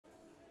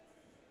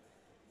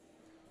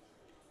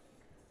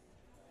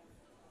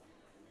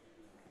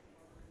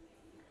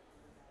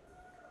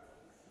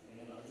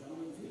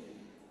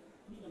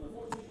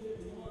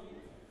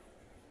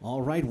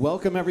All right,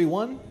 welcome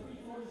everyone.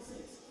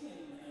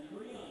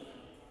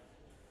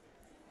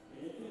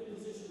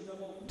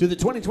 To the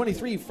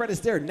 2023 Fred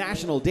Astaire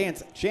National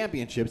Dance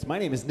Championships. My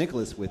name is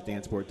Nicholas with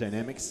Danceport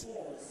Dynamics.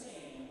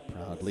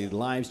 Proudly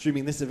live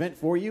streaming this event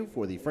for you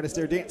for the Fred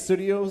Astaire Dance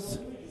Studios.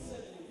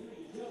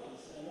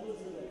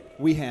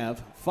 We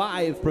have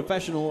 5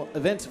 professional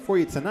events for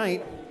you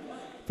tonight.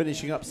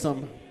 Finishing up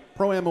some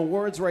Pro-Am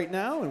awards right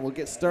now, and we'll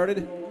get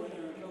started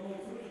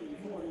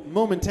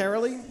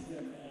momentarily.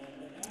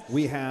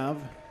 We have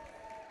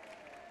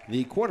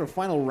the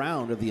quarterfinal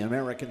round of the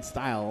American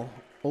Style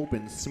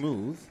Open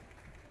Smooth.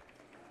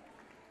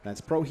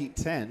 That's Pro Heat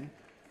 10.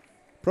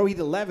 Pro Heat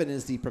 11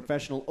 is the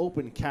Professional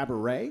Open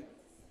Cabaret.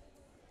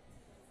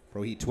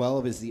 Pro Heat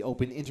 12 is the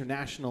Open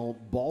International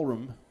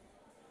Ballroom.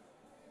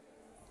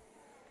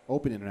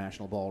 Open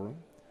International Ballroom.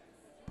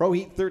 Pro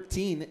Heat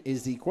 13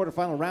 is the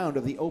quarterfinal round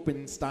of the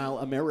Open Style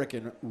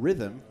American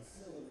Rhythm.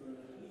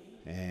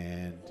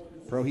 And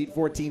Pro Heat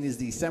 14 is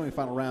the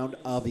semifinal round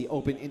of the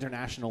Open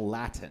International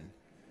Latin.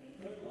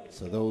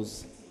 So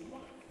those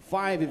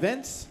 5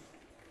 events.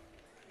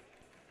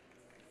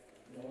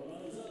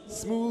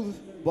 Smooth,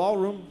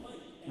 ballroom,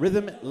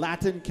 rhythm,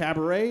 Latin,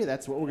 cabaret.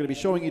 That's what we're going to be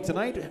showing you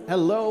tonight.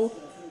 Hello,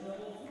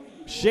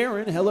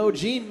 Sharon. Hello,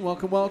 Jean.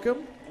 Welcome,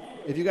 welcome.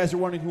 If you guys are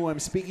wondering who I'm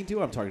speaking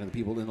to, I'm talking to the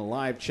people in the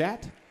live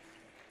chat.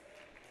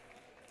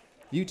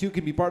 You too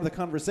can be part of the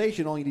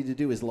conversation. All you need to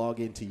do is log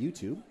into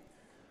YouTube,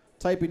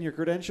 type in your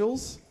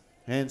credentials,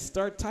 and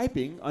start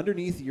typing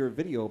underneath your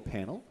video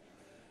panel.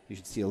 You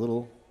should see a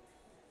little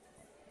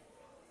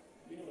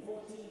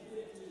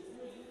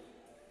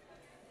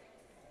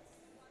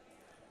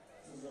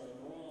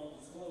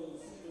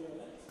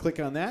click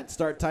on that,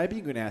 start typing.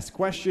 You can ask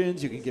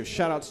questions. You can give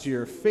shout outs to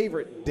your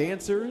favorite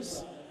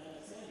dancers.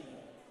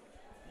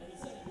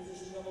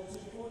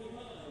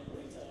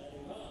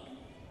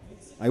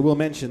 I will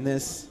mention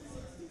this.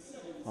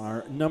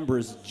 Our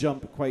numbers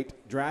jump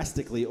quite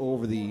drastically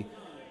over the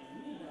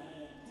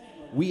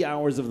wee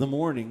hours of the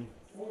morning.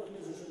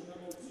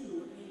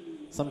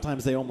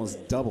 Sometimes they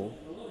almost double.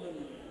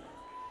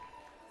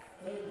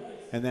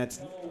 And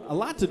that's a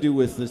lot to do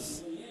with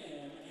this.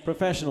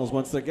 Professionals,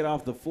 once they get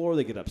off the floor,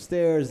 they get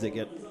upstairs, they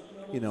get,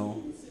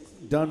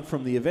 done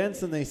from the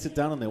events, and they sit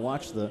down and they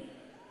watch the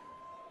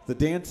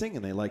dancing,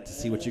 and they like to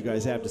see what you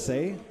guys have to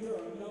say.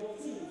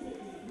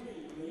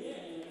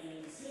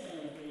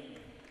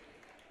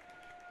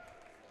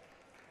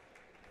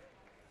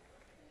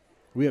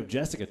 We have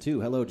Jessica, too.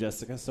 Hello,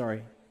 Jessica.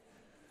 Sorry.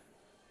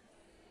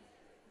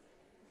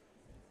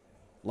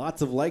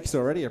 Lots of likes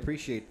already. I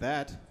appreciate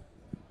that.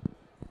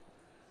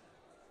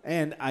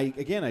 And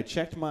I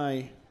checked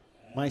my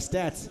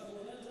stats.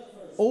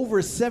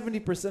 Over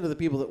 70% of the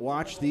people that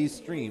watch these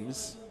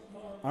streams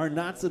are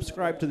not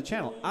subscribed to the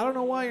channel. I don't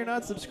know why you're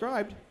not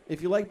subscribed.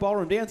 If you like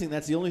ballroom dancing,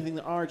 that's the only thing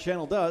that our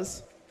channel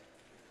does.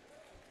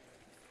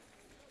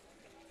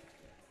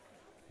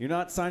 You're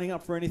not signing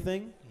up for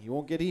anything. You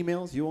won't get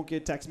emails. You won't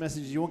get text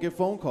messages. You won't get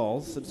phone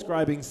calls.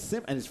 Subscribing,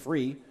 and it's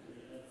free,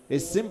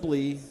 is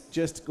simply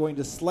just going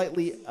to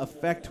slightly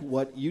affect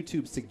what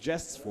YouTube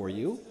suggests for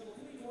you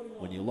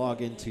when you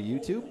log into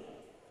YouTube.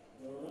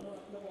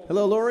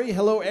 Hello, Lori.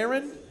 Hello,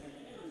 Aaron.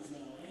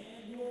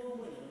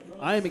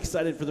 I am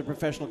excited for the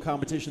professional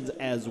competitions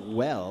as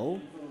well.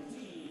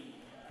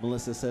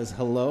 Melissa says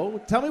hello.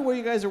 Tell me where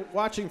you guys are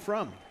watching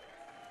from.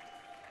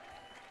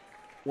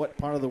 What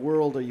part of the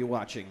world are you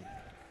watching?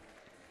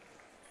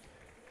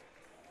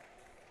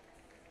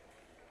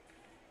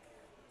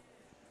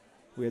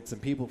 We had some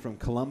people from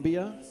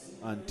Colombia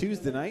on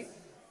Tuesday night.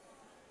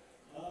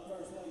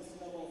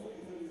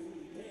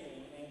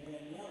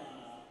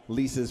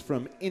 Lisa's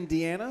from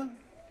Indiana.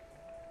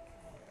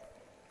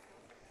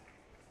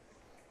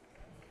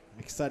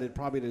 Excited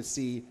probably to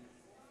see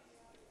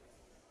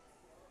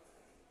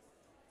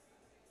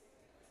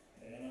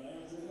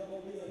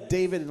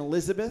David and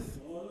Elizabeth.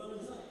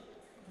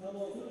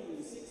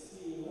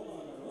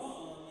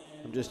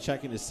 I'm just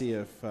checking to see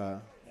if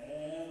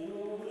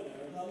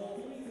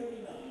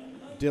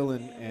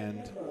Dylan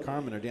and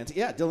Carmen are dancing.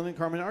 Yeah, Dylan and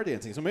Carmen are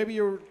dancing. So maybe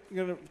you're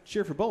going to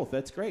cheer for both.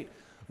 That's great.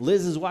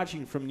 Liz is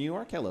watching from New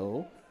York.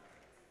 Hello,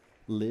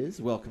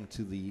 Liz. Welcome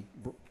to the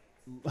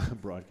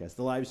broadcast,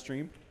 the live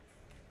stream.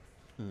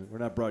 We're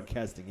not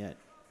broadcasting yet.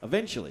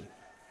 Eventually.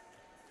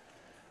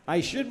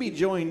 I should be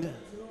joined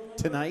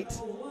tonight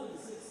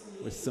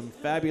with some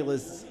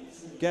fabulous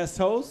guest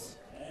hosts.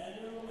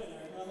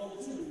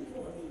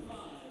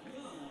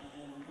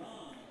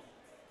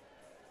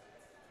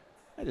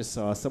 I just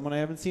saw someone I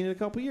haven't seen in a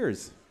couple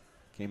years.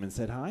 Came and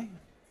said hi.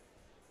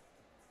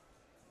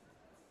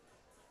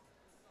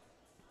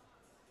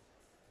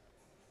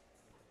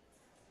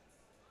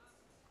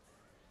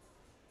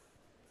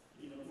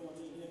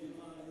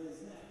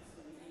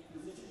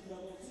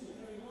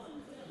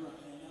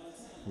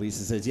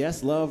 Lisa says,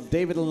 yes, love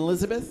David and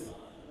Elizabeth.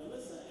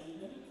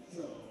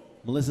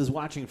 Melissa's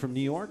watching from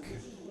New York.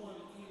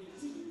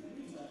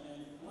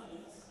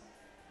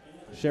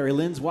 Sherry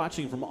Lynn's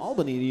watching from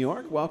Albany, New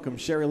York. Welcome,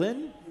 Sherry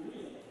Lynn.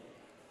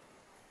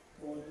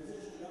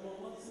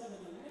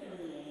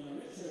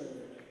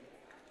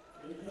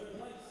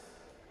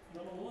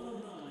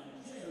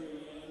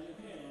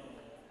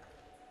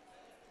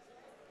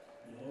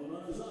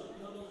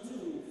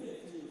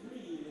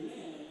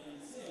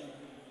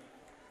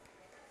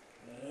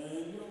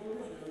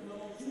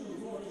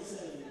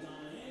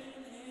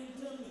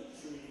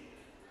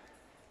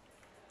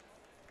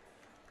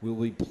 We'll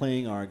be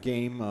playing our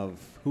game of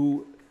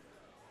who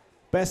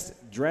best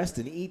dressed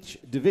in each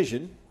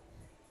division.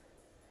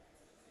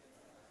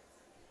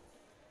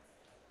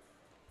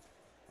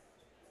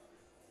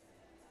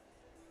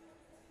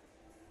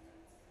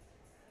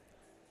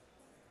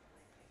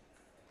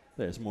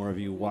 There's more of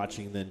you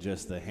watching than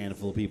just the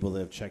handful of people that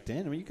have checked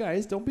in. I mean, you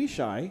guys, don't be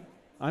shy.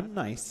 I'm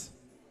nice,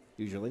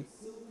 usually.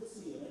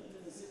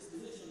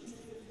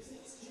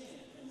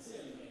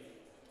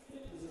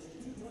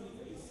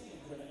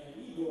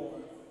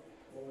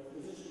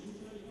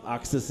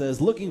 Oxa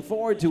says, looking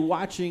forward to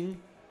watching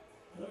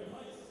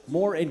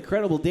more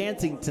incredible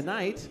dancing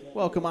tonight.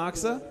 Welcome,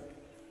 Oxa.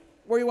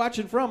 Where are you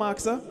watching from,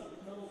 Oxa?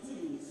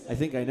 I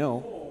think I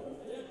know.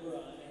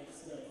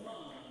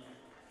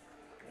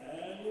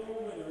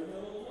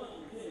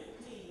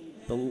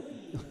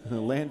 The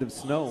land of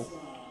snow.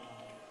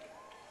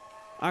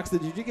 Oxa,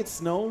 did you get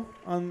snow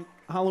on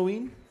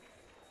Halloween?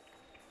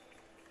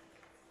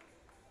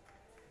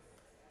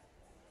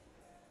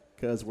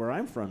 Because where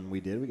I'm from, we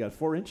did. We got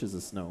 4 inches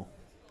of snow.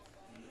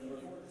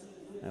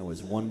 That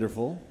was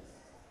wonderful.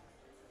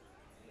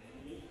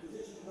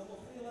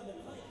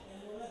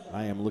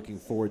 I am looking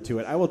forward to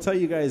it. I will tell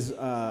you guys,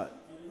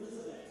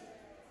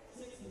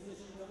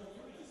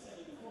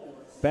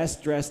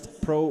 best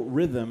dressed pro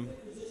rhythm.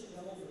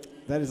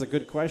 That is a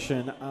good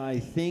question. I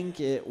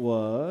think it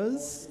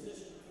was...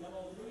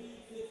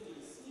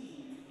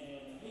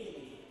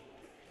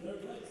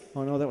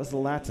 Oh, no, that was the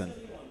Latin.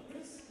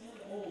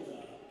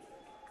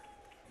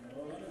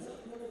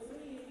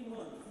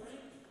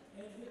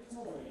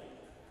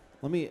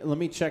 Let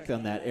me check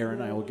on that,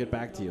 Aaron. I will get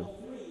back to you.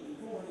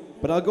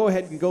 But I'll go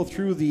ahead and go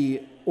through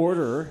the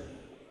order,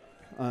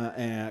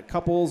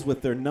 couples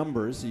with their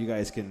numbers, so you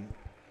guys can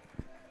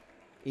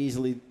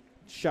easily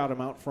shout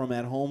them out from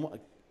at home.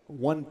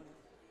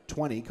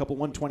 120, couple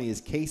 120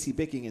 is Casey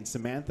Bicking and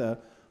Samantha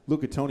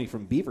Lucatoni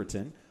from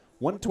Beaverton.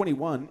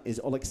 121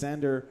 is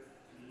Alexander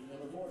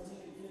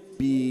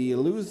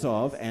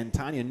Biluzov and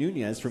Tanya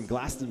Nunez from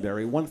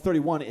Glastonbury.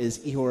 131 is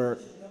Ihor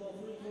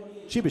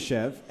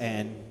Chibyshev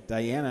and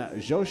Diana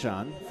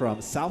Joshan from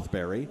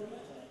Southbury.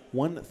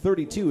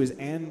 132 is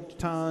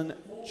Anton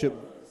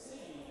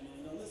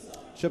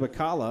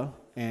Chibakala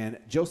and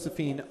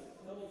Josephine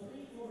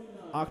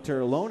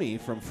Octerloni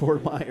from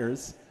Fort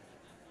Myers.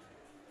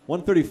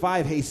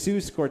 135,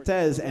 Jesus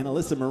Cortez and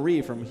Alyssa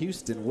Marie from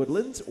Houston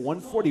Woodlands.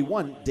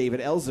 141, David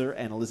Elzer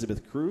and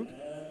Elizabeth Krug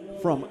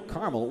from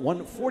Carmel.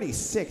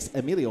 146,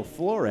 Emilio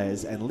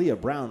Flores and Leah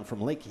Brown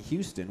from Lake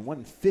Houston.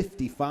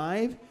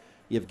 155,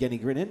 Yevgeny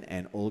Grinin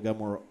and Olga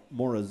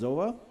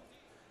Morozova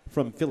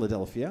from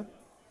Philadelphia.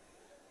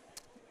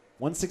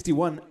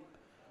 161,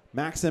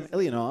 Maxim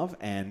Ilyanov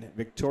and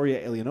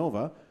Victoria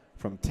Ilyanova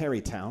from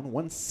Terrytown.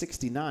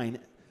 169,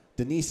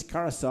 Denise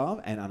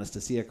Karasov and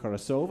Anastasia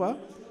Karasova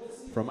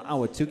from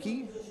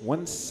Ahwatukee.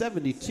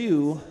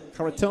 172,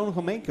 Karaton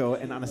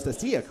Homenko and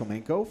Anastasia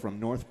Komenko from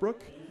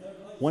Northbrook.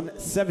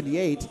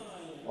 178,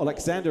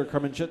 Alexander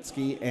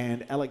Karmenchutsky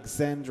and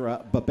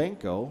Alexandra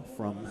Babenko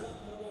from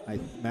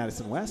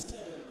Madison West.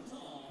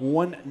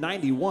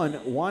 191,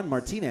 Juan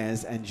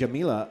Martinez and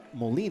Jamila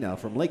Molina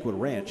from Lakewood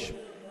Ranch.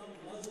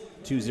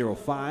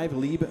 205,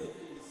 Leib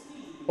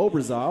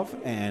Obrazov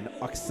and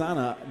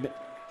Oksana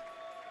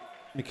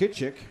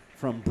Mikichik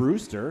from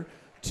Brewster.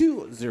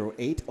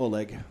 208,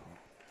 Oleg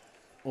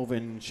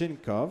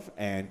Ovenchinkov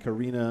and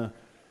Karina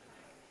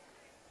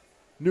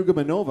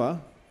Nugamanova.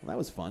 Well, that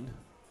was fun.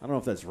 I don't know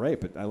if that's right,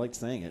 but I like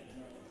saying it.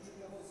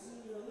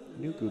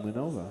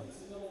 Nugamanova.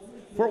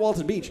 Fort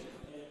Walton Beach.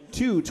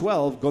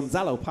 212,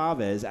 Gonzalo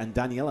Pavez and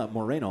Daniela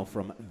Moreno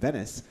from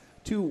Venice.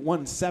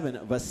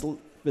 217,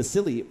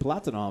 Vasily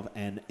Platonov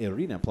and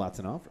Irina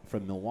Platonov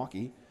from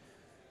Milwaukee.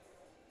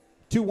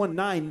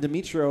 219,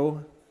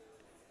 Dimitro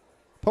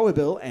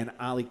Poebil and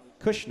Ali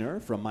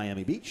Kushner from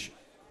Miami Beach.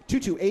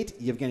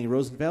 228, Yevgeny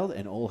Rosenfeld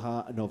and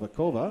Olha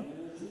Novakova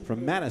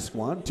from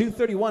Manasquan.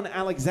 231,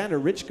 Alexander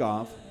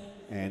Richkov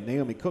and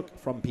Naomi Cook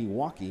from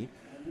Pewaukee.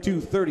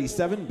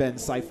 237, Ben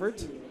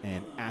Seifert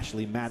and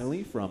Ashley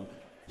Madeley from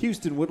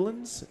Houston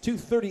Woodlands.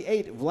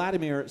 238,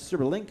 Vladimir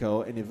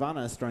Sribelenko and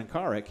Ivana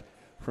Strankarek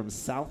from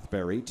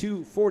Southbury.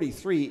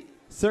 243,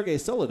 Sergei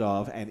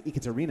Solodov and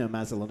Ekaterina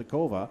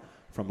Mazalnikova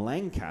from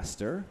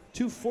Lancaster.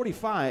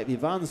 245,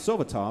 Ivan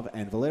Sovatov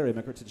and Valery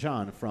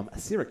Mikurtichan from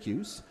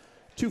Syracuse.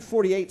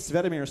 248,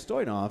 Svetomir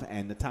Stoyanov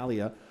and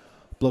Natalia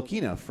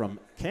Blokina from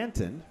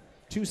Canton.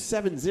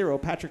 270,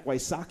 Patrick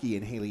Wysocki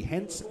and Haley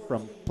Hentz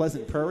from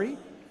Pleasant Prairie.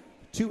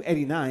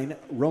 289,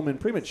 Roman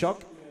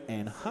Primachuk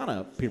and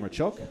Hannah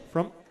Primachuk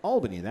from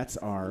Albany. That's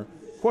our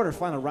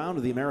quarterfinal round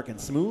of the American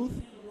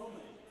Smooth.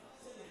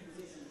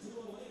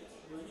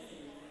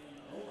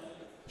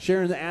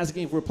 Sharon's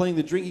asking if we're playing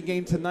the drinking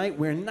game tonight.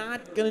 We're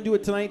not going to do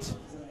it tonight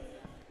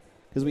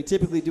because we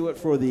typically do it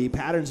for the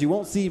patterns. You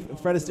won't see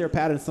Fred Astaire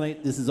patterns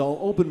tonight. This is all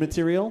open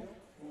material,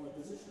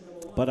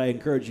 but I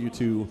encourage you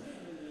to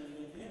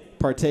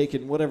partake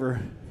in whatever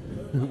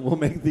will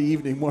make the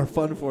evening more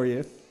fun for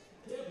you.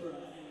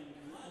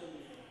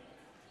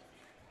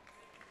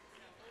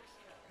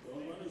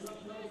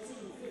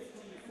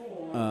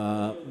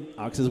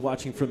 Ox is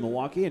watching from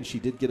Milwaukee, and she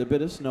did get a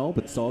bit of snow,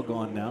 but it's all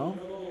gone now.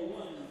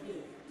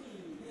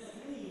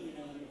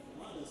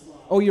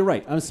 Oh, you're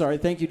right. I'm sorry.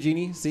 Thank you,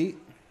 Jeannie. See?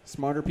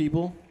 Smarter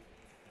people.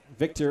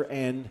 Victor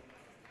and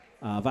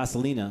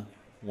Vasilina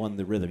won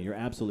the rhythm. You're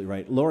absolutely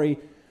right. Lori,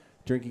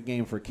 drinking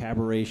game for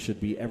cabaret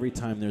should be every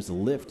time there's a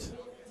lift.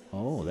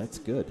 Oh, that's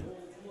good.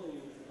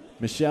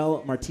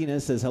 Michelle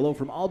Martinez says, hello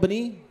from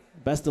Albany.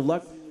 Best of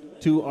luck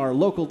to our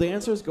local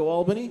dancers. Go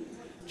Albany.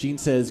 Jean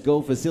says,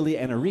 go Vasily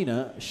and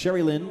Irina.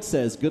 Sherry Lynn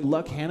says, good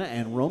luck, Hannah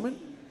and Roman.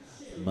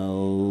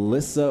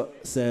 Melissa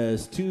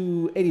says,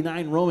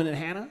 289 Roman and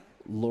Hannah.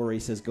 Lori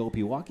says, go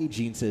Pewaukee.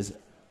 Jean says,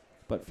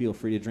 but feel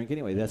free to drink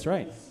anyway. That's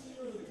right.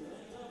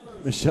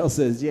 Michelle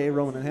says, yay,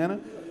 Roman and Hannah.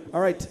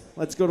 All right,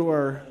 let's go to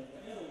our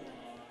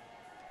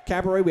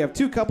cabaret. We have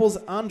two couples.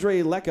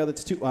 Andre Lecca,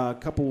 that's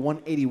couple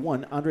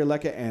 181. Andre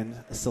Lecca and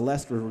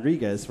Celeste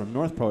Rodriguez from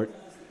Northport.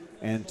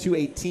 And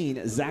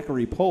 218,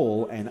 Zachary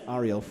Pohl and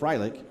Ariel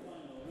Freilich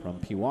from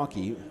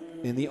Pewaukee.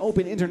 In the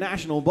Open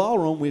International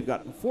Ballroom, we've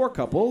got four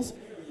couples.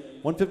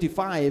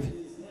 155,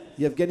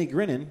 Yevgeny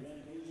Grinin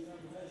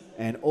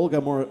and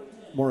Olga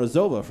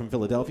Morozova from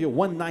Philadelphia.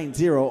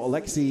 190,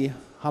 Alexei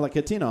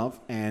Halakatinov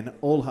and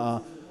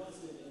Olha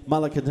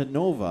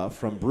Malakatinova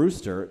from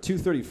Brewster.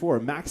 234,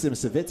 Maxim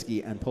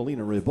Savitsky and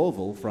Polina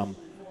Rybovil from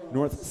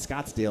North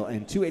Scottsdale.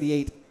 And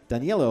 288,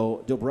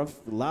 Danielo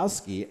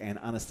Dobrovlowski and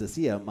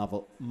Anastasia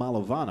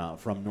Malovana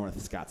from North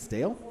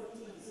Scottsdale.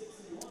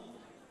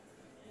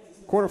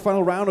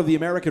 Quarterfinal round of the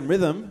American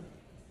Rhythm.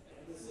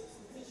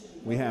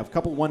 We have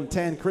couple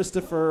 110,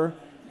 Christopher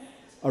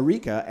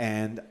Arica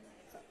and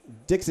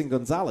Dixon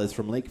Gonzalez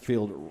from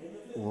Lakefield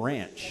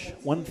Ranch.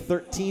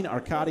 113,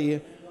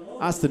 Arkady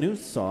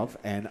Astanusov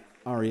and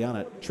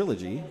Ariana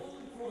Trilogy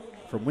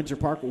from Winter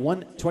Park.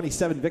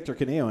 127, Victor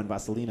Caneo and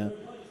Vasilina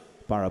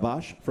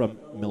Barabash from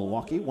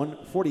Milwaukee.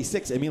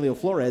 146, Emilio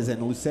Flores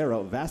and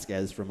Lucero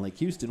Vasquez from Lake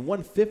Houston.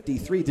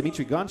 153,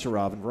 Dmitry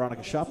Goncharov and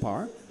Veronica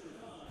Shapar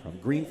from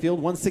Greenfield.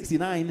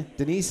 169,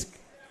 Denise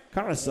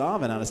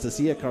Karasov and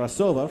Anastasia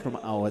Karasova from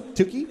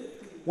Ahwatukee.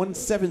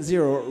 170,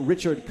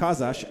 Richard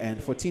Kazash and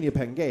Fortinia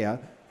Pangea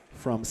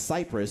from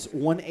Cyprus.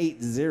 180,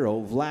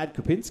 Vlad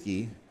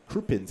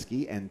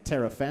Krupinski and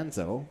Tara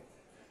Fanzo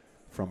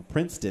from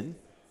Princeton.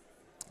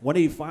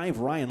 185,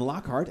 Ryan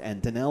Lockhart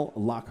and Danelle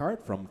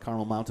Lockhart from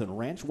Carmel Mountain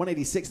Ranch.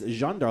 186,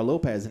 Jandar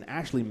Lopez and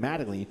Ashley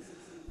Mattingly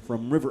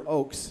from River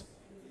Oaks.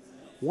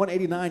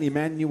 189,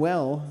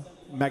 Emmanuel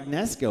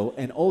Magnesco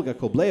and Olga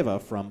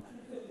Kobleva from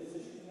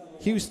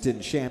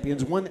Houston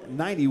Champions.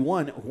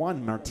 191,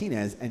 Juan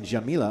Martinez and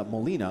Jamila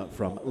Molina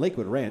from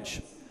Lakewood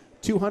Ranch.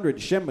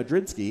 200, Shem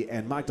Madrinsky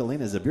and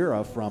Magdalena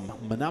Zabura from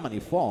Menominee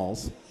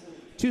Falls.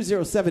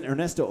 207,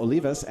 Ernesto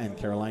Olivas and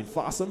Caroline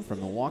Fossum from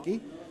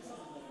Milwaukee.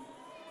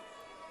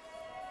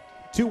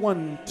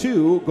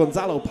 212,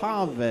 Gonzalo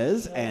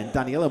Pavez and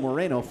Daniela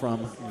Moreno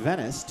from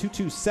Venice.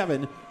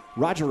 227,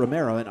 Roger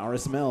Romero and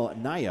Arismel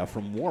Naya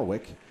from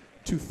Warwick.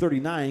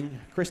 239,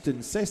 Kristen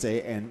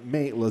Sese and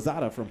May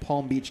Lozada from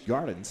Palm Beach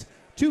Gardens.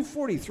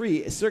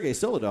 243, Sergei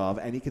Solodov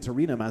and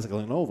Ekaterina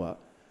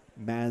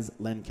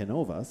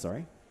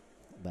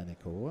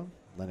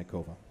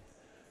Lenikova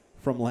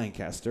from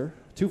Lancaster.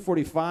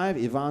 245,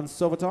 Ivan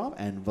Sovatov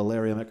and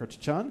Valeria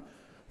Mekrachichan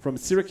from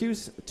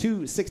Syracuse.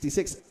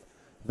 266,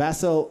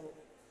 Vasil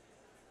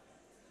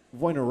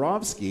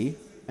Wojnarowski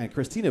and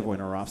Kristina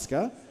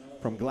Wojnarowska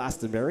from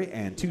Glastonbury.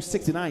 And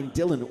 269,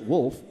 Dylan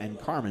Wolf and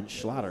Carmen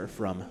Schlatter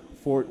from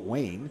Fort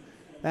Wayne.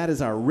 That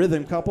is our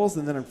rhythm couples.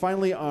 And then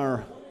finally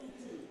our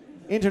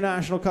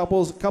international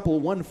couples. Couple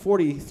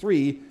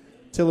 143,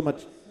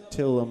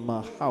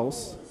 Tilma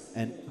House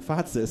and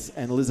Fatsis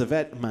and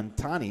Elizabeth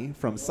Mantani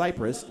from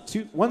Cyprus.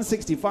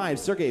 165,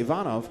 Sergei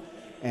Ivanov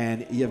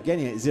and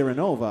Yevgenia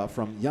Ziranova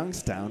from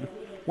Youngstown.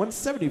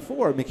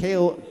 174,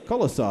 Mikhail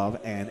Kolosov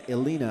and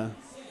Elena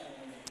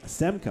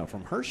Semka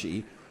from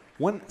Hershey.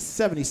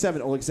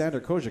 177,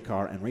 Alexander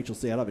Kozhikar and Rachel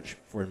Seyalovich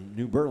from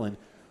New Berlin.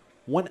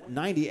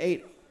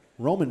 198,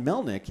 Roman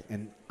Melnick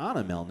and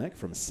Anna Melnick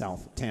from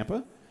South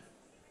Tampa.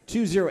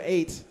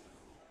 208,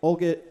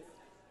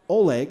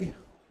 Oleg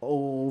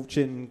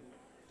Ovchinnikov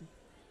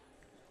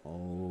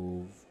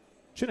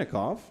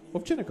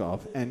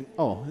and,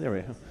 there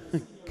we go,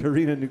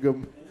 Karina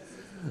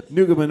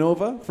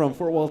Nugamanova from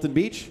Fort Walton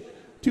Beach.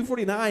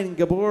 249,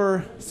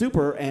 Gabor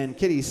Super and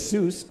Kitty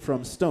Seuss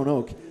from Stone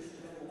Oak.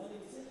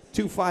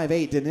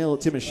 258, Danil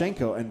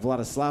Timoshenko and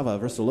Vladislava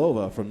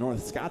Versolova from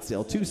North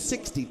Scottsdale.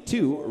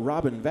 262,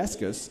 Robin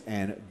Veskus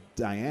and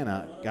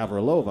Diana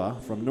Gavrilova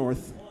from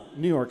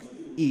New York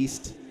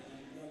East.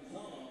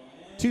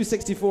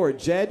 264,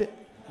 Jed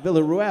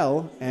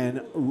Villaruel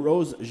and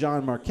Rose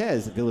Jean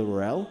Marquez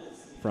Villaruel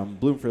from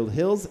Bloomfield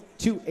Hills.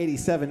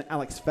 287,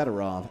 Alex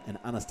Fedorov and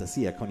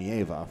Anastasia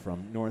Konieva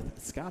from North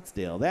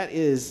Scottsdale. That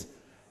is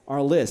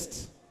our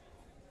list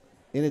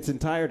in its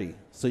entirety.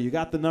 So you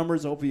got the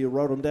numbers. Hopefully you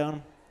wrote them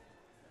down.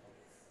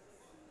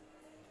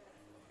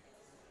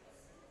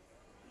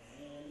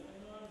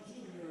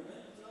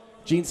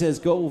 Jean says,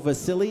 go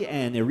Vasily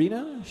and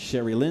Irina.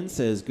 Sherry Lynn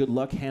says, good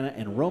luck, Hannah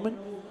and Roman.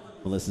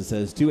 Melissa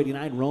says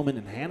 289, Roman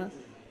and Hannah.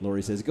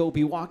 Lori says, go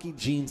Pewaukee.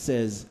 Jean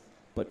says,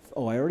 I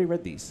already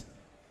read these.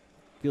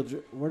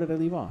 Where did I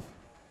leave off?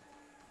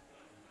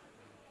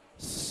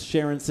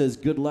 Sharon says,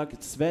 good luck,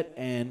 Svet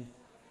and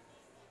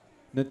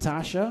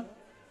Natasha.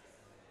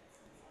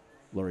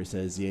 Lori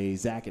says, yay,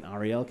 Zach and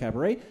Ariel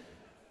Cabaret.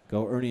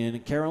 Go Ernie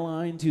and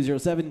Caroline.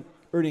 207,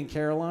 Ernie and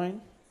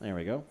Caroline. There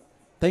we go.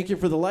 Thank you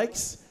for the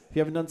likes. If you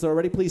haven't done so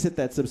already, please hit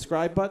that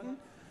subscribe button.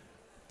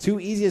 2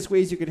 easiest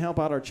ways you can help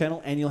out our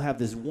channel, and you'll have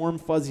this warm,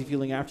 fuzzy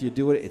feeling after you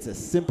do it. It's a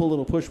simple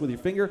little push with your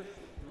finger.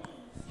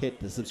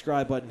 Hit the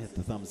subscribe button, hit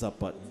the thumbs up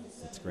button.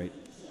 That's great.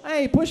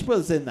 Hey,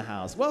 Pushpa's in the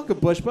house. Welcome,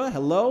 Pushpa.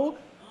 Hello.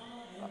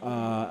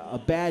 A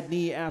bad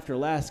knee after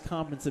last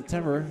comp in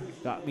September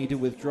got me to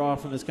withdraw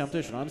from this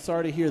competition. I'm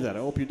sorry to hear that. I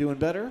hope you're doing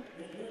better.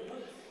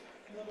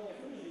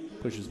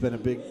 Pushpa's been a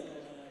big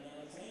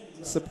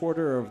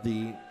supporter of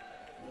the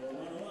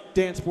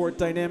dance sport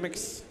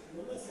dynamics.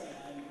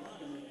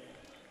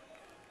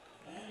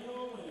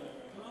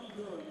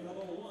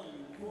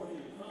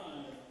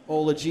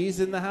 Ola G's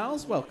in the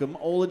house. Welcome,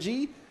 Ola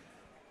G.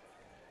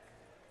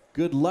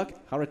 Good luck,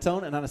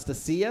 Haratone and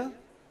Anastasia.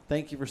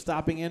 Thank you for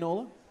stopping in,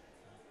 Ola.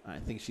 I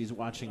think she's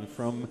watching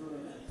from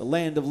the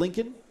land of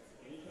Lincoln.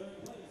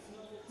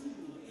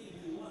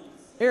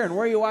 Aaron,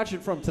 where are you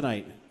watching from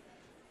tonight?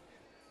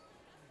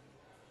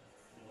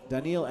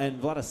 Daniil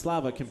and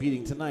Vladislava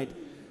competing tonight.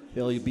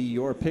 They'll be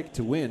your pick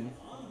to win.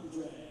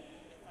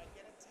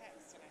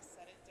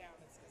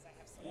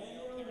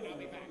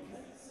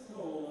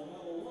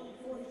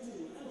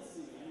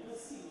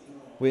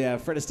 We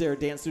have Fred Astaire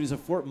Dance Studios of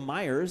Fort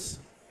Myers,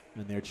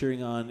 and they're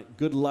cheering on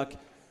good luck,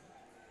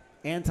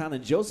 Anton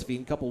and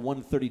Josephine, couple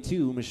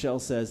 132. Michelle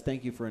says,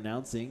 thank you for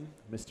announcing,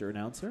 Mr.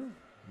 Announcer.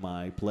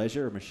 My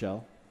pleasure,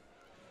 Michelle.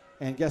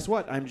 And guess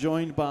what? I'm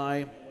joined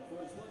by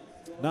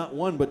not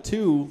one, but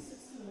 2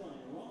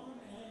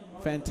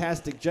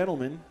 fantastic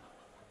gentlemen.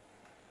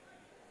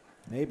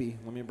 Maybe.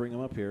 Let me bring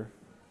them up here.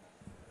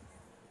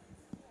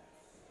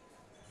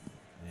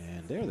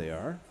 And there they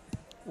are.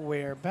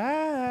 We're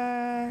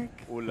back.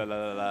 Ooh la la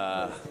la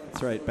la.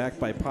 That's right, back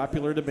by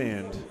popular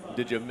demand.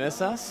 Did you miss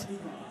us?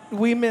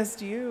 We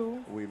missed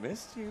you. We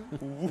missed you.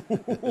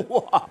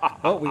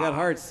 Oh, we got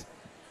hearts.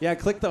 Yeah,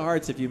 click the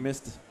hearts if you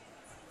missed.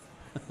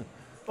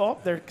 Oh,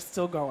 they're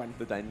still going.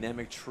 The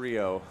dynamic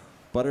trio.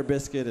 Butter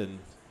biscuit and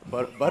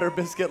Butter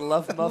biscuit,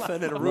 love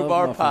muffin, and Love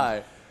rhubarb muffin.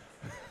 pie.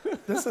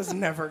 This is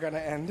never going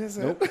to end, is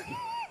it? Nope.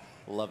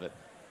 Love it.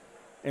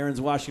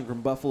 Aaron's watching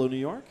from Buffalo, New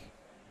York.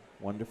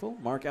 Wonderful.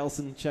 Mark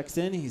Elson checks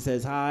in. He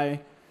says, hi.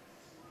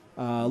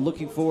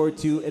 Looking forward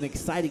to an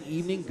exciting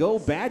evening. Go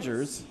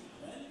Badgers.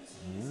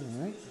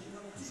 All right.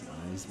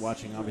 He's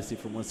watching, obviously,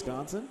 from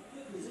Wisconsin.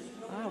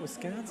 Ah,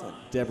 Wisconsin.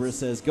 Deborah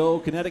says, go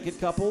Connecticut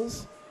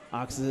couples.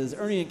 Ox says,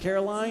 Ernie and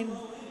Caroline.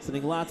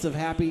 Sending lots of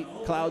happy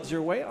clouds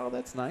your way. Oh,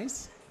 that's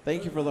nice.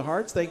 Thank you for the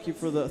hearts. Thank you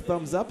for the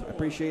thumbs up. I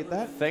appreciate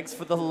that. Thanks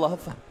for the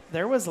love.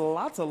 There was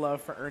lots of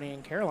love for Ernie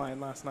and Caroline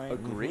last night.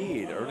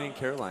 Agreed. Ernie and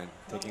Caroline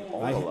taking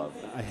all I, the love.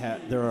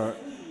 there are,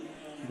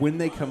 when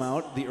they come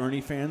out, the Ernie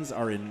fans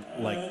are in,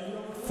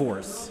 like,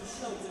 force.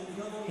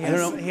 He I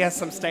don't know. he has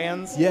some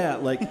stands. Yeah,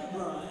 like,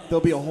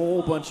 there'll be a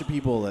whole bunch of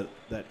people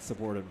that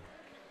support him.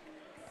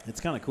 It's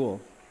kind of cool.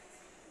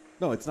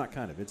 No, it's not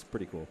kind of. It's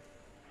pretty cool.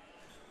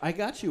 I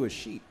got you a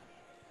sheet.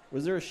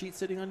 Was there a sheet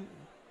sitting on?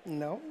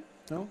 No.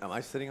 No? Am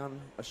I sitting on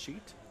a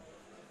sheet?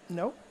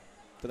 Nope.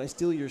 Did I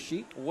steal your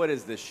sheet? What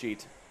is this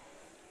sheet?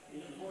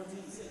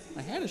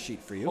 I had a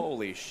sheet for you.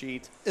 Holy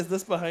sheet. Is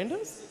this behind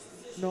us?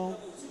 No.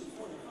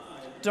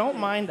 Don't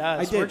mind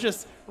us. I did. We're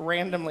just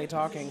randomly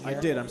talking here. I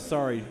did. I'm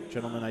sorry,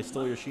 gentlemen. I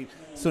stole your sheet.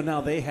 So now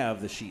they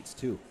have the sheets,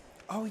 too.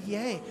 Oh,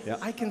 yay. Yeah.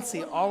 I can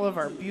see all of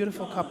our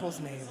beautiful couples'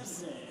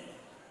 names.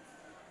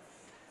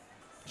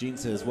 Gene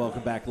says,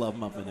 welcome back, Love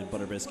Muffin and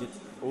Butter Biscuit.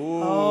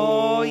 Ooh.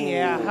 Oh,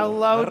 yeah.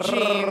 Hello,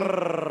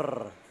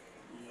 Gene.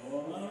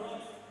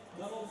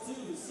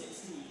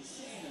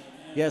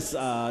 Yes,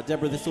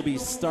 Deborah, this will be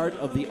start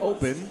of the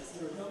Open.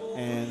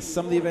 And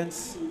some of the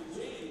events,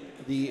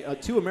 the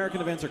 2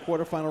 American events are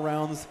quarterfinal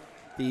rounds.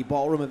 The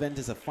ballroom event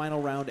is a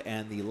final round,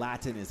 and the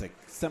Latin is a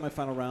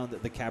semifinal round.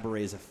 The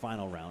cabaret is a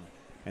final round.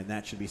 And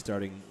that should be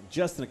starting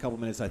just in a couple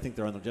minutes. I think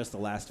they're on just the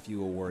last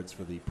few awards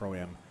for the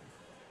Pro-Am.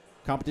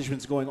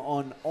 Competition's going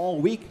on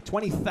all week.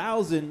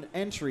 20,000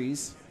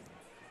 entries.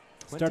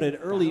 Started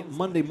early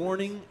Monday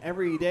morning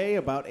every day,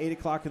 about 8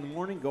 o'clock in the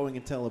morning, going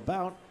until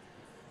about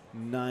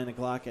 9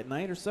 o'clock at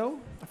night or so.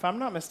 If I'm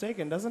not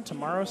mistaken, doesn't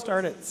tomorrow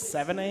start at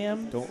 7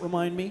 a.m.? Don't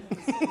remind me.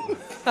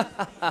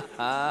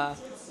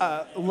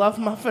 Love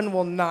Muffin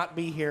will not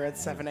be here at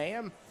 7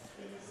 a.m.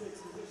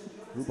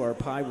 Rhubarb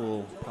Pie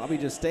will probably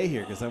just stay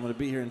here because I'm going to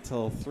be here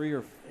until 3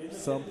 or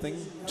something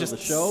for Just the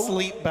show.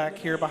 sleep back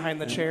here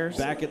behind the chairs.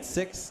 Back at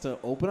 6 to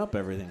open up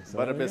everything. So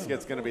Butter there you go.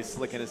 biscuit's gonna be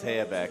slicking his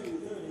hair back.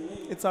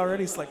 It's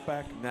already slick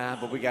back. Nah,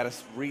 but we gotta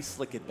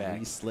re-slick it back.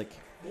 Re-slick.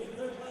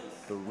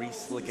 The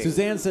re-slicking.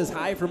 Suzanne says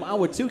hi from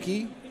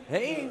Ahwatukee,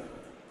 Hey,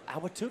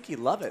 Ahwatukee,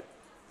 love it.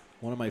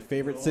 one of my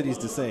favorite cities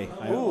to say.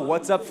 Ooh,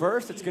 what's up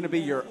first? It's gonna be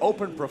your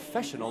Open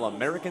Professional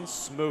American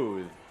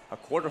Smooth. A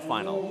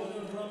quarterfinal.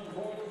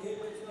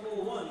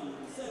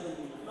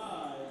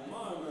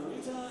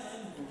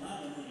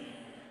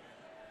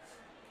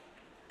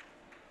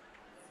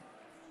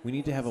 We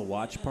need to have a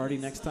watch party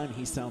next time.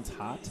 He sounds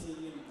hot.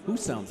 Who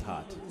sounds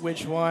hot?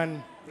 Which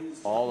one?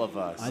 All of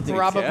us. I think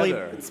Probably,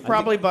 together. it's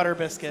probably Butter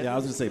Biscuit. Yeah, I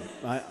was gonna say.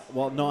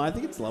 No, I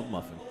think it's Love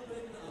Muffin.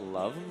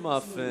 Love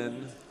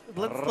muffin.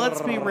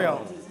 Let's be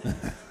real.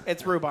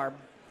 It's rhubarb.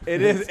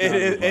 It is.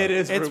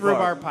 It's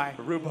rhubarb pie.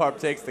 Rhubarb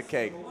takes the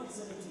cake.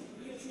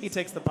 He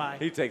takes the pie.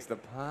 He takes the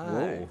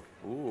pie.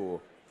 Ooh.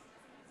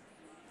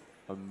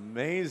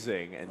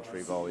 Amazing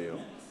entry volume.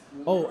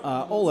 Oh,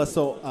 Ola.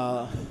 So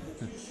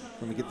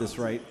let me get this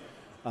right.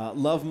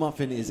 Love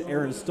Muffin is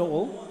Aaron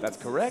Stoll That's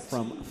correct.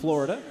 from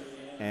Florida,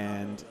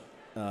 and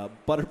Yeah.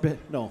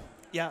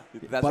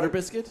 That's Butter right.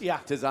 Biscuit. Yeah.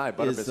 Tizai,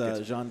 Butter is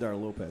Biscuit. Jean-Dar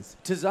Lopez.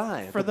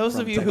 Tizai. For those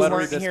of you Texas. who Buttery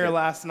weren't here Biscuit.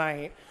 last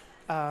night,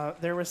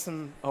 there was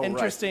some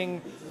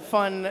interesting,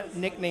 fun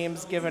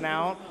nicknames given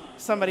out.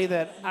 Somebody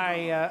that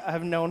I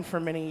have known for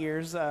many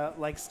years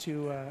likes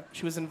to.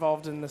 She was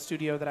involved in the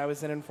studio that I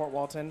was in Fort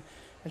Walton,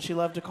 and she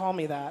loved to call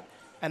me that.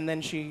 And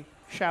then she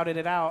shouted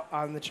it out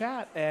on the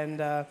chat,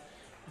 and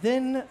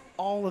then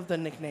all of the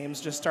nicknames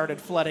just started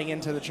flooding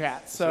into the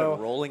chat. So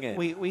Started rolling in.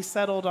 We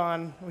settled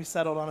on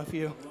a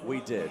few.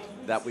 We did.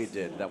 That we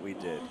did.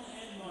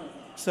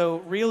 So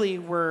really,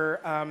 we're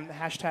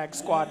hashtag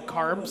squad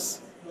carbs.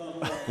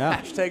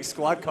 Yeah. Hashtag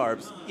squad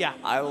carbs. Yeah.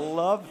 I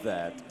love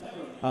that.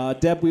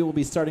 Deb, we will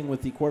be starting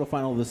with the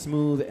quarterfinal of the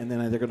Smooth, and then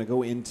they're going to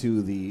go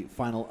into the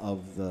final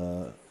of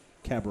the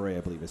Cabaret,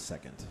 I believe, is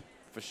second.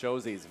 For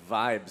showsies,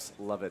 vibes.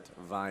 Love it.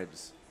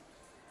 Vibes.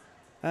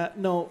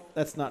 No,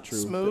 that's not true.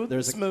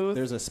 Smooth, smooth.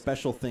 There's a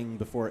special thing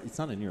before. It's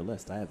not in your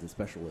list. I have the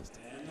special list.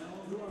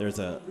 There's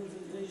a.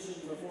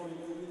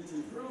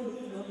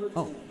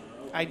 Oh,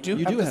 I do you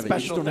have do the have it.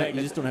 special You thing.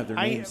 just don't have their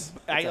names.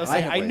 I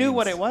have knew their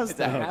what names. it was. It's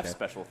a though. half Okay.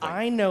 special thing.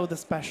 I know the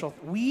special.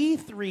 We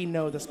three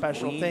know the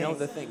special We thing. know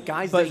the thing.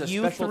 Guys, But there's a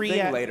you special three thing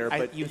at- later, I-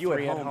 but you you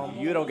three at at home, home.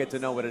 you don't get to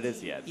know what it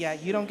is yet. Yeah,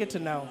 you don't get to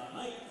know.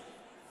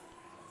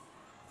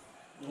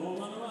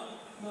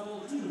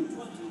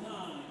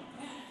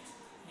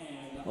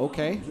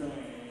 Okay.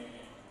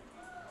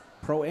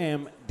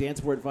 Pro-Am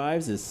Dance Word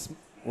Vibes is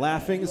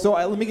laughing. So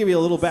let me give you a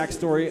little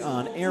backstory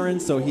on Aaron.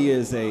 So he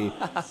is a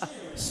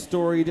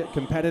storied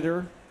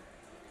competitor,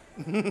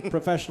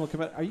 professional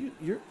competitor. Are you?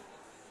 You're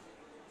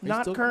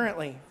Not still-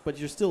 currently. but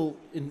you're still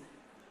in.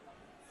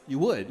 You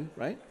would,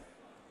 right?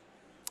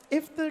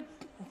 If the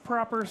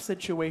proper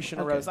situation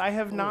Okay. arose, I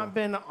have not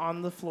been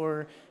on the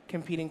floor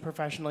competing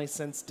professionally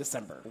since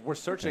December. We're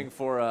searching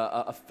for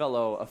a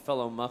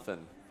fellow muffin.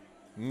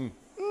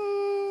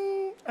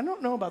 I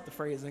don't know about the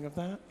phrasing of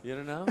that You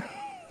don't know?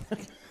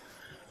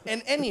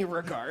 in any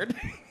regard.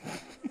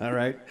 All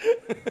right.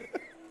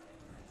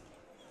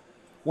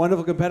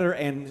 Wonderful competitor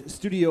and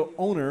studio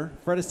owner,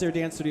 Fred Astaire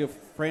Dance Studio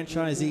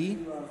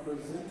franchisee.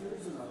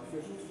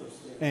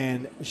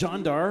 And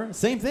Jean-Dar,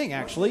 same thing,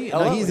 actually.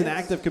 Hello. He's an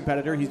active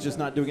competitor. He's just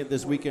not doing it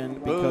this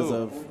weekend because Boo.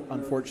 of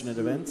unfortunate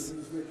events.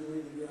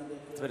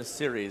 It's been a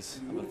series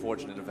of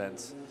unfortunate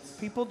events.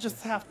 People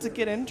just have to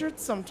get injured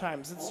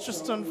sometimes. It's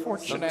just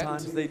unfortunate.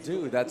 Sometimes they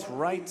do. That's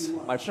right. My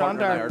partner and I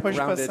Jean-Dar are Pushpa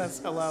grounded. says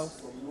hello.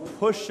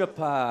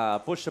 Push-a-pa,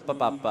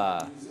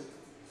 papa.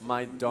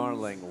 My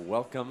darling,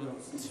 welcome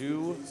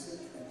to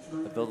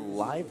the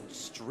live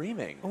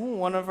streaming. Oh,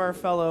 one of our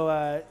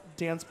fellow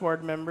dance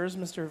board members,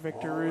 Mr.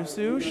 Victor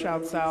Rusu,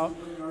 shouts out,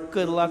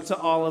 good luck to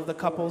all of the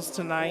couples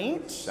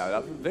tonight. Shout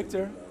out from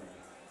Victor.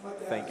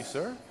 Thank you,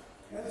 sir.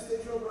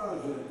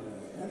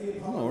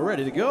 Oh, we're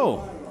ready to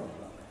go.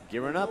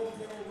 Gearing up.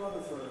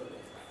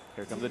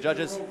 Here come the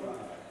judges.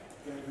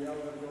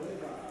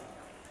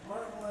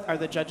 Are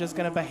the judges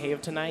going to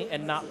behave tonight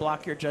and not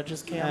block your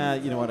judges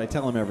cam? You know what? I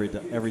tell him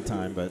every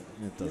time, but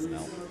it doesn't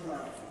help.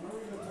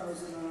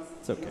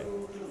 It's okay.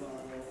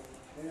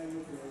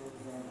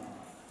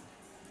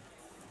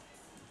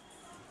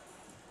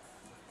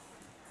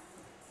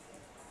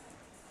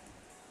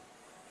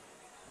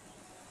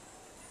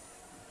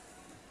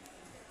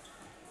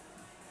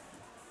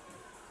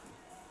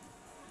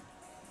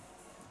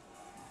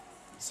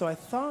 So I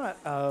thought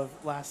of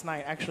last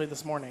night, actually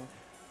this morning,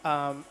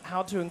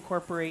 how to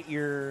incorporate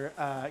your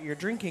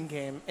drinking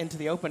game into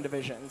the open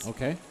divisions.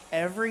 Okay.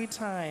 Every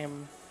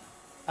time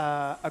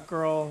a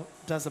girl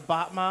does a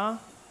batma,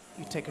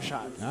 you take a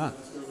shot. Ah.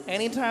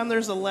 Anytime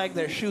there's a leg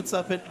that shoots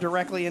up it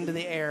directly into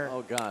the air,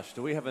 Oh, gosh.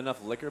 Do we have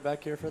enough liquor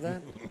back here for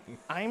that?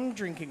 I'm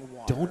drinking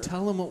water. Don't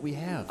tell him what we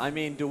have. I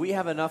mean, do we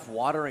have enough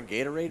water and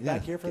Gatorade Yeah.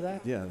 back here for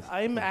that? Yeah.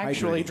 I'm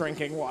actually Hydrating.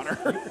 drinking water.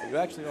 You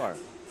actually are.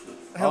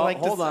 I like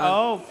to hold s- on.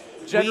 Oh,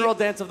 General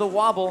dance of the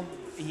wobble.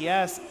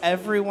 yes,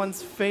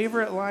 everyone's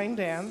favorite line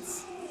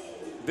dance.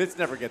 This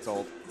never gets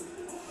old.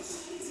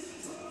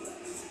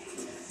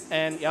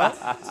 And yep,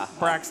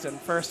 Braxton,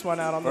 first one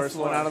out on First the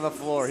floor. one out on the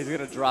floor. He's going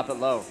to drop it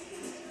low.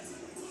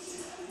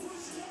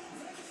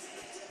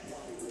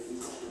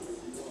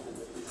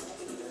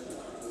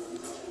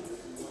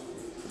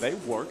 They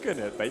working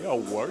it. They are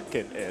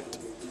working it.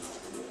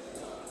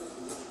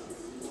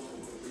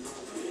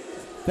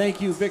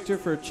 Thank you, Victor,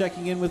 for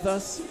checking in with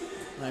us.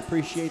 I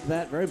appreciate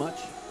that very much.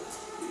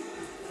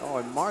 Oh,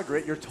 and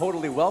Margaret, you're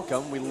totally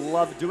welcome. We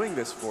love doing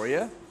this for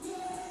you.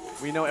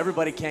 We know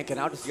everybody can't get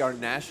out to see our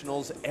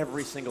nationals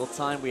every single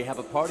time we have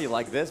a party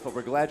like this, but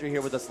we're glad you're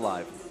here with us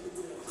live.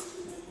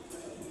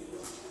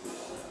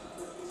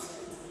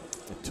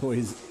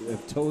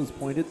 If toes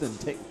pointed,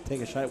 then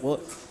take a shot. Well,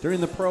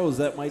 during the pros,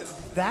 that might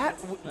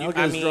that'll get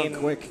us drunk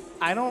quick.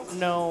 I don't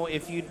know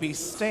if you'd be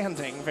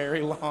standing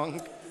very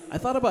long. I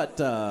thought about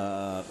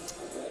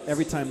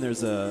every time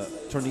there's a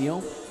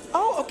tornillo.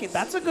 Oh, okay,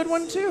 that's a good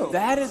one too.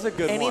 That is a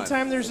good one.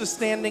 Anytime there's a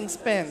standing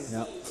spin.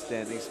 Yep.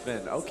 Standing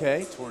spin.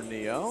 Okay,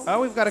 tornillo. Oh,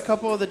 we've got a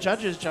couple of the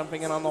judges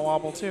jumping in on the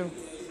wobble too.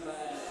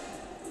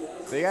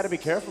 They got to be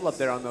careful up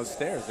there on those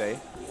stairs, eh?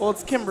 Well,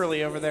 it's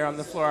Kimberly over there on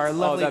the floor, our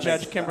lovely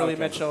judge, Kimberly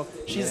Mitchell.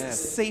 She's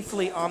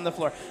safely on the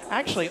floor.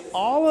 Actually,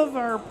 all of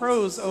our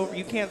pros over,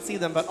 you can't see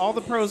them, but all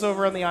the pros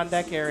over in the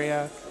on-deck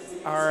area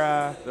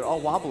are... they're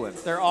all wobbling.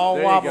 They're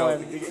all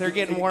wobbling. They're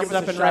getting warmed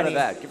up and ready.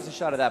 Give us a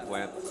shot of that,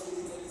 Plant.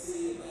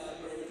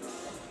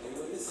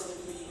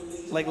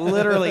 Like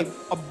literally,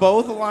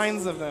 both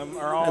lines of them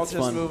are all just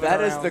moving around.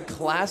 That is the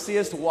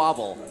classiest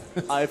wobble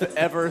I've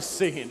ever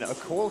seen. A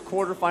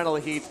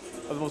quarterfinal heat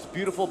of the most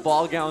beautiful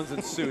ball gowns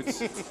and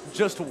suits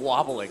just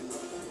wobbling.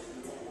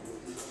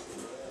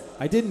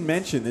 I didn't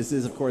mention this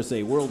is, of course,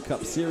 a World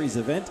Cup Series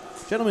event.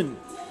 Gentlemen,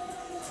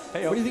 what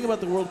do you think about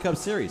the World Cup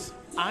Series?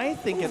 I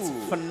think it's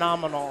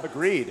phenomenal.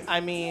 Agreed. I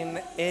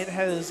mean, it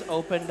has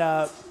opened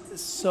up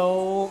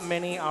so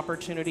many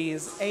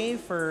opportunities,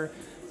 for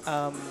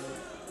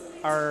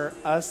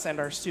us and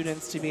our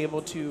students to be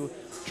able to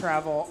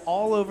travel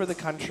all over the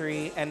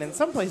country and in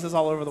some places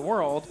all over the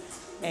world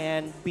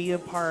and be a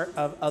part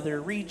of other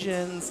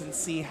regions and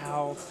see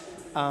how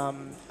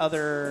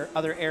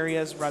other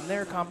areas run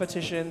their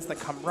competitions, the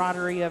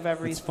camaraderie of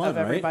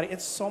everybody. Right?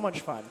 It's so much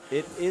fun.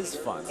 It is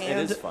fun. And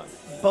it is fun.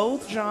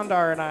 Both John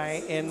Dar and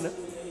I, in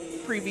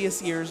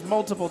previous years,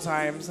 multiple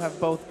times, have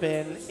both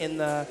been in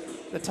the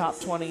top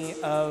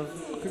 20 of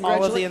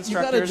all of the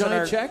instructors. You got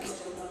a giant check?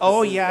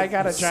 Oh, yeah, I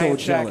got a giant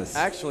check. Jealous.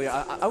 Actually,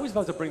 I was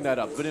about to bring that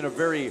up, but in a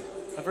very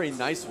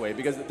nice way,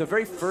 because the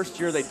very first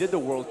year they did the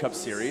World Cup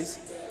Series,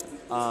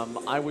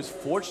 I was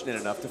fortunate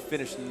enough to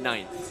finish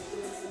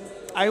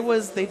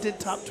 9th. They did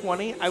top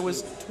 20. I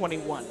was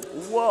 21.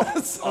 Whoa.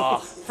 So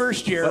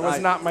first year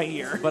was not my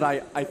year. But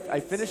I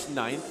finished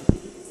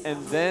 9th,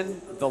 and then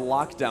the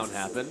lockdown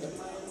happened.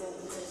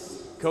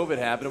 COVID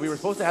happened. We were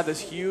supposed to have this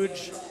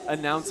huge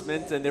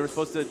announcement, and they were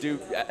supposed to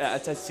do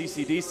at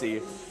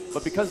CCDC,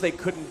 but because they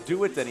couldn't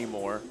do it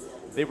anymore,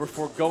 they were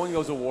foregoing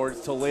those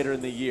awards till later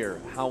in the year.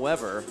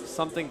 However,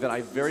 something that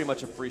I very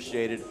much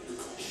appreciated,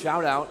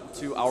 shout out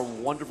to our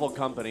wonderful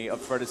company of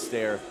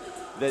Astaire,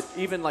 that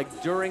even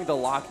like during the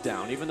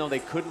lockdown, even though they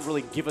couldn't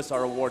really give us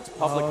our awards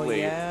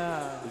publicly,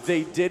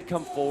 they did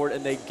come forward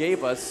and they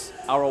gave us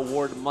our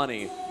award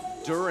money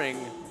during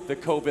the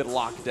COVID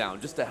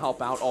lockdown, just to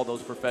help out all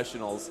those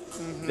professionals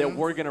that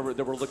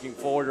were looking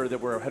forward or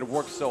that had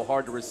worked so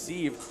hard to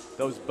receive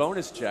those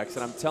bonus checks.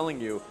 And I'm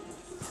telling you,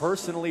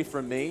 personally, for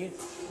me,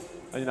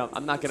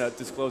 I'm not going to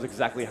disclose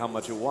exactly how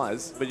much it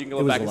was, but you can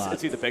go back and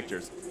see the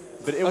pictures.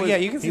 But it was,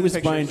 you can see he was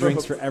buying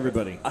drinks for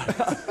everybody.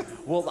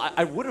 Well,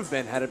 I would have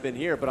been had it been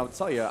here, but I'll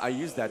tell you, I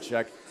used that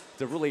check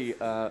to really.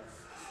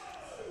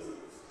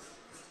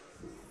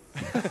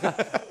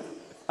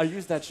 I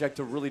used that check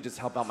to really just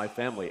help out my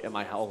family and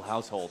my whole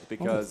household,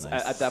 because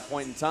nice. at that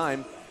point in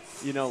time,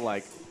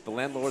 like the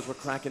landlords were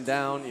cracking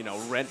down.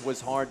 Rent was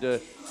hard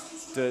to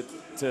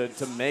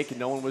make.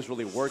 No one was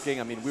really working.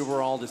 I mean, we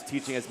were all just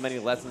teaching as many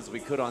lessons as we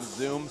could on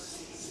Zoom,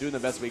 doing the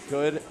best we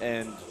could,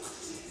 and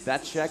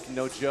that check,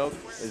 no joke,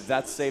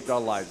 that saved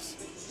our lives.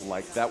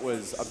 Like, that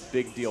was a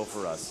big deal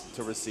for us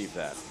to receive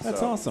that.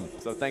 That's awesome.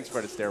 So thanks,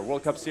 Astaire.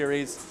 World Cup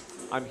Series,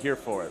 I'm here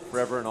for it,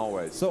 forever and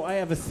always. So I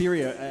have a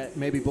theory,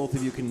 maybe both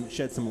of you can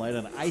shed some light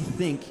on it. I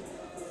think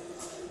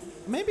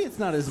maybe it's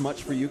not as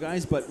much for you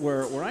guys, but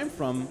where I'm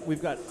from,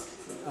 we've got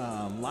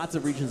lots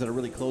of regions that are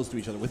really close to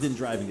each other within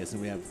driving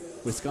distance. We have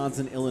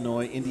Wisconsin,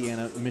 Illinois,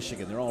 Indiana,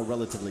 Michigan. They're all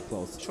relatively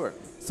close. Sure.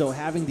 So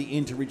having the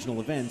interregional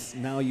events,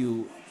 now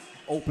you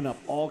open up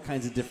all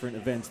kinds of different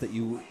events that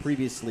you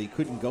previously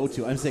couldn't go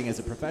to. I'm saying as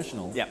a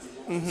professional. Yeah.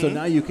 So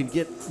now you can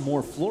get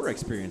more floor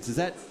experience. Is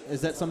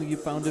that something you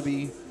found to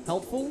be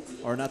helpful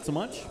or not so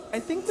much? I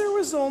think there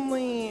was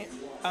only,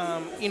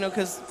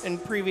 because in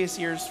previous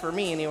years, for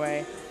me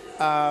anyway,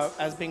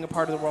 as being a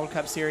part of the World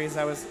Cup Series,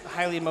 I was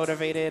highly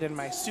motivated, and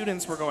my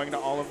students were going to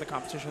all of the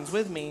competitions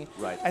with me.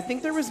 Right. I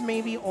think there was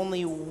maybe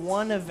only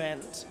one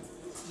event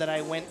that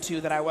I went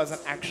to that I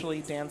wasn't actually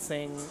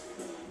dancing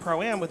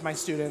pro-am with my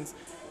students.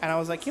 And I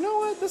was like, you know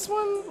what, this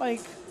one, I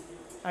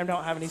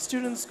don't have any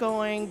students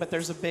going, but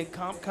there's a big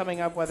comp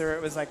coming up, whether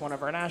it was like one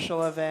of our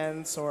national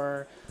events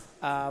or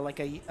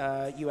like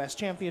a U.S.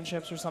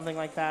 championships or something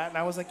like that. And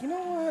I was like, you know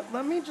what,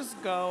 let me just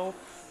go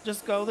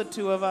the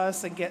two of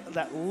us and get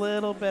that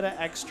little bit of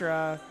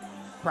extra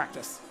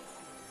practice.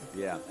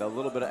 Yeah, that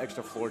little bit of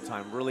extra floor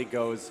time really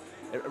goes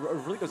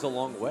a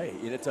long way.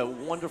 And it's a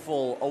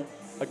wonderful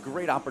a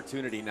great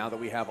opportunity now that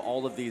we have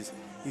all of these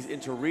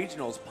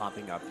interregionals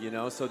popping up, you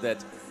know, so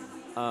that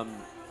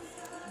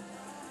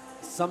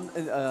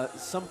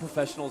some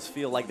professionals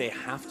feel like they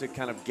have to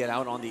kind of get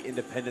out on the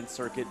independent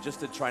circuit just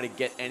to try to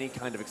get any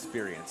kind of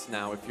experience.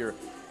 Now, if you're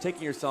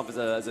taking yourself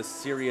as a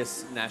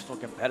serious national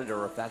competitor,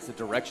 or if that's the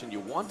direction you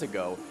want to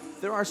go,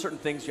 there are certain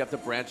things you have to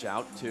branch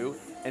out to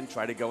and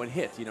try to go and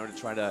hit, you know, to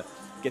try to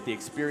get the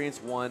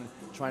experience one,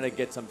 trying to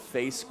get some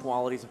face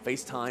quality, some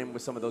face time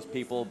with some of those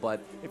people.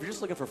 But if you're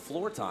just looking for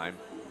floor time,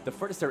 the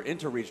Fred Astaire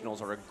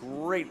Interregionals are a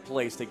great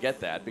place to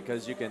get that,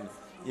 because you can,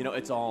 you know,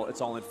 it's all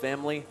in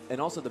family.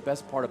 And also the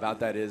best part about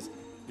that is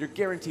you're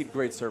guaranteed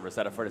great service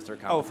at a Fred Astaire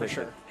competition. Oh, for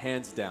sure.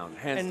 Hands down,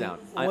 hands down.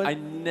 I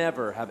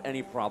never have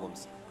any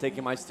problems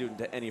taking my student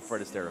to any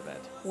Fred Astaire event.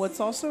 What's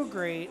also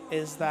great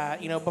is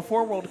that, you know,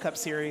 before World Cup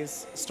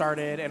Series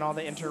started and all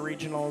the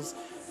interregionals,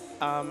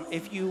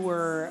 if you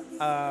were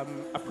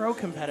a pro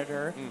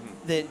competitor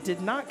that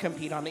did not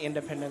compete on the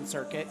independent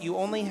circuit, you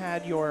only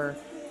had your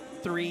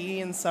 3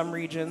 in some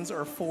regions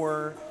or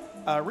 4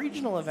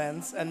 regional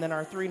events, and then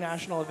our 3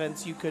 national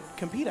events you could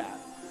compete at.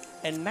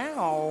 And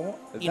now,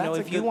 you know,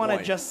 if you want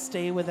to just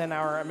stay within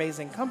our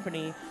amazing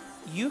company,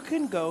 you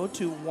can go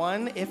to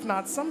 1, if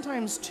not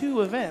sometimes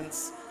 2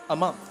 events a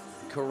month.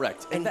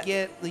 Correct. And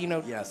get, you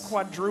know, yes,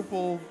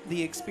 quadruple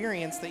the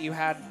experience that you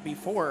had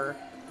before,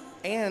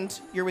 and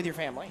you're with your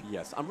family.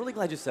 Yes, I'm really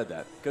glad you said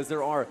that, because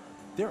there are,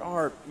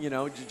 you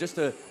know, just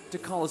to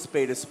call a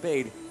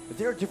spade,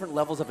 there are different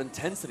levels of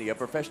intensity of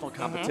professional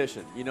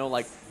competition. You know,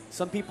 like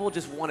some people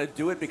just want to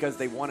do it because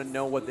they want to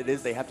know what it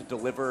is they have to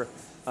deliver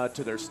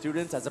to their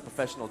students as a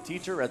professional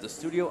teacher, as a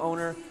studio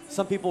owner.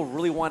 Some people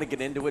really want to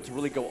get into it to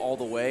really go all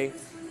the way.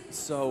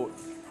 So,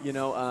 you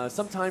know,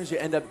 sometimes you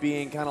end up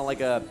being kind of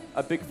like a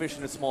big fish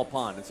in a small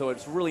pond. And so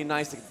it's really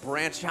nice to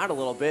branch out a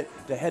little bit,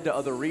 to head to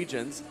other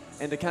regions,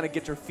 and to kind of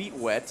get your feet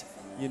wet,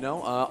 you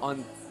know,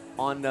 on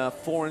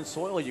foreign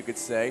soil, you could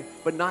say,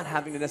 but not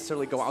having to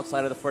necessarily go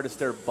outside of the Fred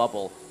Astaire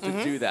bubble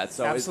to do that.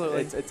 So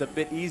it's a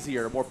bit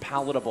easier, more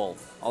palatable,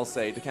 I'll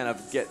say, to kind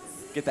of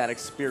get that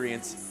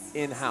experience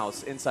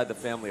in-house, inside the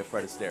family of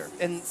Fred Astaire.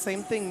 And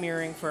same thing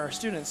mirroring for our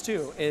students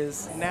too,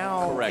 is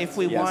now if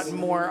we want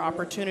more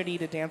opportunity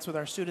to dance with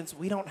our students,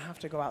 we don't have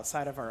to go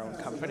outside of our own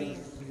company.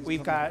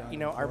 We've got, you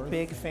know, our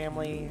big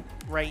family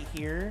right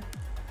here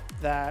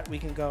that we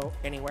can go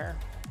anywhere.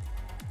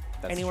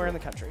 Anywhere in the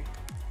country.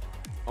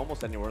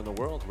 Almost anywhere in the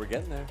world. We're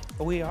getting there.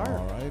 We are.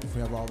 All right,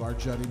 we have all of our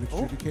judging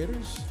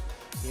adjudicators.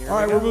 All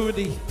right, we're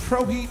moving to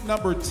Pro Heat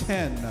number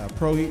 10.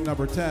 Pro Heat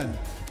number 10.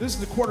 This is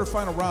the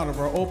quarterfinal round of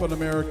our Open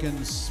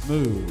American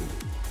Smooth.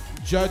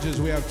 Judges,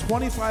 we have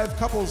 25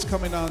 couples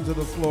coming onto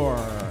the floor.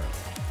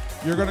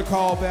 You're going to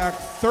call back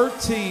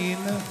 13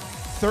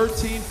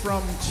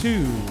 from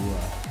 2.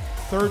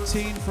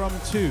 13 from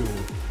 2.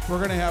 We're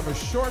going to have a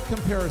short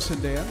comparison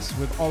dance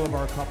with all of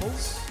our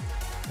couples,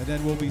 and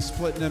then we'll be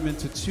splitting them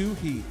into 2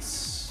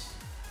 heats.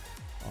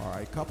 All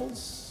right,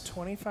 couples.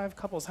 25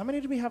 couples. How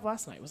many did we have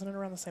last night? Wasn't it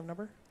around the same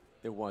number?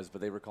 It was,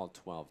 but they were called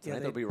 12.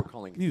 Tonight Yeah, we were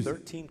calling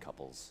 13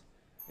 couples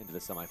into the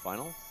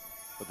semifinal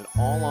with an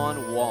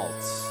all-on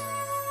waltz.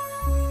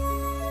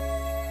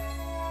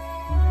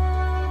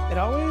 It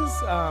always,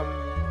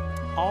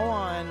 all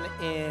on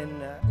in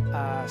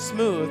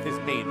smooth is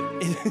mean.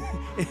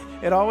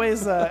 it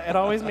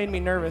always made me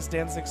nervous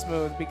dancing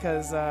smooth,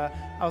 because I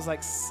was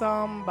like,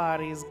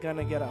 somebody's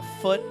gonna get a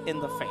foot in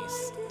the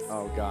face.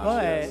 Oh gosh.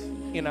 But yes.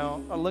 you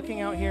know, looking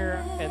out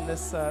here in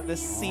this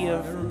this sea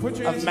of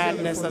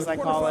madness, as I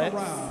call it,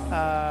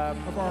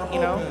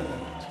 you know,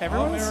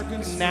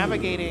 everyone's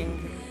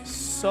navigating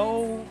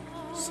so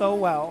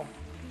well.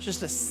 It's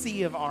just a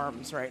sea of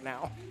arms right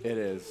now. It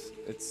is.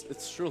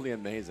 It's truly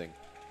amazing.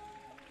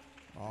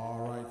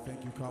 All right,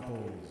 thank you,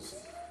 couples.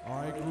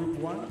 All right, group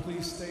 1,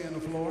 please stay on the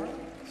floor.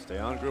 Stay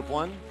on, group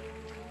 1.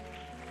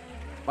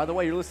 By the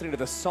way, you're listening to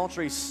the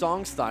sultry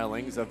song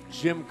stylings of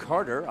Jim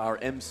Carter, our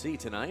MC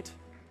tonight.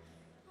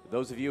 For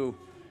those of you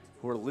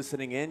who are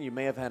listening in, you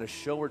may have had a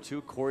show or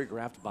 2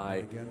 choreographed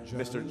by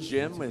Mr.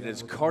 Jim and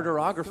his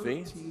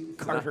Carterography.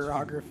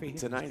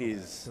 Tonight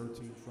he's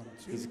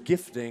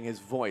gifting his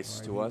voice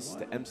to us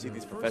to MC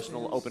these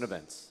professional open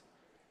events.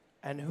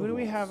 And who do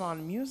we have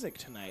on music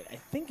tonight? I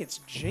think it's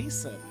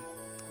Jason.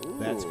 Ooh.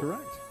 That's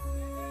correct.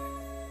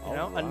 You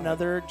know,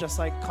 another, just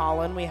like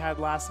Colin we had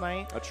last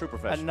night. A true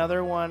professional.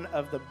 Another one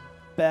of the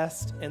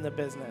best in the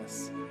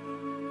business.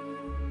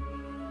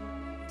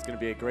 It's going to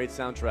be a great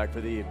soundtrack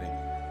for the evening.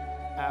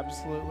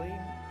 Absolutely.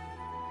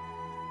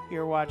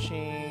 You're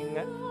watching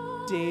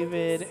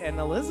David and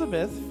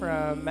Elizabeth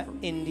from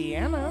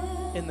Indiana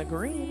in the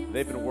green.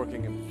 They've been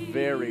working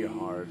very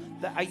hard.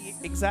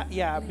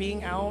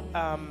 Being out,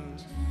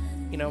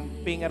 you know,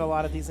 being at a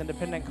lot of these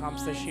independent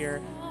comps this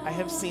year, I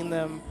have seen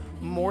them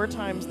more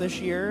times this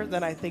year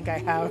than I think I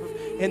have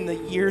in the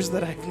years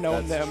that I've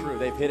known them. That's true.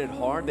 They've hit it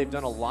hard. They've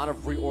done a lot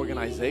of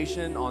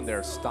reorganization on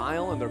their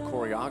style and their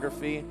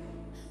choreography.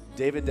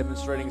 David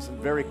demonstrating some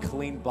very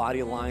clean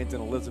body lines,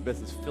 and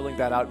Elizabeth is filling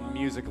that out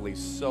musically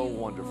so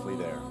wonderfully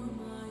there.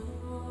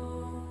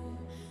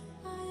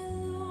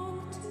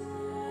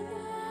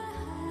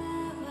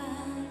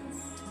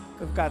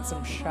 We've got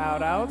some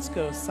shout outs.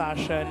 Go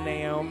Sasha and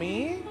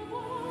Naomi.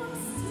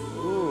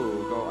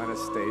 Ooh, go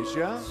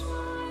Anastasia.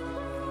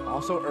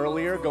 Also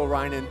earlier, go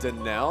Ryan and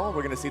Danelle.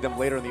 We're going to see them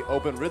later in the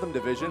open rhythm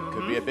division.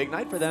 Could be a big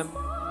night for them.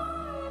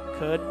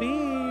 Could be.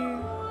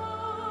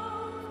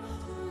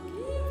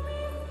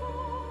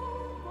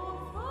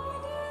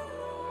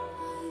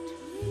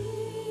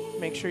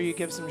 Make sure you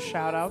give some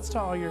shout outs to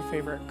all your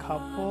favorite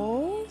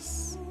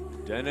couples.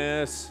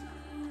 Dennis.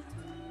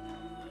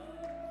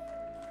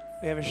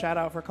 We have a shout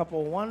out for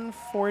couple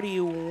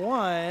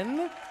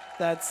 141.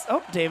 That's,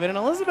 oh, David and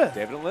Elizabeth.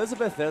 David and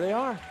Elizabeth, there they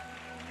are.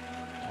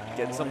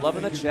 Getting some love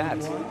in the chat.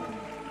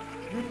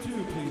 Group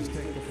 2, please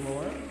take the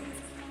floor.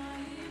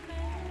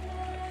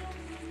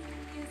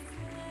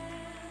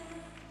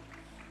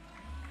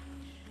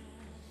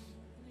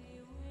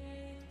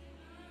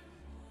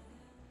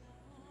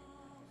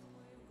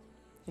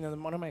 You know,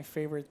 one of my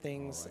favorite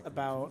things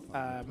about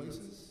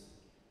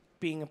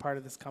being a part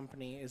of this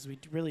company is we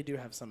really do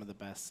have some of the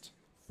best,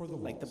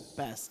 like the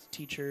best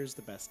teachers,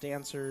 the best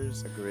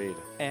dancers. Agreed.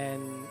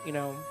 And, you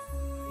know,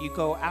 you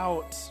go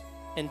out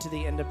into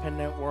the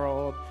independent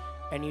world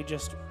and you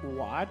just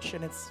watch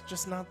and it's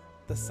just not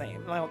the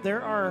same. Now,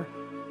 there are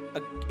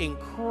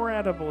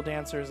incredible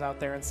dancers out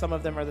there and some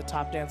of them are the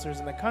top dancers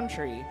in the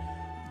country,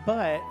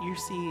 but you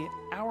see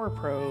our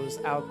pros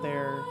out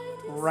there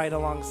right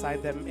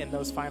alongside them in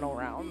those final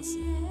rounds.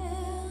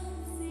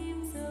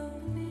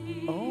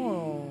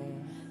 Oh,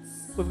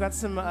 we've got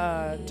some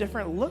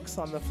different looks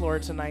on the floor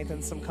tonight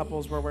than some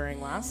couples were wearing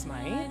last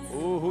night.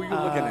 Ooh, who are you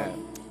looking at?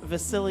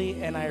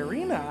 Vasily and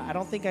Irina. I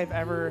don't think I've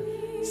ever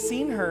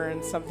seen her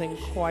in something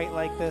quite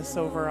like this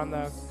over on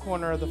the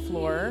corner of the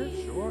floor.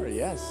 Sure,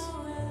 yes.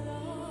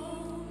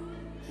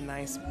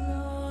 Nice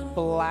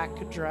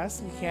black dress,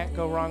 and can't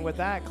go wrong with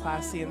that.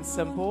 Classy and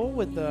simple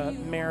with the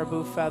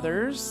marabou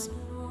feathers.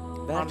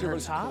 That on actually her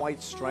looks top.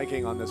 quite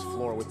striking on this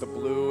floor with the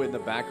blue in the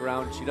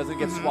background. She doesn't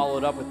get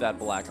swallowed up with that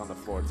black on the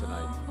floor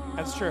tonight.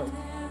 That's true.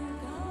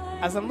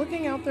 As I'm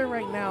looking out there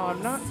right now,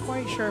 I'm not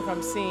quite sure if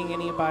I'm seeing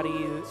anybody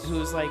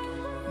who's like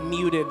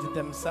muted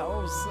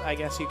themselves, I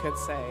guess you could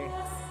say.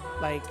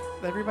 Like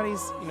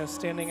everybody's, you know,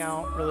 standing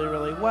out really,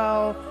 really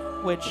well,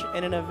 which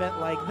in an event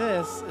like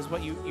this is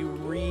what you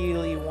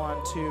really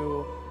want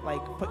to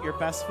like put your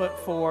best foot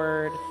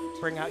forward,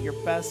 bring out your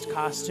best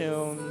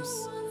costumes,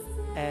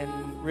 and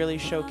really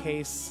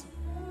showcase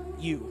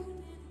you.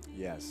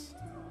 Yes.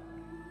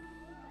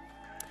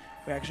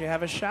 We actually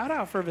have a shout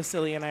out for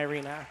Vasily and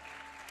Irina.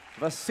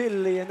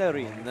 Vasily and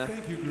Irina.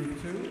 Thank you,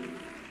 Group 2.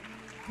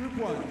 Group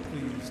 1,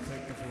 please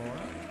take the floor.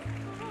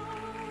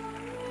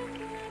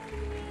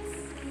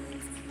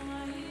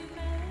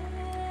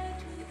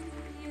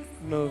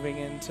 Moving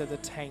into the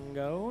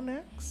tango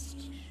next.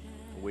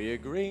 We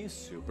agree.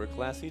 Super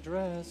classy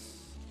dress.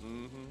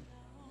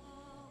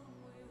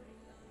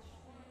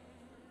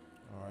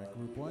 All right,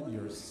 Group 1,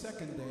 your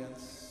second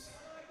dance.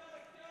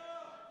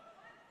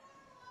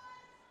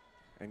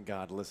 And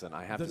God, listen,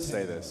 I have The to say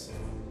tango. this.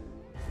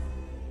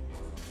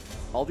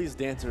 All these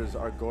dancers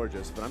are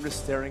gorgeous, but I'm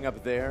just staring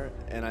up there,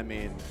 and I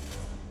mean,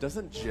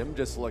 doesn't Jim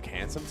just look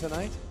handsome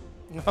tonight?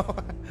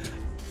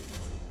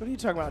 What are you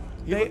talking about?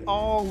 He They look-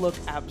 all look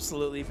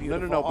absolutely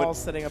beautiful, no, but- all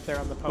sitting up there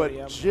on the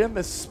podium. But Jim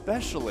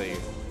especially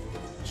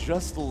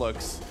just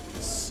looks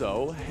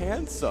so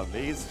handsome.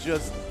 He's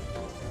just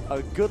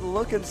a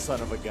good-looking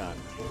son of a gun.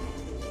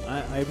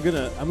 I'm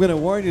gonna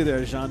warn you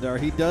there, Jandar.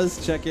 He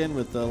does check in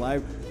with the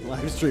live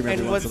stream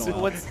every And once in a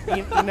while.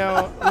 you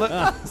know,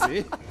 look,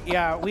 See?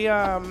 yeah,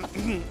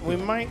 we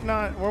might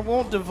not, we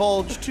won't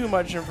divulge too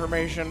much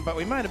information, but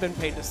we might have been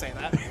paid to say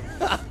that.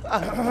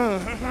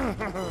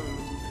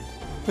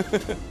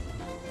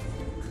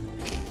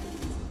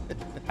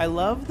 I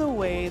love the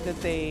way that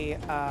they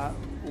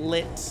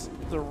lit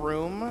the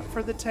room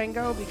for the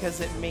tango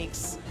because it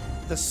makes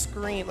the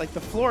screen, like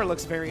the floor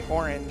looks very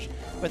orange,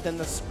 but then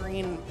the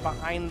screen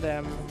behind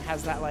them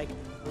has that like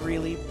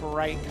really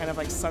bright kind of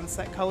like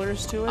sunset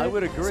colors to it. I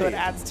would agree. So it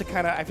adds to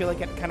kind of, I feel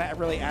like it kind of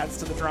really adds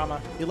to the drama.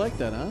 You like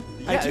that, huh?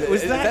 I do.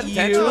 is Is that you?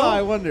 intentional? Oh,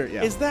 I wonder.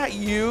 Yeah. Is that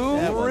you?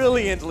 Yeah, well,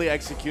 Brilliantly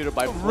executed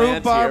by Plants here.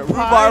 Rhubarb pie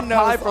Rhubarb pie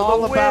knows for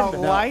all the about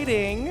win.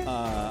 lighting.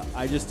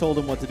 I just told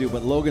him what to do,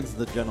 but Logan's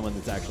the gentleman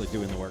that's actually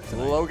doing the work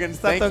tonight. Logan, Is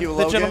that thank the, you, the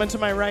Logan. gentleman to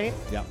my right?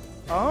 Yeah.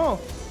 Oh,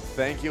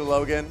 Thank you,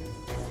 Logan.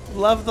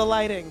 love the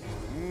lighting.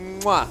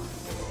 Mwah.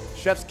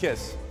 Chef's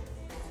kiss.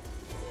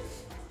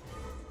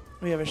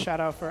 We have a shout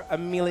out for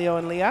Emilio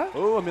and Leah,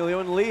 Oh, Emilio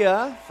and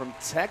Leah from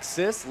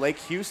Texas, Lake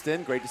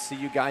Houston. Great to see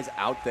you guys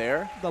out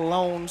there. the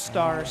Lone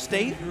Star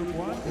State. Group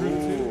 1, Group 2,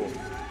 Ooh.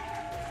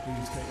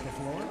 please take the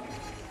floor.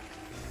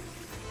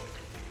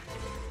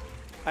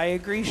 I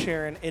agree,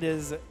 Sharon. It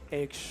is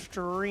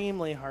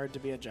extremely hard to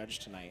be a judge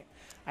tonight.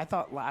 I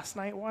thought last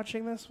night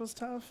watching this was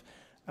tough.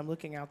 I'm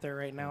looking out there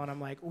right now and I'm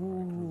like,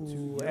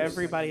 ooh,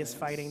 everybody is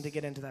fighting to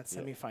get into that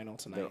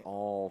semifinal They're tonight.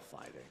 all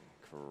fighting.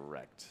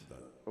 Correct.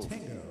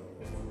 Tango.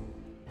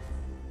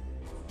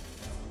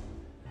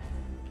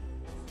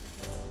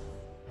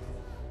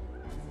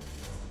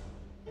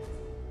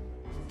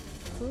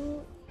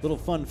 Little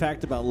fun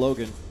fact about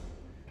Logan.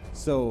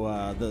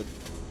 So the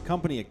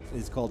company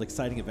is called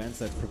Exciting Events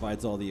that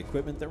provides all the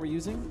equipment that we're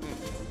using.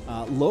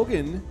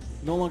 Logan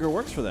no longer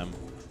works for them.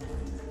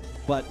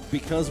 But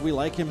because we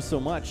like him so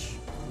much,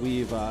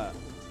 we've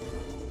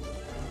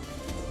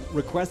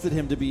requested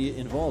him to be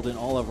involved in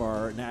all of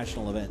our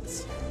national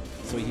events.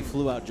 So he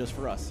flew out just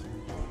for us.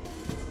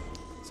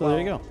 So there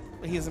you go.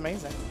 He's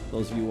amazing.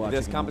 Those of you watching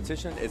This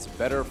competition, it's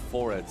better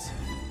for it.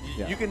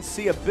 Yeah. You can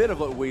see a bit of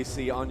what we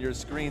see on your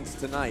screens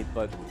tonight,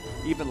 but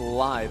even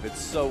live, it's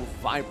so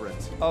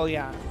vibrant. Oh,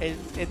 yeah.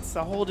 It's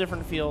a whole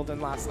different feel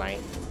than last night.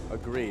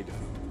 Agreed.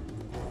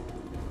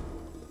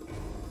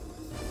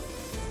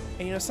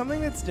 And you know, something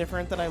that's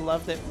different that I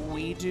love that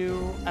we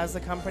do as a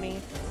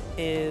company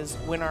is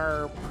when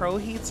our pro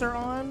heats are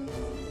on,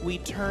 we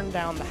turn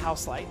down the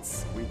house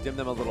lights. We dim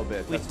them a little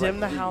bit. We That's dim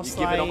right. the house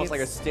you give it almost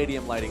like a lights.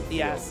 stadium lighting feel,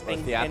 Yes, or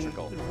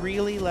theatrical. and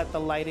really let the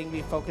lighting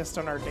be focused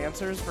on our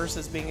dancers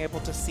versus being able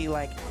to see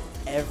like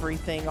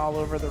everything all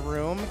over the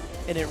room.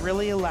 And it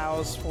really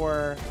allows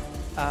for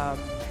a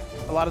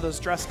lot of those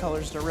dress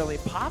colors to really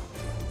pop,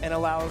 and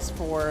allows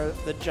for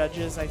the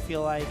judges, I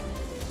feel like,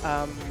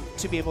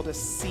 to be able to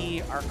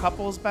see our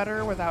couples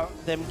better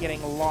without them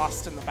getting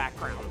lost in the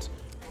background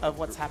of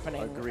what's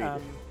happening. Agreed.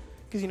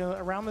 Because, you know,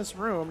 around this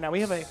room, now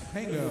we have a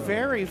Bingo.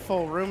 very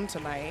full room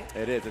tonight.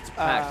 It is. It's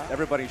packed.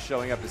 Everybody's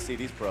showing up to see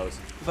these pros.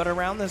 But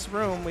around this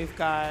room, we've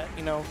got,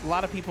 you know, a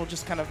lot of people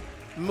just kind of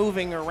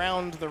moving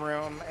around the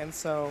room. And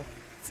so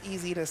it's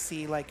easy to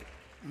see, like,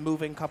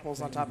 moving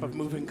couples on top of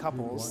moving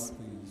couples.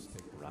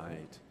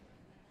 Right.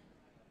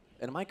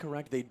 And am I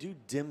correct? They do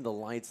dim the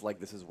lights like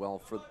this as well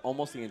for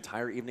almost the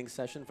entire evening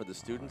session for the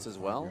students as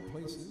well.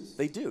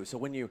 They do. So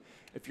when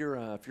if you're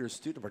a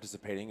student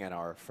participating at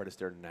our Fred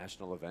Astaire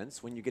national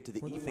events, when you get to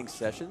the evening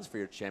sessions for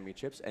your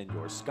championships and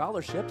your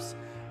scholarships,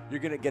 you're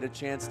going to get a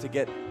chance to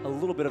get a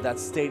little bit of that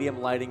stadium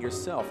lighting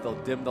yourself. They'll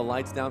dim the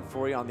lights down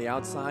for you on the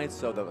outside,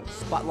 so the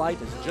spotlight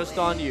is just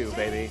on you,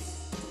 baby.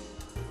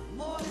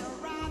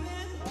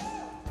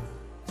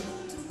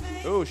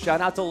 Ooh,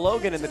 shout out to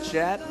Logan in the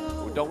chat.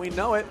 Don't we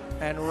know it?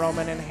 And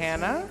Roman and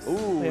Hannah.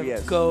 Ooh, we have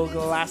yes. Go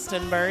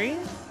Glastonbury.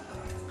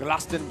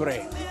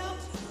 Glastonbury.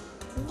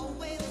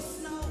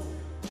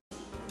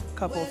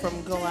 Couple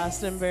from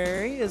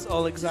Glastonbury is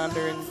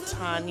Alexander and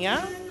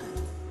Tanya.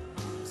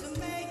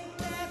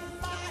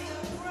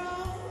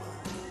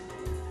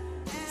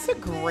 It's a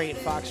great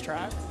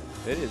foxtrot.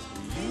 It is.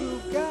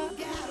 You've got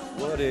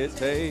what it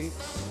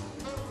takes.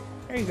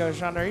 There you go,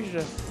 Chandra. You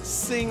should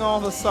sing all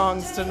the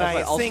songs tonight.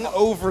 right. I'll- Sing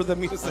over the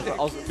music.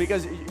 Also,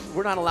 because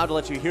we're not allowed to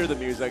let you hear the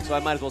music, so I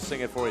might as well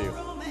sing it for you.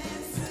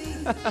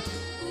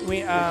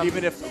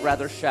 Even if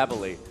rather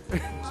shabbily.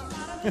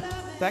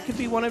 That could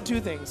be one of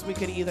two things. We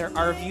could either,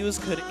 our views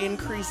could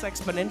increase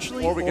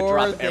exponentially, Or we could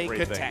drop they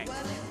everything. could tank.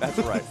 That's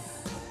right.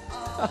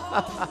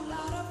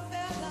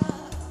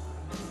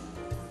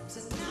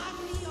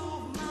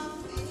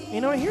 You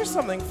know, here's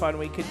something fun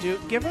we could do.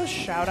 Give us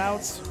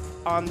shout-outs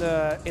in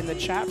the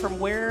chat from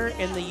where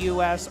in the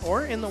U.S.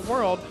 or in the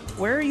world.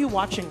 Where are you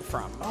watching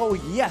from? Oh,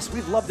 yes.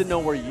 We'd love to know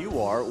where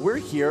you are. We're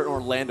here in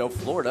Orlando,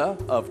 Florida,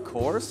 of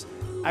course.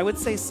 I would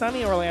say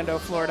sunny Orlando,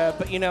 Florida,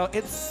 but you know,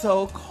 it's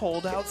so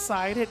cold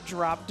outside. It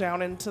dropped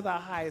down into the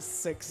high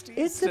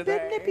 60s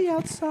today.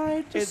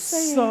 outside. It's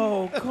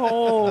so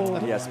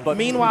cold. Yes, but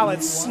meanwhile,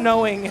 it's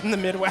snowing in the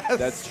Midwest.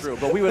 that's true.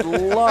 But we would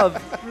love,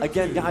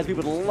 again, guys, we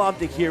would love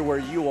to hear where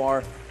you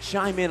are.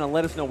 Chime in and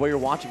let us know where you're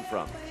watching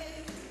from.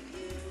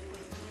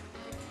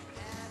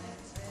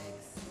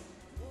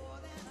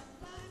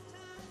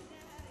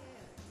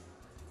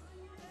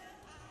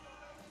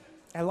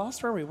 I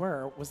lost where we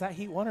were. Was that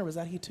Heat 1 or was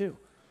that Heat 2?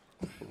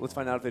 Let's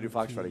find out if they do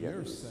Foxtrot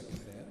again.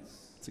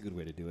 It's a good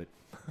way to do it.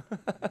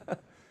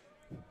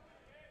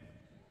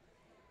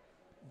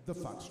 The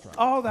Foxtrot.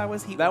 Oh, that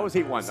was Heat 1. That was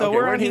Heat 1. So Okay,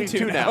 we're on in Heat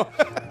 2 now.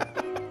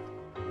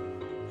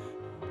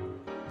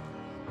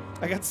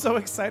 I got so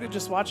excited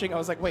just watching. I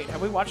was like, wait,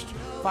 have we watched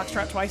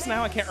Foxtrot twice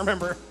now? I can't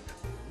remember.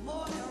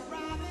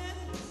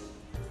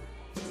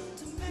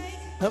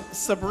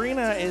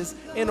 Sabrina is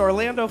in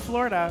Orlando,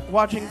 Florida,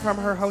 watching from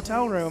her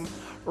hotel room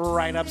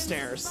right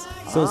upstairs.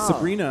 So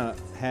Sabrina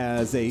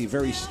has a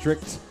very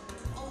strict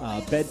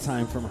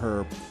bedtime from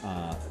her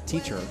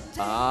teacher.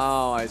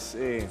 Oh, I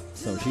see.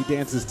 So she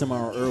dances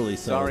tomorrow early.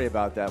 So Sorry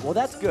about that. Well,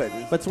 that's good.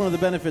 That's one of the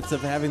benefits of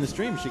having the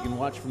stream. She can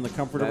watch from the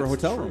comfort of her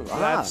That's hotel true. room.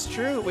 That's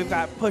true. We've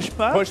got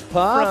Pushpa.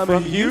 Pushpa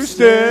from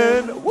Houston.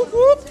 Houston. Whoop,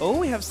 whoop. Oh,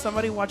 we have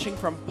somebody watching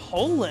from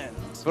Poland.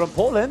 From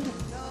Poland.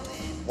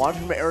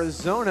 Watching from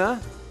Arizona.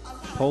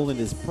 Poland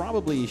is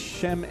probably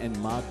Shem and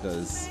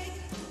Magda's.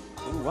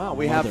 Ooh, wow,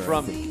 we have Mother,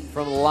 I think.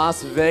 from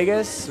Las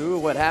Vegas. Ooh,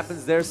 what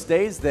happens there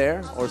stays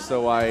there, or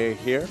so I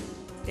hear.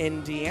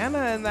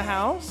 Indiana in the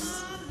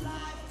house.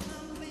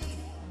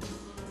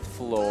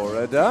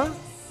 Florida.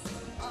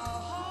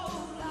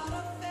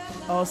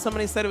 Oh,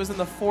 somebody said it was in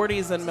the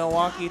 40s in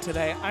Milwaukee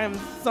today. I am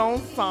so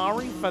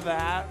sorry for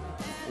that.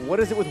 What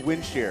is it with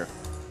wind shear?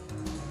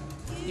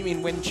 You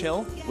mean wind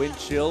chill? Wind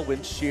chill,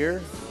 wind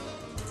shear,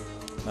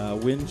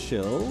 Wind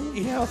chill.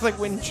 Yeah, it's like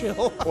wind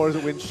chill. or is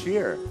it wind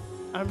shear?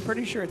 I'm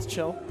pretty sure it's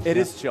chill. It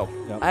is chill.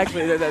 Yep.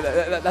 Actually,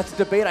 that's a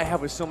debate I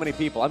have with so many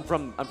people. I'm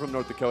from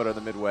North Dakota,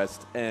 the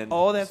Midwest, and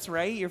Oh, that's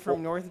right. You're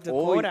from North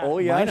Dakota. Oh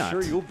yeah, Why not?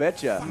 sure, you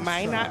betcha.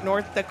 Minot,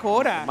 North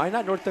Dakota.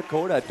 Minot, North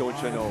Dakota,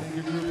 don't you know? Thank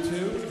you, Group 2.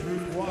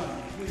 Group 1,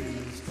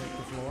 please take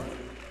the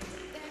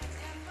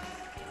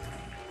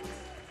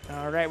floor.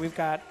 All right, we've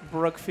got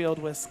Brookfield,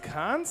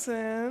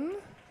 Wisconsin.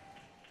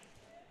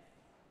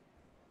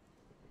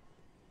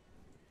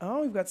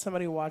 Oh, we've got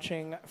somebody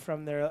watching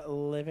from their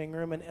living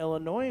room in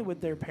Illinois with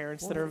their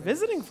parents that are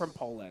visiting from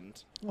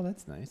Poland. Oh,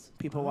 that's nice.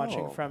 People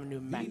watching Oh. from New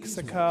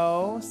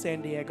Mexico,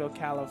 San Diego,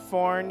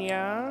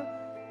 California.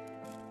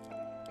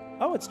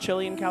 Oh, it's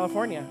chilly in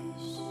California.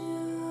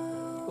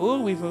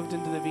 Ooh, we've moved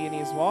into the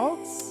Viennese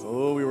Waltz.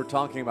 Oh, we were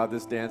talking about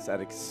this dance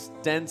at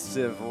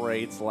extensive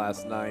rates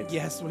last night.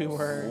 Yes, we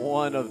were.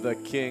 One of the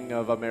king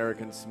of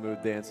American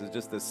smooth dances,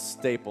 just this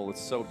staple. It's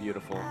so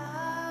beautiful.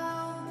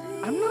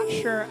 I'm not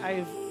sure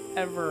I've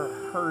ever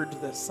heard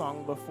this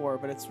song before,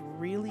 but it's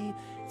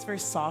very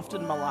soft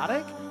and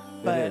melodic.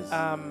 But is.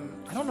 I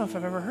don't know if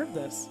I've ever heard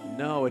this.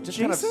 No, it just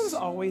Jason's kind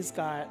of. always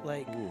got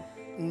like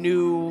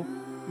new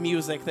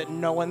music that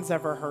no one's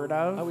ever heard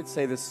of. I would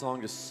say this song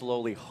just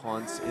slowly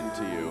haunts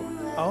into you.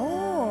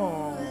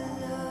 Oh.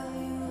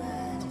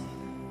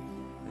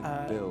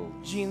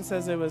 Builds. Jean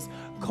says it was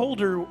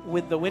colder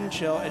with the wind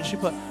chill, and she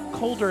put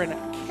colder in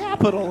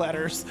capital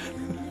letters.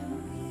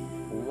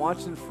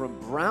 Watching from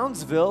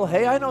Brownsville.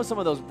 Hey, I know some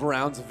of those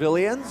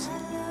Brownsvillians.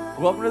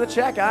 Welcome to the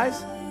chat,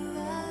 guys.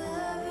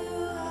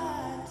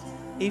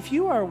 If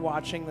you are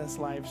watching this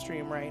live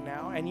stream right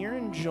now and you're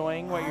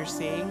enjoying what you're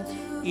seeing,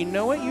 you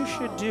know what you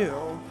should do?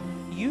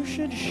 You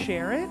should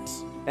share it.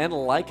 And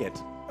like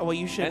it. Well,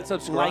 you should And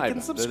subscribe like and to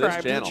this subscribe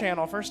to the channel.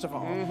 channel, first of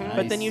all.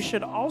 But then Nice. you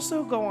should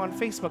also go on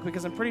Facebook,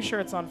 because I'm pretty sure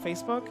it's on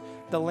Facebook,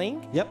 the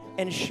link, Yep.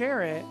 and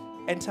share it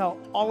and tell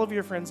all of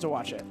your friends to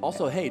watch it.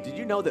 Also, hey, did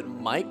you know that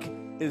Mike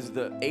is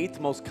the 8th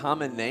most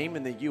common name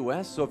in the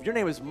U.S.? So if your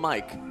name is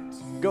Mike,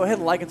 go ahead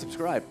and like and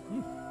subscribe.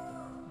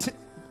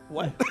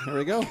 What? Here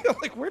we go.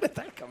 Like, where did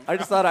that come from? I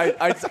just thought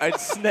I'd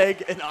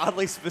snag an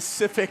oddly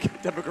specific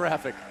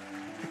demographic.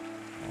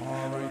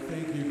 All right,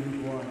 thank you,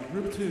 Group 1.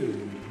 Group 2,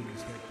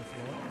 please take the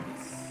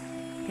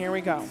floor. Here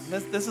we go.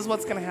 This is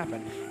what's going to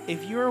happen.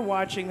 If you are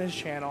watching this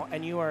channel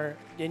and you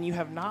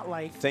have not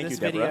liked Thank this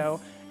you, Deborah.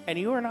 video and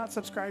you are not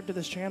subscribed to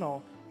this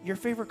channel, your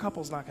favorite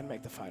couple's not going to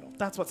make the final.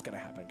 That's what's going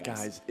to happen, guys.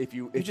 Guys, if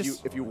you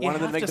just- wanted you to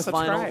have make to the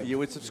final, subscribe. you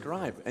would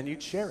subscribe and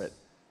you'd share it.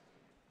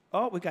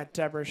 Oh, we got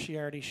Deborah. She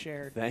already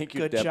shared. Thank you,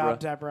 Good Deborah. job,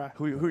 Deborah.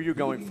 Who are you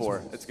going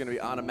for? It's going to be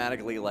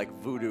automatically like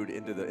voodooed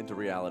into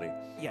reality.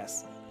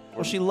 Yes.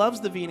 Well, she loves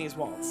the Viennese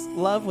Waltz.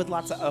 Love with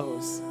lots of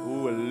O's.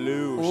 Ooh,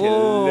 Lou, she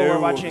Ooh, we're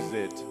loves watching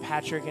it.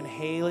 Patrick and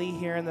Haley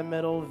here in the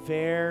middle.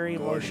 Very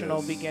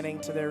emotional Gorgeous.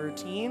 beginning to their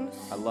routine.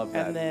 I love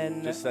that. And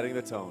then, just setting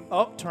the tone.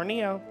 oh,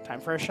 Tornillo.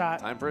 Time for a shot.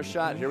 Time for a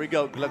shot. Here we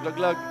go. Glug, glug,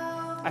 glug.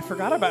 I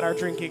forgot about our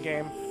drinking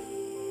game.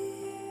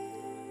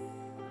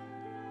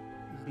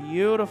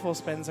 Beautiful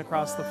spins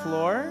across the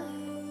floor.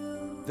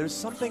 There's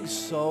something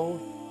so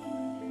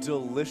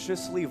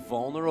deliciously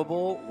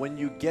vulnerable when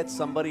you get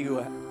somebody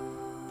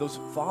those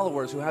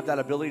followers who have that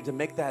ability to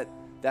make that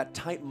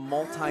tight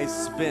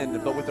multi-spin,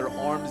 but with their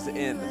arms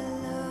in.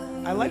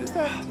 I liked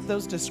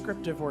those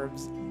descriptive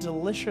words.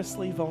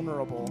 Deliciously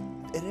vulnerable.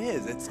 It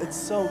is. It's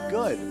so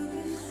good.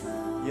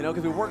 You know,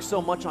 because we work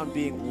so much on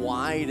being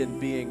wide and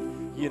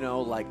being, you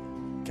know, like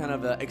kind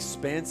of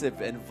expansive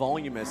and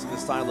voluminous in the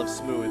style of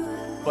smooth.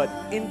 But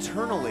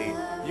internally,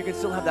 you can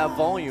still have that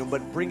volume,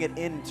 but bring it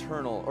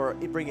internal or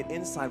bring it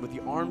inside with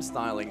the arm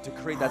styling to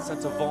create that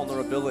sense of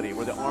vulnerability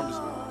where the arms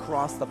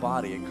cross the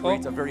body and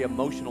creates a very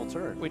emotional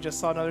turn. We just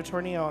saw another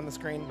Tornillo on the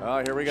screen.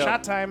 Oh, here we go.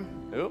 Shot time.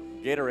 Oop,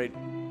 Gatorade.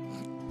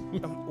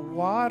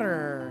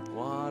 Water.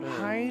 Water.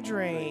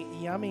 Hydrate.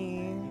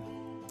 Yummy.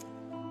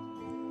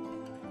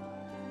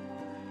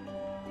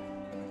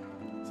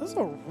 This is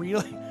a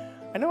really...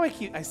 I know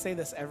I say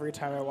this every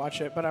time I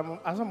watch it, but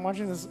as I'm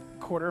watching this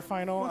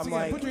quarterfinal, Once I'm again,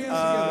 like, put your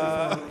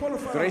hands together for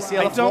quarterfinal Gracie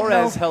round. I don't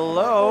Flores, know.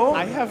 hello.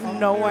 I have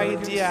no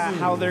idea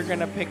how they're going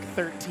to pick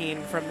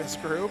 13 from this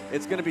group.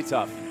 It's going to be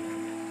tough.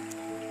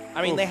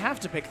 I mean, Oof. they have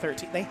to pick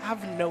 13. They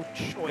have no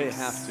choice. They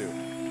have to.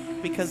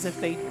 Because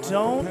if they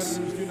don't,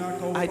 Competitors do not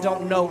go I far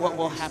don't know what without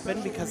will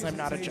happen because I'm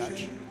not a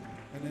judge.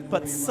 And then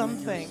But we'll be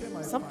something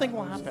running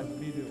will happen.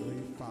 immediately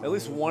following. At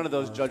least one of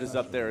those judges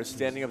up there is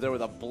standing up there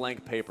with a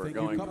blank paper Thank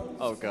you, going, couples.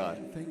 oh, God.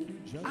 Thank you,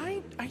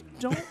 judges. I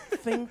don't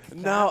think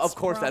No, that's of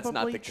course that's not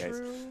probably the case.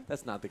 true.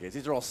 That's not the case.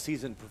 These are all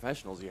seasoned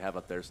professionals you have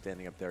up there,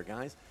 standing up there,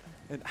 guys.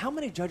 And how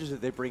many judges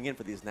did they bring in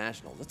for these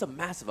nationals? That's a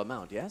massive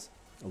amount, yes?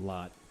 A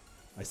lot.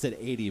 I said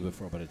 80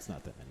 before, but it's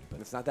not that many.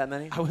 But It's not that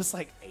many? I was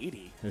like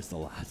 80. there's a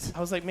lot. I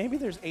was like, maybe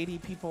there's 80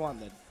 people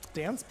on the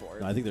dance board.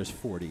 No, I think there's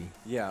 40.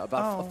 Yeah,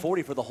 about Oh.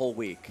 40 for the whole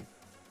week.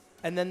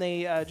 And then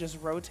they just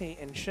rotate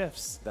in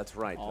shifts That's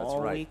right. all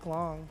That's right. week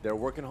long. They're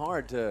working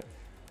hard to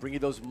bring you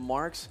those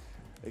marks,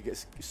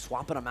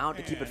 swapping them out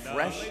to keep it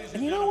fresh.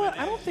 And you know what?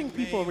 I don't think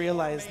people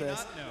realize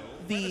this.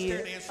 We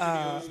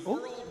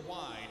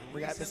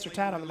got Mr.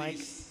 Tad on the mic.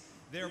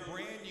 their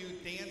brand new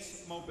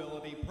dance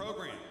mobility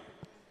program.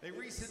 They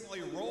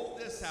recently rolled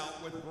this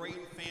out with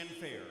great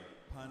fanfare,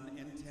 pun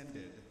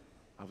intended.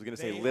 I was going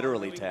to say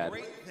literally, Tad. Tad.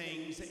 Great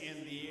things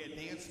in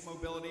the dance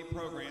mobility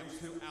programs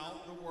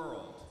throughout the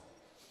world.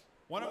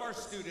 One of our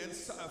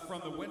students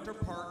from the Winter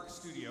Park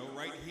studio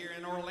right here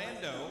in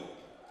Orlando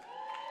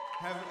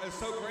have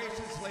so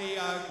graciously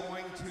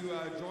going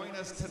to join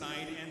us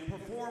tonight and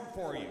perform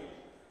for you.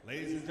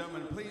 Ladies and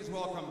gentlemen, please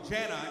welcome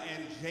Jana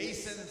and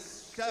Jason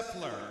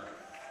Scheffler.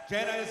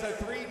 Jana is a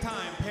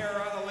three-time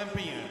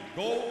Para-Olympian,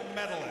 gold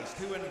medalist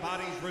who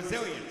embodies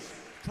resilience,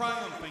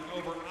 triumphing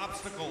over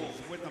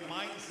obstacles with a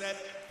mindset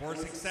for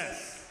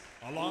success.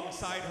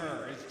 Alongside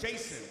her is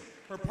Jason,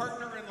 her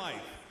partner in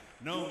life,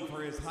 known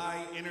for his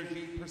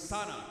high-energy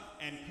persona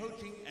and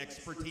coaching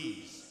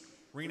expertise.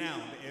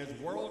 Renowned as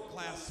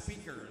world-class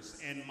speakers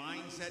and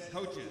mindset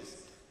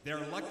coaches, their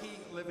lucky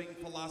living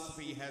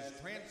philosophy has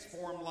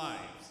transformed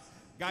lives,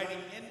 guiding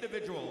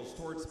individuals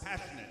towards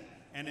passionate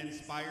and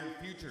inspired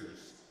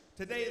futures.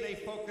 Today, they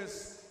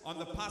focus on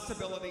the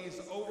possibilities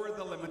over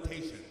the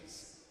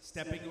limitations,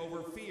 stepping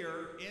over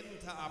fear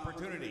into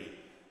opportunity.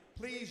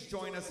 Please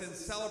join us in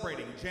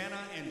celebrating Jana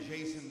and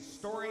Jason's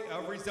story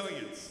of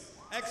resilience,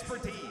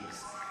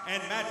 expertise,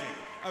 and magic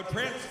of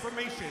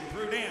transformation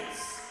through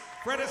dance.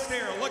 Fred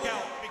Astaire, look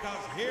out, because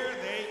here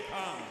they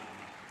come.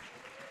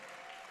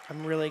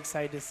 I'm really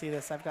excited to see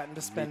this. I've gotten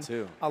to spend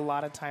a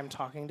lot of time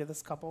talking to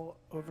this couple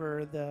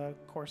over the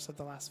course of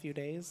the last few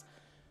days,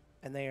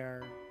 and they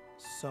are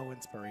so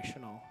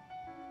inspirational.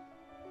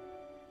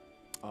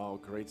 Oh,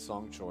 great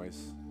song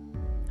choice.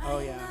 Oh,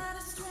 yeah.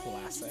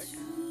 Classic.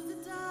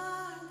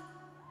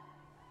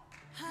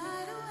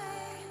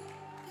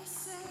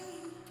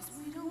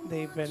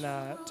 They've been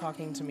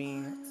talking to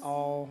me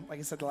all, like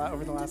I said,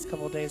 over the last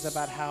couple of days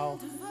about how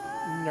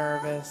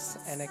nervous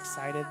and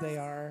excited they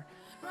are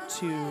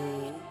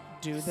to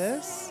do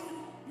this.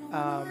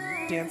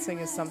 Dancing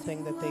is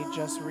something that they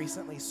just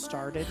recently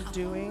started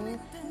doing,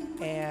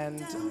 and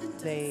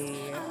they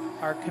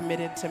are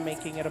committed to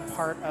making it a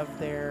part of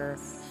their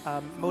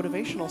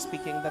motivational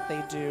speaking that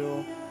they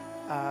do,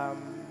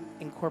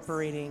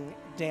 incorporating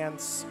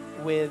dance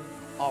with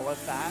all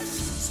of that.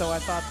 So I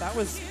thought that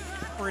was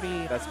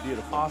pretty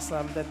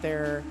awesome that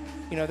they're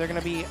going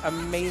to be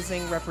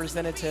amazing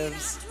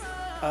representatives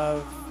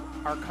of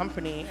our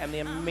company and the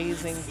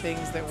amazing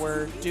things that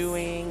we're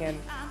doing and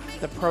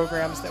the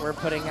programs that we're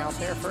putting out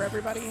there for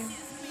everybody.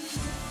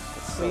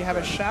 So we have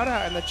a shout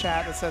out in the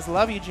chat that says,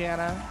 "Love you,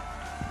 Jana,"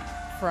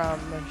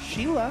 from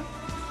Sheila.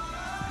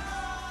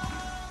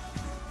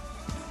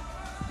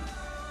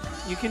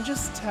 You can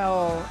just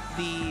tell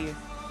the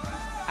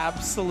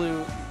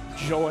absolute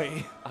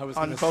joy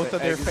on both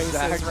of their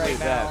faces right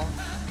now.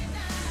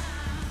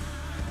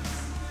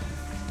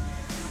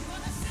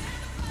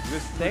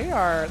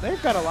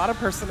 They've got a lot of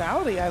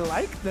personality. I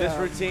like them. This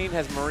routine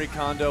has Marie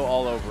Kondo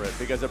all over it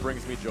because it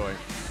brings me joy.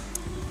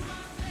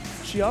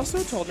 She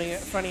also told me,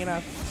 funny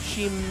enough,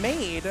 she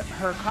made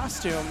her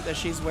costume that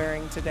she's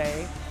wearing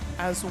today,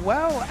 as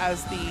well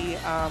as the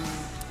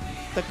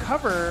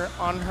cover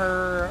on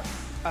her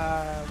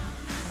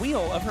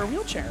wheel of her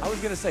wheelchair. I was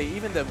gonna say,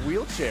 even the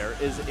wheelchair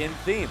is in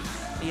theme.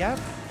 Yep.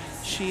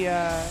 She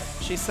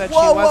said she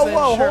wasn't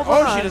sure.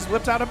 Oh, she just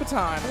whipped out a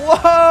baton.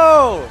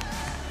 Whoa!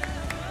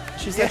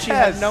 She said she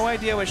had no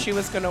idea what she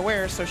was going to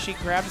wear, so she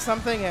grabbed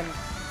something and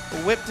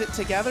whipped it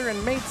together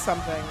and made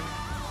something.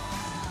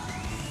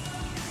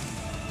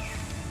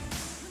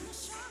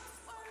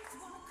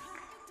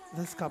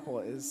 This couple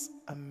is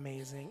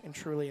amazing and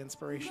truly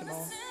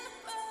inspirational.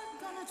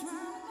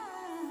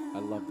 I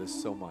love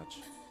this so much.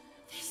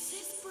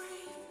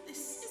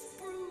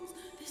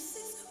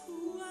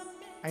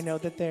 I know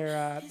that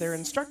their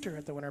instructor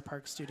at the Winter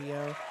Park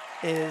Studio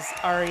is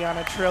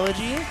Ariana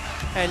Trilogy,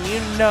 and you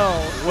know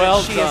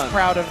that she is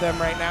proud of them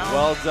right now.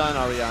 Well done,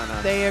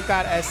 Ariana. They have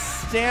got a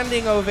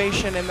standing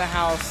ovation in the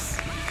house.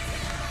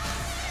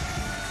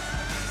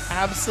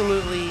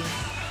 Absolutely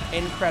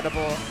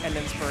incredible and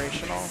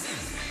inspirational.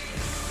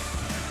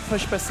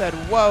 Pushpa said,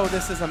 "Whoa,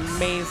 this is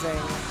amazing."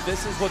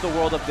 This is what the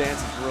world of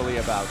dance is really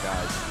about,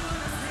 guys.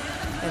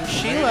 And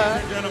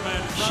Sheila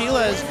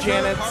is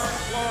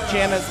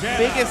Jana's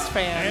biggest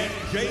fan,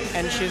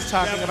 and she's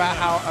talking about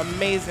how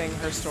amazing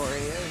her story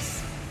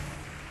is.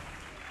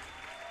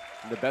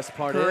 The best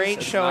part Great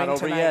is, showing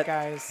it's not over tonight, yet.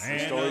 guys. The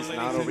story's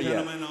not over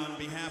yet. Ladies and gentlemen, on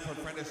behalf of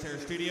Fred Astaire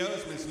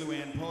Studios, Ms.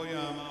 Luann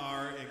Pulliam,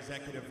 our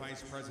Executive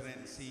Vice President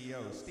and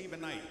CEO,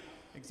 Stephen Knight,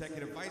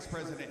 Executive Vice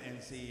President and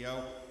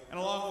CEO, and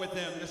along with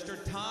them, Mr.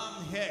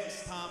 Tom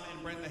Hicks. Tom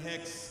and Brenda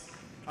Hicks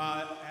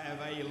have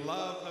a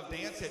love of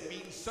dance. It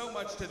means so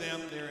much to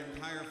them. Their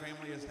entire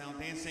family is now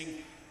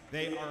dancing.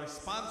 They are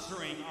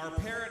sponsoring our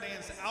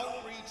Paradance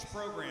Outreach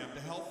Program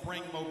to help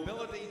bring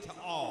mobility to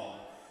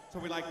all. So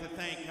we'd like to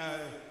thank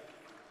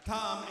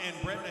Tom and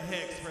Brenda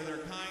Hicks for their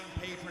kind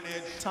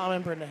patronage. Tom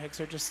and Brenda Hicks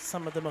are just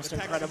some of the most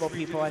incredible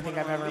people I think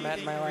I've ever met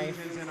in my life.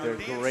 They're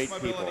great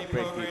people,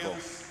 great people.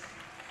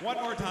 One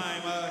more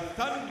time, a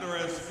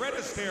thunderous Fred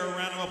Astaire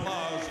round of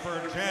applause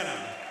for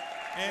Jana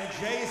and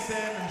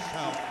Jason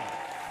Scheffler.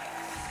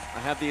 I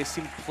have the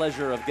esteemed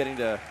pleasure of getting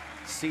to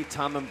see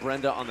Tom and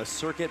Brenda on the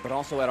circuit, but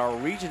also at our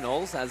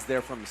regionals, as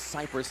they're from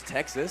Cypress,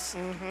 Texas.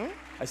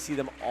 I see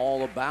them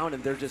all about,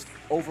 and they're just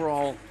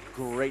overall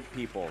great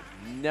people.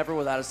 Never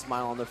without a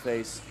smile on their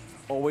face.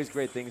 Always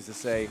great things to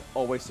say.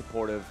 Always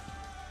supportive.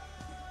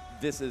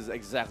 This is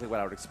exactly what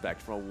I would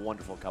expect from a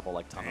wonderful couple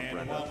like Tom and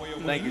Brenda.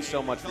 Thank you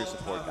so much for your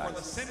support, guys. For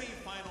the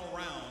semi-final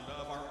round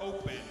of our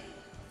Open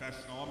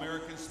Professional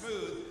American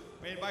Smooth,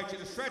 we invite you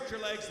to stretch your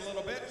legs a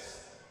little bit.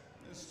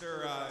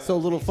 So a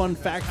little fun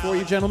fact for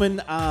you,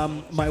 gentlemen.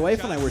 My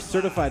wife and I were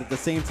certified at the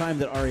same time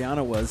that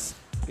Ariana was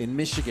in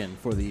Michigan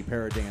for the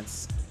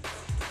Paradance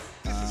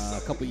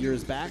a couple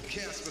years back.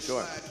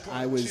 Sure.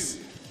 I was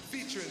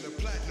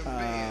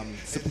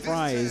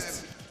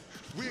surprised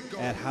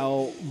at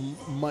how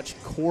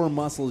much core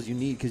muscles you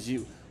need, because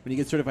when you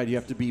get certified, you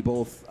have to be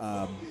both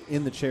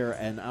in the chair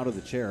and out of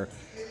the chair.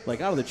 Like,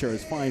 out of the chair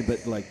is fine,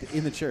 but like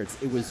in the chair,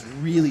 it was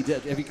really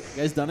dead. Have you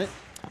guys done it?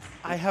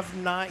 I have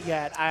not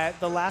yet.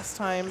 The last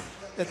time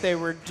that they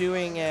were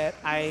doing it,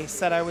 I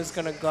said I was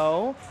going to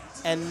go,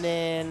 and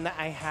then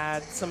I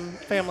had some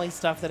family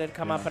stuff that had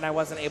come up, and I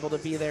wasn't able to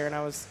be there, and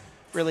I was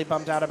really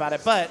bummed out about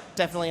it. But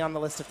definitely on the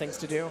list of things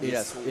to do.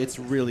 Yes, it's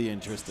really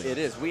interesting. It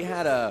is. We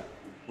had a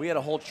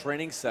whole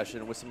training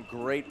session with some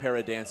great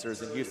para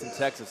dancers in Houston,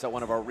 Texas, at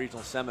one of our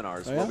regional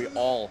seminars, where we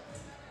all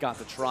got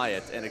to try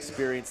it and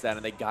experience that,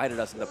 and they guided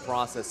us in the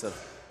process of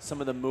some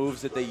of the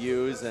moves that they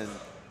use. And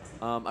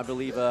I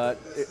believe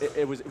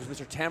it was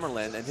Mr.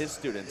 Tamerlan and his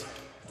student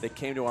that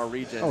came to our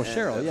region. Oh,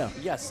 Cheryl, yeah.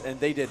 Yes, and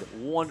they did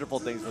wonderful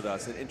things with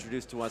us and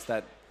introduced to us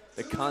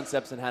the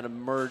concepts and how to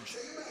merge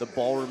the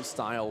ballroom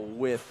style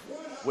with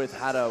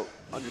how to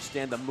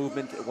understand the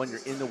movement when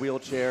you're in the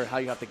wheelchair, how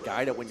you have to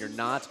guide it when you're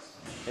not.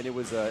 And it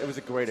was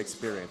a great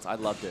experience. I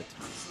loved it.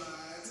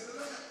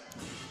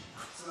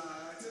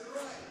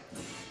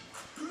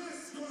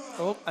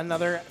 Oh,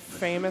 another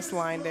famous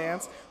line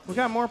dance. We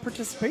got more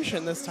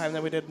participation this time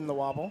than we did in the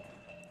wobble.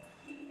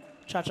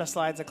 Cha-cha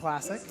slide's a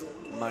classic.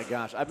 My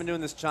gosh, I've been doing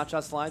this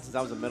cha-cha slide since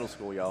I was in middle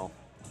school, y'all.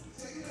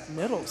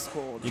 Middle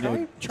school.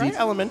 You Try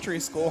elementary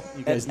school.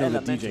 You guys know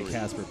that Elementary. DJ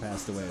Casper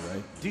passed away,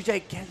 right?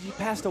 DJ, he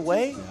passed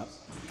away? Yep.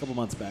 A couple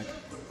months back.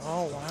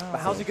 Oh, wow. But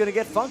how's he going to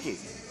get funky?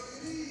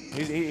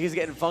 He's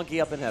getting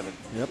funky up in heaven.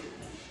 Yep.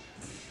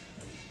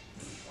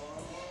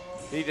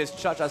 He just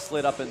cha-cha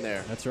slid up in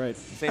there. That's right.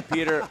 St.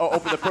 Peter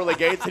opened the pearly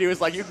gates, and he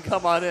was like, you can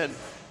come on in.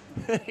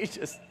 He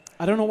just...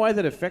 I don't know why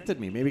that affected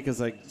me. Maybe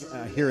because I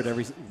hear it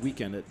every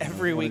weekend. At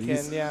Every one of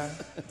weekend, these. yeah.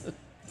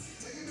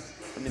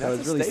 I mean, I was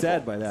that's a really staple.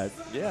 sad by that.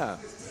 Yeah.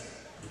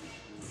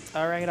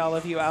 All right, all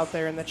of you out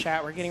there in the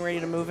chat, we're getting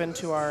ready to move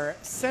into our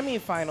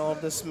semifinal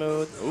of the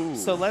Smooth. Ooh.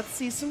 So let's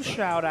see some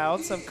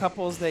shout-outs of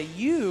couples that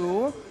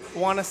you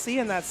want to see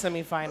in that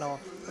semifinal.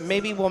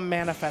 Maybe we'll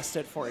manifest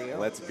it for you.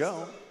 Let's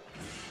go.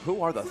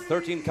 Who are the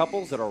 13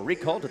 couples that are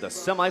recalled to the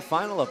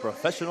semifinal of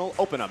Professional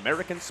Open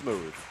American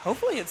Smooth?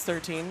 Hopefully it's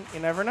 13. You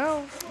never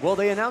know. Well,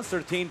 they announced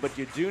 13, but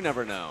you do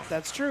never know.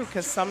 That's true,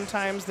 because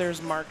sometimes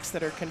there's marks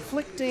that are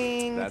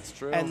conflicting. That's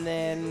true. And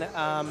then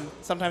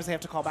sometimes they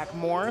have to call back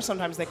more.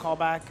 Sometimes they call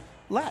back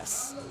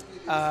less,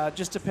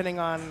 just depending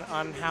on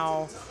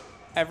how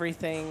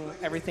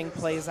everything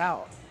plays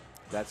out.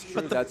 That's true.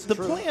 But That's the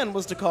true. plan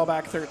was to call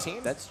back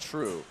 13. That's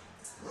true.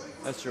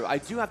 That's true. I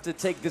do have to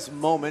take this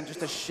moment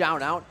just to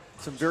shout out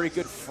some very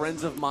good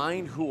friends of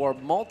mine who are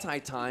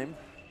multi-time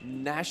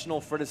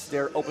National Fred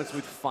Astaire Open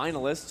Smooth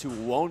finalists who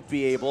won't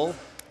be able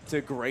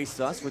to grace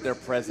us with their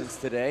presence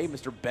today.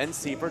 Mr. Ben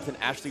Siebert and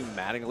Ashley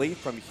Mattingly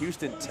from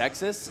Houston,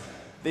 Texas.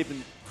 They've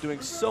been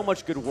doing so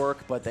much good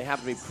work, but they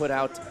have to be put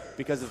out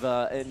because of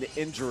an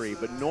injury.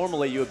 But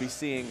normally you would be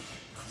seeing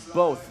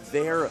both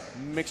their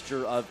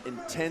mixture of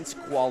intense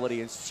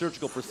quality and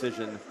surgical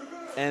precision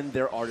and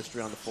their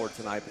artistry on the floor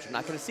tonight, but you're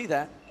not going to see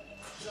that,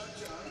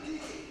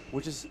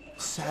 which is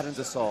saddens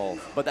us all.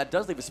 But that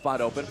does leave a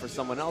spot open for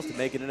someone else to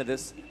make it into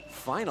this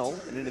final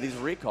and into these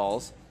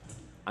recalls.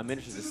 I'm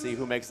interested to see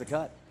who makes the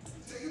cut.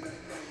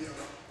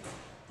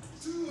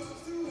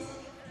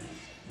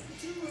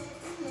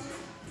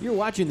 You're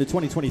watching the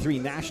 2023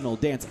 National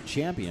Dance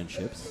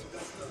Championships.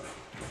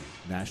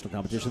 National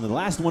competition, the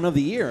last one of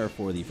the year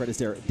for the Fred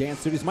Astaire Dance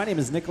Studios. My name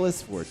is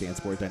Nicholas for Dance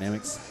Sport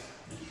Dynamics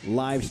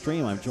live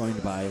stream. I'm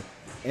joined by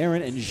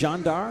Aaron and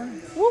Jandar.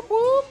 Whoop,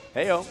 whoop.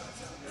 Hey-o.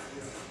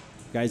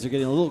 Guys are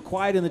getting a little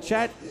quiet in the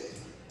chat.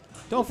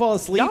 Don't fall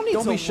asleep. Y'all need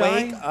Don't to be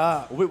shy. wake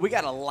up. We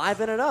got to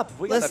liven it up.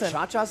 We got the Listen,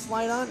 cha-cha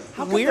slide on.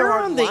 How come We're there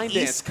aren't on the line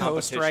dance East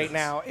Coast right competitions?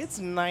 now. It's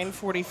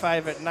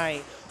 9:45 at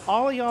night.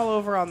 All y'all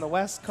over on the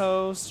West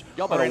Coast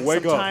Y'all or better in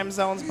wake some up. time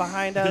zones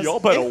behind us. Y'all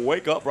better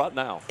wake up right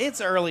now. It's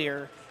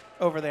earlier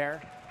over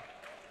there.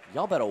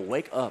 Y'all better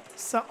wake up.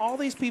 So all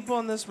these people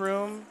in this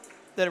room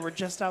that were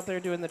just out there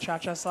doing the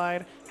cha-cha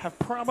slide have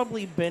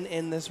probably been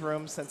in this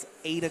room since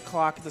 8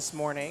 o'clock this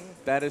morning.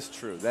 That is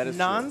true. That is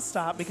true.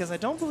 Non-stop, because I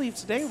don't believe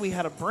today we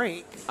had a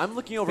break I'm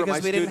looking over at my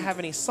because we student. didn't have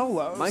any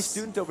solos. My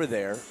student over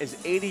there is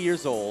 80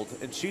 years old,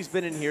 and she's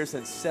been in here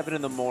since 7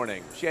 in the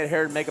morning. She had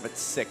hair and makeup at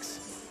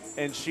 6,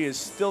 and she is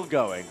still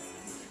going.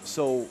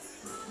 So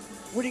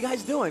What are you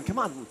guys doing? Come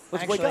on,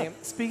 let's wake Actually,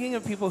 up. speaking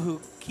of people who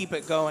keep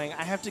it going,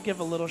 I have to give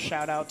a little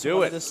shout out to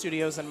one of the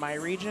studios in my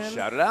region.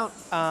 Shout it out.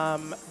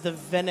 The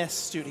Venice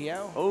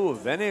studio. Oh,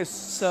 Venice.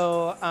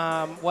 So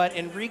what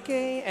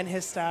Enrique and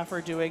his staff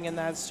are doing in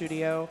that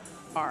studio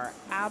are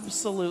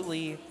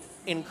absolutely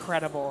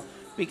incredible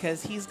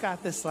because he's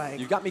got this like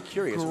You got me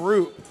curious.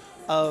 group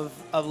of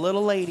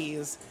little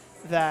ladies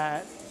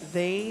that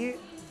they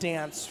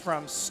dance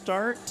from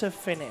start to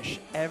finish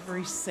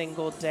every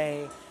single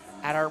day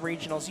at our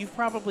regionals. You've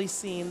probably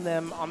seen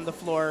them on the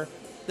floor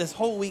this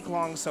whole week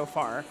long so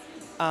far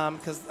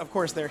because, of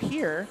course, they're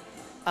here.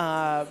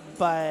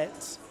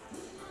 But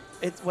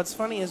what's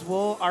funny is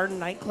our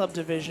nightclub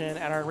division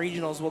at our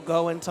regionals will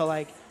go into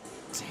like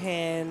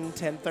 10,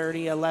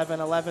 10:30,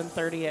 11,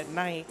 11:30 at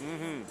night.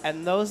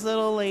 And those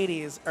little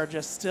ladies are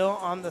just still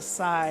on the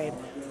side,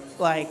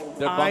 like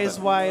They're eyes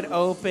bumping. wide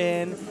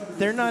open.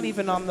 They're not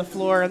even on the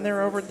floor, and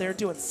they're over there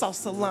doing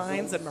salsa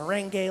lines and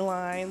merengue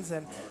lines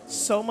and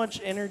so much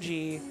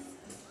energy.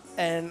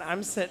 And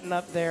I'm sitting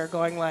up there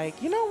going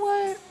like, you know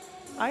what?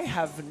 I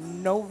have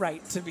no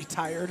right to be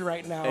tired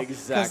right now.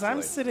 Because I'm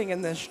Exactly. sitting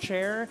in this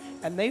chair,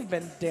 and they've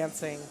been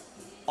dancing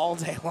all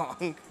day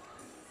long.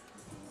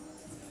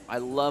 I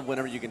love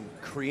whenever you can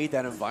create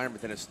that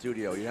environment in a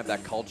studio. You have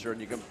that culture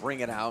and you can bring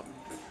it out.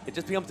 It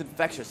just becomes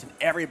infectious and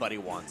everybody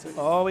wants it.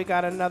 Oh, we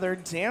got another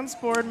dance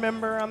board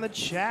member on the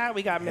chat.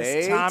 We got Miss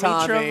Hey, Tommy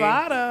Tommy.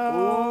 Travato.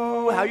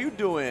 Ooh, how you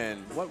doing?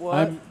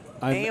 What?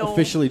 I'm Ale.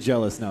 officially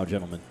jealous now,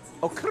 gentlemen.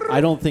 Oh,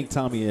 I don't think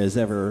Tommy has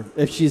ever,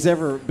 if she's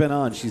ever been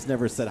on, she's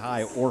never said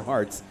hi or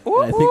hearts.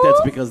 And I think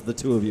that's because of the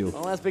two of you.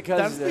 well, that's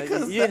because, That's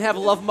because you didn't have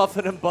Love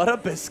Muffin and Butter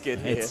Biscuit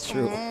here. It's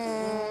true.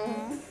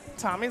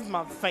 Tommy's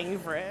my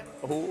favorite.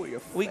 Oh,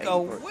 your We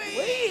go favorite.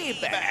 way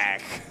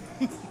back.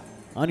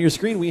 On your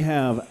screen, we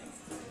have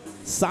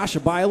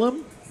Sasha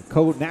Bylum,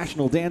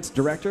 co-national dance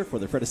director for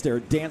the Fred Astaire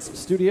Dance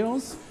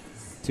Studios.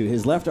 To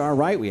his left, our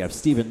right, we have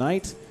Stephen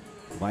Knight,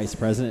 vice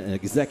president and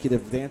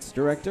executive dance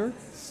director.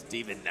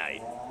 Stephen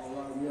Knight.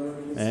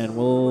 And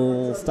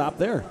we'll stop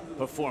there.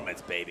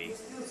 Performance, baby.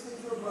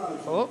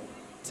 Oh,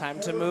 time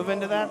to move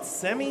into that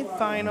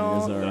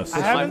semifinal. Here's our I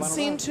official haven't final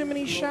seen too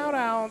many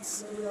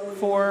shout-outs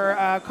for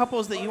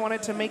couples that you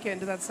wanted to make it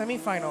into that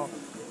semifinal.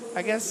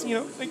 I guess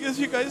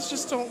you guys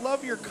just don't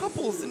love your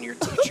couples and your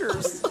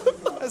teachers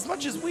as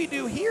much as we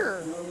do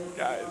here.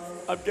 Guys,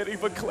 I'm getting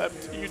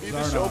verklempt. You need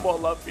to show more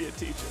love for your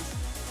teachers.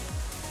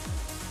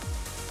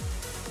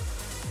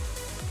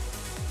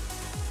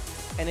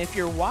 And if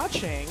you're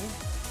watching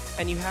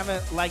and you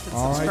haven't liked and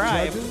All right,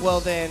 subscribed, judges. well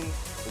then,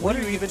 what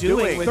are you even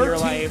doing with 13 your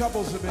life?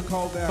 couples have been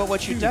called back. But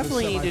what you to the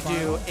definitely need to do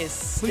semifinal.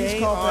 is Please stay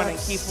call on back and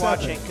keep 7.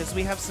 watching because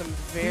we have some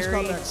Please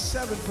call very, back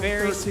 7 from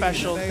very 13,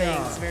 special and they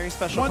things, are very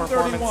special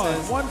 131,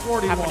 performances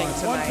 141, happening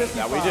tonight. 155,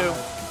 Yeah, we do.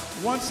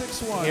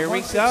 161, Here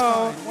we 169,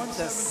 go, the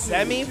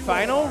 172,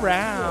 semifinal 208,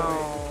 round.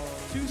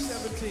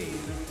 217,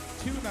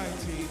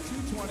 219,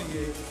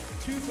 228,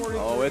 243,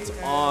 Oh, it's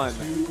and on.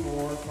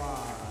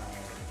 245.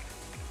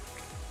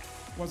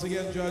 Once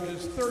again,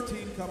 judges,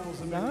 13 couples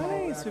have been called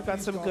Nice, back. we've got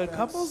Please some call good back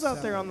couples out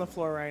there 7. on the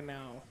floor right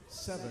now.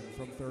 7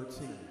 from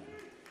 13.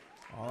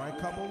 All right,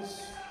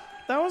 couples.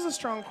 That was a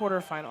strong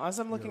quarterfinal. As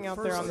I'm looking Your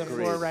out there on the first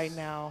floor agreed. right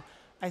now,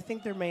 I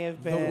think there may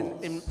have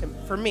been,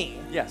 for me,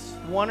 Yes.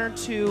 one or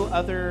two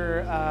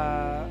other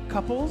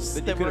couples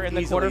That you that could were have in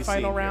the easily seen quarterfinal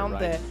here, round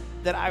right?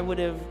 that I would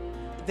have,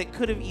 that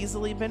could have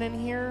easily been in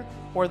here,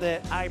 or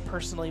that I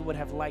personally would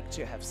have liked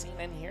to have seen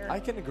in here. I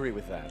can agree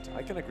with that.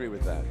 I can agree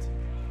with that.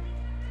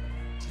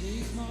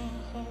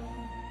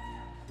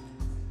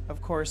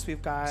 Of course,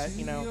 we've got,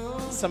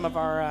 some of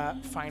our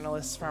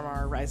finalists from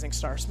our Rising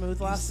Star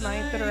Smooth last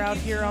night that are out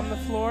here on the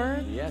floor,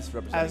 Yes,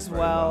 representing as very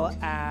well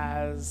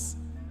as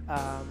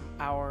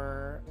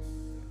our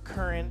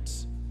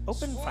current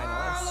open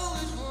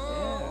finalists.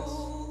 Yes.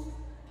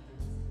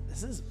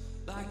 This is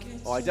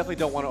Oh, I definitely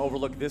don't want to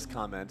overlook this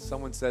comment.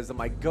 Someone says that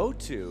my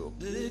go-to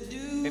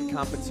in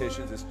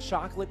competitions is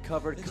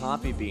chocolate-covered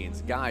coffee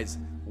beans. Guys,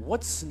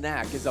 what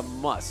snack is a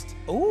must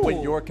when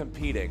Ooh. you're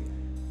competing?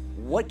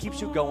 What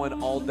keeps you going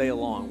all day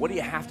long? What do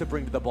you have to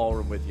bring to the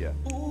ballroom with you?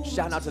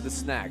 Shout out to the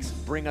snacks.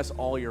 Bring us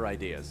all your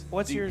ideas.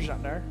 What's Do you- your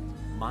genre?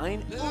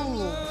 Mine?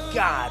 Ooh,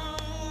 God.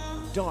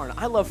 Darn,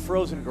 I love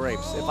frozen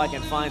grapes if I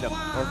can find them,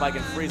 or if I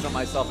can freeze them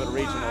myself at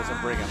regionals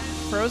and bring them.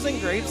 Frozen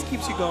grapes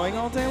keeps you going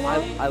all day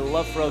long? I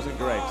love frozen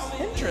grapes.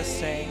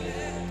 Interesting.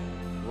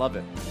 Love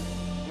it.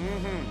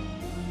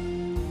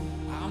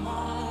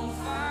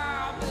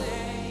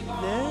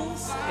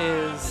 This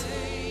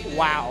is,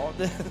 wow.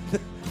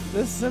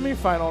 This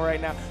semifinal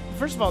right now.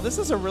 First of all, this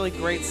is a really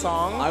great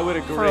song. I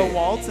would For a agree.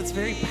 waltz, it's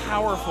very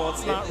powerful.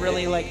 It's not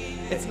really like,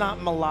 it's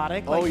not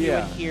melodic like Oh, you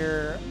yeah. would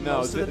hear No,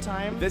 most of the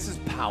time. This is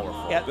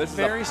powerful. Yeah, this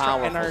very is a strong.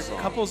 powerful And our song.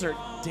 couples are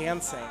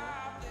dancing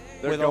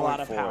They're with a going lot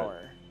of for it. power.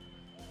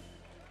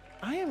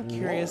 I am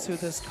curious who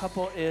this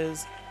couple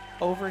is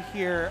over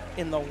here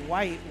in the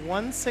white,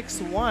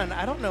 161.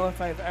 I don't know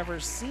if I've ever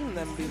seen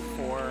them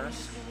before.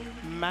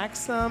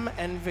 Maxim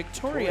and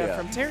Victoria Victoria.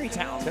 from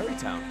Terrytown.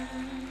 Terrytown.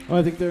 Well,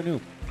 I think they're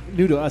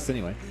new to us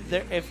anyway.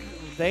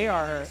 If They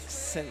are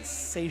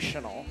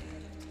sensational.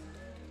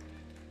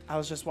 I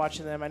was just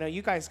watching them. I know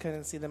you guys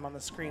couldn't see them on the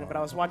screen, but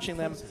I was watching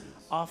them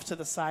off to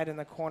the side in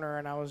the corner,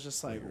 and I was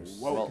just like,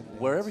 whoa. Well,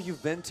 wherever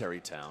you've been,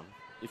 Terrytown,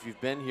 if you've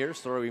been here,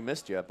 sorry we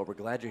missed you, but we're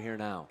glad you're here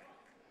now.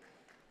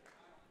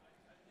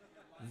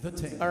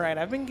 All right,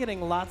 I've been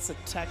getting lots of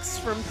texts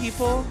from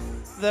people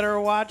that are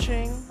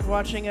watching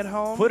at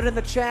home. Put it in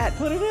the chat.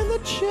 Put it in the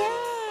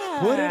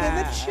chat. Put it in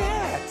the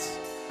chat.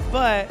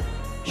 But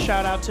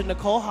shout out to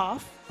Nicole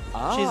Hoff.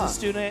 She's Ah. a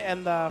student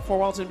in the Fort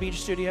Walton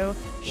Beach studio.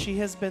 She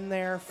has been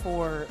there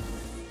for,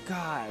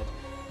 God,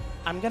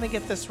 I'm going to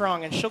get this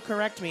wrong, and she'll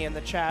correct me in the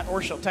chat,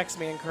 or she'll text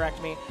me and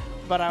correct me.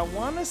 But I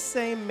want to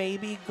say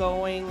maybe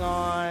going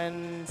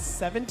on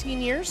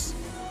 17 years.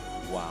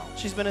 Wow.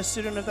 She's been a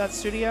student of that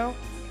studio.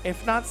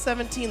 If not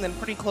 17, then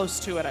pretty close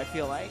to it, I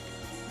feel like.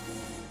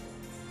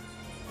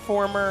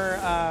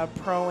 Former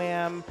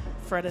Pro-Am,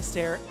 Fred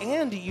Astaire,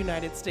 and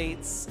United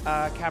States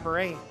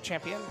cabaret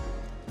champion.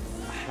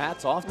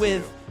 Hats off to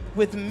With you.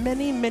 with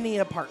many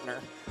a partner.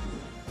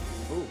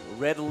 Ooh,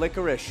 red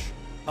licorice.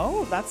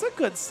 Oh, that's a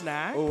good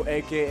snack. Ooh,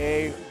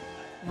 a.k.a.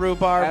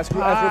 Rhubarb Ask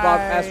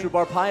pie.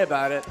 Rhubarb Pie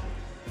about it.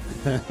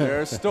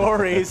 There are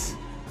stories.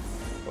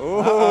 Ooh.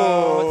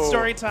 Oh, it's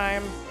story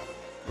time.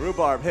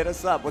 Rhubarb, hit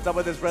us up. What's up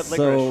with this red So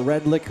licorice?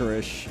 red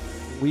licorice.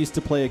 We used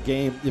to play a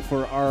game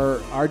for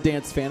our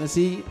dance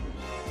fantasy.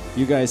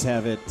 You guys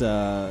have it,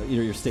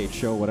 your stage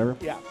show, whatever.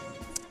 Yeah.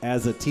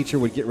 As a teacher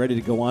would get ready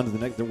to go on to the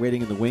next, they're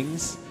waiting in the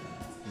wings.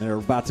 And they're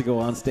about to go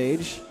on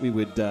stage. We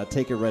would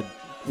take a red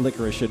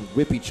licorice and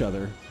whip each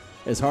other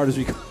as hard as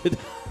we could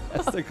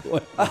as they're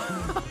going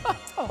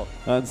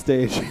on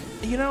stage.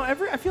 You know, I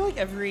feel like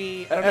I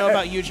don't know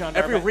about you, John.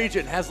 Every but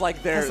region has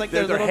like their has, like,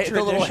 their little their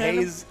little tradition.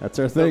 haze. That's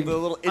our thing. The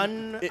little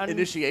Un-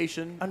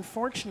 initiation.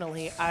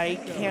 Unfortunately, I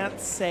can't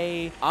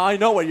say. I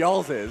know what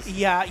y'all's is.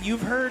 Yeah,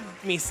 you've heard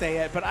me say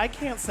it, but I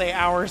can't say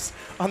ours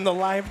on the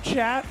live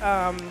chat.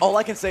 All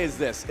I can say is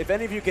this. If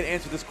any of you can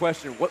answer this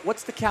question,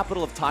 what's the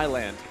capital of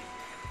Thailand?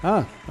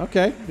 Ah,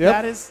 okay. Yep.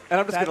 That is. And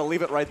I'm just that- going to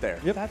leave it right there.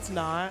 Yep. That's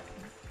not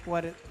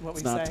what It's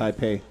we not say.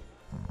 Taipei.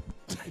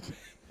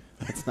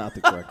 That's not the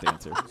correct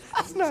answer.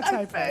 It's not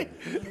Taipei.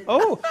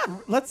 Oh,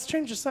 let's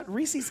change this up.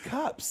 Reese's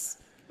Cups.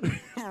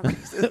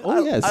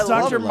 Oh, yes. I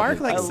Dr. love Mark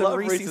it. likes I some love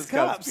Reese's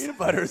Cups. Peanut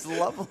butter is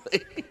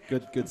lovely.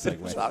 Good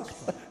segue.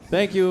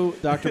 Thank you,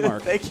 Dr.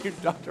 Mark. Thank you,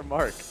 Dr.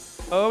 Mark.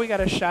 Oh, we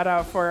got a shout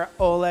out for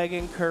Oleg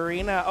and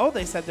Karina. Oh,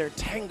 they said their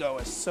tango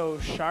is so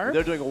sharp.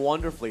 They're doing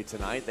wonderfully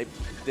tonight. They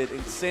did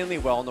insanely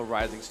well in the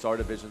Rising Star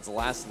divisions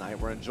last night.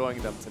 We're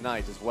enjoying them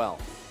tonight as well.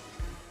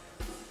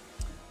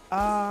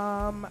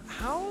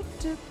 How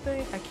did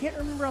they? I can't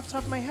remember off the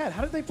top of my head.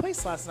 How did they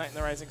place last night in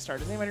the Rising Star?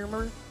 Does anybody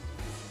remember?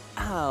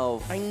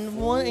 Oh, I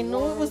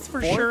know it was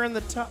for Fourth? sure in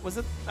the top. Was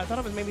it? I thought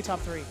it was maybe top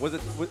 3. it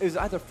was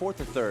either fourth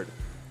or third.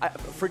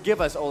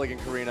 Forgive us, Oleg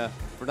and Karina,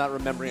 for not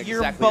remembering You're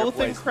exactly your both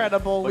place.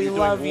 incredible. But We you're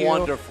love doing you.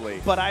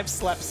 wonderfully. But I've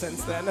slept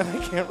since then, and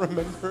I can't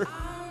remember.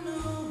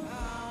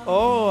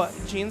 Oh,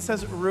 Gene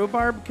says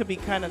rhubarb could be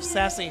kind of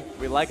sassy.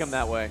 We like them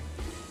that way.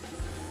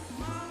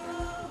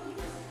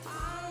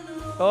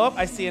 Oh,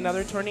 I see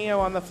another tornillo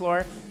on the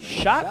floor.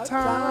 Shot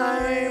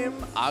time.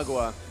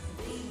 Agua.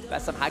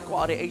 That's some high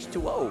quality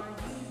H2O.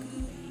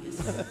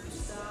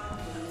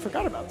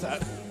 Forgot about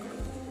that.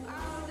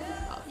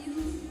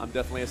 I'm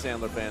definitely a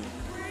Sandler fan.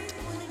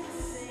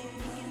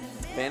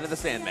 Fan of the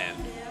Sandman.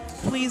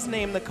 Please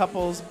name the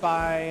couples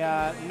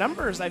by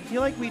numbers. I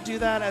feel like we do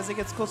that as it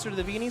gets closer to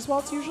the Viennese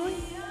Waltz usually.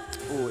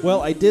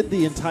 Well, I did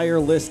the entire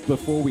list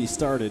before we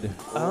started.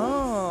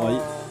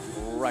 Oh.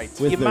 Right.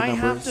 With You their might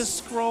have numbers. to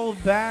scroll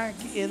back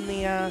in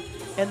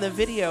the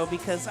video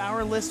because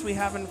our list we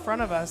have in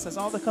front of us is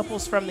all the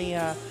couples from the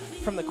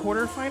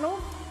quarterfinal.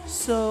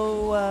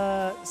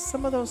 So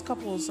some of those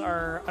couples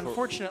are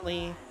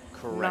unfortunately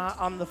Correct. not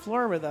on the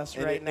floor with us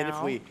right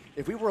now. And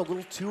if we were a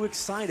little too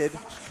excited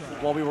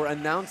while we were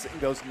announcing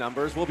those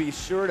numbers, we'll be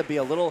sure to be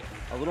a little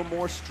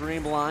more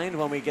streamlined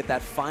when we get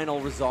that final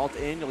result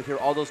in. You'll hear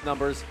all those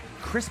numbers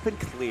crisp and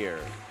clear.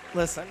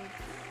 Listen,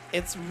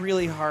 it's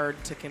really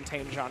hard to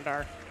contain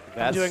Jandar.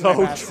 That's I'm doing so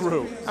my best.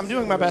 true. I'm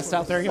doing my best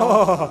out there,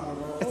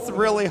 y'all. It's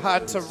really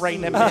hard to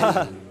rein him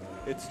in.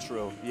 It's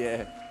true.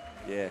 Yeah.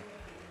 Yeah.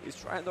 He's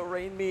trying to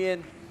rein me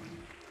in.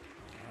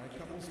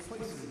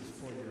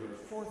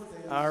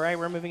 All right,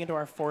 we're moving into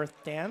our fourth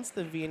dance,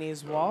 the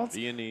Viennese Waltz.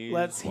 Viennese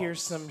Let's hear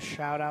Waltz. some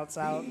shout-outs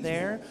out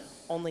there.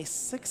 Only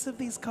 6 of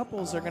these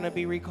couples are going to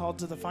be recalled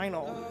to the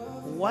final.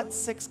 What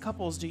 6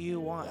 couples do you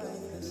want?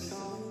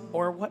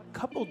 Or what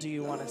couple do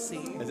you want to see?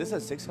 Is this a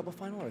 6-couple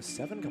final or a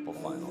 7-couple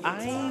final?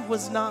 I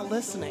was not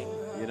listening.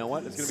 You know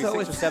what? It's going to So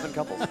be 6 or it's- 7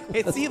 couples.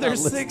 It's either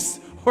 6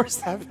 or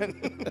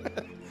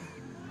 7.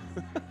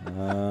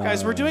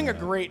 Guys, we're doing a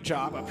great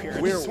job up here.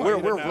 I just want We're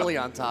you to know. really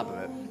on top of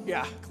it.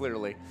 Yeah.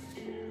 Clearly.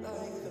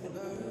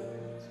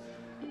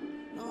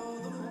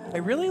 I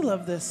really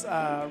love this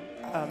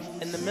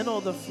in the middle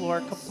of the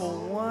floor,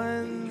 couple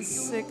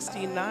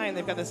 169.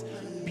 They've got this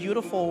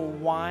beautiful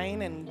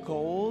wine and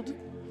gold.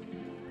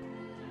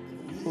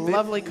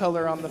 Lovely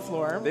color on the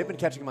floor. They've been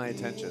catching my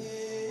attention.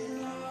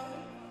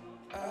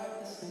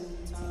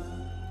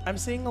 I'm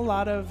seeing a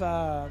lot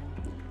of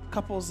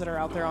couples that are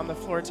out there on the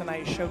floor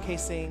tonight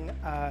showcasing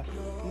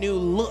new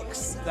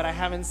looks that I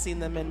haven't seen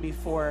them in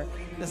before.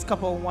 This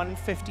couple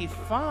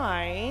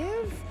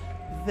 155,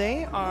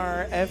 they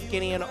are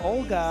Evgeny and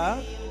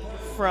Olga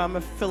from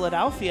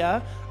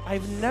Philadelphia.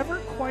 I've never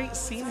quite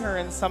seen her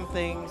in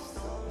something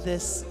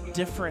this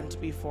different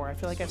before. I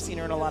feel like I've seen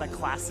her in a lot of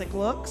classic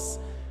looks,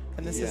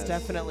 and this is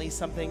definitely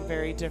something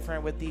very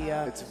different with the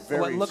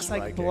what looks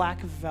like black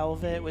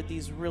velvet with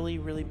these really,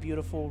 really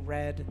beautiful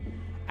red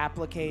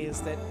appliques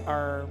that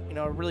are, you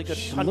know, a really good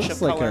punch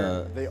of like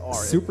color. They are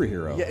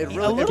superhero. Yeah, it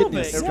really a little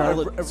bit.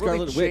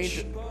 Scarlet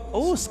Witch.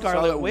 Oh,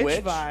 Scarlet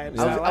Witch vibes.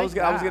 Yeah. I was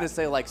that. gonna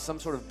say like some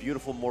sort of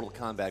beautiful Mortal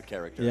Kombat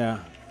character. Yeah,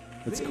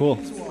 it's cool.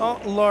 Oh,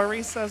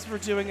 Laurie says we're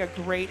doing a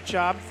great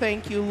job.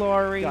 Thank you,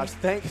 Laurie. Gosh,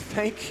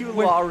 thank you,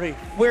 Laurie.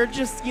 We're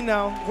just, you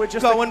know, We're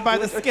just going by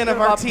the skin of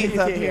our teeth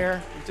up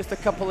here. Just a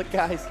couple of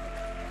guys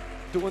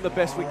doing the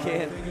best we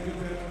can.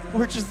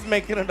 We're just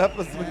making it up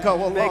as we go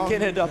along.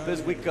 Making it up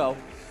as we go.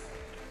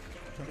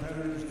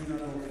 Competitors do not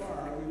go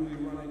far. We will be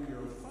running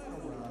your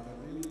final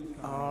round.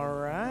 All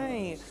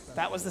right.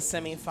 That was the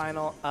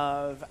semifinal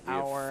of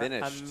our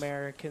finished.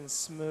 American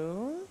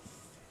Smooth.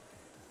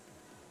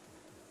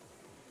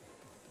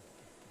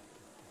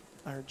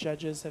 Our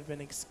judges have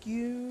been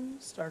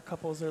excused. Our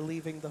couples are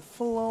leaving the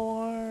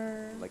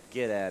floor. Like,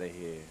 get out of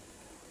here.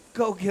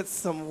 Go get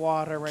some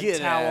water and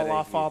Get towel outta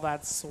off here. all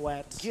that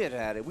sweat. Get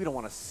at it. We don't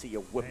want to see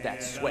you whip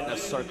that sweat in a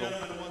circle.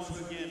 Ladies and gentlemen, once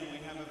again, we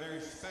have a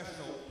very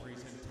special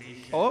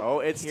presentation. Oh,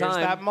 it's Here's time.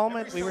 that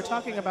moment we were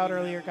talking about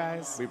earlier,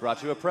 guys. We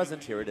brought you a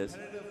present. Here it is.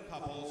 Competitive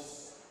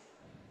couples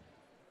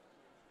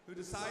who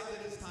decide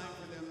that it's time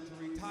for them to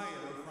retire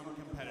from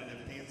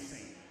competitive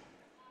dancing.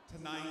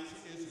 Tonight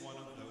is one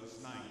of those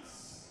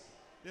nights.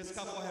 This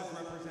couple has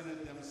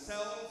represented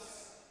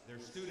themselves, their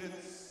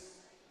students,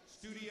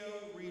 studio,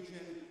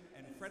 region,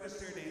 and Fred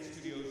Astaire Dance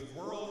Studios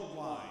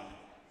worldwide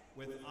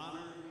with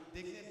honor,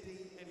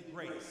 dignity, and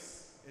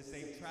grace as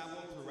they've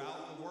traveled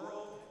throughout the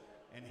world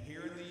and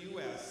here in the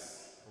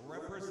U.S.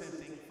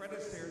 representing Fred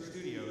Astaire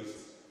Studios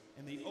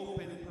in the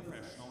Open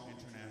Professional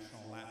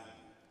International Latin.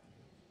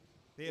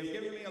 They have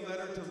given me a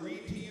letter to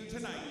read to you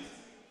tonight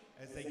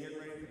as they get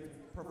ready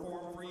to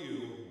perform for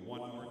you one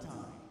more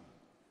time.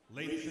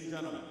 Ladies and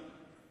gentlemen,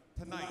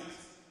 tonight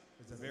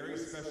is a very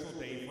special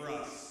day for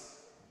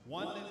us.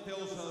 One that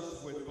fills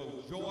us with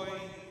both joy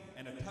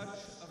and a touch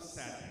of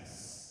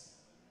sadness.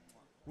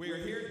 We are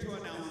here to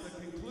announce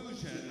the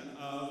conclusion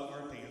of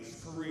our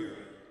dance career.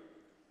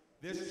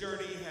 This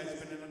journey has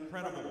been an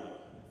incredible one,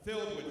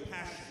 filled with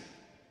passion,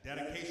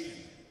 dedication,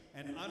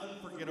 and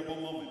unforgettable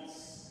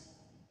moments.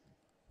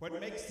 What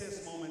makes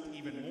this moment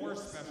even more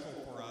special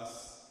for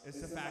us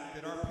is the fact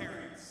that our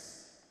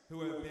parents,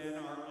 who have been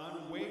our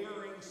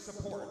unwavering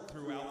support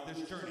throughout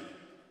this journey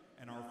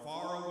and are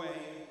far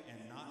away and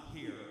not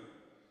here,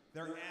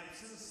 their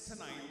absence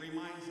tonight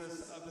reminds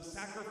us of the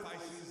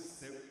sacrifices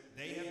that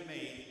they have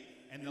made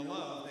and the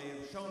love they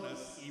have shown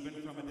us even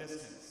from a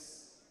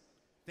distance.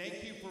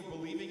 Thank you for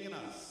believing in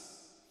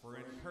us, for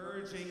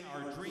encouraging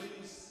our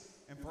dreams,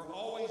 and for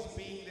always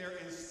being there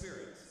in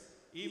spirit,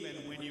 even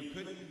when you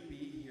couldn't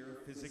be here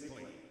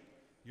physically.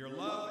 Your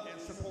love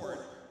and support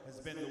has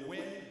been the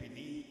wind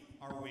beneath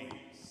our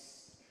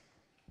wings.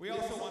 We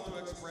also want to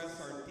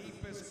express our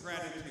deepest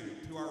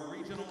gratitude to our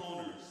regional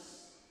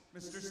owners,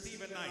 Mr.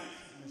 Stephen Knight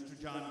and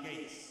Mr. John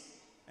Gates,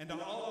 and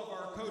to all of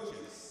our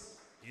coaches,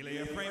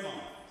 Ilya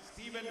Fremont,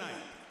 Stephen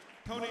Knight,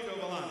 Tony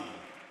Dovolani,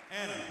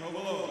 Anna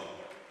Kovalova,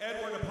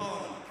 Edward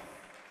Apollinoff.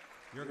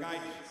 Your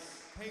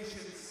guidance,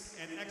 patience,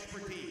 and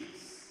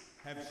expertise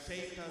have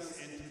shaped us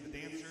into the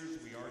dancers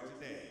we are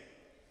today.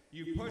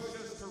 You pushed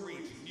us to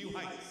reach new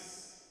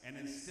heights and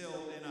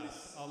instilled in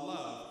us a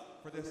love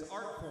for this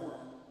art form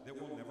that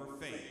will never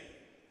fade.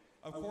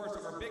 Of course,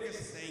 our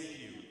biggest thank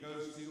you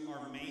goes to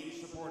our main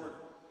supporter,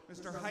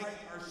 Mr. Haik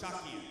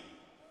Arshakian.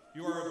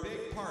 You are a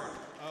big part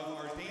of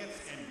our dance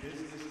and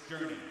business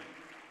journey.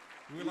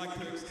 We would like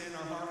to extend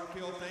our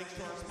heartfelt thanks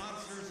to our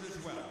sponsors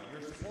as well.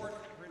 Your support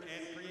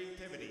and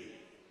creativity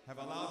have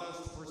allowed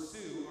us to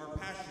pursue our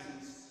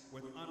passions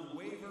with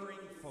unwavering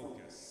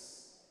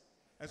focus.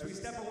 As we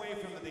step away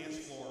from the dance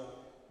floor,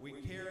 we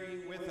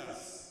carry with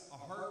us a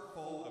heart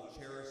full of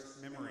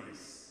cherished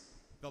memories,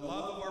 the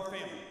love of our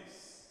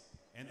families,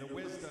 and the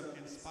wisdom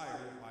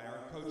inspired by our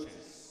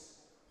coaches.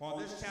 While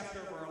this chapter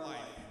of our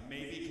life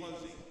may be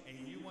closing,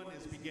 a new one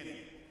is beginning,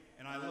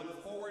 and I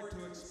look forward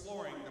to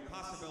exploring the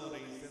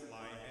possibilities that lie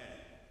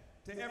ahead.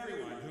 To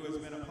everyone who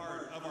has been a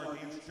part of our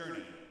dance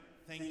journey,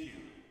 thank you.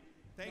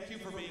 Thank you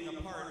for being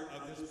a part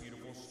of this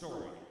beautiful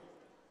story.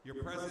 Your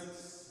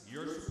presence,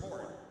 your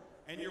support,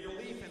 and your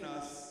belief in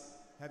us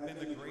have been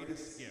the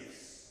greatest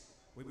gifts.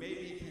 We may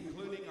be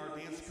concluding our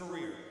dance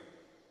career,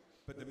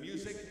 but the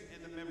music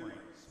and the memories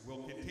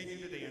will continue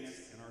to dance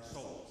in our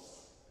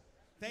souls.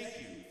 Thank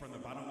you from the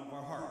bottom of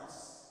our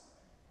hearts,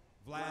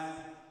 Vlad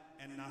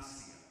and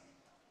Nastia.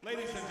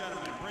 Ladies and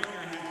gentlemen, bring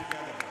your hands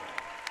together.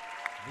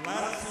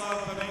 Vladislav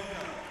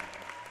Babenko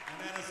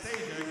and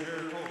Anastasia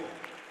Girikova.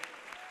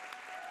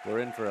 We're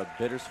in for a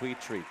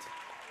bittersweet treat.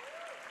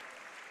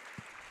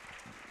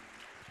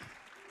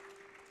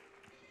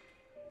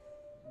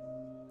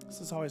 This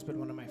has always been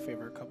one of my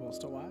favorite couples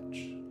to watch.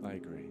 I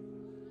agree.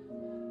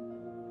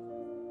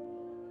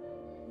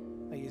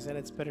 Like you said,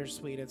 it's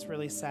bittersweet. It's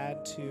really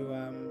sad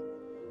to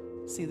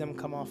see them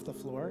come off the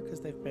floor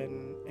because they've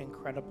been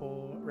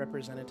incredible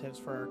representatives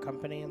for our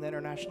company in the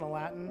International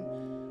Latin.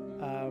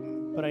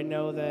 But I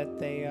know that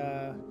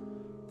they're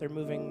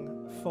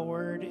moving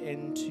forward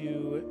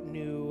into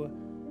new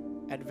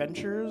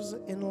adventures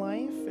in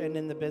life and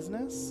in the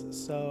business.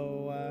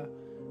 So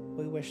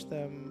we wish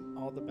them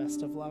all the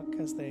best of luck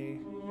as they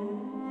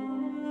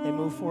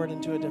move forward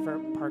into a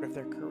different part of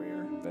their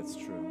career. That's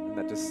true. And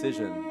that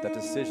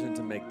decision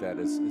to make that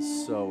is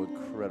so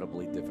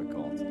incredibly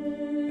difficult.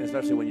 And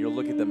especially when you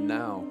look at them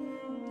now,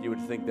 you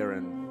would think they're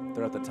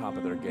at the top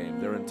of their game.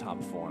 They're in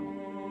top form.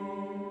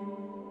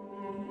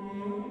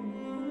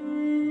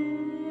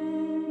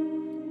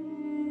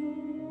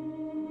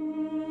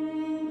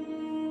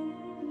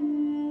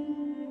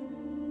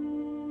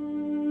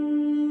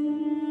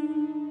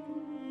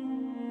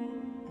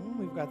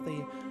 We've got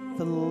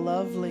the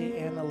lovely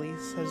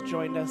Annalise has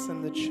joined us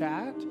in the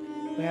chat.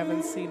 We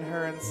haven't seen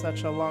her in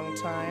such a long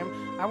time.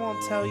 I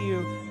won't tell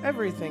you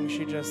everything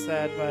she just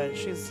said, but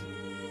she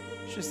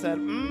said,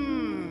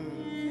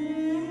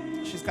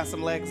 she's got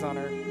some legs on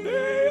her.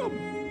 Damn!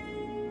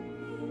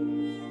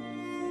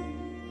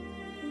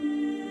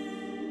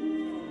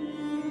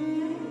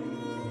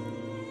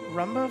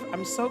 Rumba,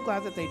 I'm so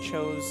glad that they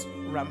chose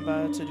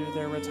Rumba to do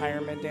their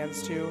retirement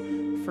dance to.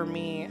 For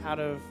me, out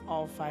of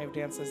all 5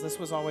 dances, this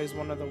was always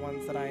one of the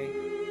ones that I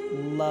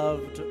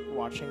loved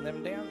watching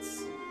them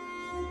dance.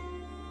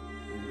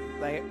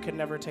 I could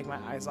never take my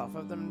eyes off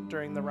of them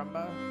during the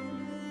rumba.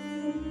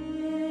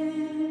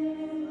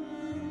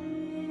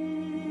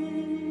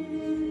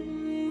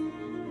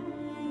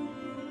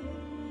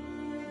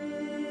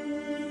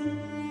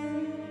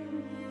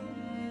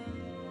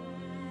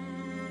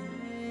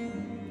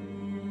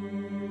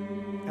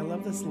 I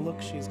love this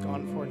look she's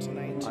gone for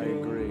tonight, too. I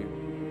agree.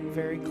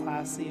 Very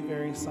classy,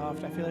 very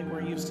soft. I feel like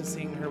we're used to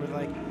seeing her with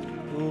like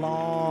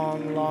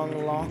long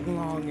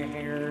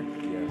hair,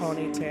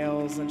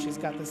 ponytails, and she's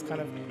got this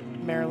kind of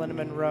Marilyn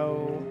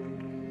Monroe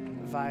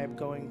vibe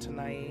going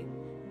tonight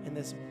in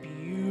this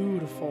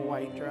beautiful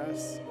white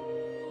dress.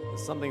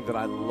 Something that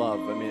I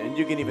love. I mean, and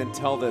you can even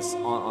tell this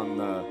on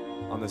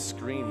the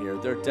screen here.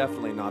 They're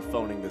definitely not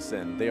phoning this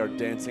in. They are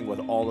dancing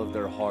with all of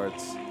their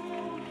hearts,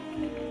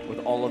 with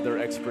all of their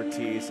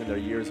expertise and their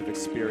years of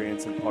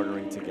experience in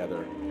partnering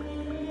together.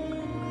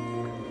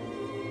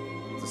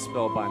 It's a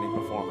spellbinding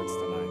performance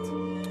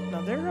tonight.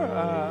 Now they're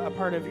a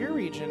part of your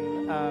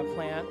region,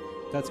 Plant.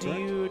 That's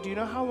correct. Do you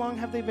know how long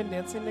have they been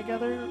dancing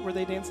together? Were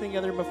they dancing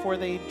together before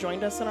they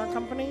joined us in our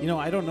company? You know,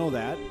 I don't know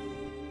that.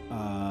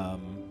 I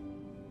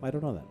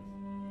don't know that.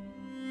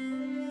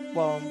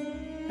 Well,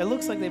 it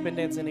looks like they've been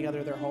dancing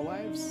together their whole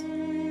lives,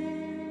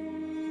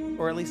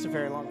 or at least a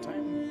very long time.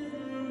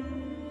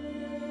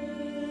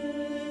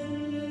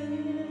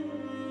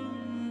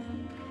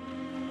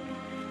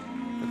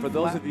 And for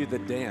those of you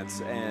that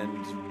dance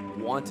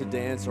and want to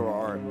dance or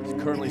are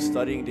currently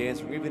studying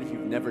dance, or even if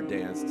you've never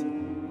danced,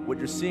 what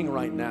you're seeing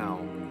right now,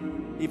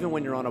 even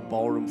when you're on a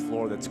ballroom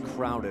floor that's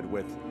crowded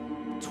with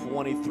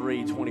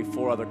 23,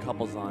 24 other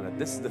couples on it,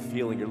 this is the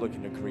feeling you're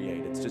looking to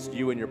create. It's just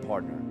you and your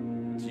partner.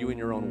 It's you in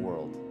your own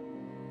world.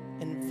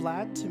 And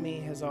Vlad, to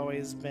me, has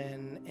always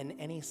been, in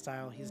any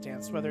style he's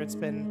danced, whether it's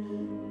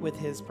been with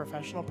his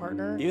professional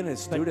partner, Even his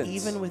students. but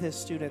even with his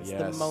students, the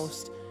Yes.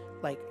 most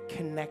like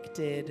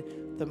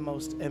connected, the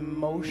most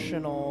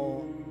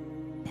emotional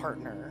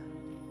partner.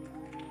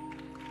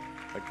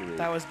 Agreed.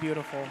 That was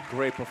beautiful.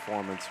 Great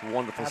performance.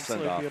 Wonderful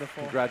Absolutely send-off.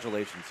 beautiful.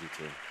 Congratulations, you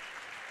two.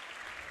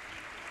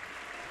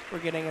 We're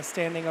getting a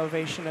standing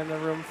ovation in the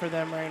room for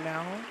them right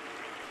now.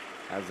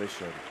 As they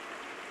should.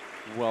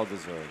 Well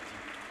deserved.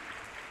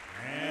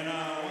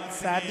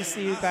 Sad to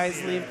see you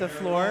guys leave the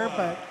floor,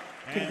 but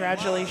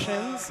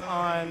congratulations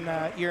on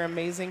your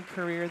amazing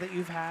career that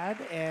you've had,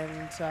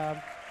 and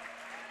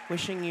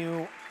wishing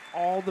you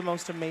all the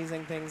most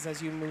amazing things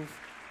as you move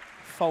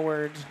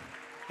forward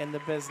in the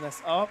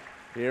business. Oh,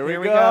 Here we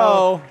we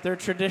go. Their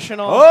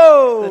traditional,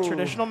 Oh! the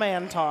traditional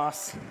man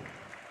toss.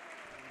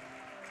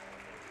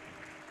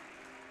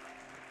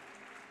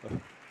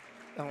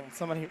 Oh,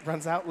 somebody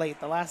runs out late,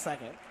 the last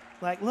second.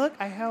 Like, look,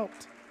 I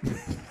helped.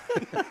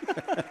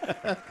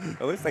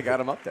 At least they got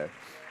him up there.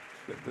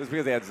 It's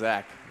because they had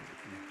Zach.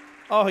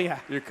 Oh yeah,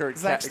 Your current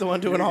Zach's the one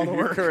doing all the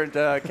Your work. current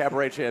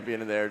cabaret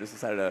champion in there just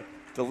decided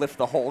to lift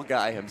the whole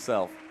guy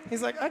himself.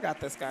 He's like, I got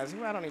this, guys.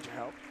 I don't need your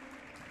help.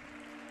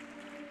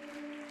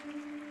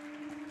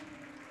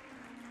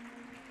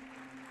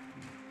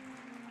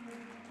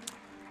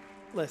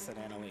 Listen,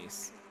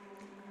 Annalise,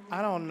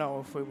 I don't know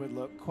if we would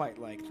look quite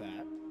like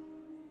that,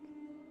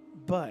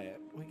 but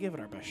we give it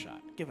our best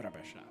shot. Give it our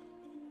best shot.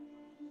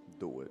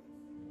 Do it.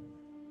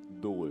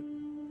 Do it.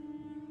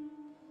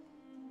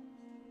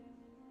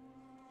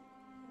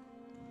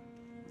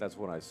 That's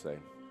what I say.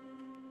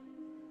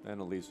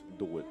 Annalise,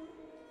 do it.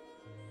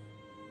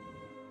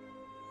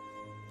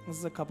 This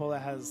is a couple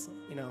that has,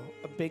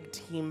 a big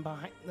team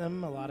behind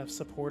them, a lot of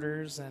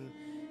supporters, and,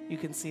 You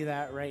can see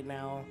that right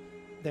now.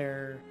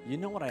 Their You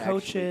know what I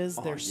coaches,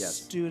 actually, their yes.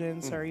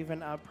 students are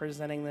even up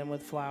presenting them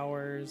with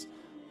flowers,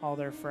 all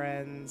their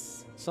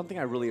friends. Something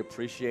I really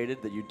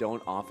appreciated that you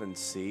don't often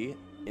see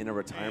in a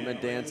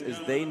retirement dance is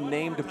they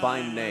named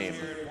by name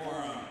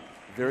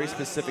very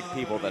specific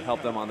people that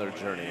help them on their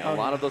journey. A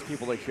lot of those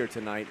people are here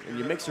tonight, and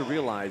it makes you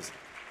realize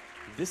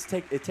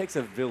it takes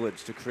a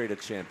village to create a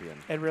champion.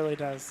 It really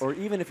does. Or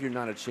even if you're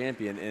not a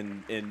champion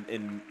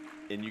in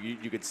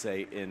you could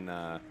say in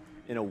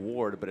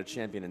award, but a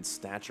champion in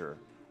stature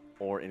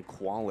or in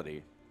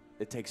quality,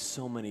 it takes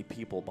so many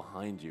people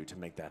behind you to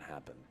make that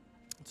happen.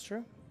 It's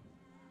true.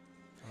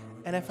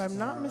 And if I'm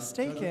not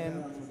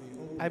mistaken,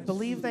 I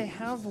believe they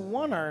have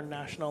won our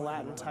national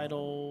Latin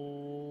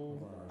title.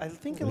 I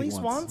think at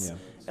least once.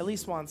 Yeah. At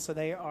least once. So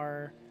they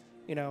are,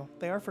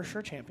 they are for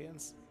sure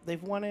champions.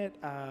 They've won it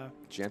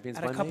Champions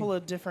at by a couple name.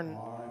 of different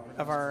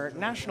of our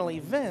national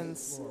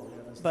events,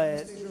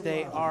 but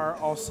they are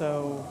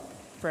also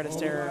Fred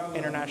Astaire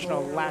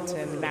International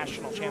Latin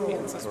national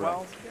champions as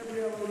well.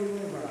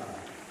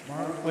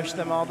 Wish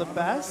them all the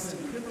best.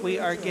 We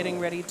are getting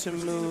ready to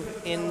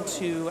move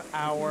into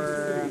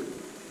our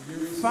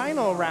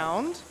final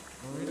round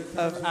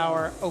of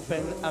our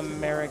Open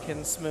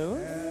American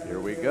Smooth. Here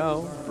we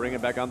go. Bring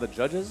it back on the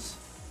judges.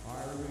 All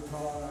right, we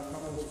call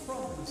couples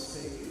from the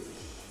stage.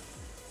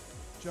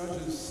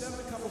 Judges,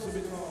 7 couples have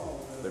been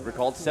called. They've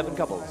recalled 7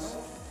 couples.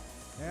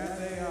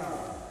 And they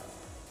are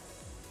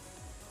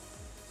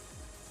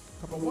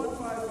couple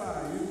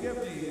 155,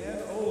 Evgeny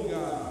and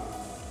Olga.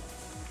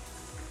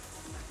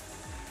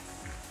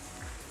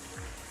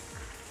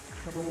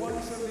 Couple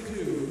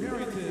 172,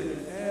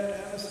 Harrington and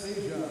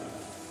Anastasia.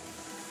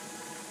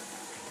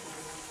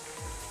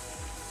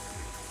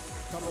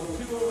 Couple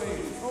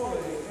 208,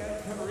 Oleg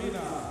and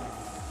Katerina.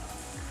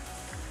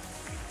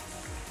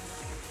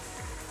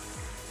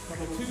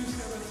 Couple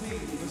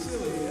 217,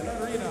 Vasily and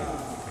Irina.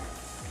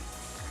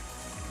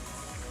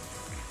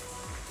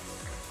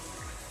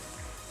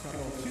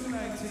 Couple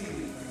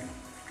 219,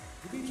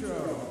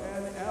 Dimitro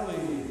and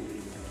Ali.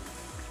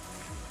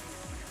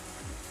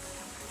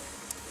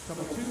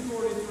 Couple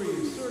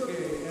 243,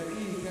 Sergey and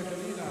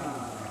Ekaterina.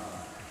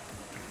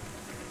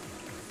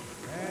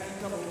 And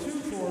couple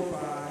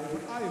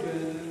 245,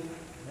 Ivan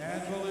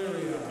and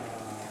Valeria.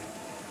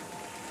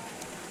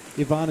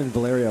 Yvonne and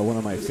Valeria, one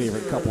of my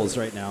favorite couples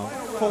right now.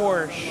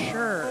 For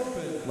sure.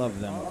 Love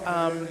them.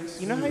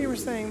 You know how you were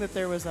saying that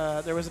there was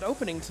an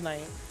opening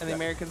tonight in the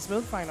American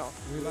Smooth Final?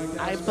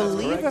 I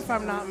believe, if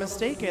I'm not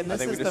mistaken,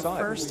 this is the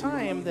first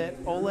time that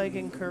Oleg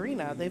and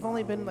Karina, they've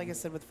only been, like I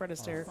said, with Fred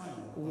Astaire,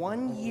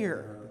 1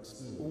 year,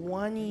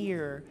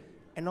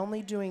 and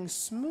only doing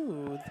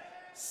Smooth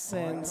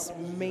since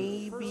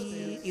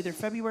maybe either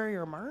February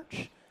or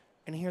March,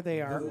 and here they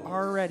are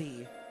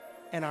already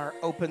in our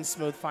Open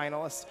Smooth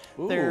finalists.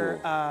 Ooh. They're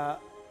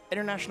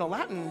International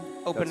Latin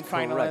Open That's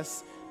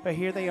finalists. But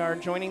here they are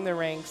joining the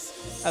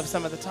ranks of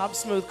some of the top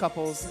smooth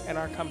couples in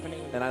our company.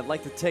 And I'd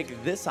like to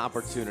take this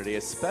opportunity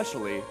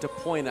especially to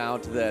point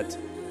out that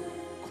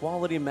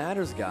quality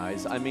matters,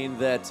 guys. I mean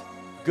that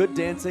good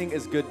dancing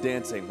is good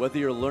dancing, whether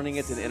you're learning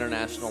it in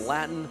International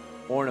Latin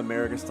or an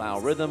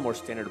American-style rhythm or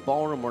standard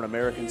ballroom or an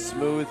American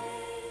smooth.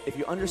 If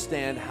you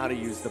understand how to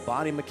use the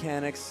body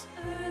mechanics,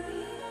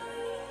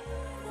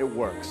 it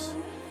works.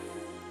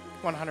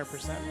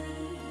 100%.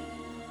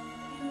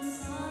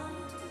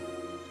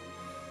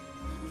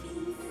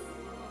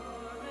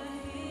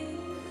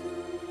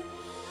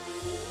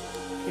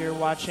 You're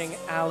watching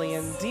Ali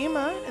and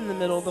Dima in the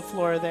middle of the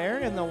floor there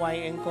in the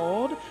white and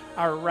gold,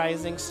 our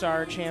Rising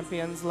Star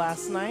champions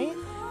last night.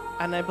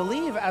 And I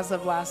believe as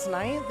of last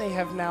night, they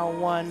have now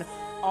won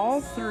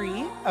all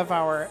 3 of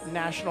our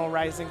National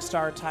Rising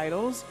Star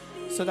titles.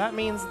 So that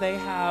means they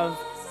have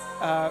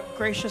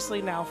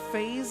graciously now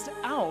phased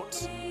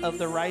out of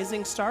the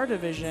Rising Star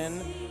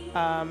division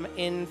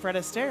in Fred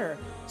Astaire.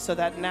 So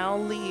that now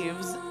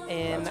leaves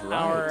in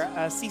our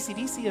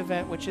CCDC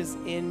event, which is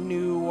in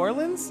New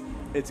Orleans.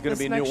 It's going to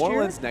be New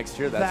Orleans next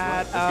year. That's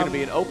right. It's going to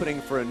be an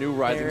opening for a new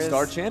Rising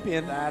Star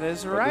champion. That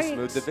is for right. the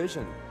Smooth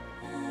division.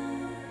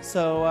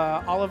 So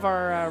all of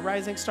our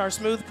Rising Star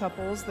Smooth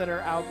couples that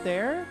are out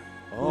there,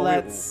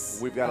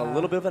 we've got a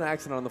little bit of an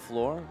accident on the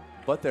floor,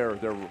 but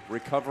they're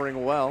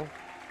recovering well.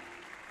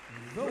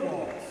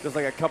 Just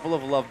like a couple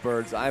of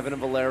lovebirds, Ivan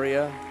and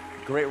Valeria.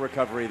 Great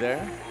recovery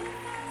there.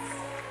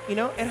 You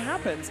know, it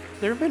happens.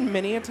 There have been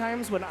many a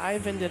times when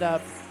I've ended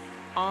up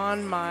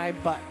on my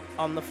butt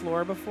on the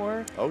floor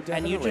before. Oh,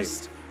 definitely.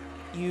 And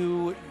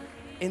you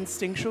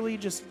instinctually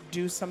just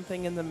do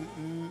something in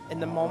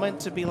the moment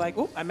to be like,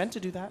 oh, I meant to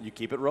do that. You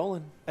keep it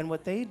rolling. And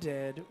what they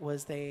did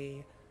was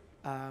they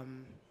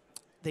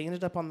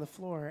ended up on the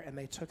floor and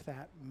they took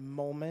that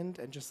moment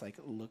and just like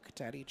looked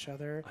at each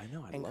other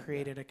and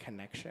created a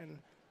connection.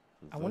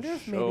 I wonder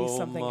if maybe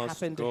something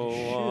happened to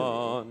his shoe.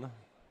 On.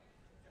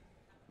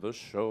 The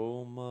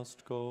show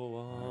must go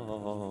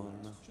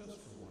on. Just for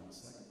 1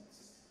 second.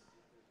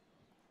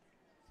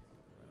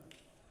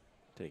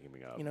 Taking me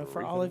out. You know,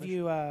 for all of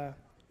you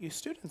you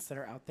students that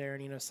are out there,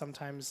 and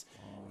sometimes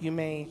you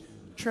may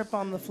trip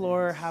on the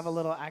floor, have a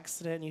little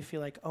accident, and you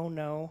feel like, oh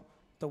no,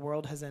 the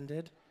world has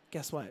ended,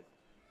 guess what?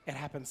 It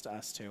happens to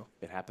us too.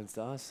 It happens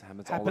to us.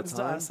 Happens Happens all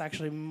the time. to us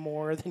actually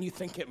more than you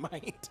think it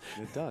might.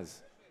 It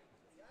does.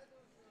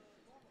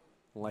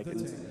 Like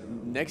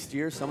next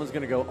year, someone's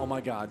gonna go, "Oh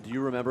my God, do you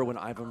remember when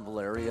Ivan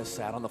Valeria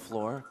sat on the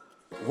floor?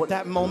 What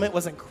That moment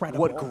was incredible.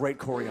 What great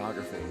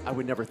choreography! I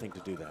would never think to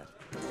do that."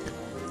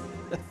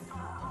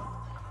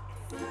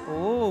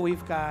 Oh,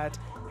 we've got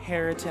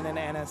Harriton and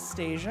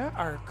Anastasia,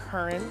 our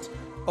current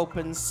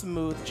Open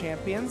Smooth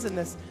champions, in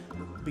this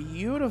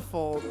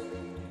beautiful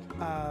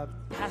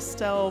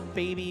pastel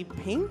baby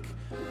pink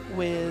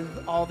with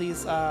all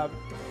these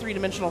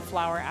three-dimensional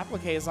flower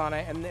appliques on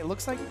it, and it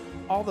looks like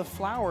all the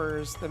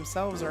flowers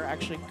themselves are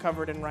actually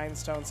covered in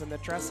rhinestones, and the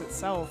dress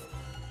itself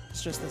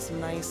is just this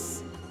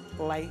nice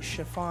light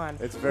chiffon.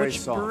 It's very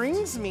which soft.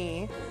 Brings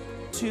me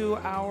to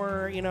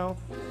our,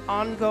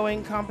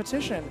 ongoing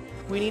competition.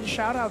 We need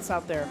shout-outs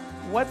out there.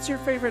 What's your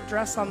favorite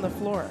dress on the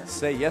floor?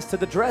 Say yes to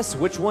the dress.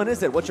 Which one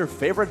is it? What's your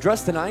favorite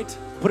dress tonight?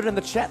 Put it in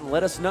the chat and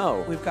let us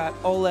know. We've got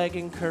Oleg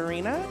and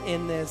Karina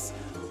in this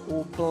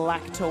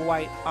black to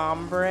white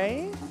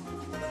ombre.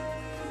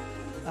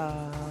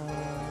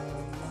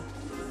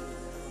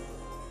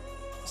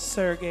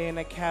 Sergey and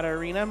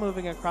Ekaterina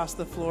moving across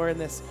the floor in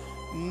this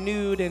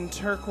nude and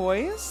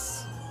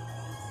turquoise.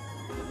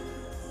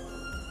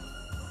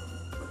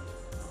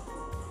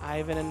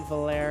 Ivan and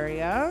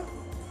Valeria.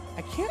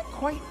 I can't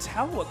quite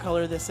tell what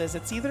color this is.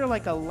 It's either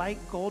like a light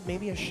gold,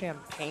 maybe a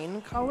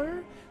champagne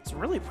color. It's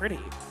really pretty.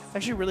 It's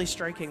actually really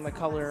striking, the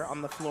color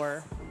on the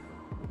floor.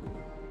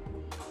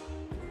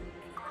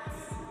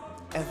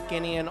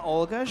 Evgenia and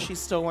Olga, she's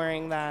still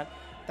wearing that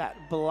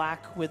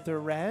black with the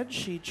red.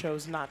 She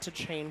chose not to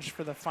change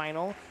for the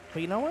final.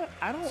 But you know what?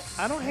 I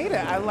don't hate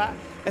it.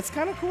 It's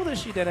kind of cool that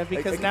she did it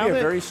because now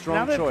that very strong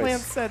now that choice.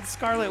 Plants said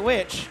Scarlet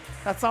Witch,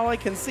 that's all I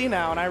can see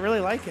now, and I really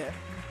like it.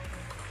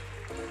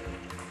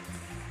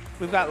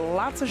 We've got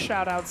lots of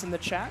shout-outs in the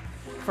chat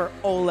for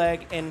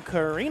Oleg and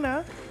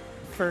Karina.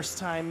 First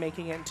time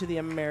making it into the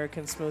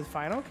American Smooth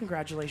Final.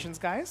 Congratulations,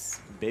 guys.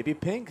 Baby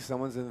pink.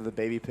 Someone's into the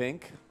baby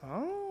pink.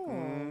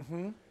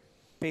 Oh.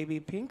 Baby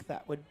pink.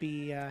 That would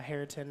be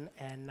Harriton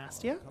and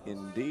Nastia.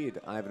 Indeed.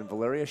 Ivan and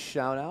Valeria,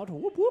 shout out.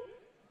 Whoop, whoop.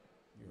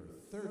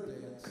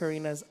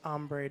 Karina's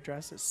ombre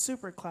dress is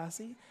super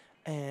classy.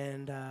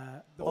 And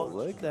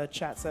Oleg? the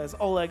chat says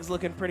Oleg's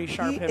looking pretty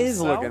sharp He himself.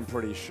 is looking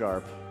pretty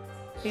sharp.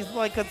 He's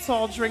like a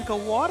tall drink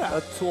of water.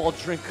 A tall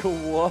drink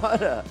of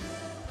water.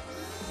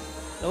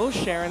 Oh,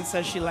 Sharon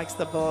says she likes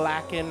the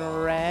black and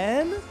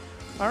red.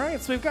 All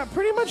right, so we've got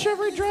pretty much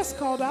every dress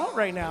called out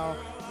right now.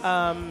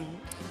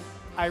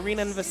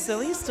 Irina and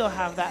Vasily still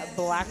have that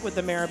black with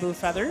the marabou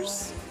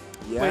feathers,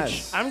 Yes.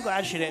 which I'm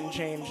glad she didn't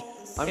change.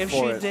 If for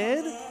she it.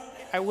 did,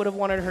 I would have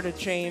wanted her to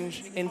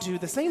change into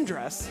the same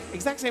dress,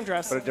 exact same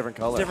dress. But a different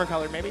color. Different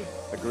color, maybe.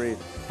 Agreed.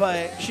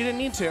 But she didn't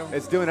need to.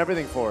 It's doing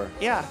everything for her.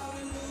 Yeah.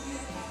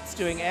 It's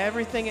doing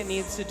everything it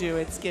needs to do.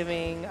 It's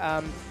giving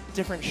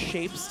different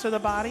shapes to the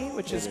body,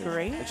 which is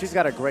great. And she's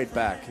got a great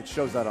back. It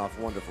shows that off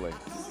wonderfully.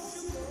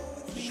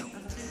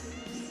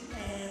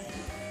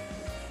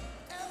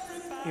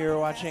 You're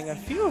watching a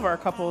few of our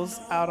couples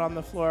out on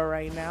the floor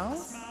right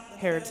now.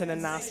 Harriton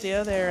and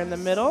Nastia there in the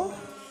middle.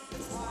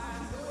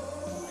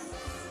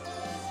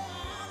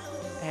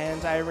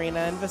 And Irina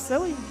and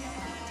Vasily.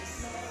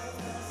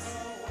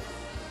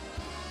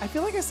 I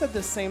feel like I said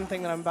the same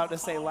thing that I'm about to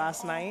say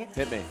last night.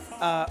 Hit me.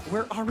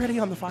 We're already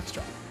on the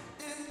foxtrot.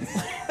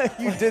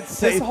 You did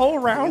say This whole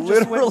round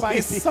just went by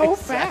literally so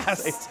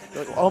exactly. fast.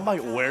 Like, oh my,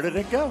 where did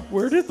it go?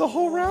 Where did the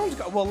whole round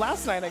go? Well,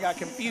 last night I got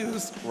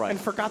confused Right. and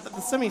forgot that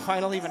the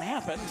semifinal even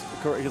happened.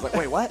 He's like,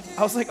 wait, what?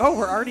 I was like, oh,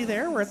 we're already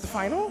there? We're at the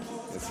final?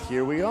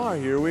 Here we are.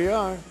 Here we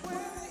are.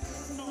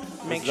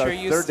 Make This is our sure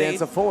you third stay. dance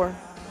of 4.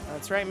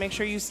 That's right. Make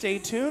sure you stay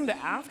tuned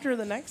after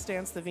the next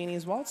dance, the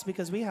Viennese Waltz,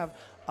 because we have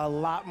a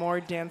lot more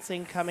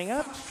dancing coming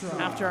up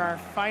after our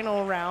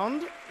final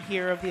round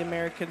here of the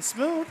American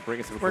Smooth.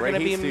 Bringing some We're great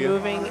going to be heats to you.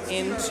 moving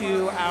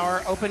into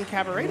our open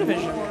cabaret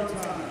division.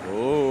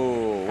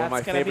 Oh, one of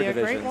my That's going to be favorite a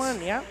divisions. great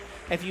one. Yeah.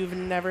 If you've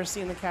never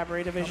seen the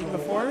cabaret division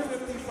before,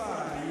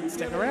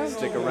 stick around.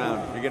 Stick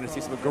around. You're going to see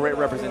some great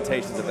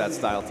representations of that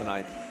style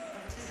tonight.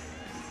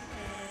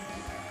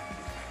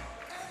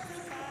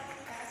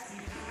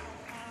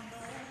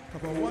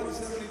 Couple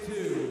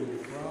 172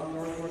 from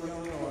Northport,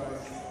 Illinois,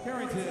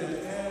 Harrington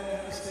and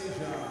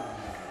Anastasia.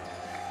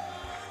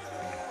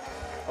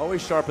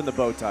 Always sharpen the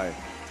bow tie.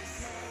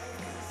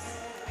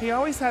 He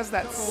always has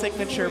that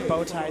signature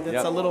bow tie that's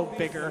Yep. a little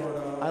bigger.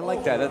 I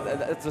like that.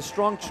 It's a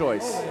strong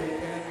choice.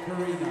 And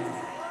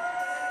Karina.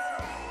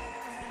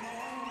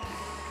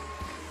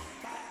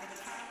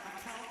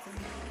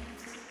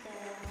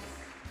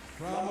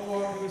 From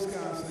Milwaukee,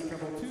 Wisconsin,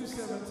 couple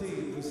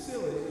 217,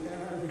 Vasily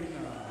and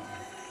Irina.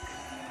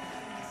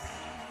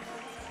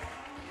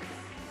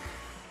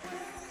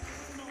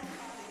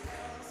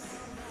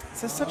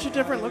 This is such a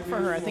different look for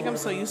her. I think I'm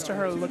so used to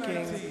her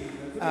looking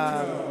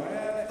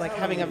like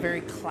having a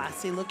very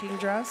classy looking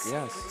dress.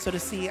 Yes. So to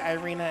see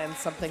Irina in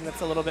something that's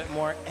a little bit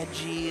more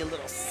edgy, a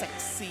little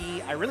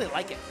sexy, I really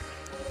like it.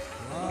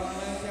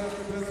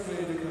 Lancaster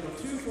Pennsylvania, number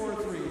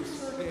 243,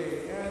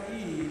 Sergey and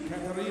E.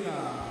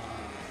 Katerina.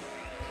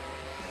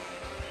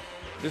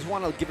 Just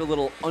want to give a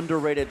little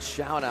underrated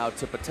shout out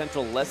to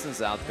potential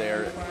lessons out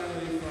there.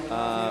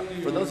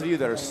 For those of you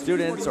that are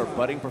students or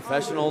budding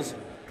professionals,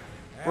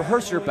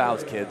 rehearse your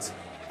bows, kids.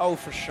 Oh,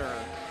 for sure.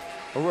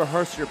 Or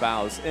rehearse your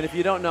bows. And if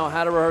you don't know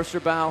how to rehearse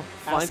your bow,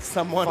 find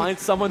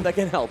someone that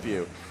can help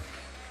you.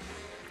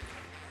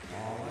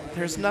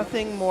 There's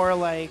nothing more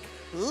like,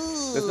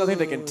 ooh. There's nothing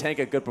that can tank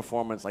a good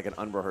performance like an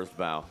unrehearsed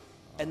bow.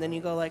 And then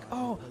you go like,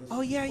 oh,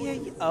 yeah.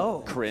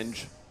 Oh.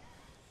 Cringe.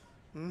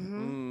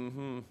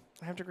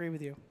 I have to agree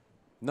with you.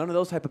 None of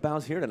those type of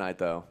bows here tonight,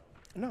 though.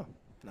 No,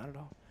 not at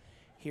all.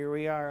 Here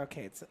we are.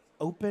 Okay, it's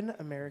open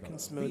American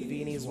smooth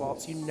Viennese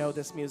waltz. You know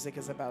this music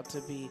is about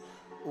to be,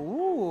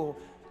 ooh,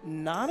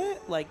 not a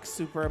like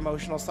super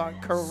emotional song.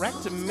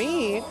 Correct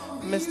me,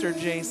 Mr.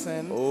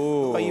 Jason.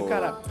 Ooh. But you've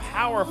got a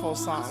powerful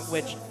song,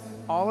 which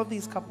all of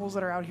these couples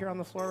that are out here on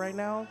the floor right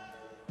now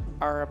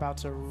are about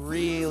to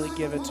really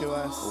give it to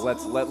us.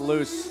 Let's let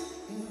loose.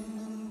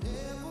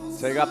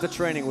 Take off the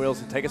training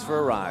wheels and take us for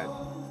a ride.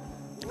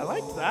 I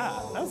liked that.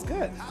 That was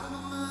good.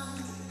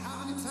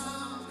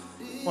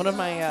 One of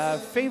my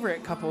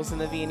favorite couples in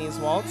the Viennese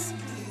waltz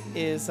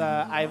is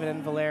Ivan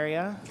and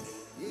Valeria.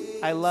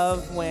 I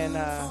love when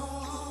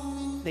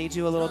they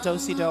do a little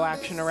do-si-do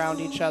action around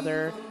each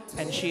other,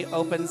 and she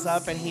opens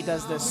up and he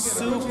does this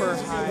super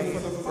high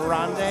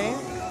ronde.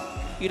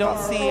 You don't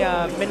see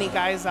many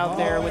guys out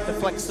there with the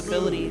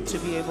flexibility to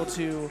be able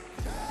to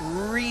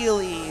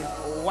really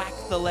whack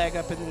the leg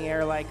up in the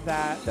air like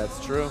that.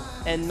 That's true.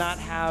 And not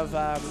have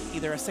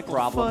either a sickle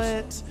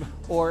Problems. foot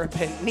or a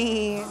bent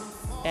knee.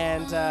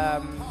 And,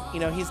 you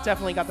know, he's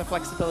definitely got the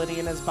flexibility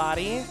in his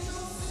body.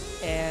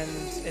 And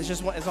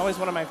it's always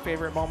one of my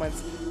favorite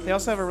moments. They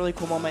also have a really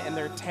cool moment in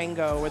their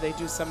tango where they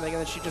do something and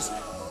then she just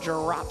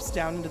drops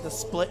down into the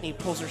split and he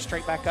pulls her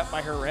straight back up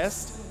by her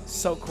wrist.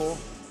 So cool.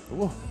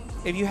 Ooh.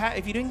 If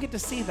you didn't get to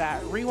see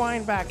that,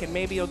 rewind back and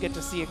maybe you'll get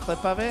to see a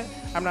clip of it.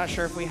 I'm not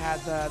sure if we had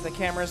the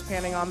cameras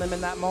panning on them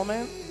in that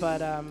moment,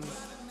 but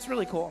it's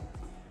really cool.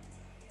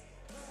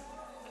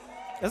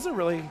 This is a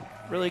really,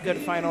 really good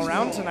final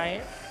round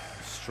tonight.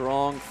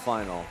 Strong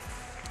final.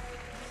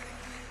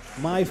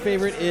 My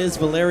favorite is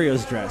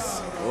Valeria's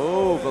dress.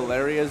 Oh,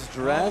 Valeria's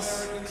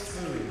dress.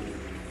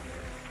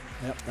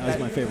 Yep, that was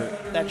my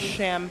favorite. That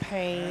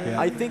champagne. Yeah.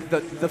 I think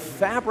the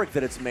fabric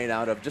that it's made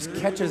out of just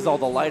catches all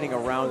the lighting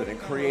around it and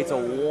creates a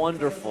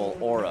wonderful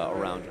aura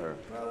around her.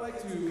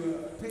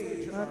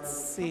 Let's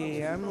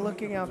see. I'm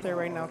looking out there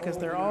right now because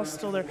they're all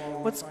still there.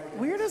 What's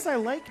weird is I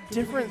like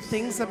different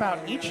things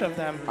about each of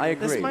them. I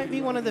agree. This might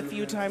be one of the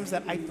few times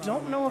that I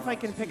don't know if I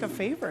can pick a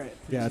favorite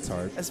Yeah, it's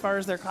hard. as far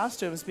as their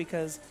costumes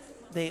because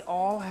they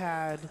all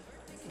had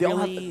They all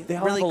really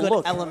have really a good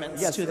look.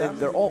 elements Yes, to them.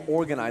 they're all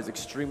organized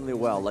extremely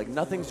well. Like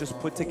nothing's just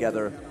put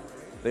together.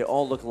 They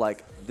all look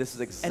like this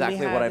is And we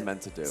exactly what I had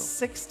meant to do.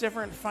 6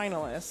 different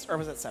finalists, or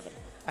was it 7?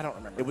 I don't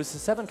remember. It was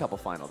a 7-couple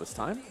final this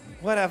time.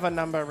 Whatever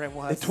number it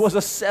was. It was a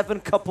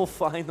 7-couple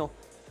final.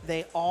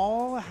 They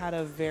all had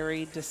a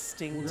very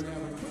distinct,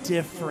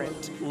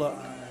 different look.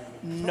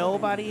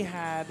 Nobody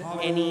had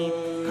any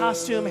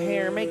costume,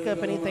 hair,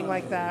 makeup, anything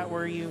like that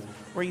where you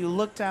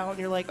looked out and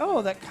you're like,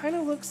 oh, that kind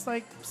of looks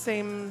like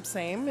same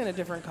in a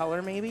different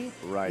color maybe.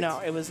 Right. No,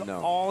 it was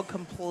all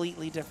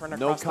completely different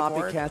No across the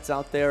board. copycats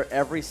out there.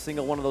 Every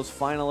single one of those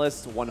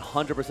finalists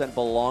 100%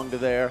 belonged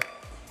there.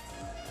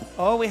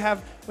 Oh, we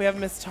have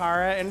Miss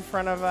Tara in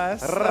front of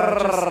us, just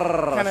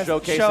kind of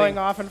Showcasing. showing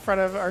off in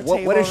front of our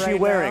table What is she right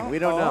wearing? now. We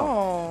don't know.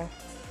 Oh,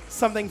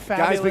 something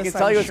fabulous. Guys, we can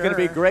tell you I'm it's going to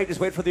be sure. great. Just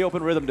wait for the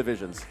open rhythm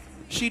divisions.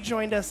 She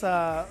joined us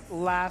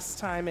last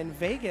time in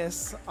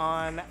Vegas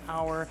on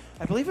our,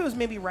 I believe it was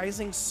maybe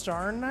Rising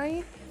Star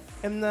Night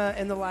in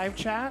the live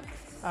chat.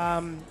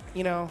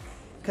 You know,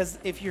 because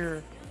if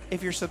you're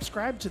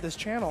subscribed to this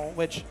channel,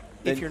 which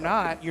if you're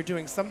not, you're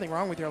doing something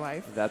wrong with your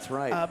life. That's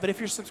right. But if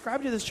you're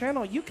subscribed to this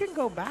channel, you can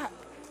go back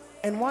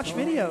and watch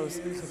videos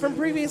from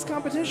previous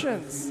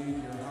competitions.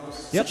 Yep,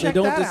 So they check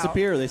don't that out.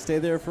 disappear. They stay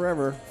there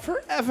forever.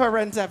 Forever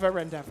and ever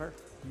and ever.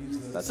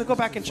 So go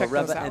back and check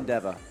those Forever out. and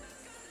ever.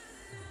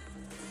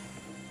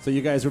 So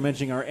you guys were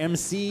mentioning our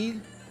MC,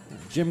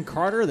 Jim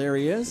Carter. There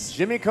he is.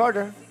 Jimmy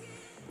Carter.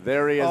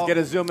 There he is. Oh, Get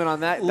a zoom in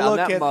on that. Look on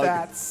that at mug.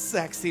 that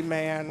sexy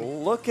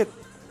man. Look at.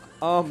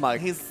 Oh my.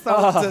 He's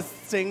so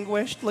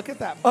distinguished. Look at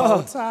that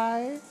bow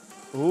tie.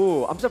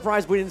 Ooh, I'm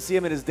surprised we didn't see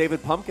him in his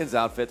David Pumpkins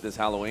outfit this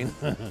Halloween.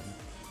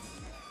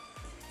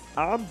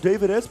 I'm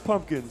David S.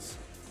 Pumpkins.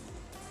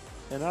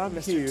 And I'm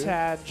Mr. here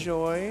Tad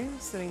Joy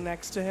sitting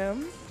next to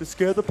him. to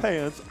scare the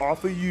pants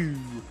off of you.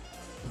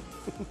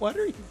 What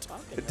are you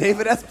talking about?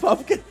 David S.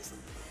 Pumpkins?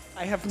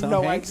 I have Tom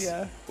no Hanks?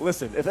 idea.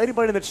 Listen, if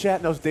anybody in the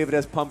chat knows David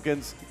S.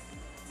 Pumpkins,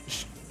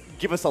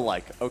 give us a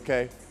like,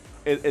 okay?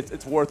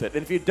 It's worth it.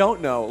 And if you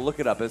don't know, look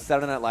it up. It's a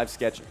Saturday Night Live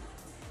sketch.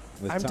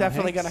 With I'm Tom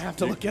definitely Hanks. going to have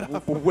to look it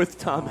up. With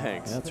Tom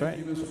Hanks. That's right.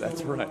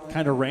 That's right.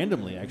 Kind of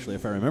randomly, actually,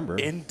 if I remember.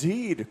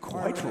 Indeed,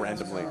 quite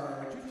randomly.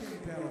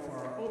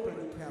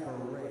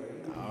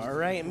 All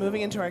right,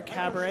 moving into our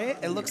cabaret.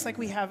 It looks like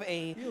we have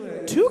a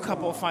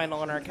two-couple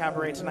final in our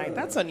cabaret tonight.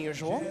 That's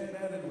unusual.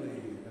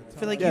 I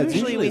feel like Yeah, it's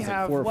usually we it's like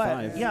have 4 or what?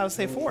 5. Yeah, I would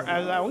say 4.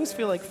 I always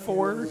feel like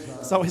 4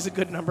 is always a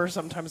good number,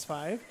 sometimes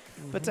 5.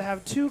 But to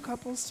have 2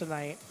 couples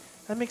tonight,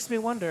 that makes me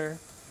wonder,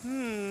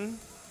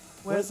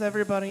 where's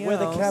everybody Where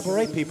else? the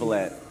cabaret people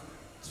at?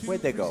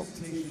 Where'd they go?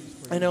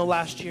 I know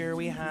last year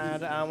we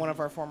had one of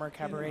our former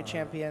cabaret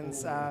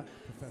champions,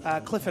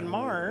 Cliff and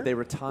Mar. They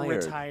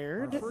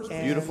retired.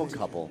 and- Beautiful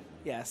couple.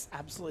 Yes,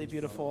 absolutely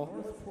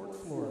beautiful.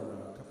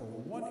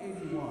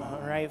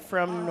 All right,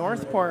 from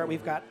Northport,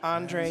 we've got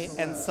Andre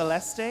and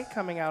Celeste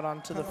coming out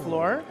onto the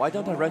floor. Why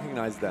don't I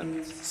recognize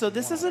them? So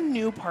this is a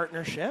new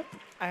partnership.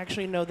 I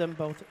actually know them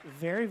both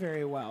very,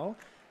 very well.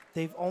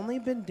 They've only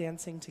been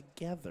dancing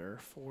together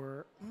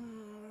for,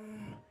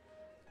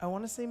 I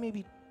want to say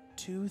maybe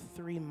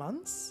 2-3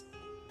 months.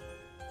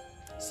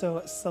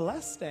 So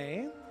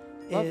Celeste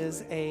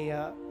is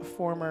a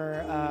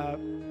former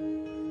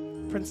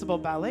principal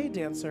ballet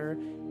dancer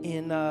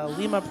in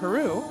Lima,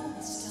 Peru.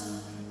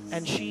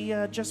 And she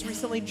just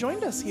recently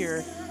joined us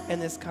here in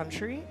this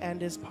country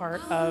and is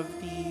part of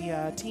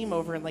the team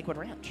over in Lakewood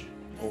Ranch.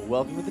 Well,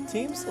 welcome to the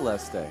team,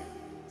 Celeste.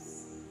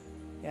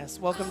 Yes,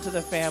 welcome to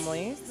the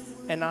family.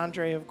 And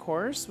Andre, of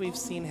course, we've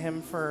seen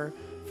him for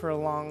a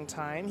long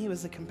time. He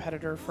was a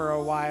competitor for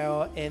a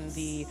while in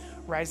the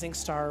Rising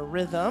Star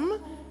Rhythm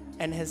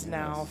and has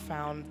now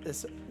found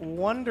this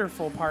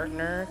wonderful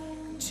partner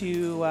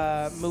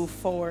to move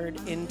forward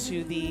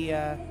into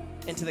the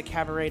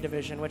cabaret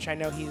division, which I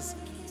know he's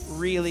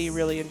really,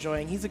 really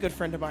enjoying. He's a good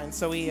friend of mine,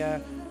 so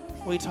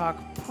we talk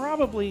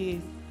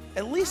probably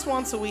at least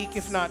once a week,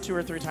 if not 2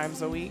 or 3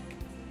 times a week.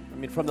 I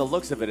mean, from the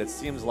looks of it, it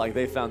seems like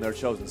they found their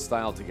chosen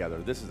style together.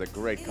 This is a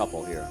great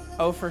couple here.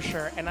 Oh, for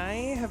sure. And I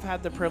have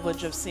had the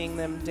privilege of seeing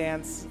them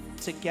dance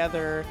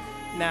together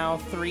now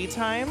 3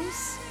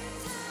 times.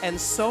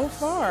 And so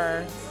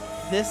far,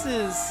 this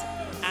is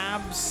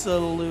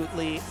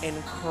absolutely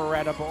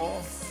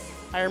incredible.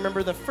 I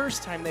remember the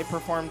first time they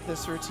performed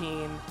this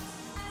routine,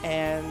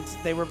 and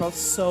they were both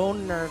so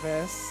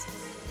nervous.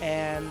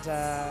 And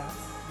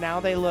now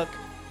they look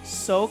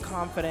so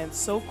confident,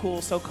 so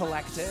cool, so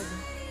collected,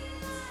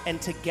 and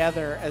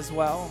together as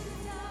well.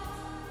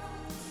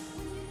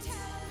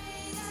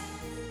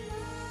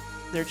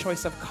 Their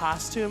choice of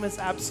costume is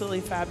absolutely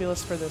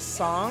fabulous for this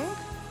song.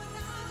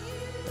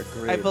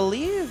 Agreed. I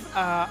believe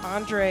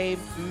Andre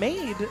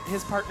made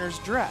his partner's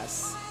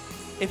dress.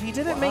 If he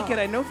didn't make it,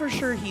 I know for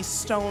sure he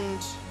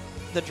stoned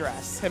the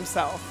dress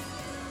himself.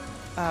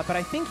 But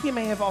I think he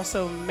may have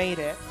also made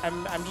it.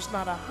 I'm just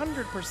not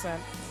 100%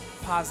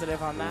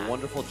 positive on that.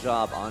 Wonderful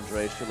job,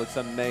 Andre. She looks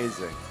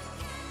amazing.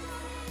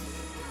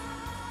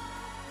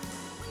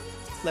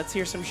 Let's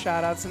hear some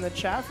shout outs in the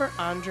chat for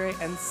Andre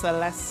and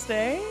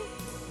Celeste.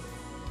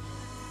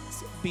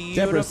 Beautiful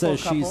Deborah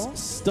says couple. she's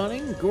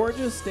stunning,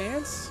 gorgeous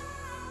dance.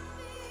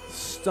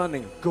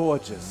 Stunning,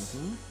 gorgeous.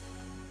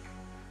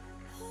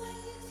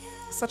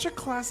 Such a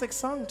classic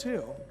song,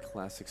 too.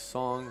 Classic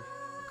song,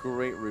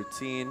 great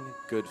routine,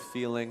 good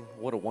feeling.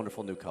 What a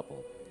wonderful new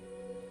couple.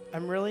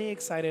 I'm really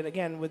excited,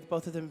 again, with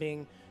both of them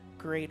being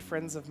great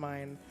friends of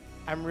mine.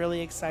 I'm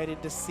really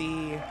excited to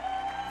see.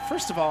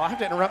 First of all, I have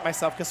to interrupt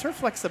myself because her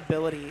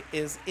flexibility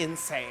is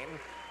insane.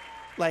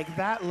 Like,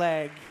 that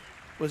leg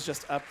was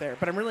just up there.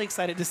 But I'm really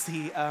excited to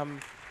see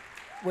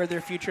where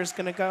their future is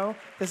going to go.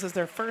 This is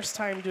their first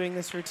time doing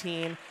this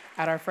routine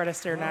at our Fred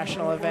Astaire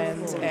national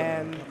event,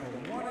 and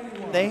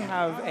they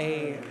have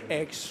a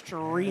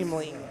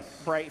extremely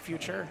bright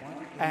future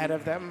ahead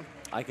of them.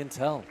 I can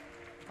tell.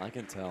 I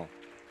can tell.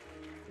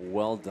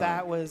 Well done.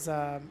 That was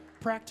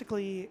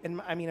practically, in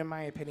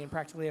my opinion,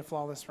 practically a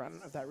flawless run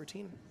of that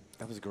routine.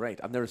 That was great.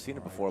 I've never seen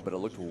it before, but it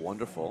looked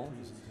wonderful.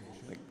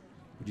 Like,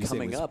 Would you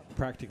coming say it was up.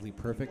 practically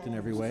perfect in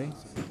every way?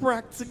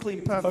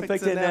 Practically perfect,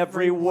 Perfect in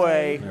every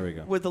way. There we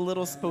go. With a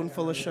little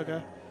spoonful of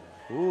sugar.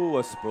 Ooh,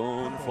 a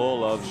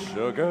spoonful of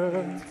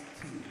sugar.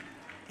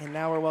 And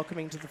now we're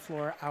welcoming to the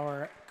floor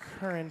our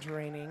current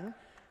reigning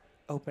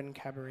Open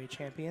Cabaret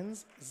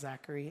champions,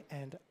 Zachary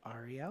and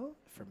Ariel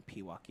from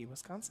Pewaukee,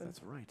 Wisconsin.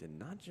 That's right. And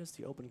not just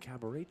the Open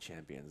Cabaret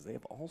champions. They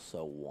have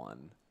also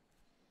won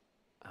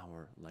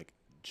our,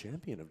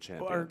 champion of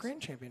champions. Our grand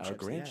championships. Our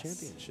grand yes.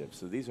 championship.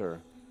 So these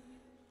are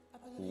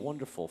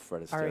wonderful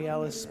Fred Astaire.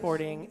 Ariel is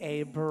sporting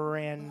a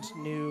brand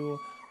new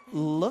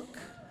look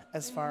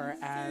as far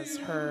as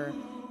her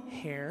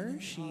hair.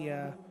 She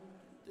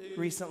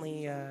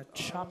recently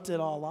chopped it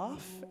all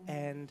off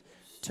and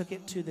took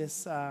it to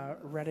this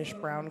reddish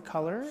brown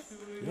color.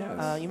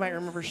 Yes. You might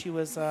remember she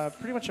was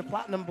pretty much a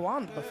platinum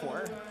blonde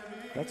before,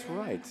 That's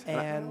right.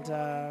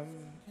 and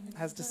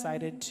has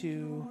decided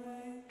to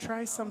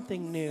try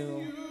something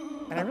new,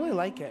 and I really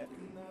like it.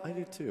 I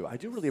do too. I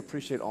do really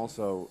appreciate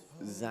also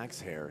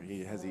Zach's hair.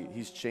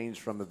 He's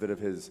changed from a bit of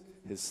his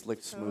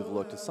slick, smooth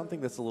look to something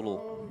that's a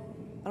little,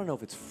 I don't know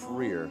if it's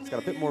freer. It's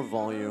got a bit more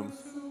volume.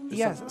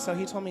 Yes, so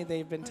he told me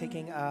they've been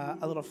taking a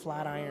little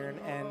flat iron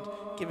and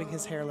giving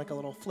his hair like a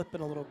little flip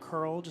and a little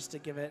curl just to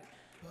give it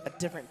a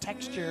different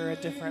texture, a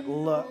different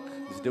look.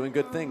 He's doing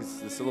good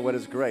things. The silhouette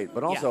is great.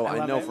 But also, I I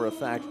love know it. for a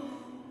fact,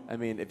 I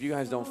mean, if you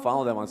guys don't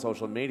follow them on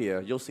social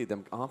media, you'll see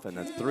them often.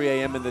 That's 3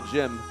 a.m. in the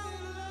gym.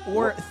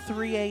 Or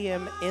 3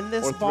 a.m. in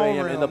this Or 3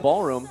 ballroom. a.m. in the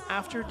ballroom.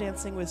 After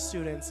dancing with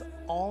students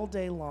all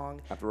day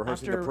long. After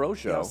rehearsing the pro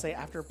show. I'll say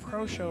after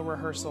pro show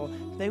rehearsal,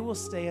 they will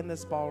stay in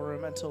this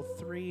ballroom until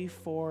 3,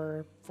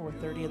 4,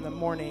 4:30 in the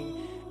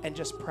morning and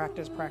just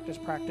practice,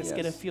 Yes.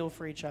 get a feel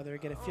for each other,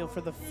 get a feel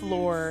for the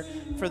floor,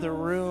 for the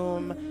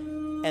room,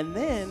 and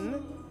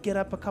then get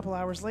up a couple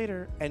hours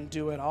later and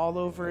do it all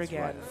over That's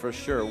again. right, for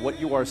sure. What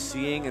you are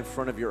seeing in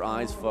front of your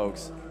eyes,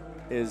 folks,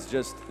 is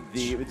just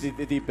the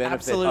benefit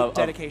Absolute of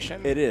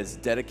dedication. It is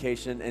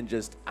dedication and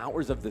just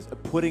hours of this,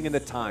 putting in the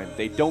time.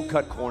 They don't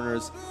cut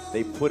corners.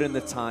 They put in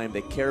the time.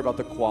 They care about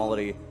the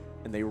quality,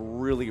 and they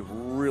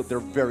they're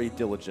very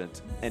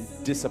diligent and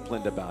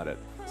disciplined about it.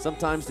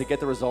 Sometimes to get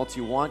the results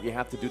you want, you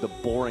have to do the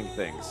boring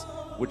things,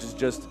 which is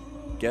just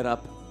get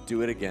up,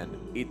 do it again,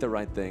 eat the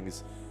right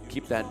things,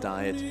 keep that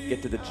diet,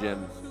 get to the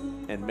gym,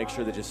 and make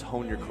sure to just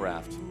hone your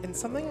craft. And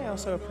something I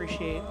also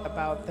appreciate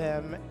about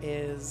them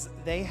is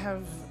they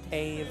have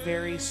a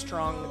very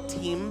strong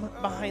team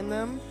behind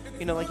them.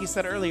 You know, like you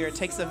said earlier, it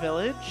takes a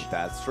village.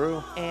 That's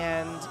true.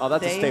 And Oh,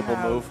 that's a they staple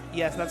have- move.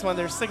 Yes, that's one of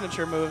their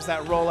signature moves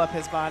that roll up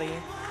his body.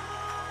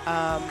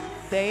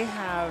 They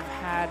have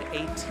had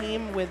a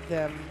team with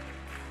them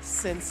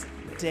since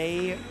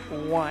day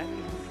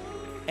one.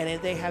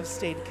 And they have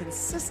stayed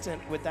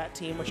consistent with that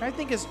team, which I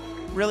think is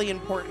really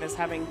important, is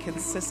having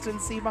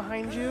consistency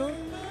behind you.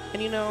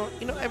 And you know,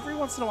 every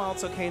once in a while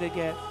it's okay to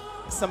get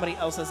somebody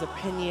else's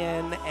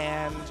opinion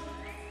and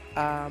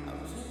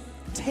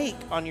take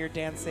on your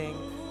dancing,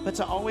 but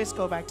to always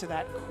go back to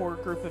that core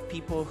group of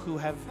people who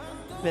have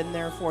been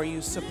there for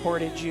you,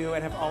 supported you,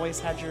 and have always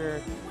had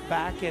your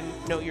back and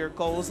know your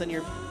goals and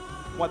your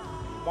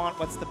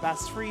what's the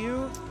best for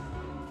you.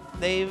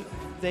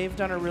 They've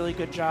done a really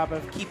good job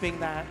of keeping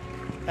that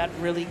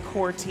really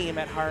core team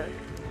at heart.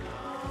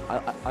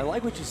 I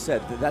like what you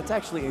said. That's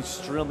actually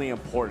extremely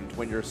important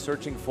when you're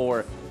searching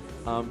for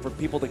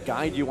people to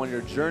guide you on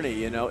your journey.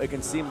 You know, it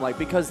can seem like,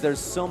 because there's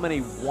so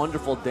many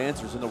wonderful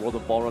dancers in the world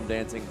of ballroom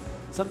dancing,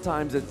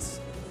 sometimes it's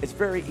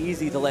very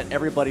easy to let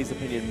everybody's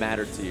opinion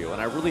matter to you.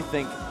 And I really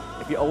think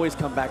if you always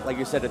come back, like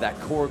you said, to that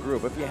core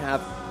group, if you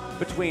have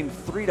between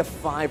 3 to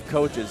 5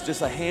 coaches,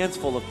 just a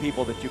handful of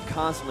people that you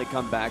constantly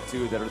come back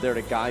to that are there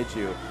to guide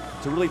you,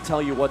 to really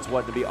tell you what's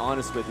what, to be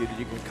honest with you, that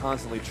you can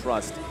constantly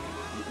trust.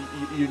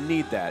 You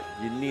need that.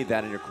 You need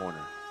that in your corner.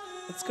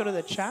 Let's go to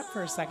the chat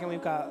for a second.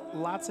 We've got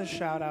lots of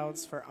shout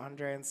outs for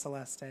Andre and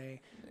Celeste,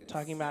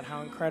 talking about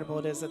how incredible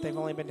it is that they've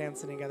only been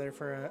dancing together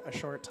for a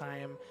short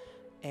time.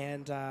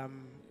 And,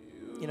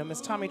 you know,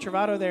 Miss Tommy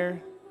Travato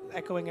there,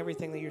 echoing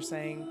everything that you're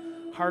saying.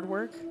 Hard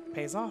work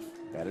pays off.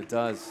 That it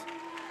does.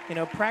 You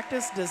know,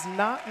 practice does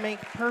not make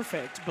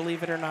perfect,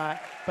 believe it or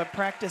not, but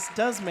practice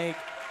does make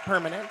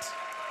permanent.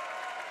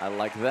 I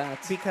like that.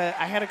 Because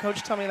I had a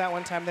coach tell me that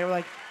one time. They were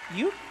like,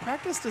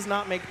 practice does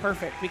not make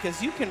perfect,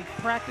 because you can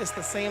practice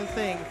the same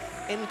thing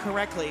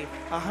incorrectly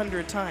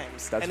 100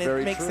 times. That's and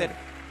very it makes true. it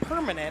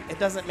permanent. It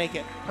doesn't make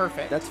it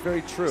perfect. That's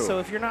very true. So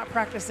if you're not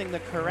practicing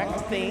the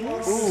correct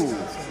things, Ooh.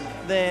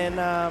 then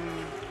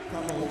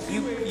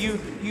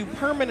you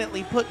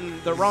permanently putting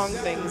the wrong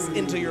things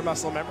into your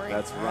muscle memory.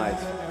 That's right.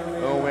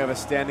 Oh, we have a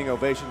standing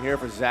ovation here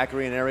for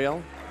Zachary and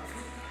Ariel.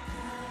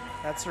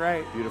 That's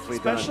right. Beautifully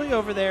done. Especially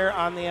over there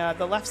on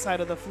the left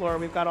side of the floor.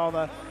 We've got all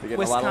the They're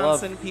getting a lot of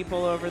love. Wisconsin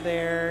people over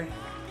there,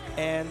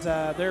 and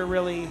they're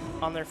really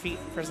on their feet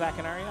for Zach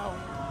and Ariel.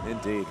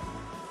 Indeed.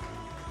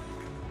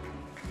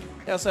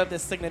 They also have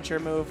this signature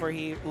move where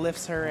he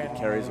lifts her and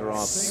Carries her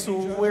off.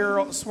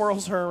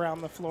 swirls her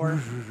around the floor.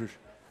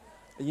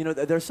 You know,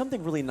 there's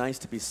something really nice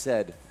to be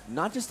said,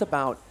 not just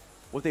about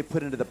what they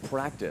put into the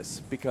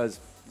practice, because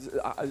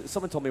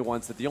someone told me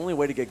once that the only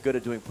way to get good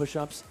at doing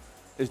push-ups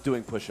is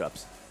doing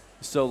push-ups.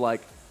 So,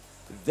 like,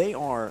 they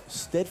are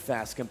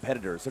steadfast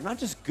competitors. They're not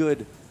just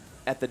good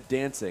at the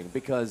dancing,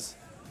 because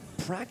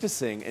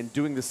practicing and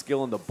doing the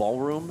skill in the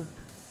ballroom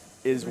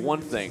is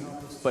one thing,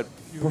 but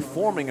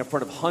performing in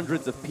front of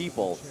hundreds of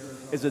people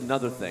is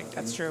another thing.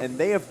 That's true. And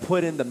they have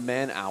put in the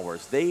man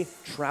hours. They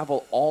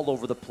travel all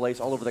over the place,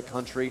 all over the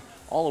country,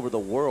 all over the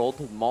world,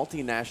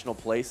 multinational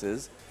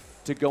places,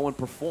 to go and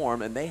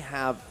perform, and they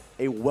have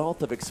a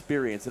wealth of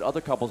experience that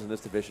other couples in this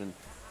division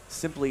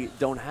simply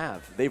don't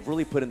have. They've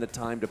really put in the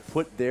time to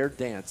put their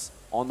dance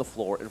on the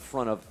floor in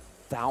front of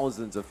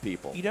thousands of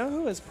people. You know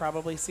who has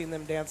probably seen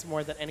them dance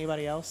more than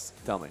anybody else?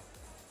 Tell me.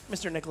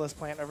 Mr. Nicholas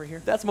Plant over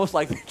here. That's most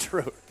likely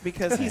true.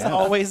 Because he's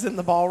always in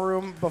the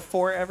ballroom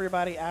before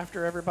everybody,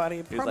 after everybody,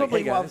 like,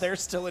 probably "Hey, while guys." they're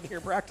still in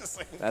here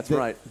practicing. That's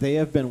right. They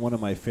have been one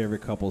of my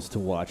favorite couples to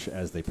watch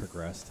as they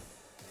progressed.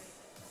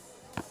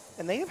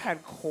 And they have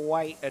had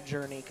quite a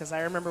journey, because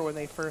I remember when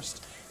they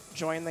first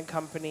joined the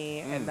company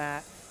and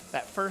that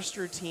first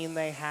routine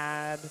they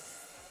had,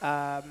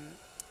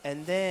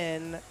 And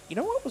then, you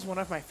know what was one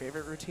of my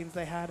favorite routines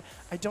they had?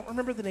 I don't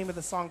remember the name of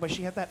the song, but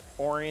she had that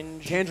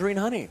orange... Tangerine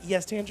Honey.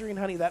 Yes, Tangerine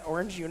Honey, that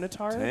orange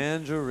unitard.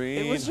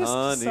 Tangerine It was just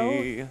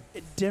Honey.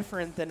 so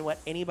different than what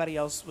anybody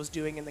else was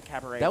doing in the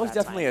cabaret. That was at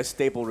definitely time. a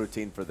staple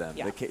routine for them.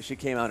 Yeah. She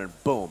came out and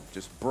boom,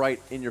 just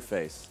bright in your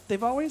face.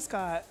 They've always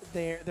got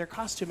their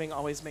costuming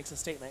always makes a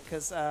statement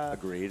because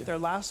Agreed. Their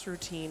last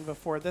routine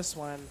before this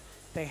one,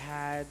 they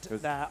had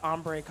the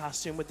ombre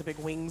costume with the big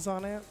wings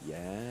on it.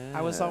 Yeah.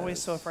 I was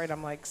always so afraid.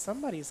 I'm like,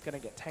 somebody's gonna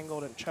get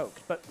tangled and choked,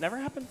 but never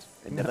happened.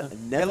 It never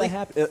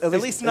happened. At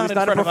least not in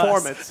a front of us.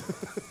 performance.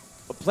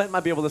 But Plent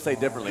might be able to say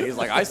differently. He's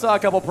like, I saw a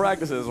couple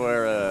practices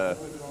where.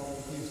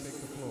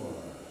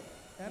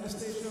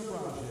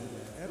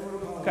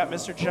 Got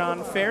Mr.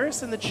 John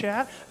Ferris in the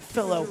chat,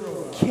 fellow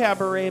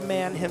cabaret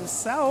man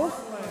himself,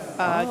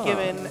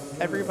 giving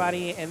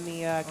everybody in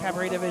the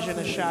cabaret division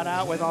a shout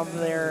out with all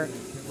their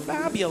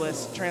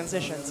fabulous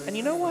transitions. And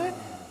you know what?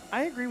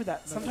 I agree with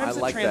that. Sometimes I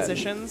like the that.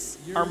 transitions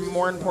are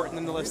more important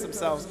than the lifts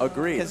themselves.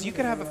 Agreed. Because you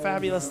could have a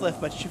fabulous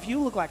lift, but if you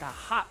look like a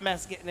hot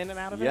mess getting in and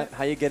out of Yeah, it,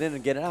 how you get in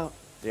and get out.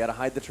 You got to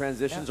hide the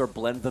transitions or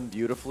blend them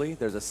beautifully.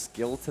 There's a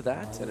skill to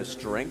that and a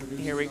strength.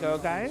 here we go,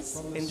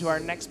 guys, into our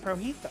next pro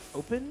heat, the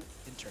Open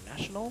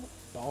International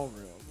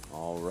Ballroom.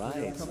 All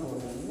right. Couple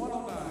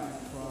 109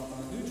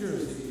 from New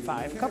Jersey.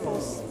 5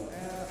 couples.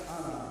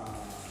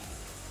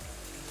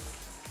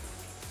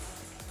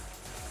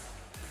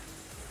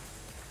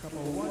 Couple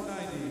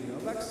 190,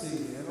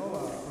 Alexi and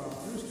Ola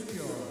from Houston,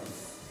 New York.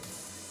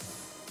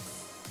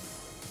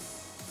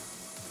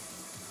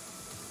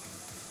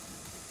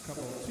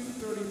 Couple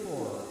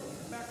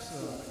 234,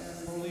 Maxim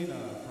and Paulina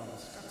from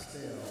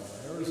Scottsdale,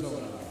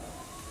 Arizona.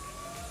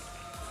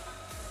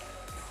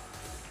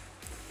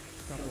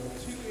 Couple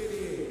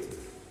 288,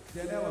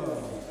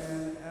 Danilo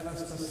and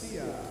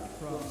Anastasia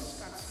from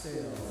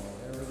Scottsdale,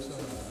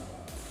 Arizona.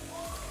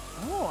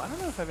 Oh, I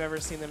don't know if I've ever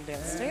seen them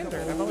dance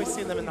standard. I've always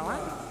seen them in the line.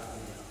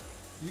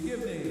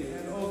 Yugivny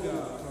and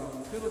Olga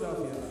from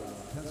Philadelphia,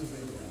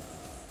 Pennsylvania.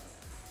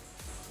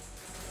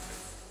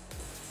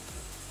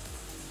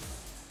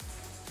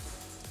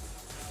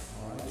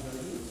 All right,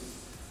 judges.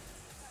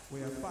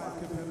 We have 5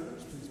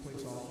 competitors. Please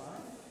place all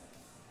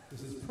 5.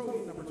 This is Pro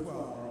Heat number 12,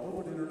 our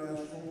Open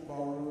International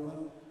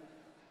Ballroom.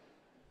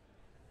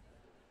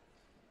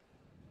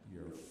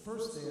 Your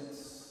first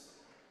dance,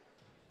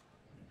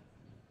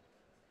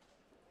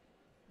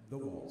 the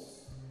waltz.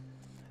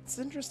 It's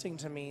interesting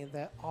to me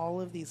that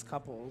all of these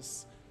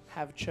couples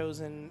have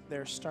chosen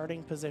their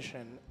starting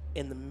position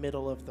in the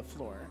middle of the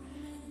floor.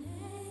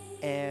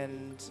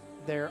 And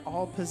they're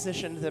all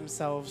positioned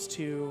themselves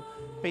to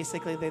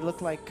basically, they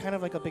look like kind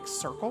of like a big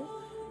circle.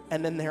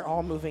 And then they're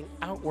all moving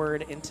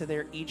outward into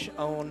their each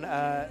own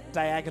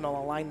diagonal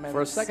alignment.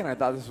 For a second, I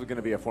thought this was going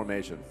to be a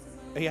formation.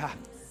 Yeah.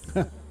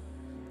 It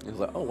was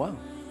like, oh, wow.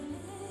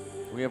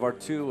 We have our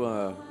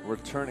 2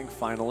 returning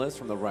finalists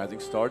from the Rising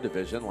Star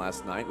division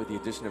last night with the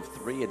addition of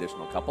 3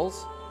 additional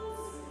couples.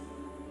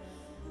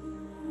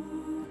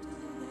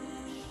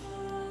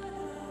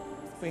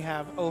 We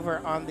have over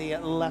on the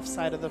left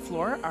side of the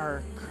floor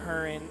our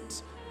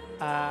current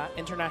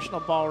International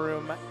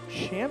Ballroom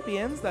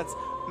champions. That's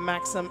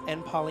Maxim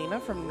and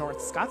Paulina from North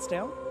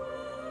Scottsdale.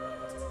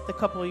 The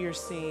couple you're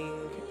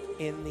seeing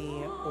in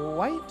the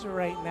white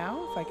right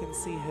now, if I can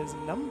see his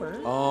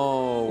number.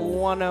 Oh.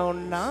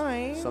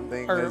 109.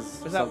 Something or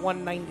is- was that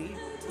 190?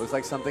 Looks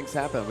like something's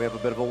happened. We have a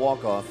bit of a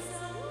walk-off.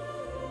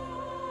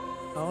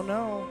 Oh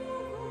no.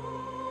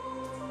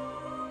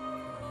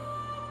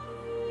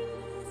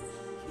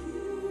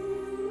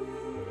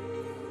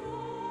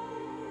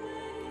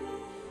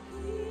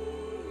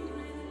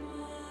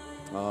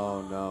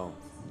 Oh, no.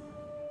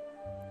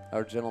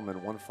 Our gentleman,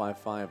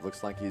 155,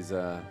 looks like he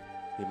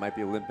might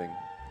be limping.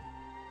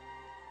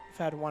 We've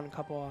had one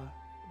couple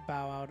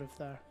bow out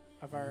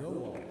of our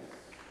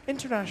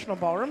International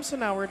Ballroom, so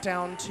now we're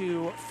down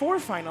to 4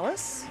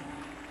 finalists.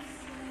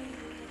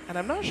 And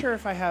I'm not sure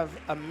if I have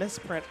a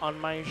misprint on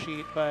my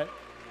sheet, but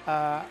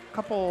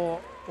couple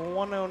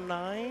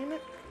 109.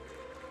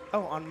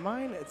 Oh, on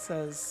mine it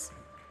says,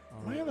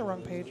 am I on the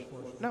wrong page?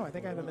 No, I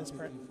think I have a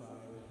misprint.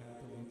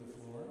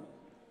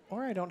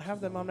 Or I don't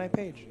have them on my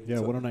page. Yeah,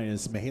 109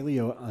 is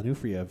Mihailo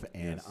Anufriev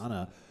and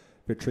Anna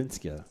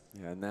Petrinska.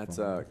 Yeah, and that's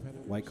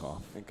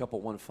Wyckoff. in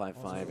couple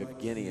 155.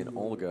 Evgeny and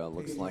Olga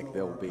looks like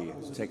they'll be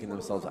taking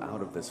themselves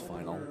out of this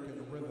final.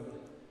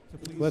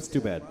 Well, that's too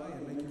bad.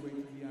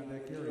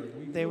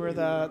 They were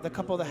the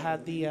couple that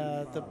had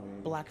the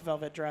black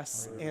velvet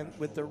dress and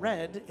with the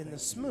red in the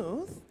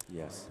smooth.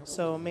 Yes.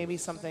 So maybe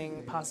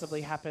something possibly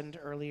happened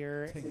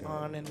earlier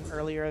on in an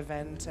earlier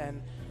event,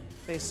 and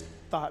they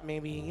thought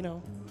maybe, you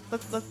know,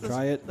 let's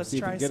Try it, Let's see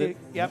if you try. can get it.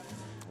 Yep.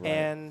 Right.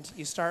 And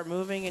you start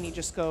moving, and you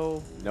just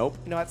go. Nope.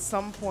 You know, at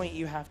some point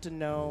you have to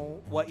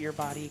know what your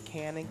body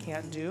can and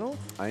can't do.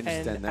 I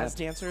understand and that. as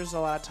dancers, a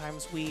lot of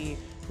times we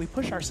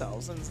push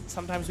ourselves, and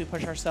sometimes we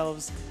push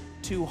ourselves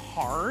too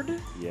hard,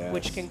 Yes.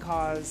 which can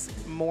cause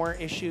more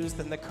issues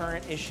than the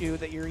current issue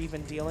that you're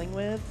even dealing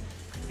with.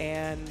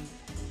 And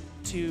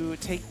to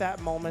take that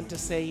moment to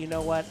say, you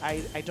know what,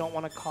 I don't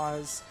want to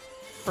cause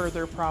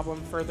further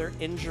problem, further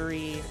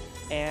injury,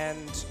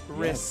 and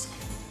risk.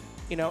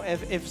 You know,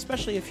 if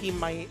especially if he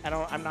might,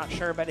 I'm not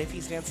sure, but if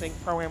he's dancing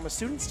pro-am with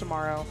students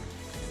tomorrow,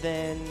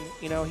 then,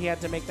 you know, he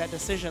had to make that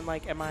decision.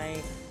 Like, am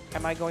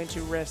I going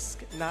to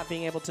risk not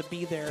being able to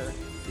be there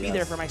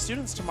for my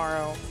students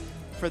tomorrow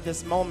for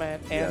this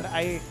moment? And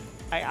I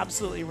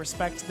absolutely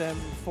respect them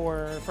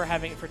for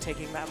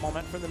taking that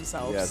moment for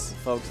themselves. Yes,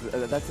 folks,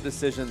 that's a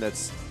decision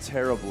that's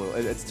terrible.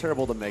 It's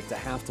terrible to make, to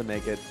have to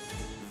make it.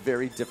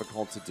 Very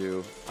difficult to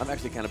do. I've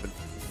actually kind of been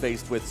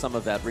faced with some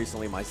of that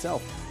recently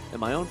myself in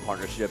my own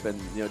partnership, and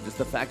you know, just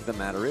the fact of the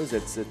matter is,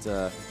 it's at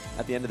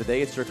the end of the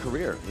day, it's your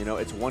career. You know,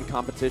 it's one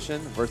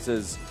competition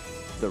versus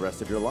the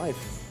rest of your life.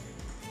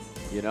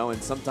 You know,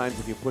 and sometimes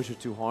if you push it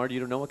too hard, you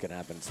don't know what could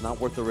happen. It's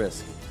not worth the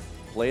risk.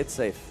 Play it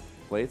safe.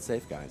 Play it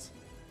safe, guys.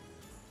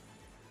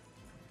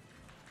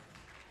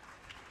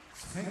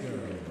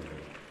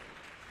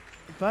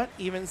 But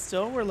even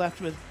still, we're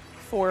left with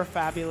 4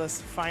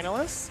 fabulous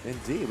finalists.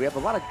 Indeed, we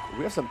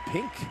have some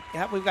pink.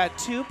 Yeah, we've got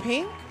 2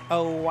 pink,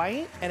 a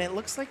white, and it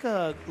looks like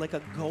a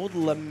gold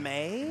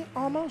lame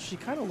almost. She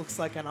kind of looks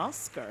like an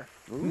Oscar.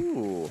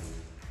 Ooh,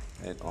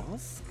 an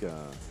Oscar.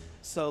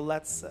 So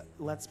let's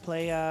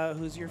play.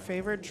 Who's your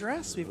favorite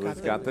dress? We've Who's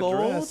got the the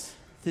gold, dress?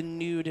 the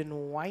nude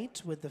and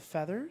white with the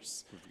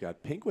feathers. We've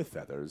got pink with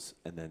feathers,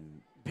 and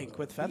then Pink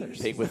with feathers.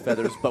 pink with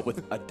feathers, but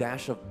with a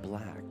dash of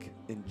black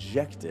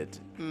injected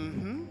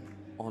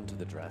onto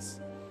the dress.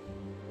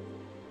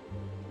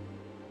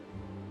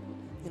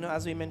 You know,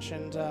 as we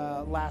mentioned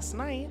last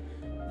night,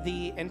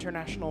 the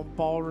International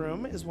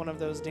Ballroom is one of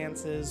those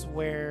dances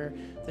where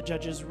the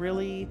judges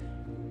really,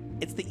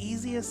 it's the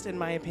easiest, in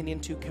my opinion,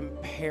 to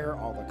compare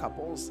all the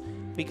couples.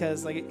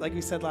 Because like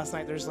we said last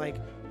night, there's like,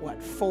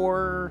 what,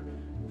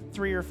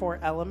 3 or 4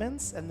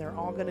 elements, and they're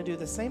all going to do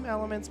the same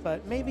elements,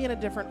 but maybe in a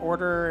different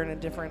order and a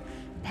different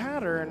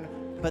pattern,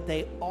 but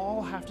they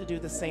all have to do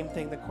the same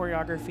thing. The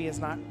choreography is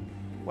not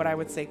what I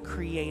would say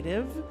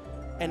creative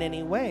in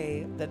any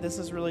way, that this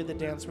is really the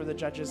dance where the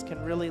judges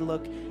can really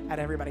look at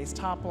everybody's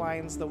top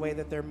lines, the way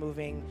that they're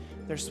moving,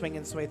 their swing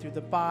and sway through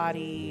the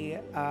body,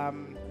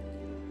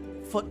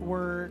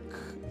 footwork,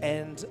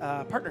 and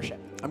partnership.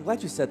 I'm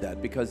glad you said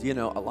that because, you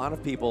know, a lot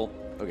of people,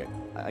 okay,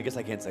 I guess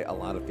I can't say a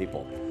lot of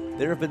people.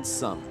 There have been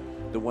some,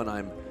 the one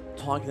I'm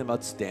talking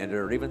about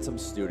standard, or even some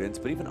students,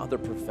 but even other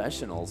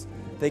professionals,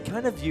 they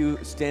kind of view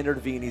standard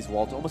Viennese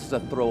waltz almost as a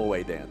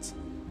throwaway dance.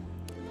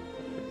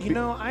 You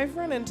know, I've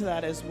run into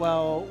that as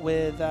well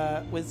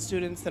with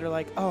students that are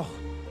like, oh,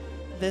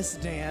 this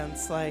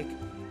dance, like,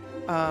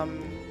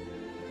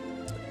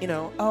 you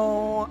know,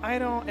 oh, I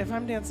don't, if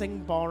I'm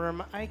dancing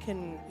ballroom, I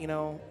can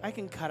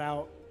cut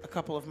out a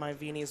couple of my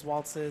Viennese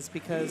waltzes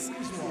because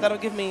that'll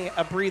give me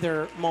a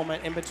breather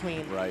moment in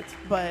between. Right.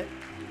 But,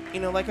 you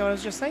know, like I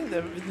was just saying,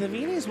 the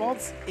Viennese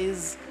waltz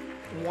is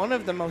one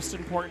of the most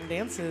important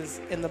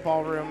dances in the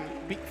ballroom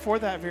for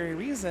that very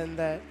reason,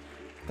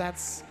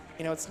 that's,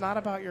 you know, it's not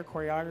about your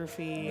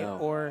choreography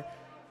or,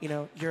 you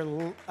know,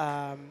 your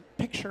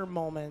picture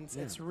moments.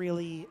 Yeah. It's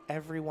really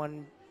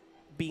everyone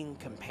being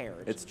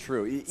compared. It's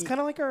true. It's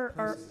kind of like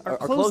our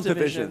closed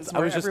divisions. I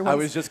was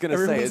just going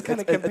to say it's kind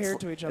of compared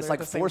to each other. It's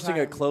like at the forcing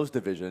same a closed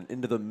division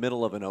into the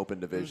middle of an open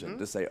division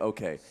to say,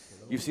 okay,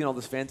 you've seen all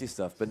this fancy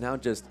stuff, but now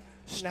just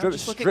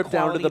strip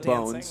down to the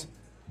bones.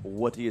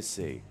 What do you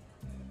see?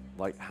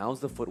 Like, how's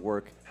the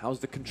footwork? How's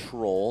the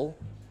control?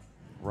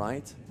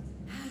 Right?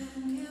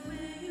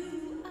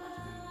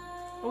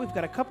 Well, we've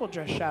got a couple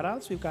dress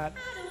shout-outs. We've got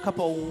a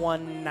couple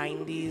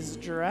 190s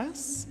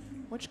dress.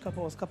 Which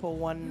couple is couple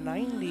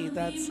 190?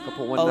 That's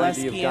couple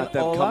 190. You've got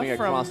them coming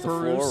across the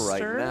floor right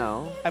Brewster.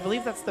 now. I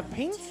believe that's the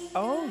pink.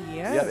 Oh,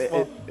 yes. Yeah,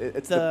 well,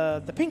 it's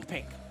the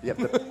pink.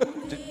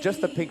 Yep,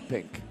 just the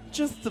pink.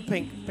 Just the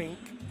pink.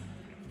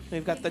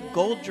 We've got the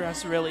gold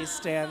dress really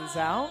stands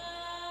out.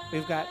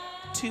 We've got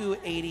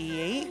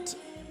 288.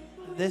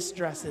 This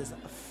dress is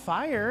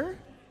Fire.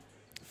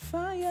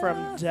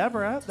 From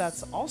Deborah.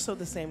 That's also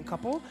the same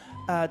couple.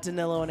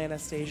 Danilo and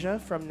Anastasia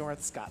from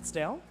North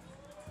Scottsdale.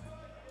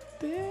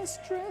 This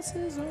dress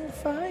is on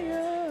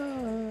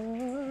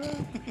fire.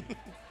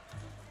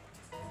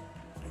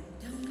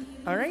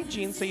 All right,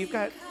 Jean. So you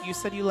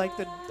said you like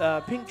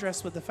the pink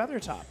dress with the feather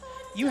top.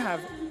 You have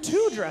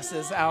 2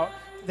 dresses out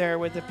there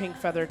with the pink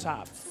feather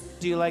top.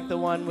 Do you like the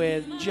one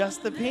with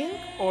just the pink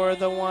or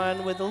the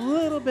one with a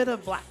little bit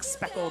of black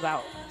speckled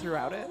out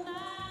throughout it?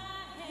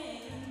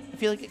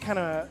 I feel like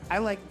I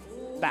like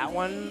that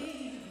one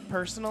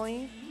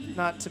personally,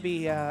 not to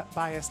be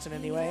biased in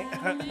any way,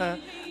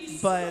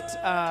 but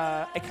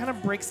it kind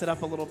of breaks it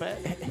up a little bit.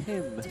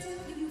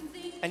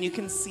 And you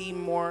can see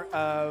more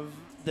of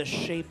the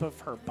shape of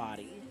her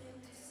body.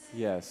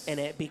 Yes. In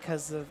it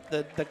because of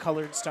the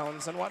colored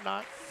stones and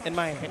whatnot, in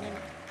my opinion.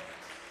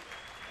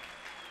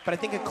 But I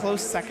think a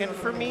close second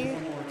for me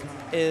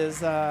is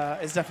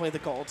definitely the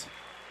gold.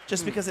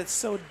 Just because it's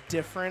so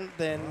different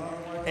than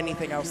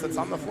anything else that's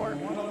on the floor.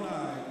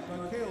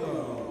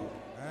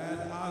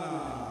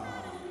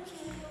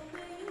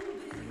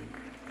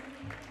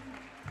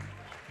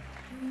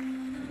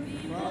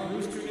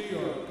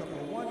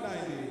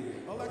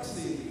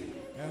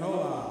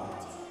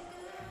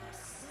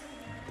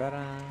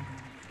 Ta-da.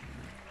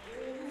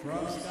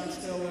 From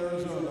Scottsdale,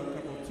 Arizona,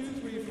 couple 2,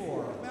 3,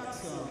 4,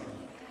 Maxim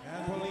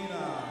and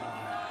Paulina.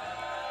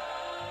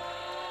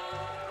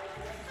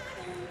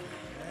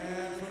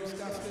 And from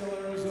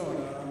Scottsdale,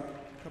 Arizona,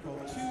 couple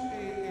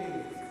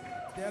 288,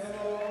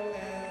 Denlo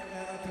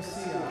and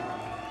Anastasia.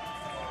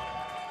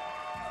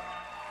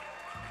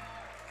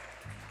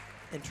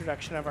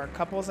 Introduction of our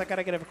couples. I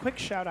gotta give a quick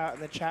shout out in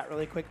the chat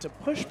really quick to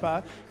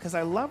Pushpa, because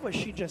I love what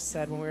she just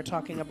said when we were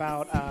talking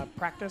about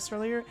practice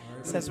earlier.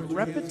 It says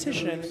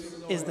repetition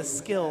is the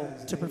skill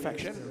to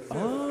perfection.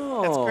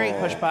 Oh. That's great,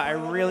 Pushpa. I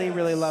really,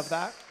 really love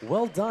that.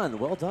 Well done,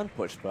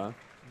 Pushpa.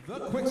 The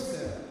quick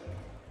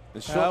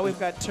step. We've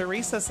got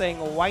Teresa saying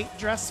white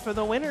dress for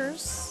the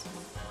winners.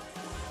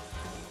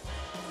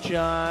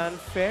 John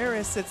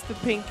Ferris, it's the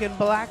pink and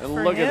black And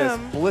for look him.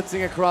 at this,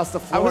 blitzing across the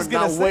floor, was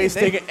gonna not say,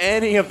 wasting they-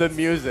 any of the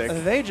music.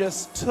 They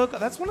just took.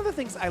 That's one of the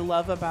things I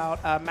love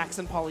about Max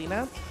and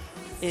Paulina,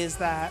 is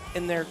that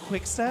in their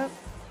quick step,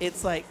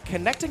 it's like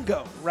connect and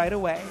go right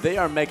away. They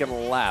are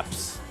making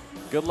laps.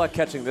 Good luck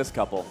catching this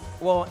couple.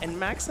 Well, and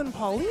Max and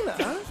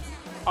Paulina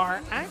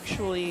are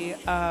actually,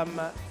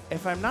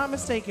 if I'm not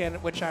mistaken,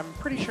 which I'm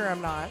pretty sure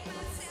I'm not,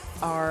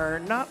 are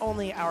not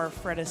only our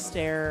Fred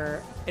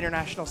Astaire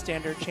International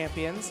Standard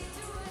champions,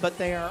 but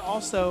they are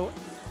also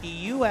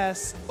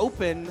U.S.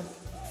 Open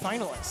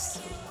finalists.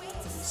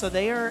 So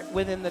they are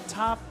within the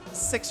top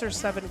 6 or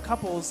 7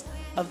 couples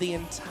of the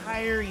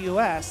entire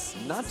U.S.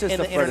 Not just in the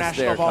the Fred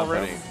International Astaire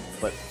Ballroom. company,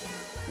 but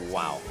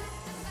wow.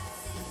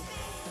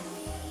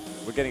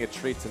 We're getting a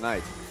treat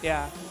tonight.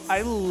 Yeah,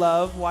 I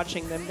love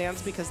watching them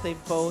dance because they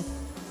both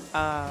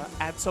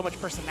add so much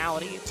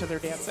personality to their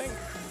dancing.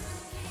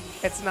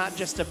 It's not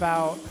just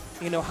about,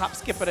 hop,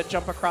 skip, and a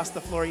jump across the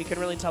floor. You can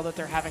really tell that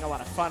they're having a lot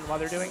of fun while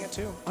they're doing it,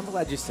 too. I'm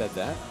glad you said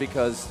that,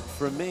 because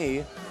for me,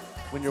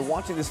 when you're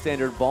watching the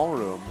standard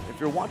ballroom, if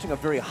you're watching a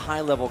very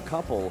high-level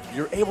couple,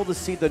 you're able to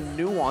see the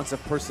nuance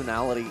of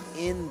personality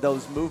in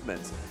those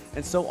movements.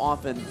 And so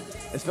often,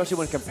 especially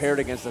when compared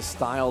against a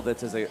style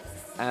that's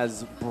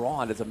as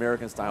broad as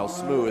American style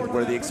smooth,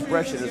 where the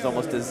expression is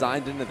almost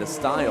designed into the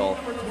style,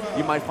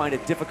 you might find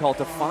it difficult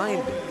to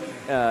find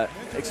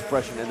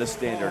expression in the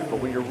standard.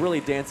 But when you're really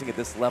dancing at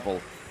this level,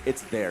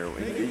 it's there.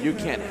 You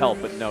can't help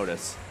but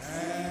notice.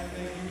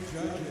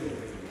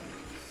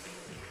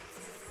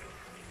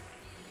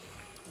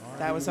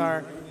 That was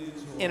our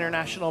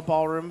International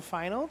Ballroom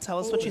final. Tell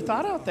us what you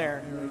thought out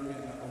there.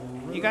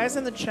 You guys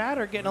in the chat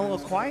are getting a little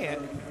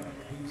quiet.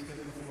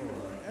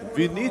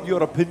 We need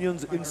your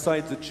opinions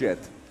inside the chat.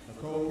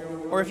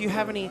 Or if you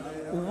have any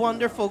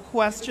wonderful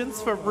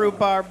questions for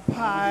rhubarb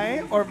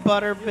pie or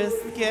butter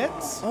biscuit.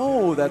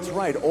 Oh, that's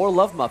right. Or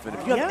Love Muffin.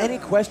 If you have Yeah. any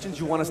questions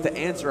you want us to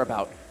answer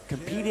about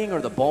competing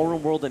or the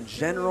ballroom world in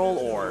general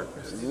or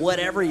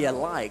whatever you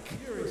like,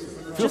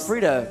 feel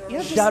free to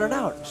shout it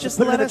out. Just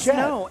put it let in the us chat.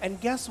 know.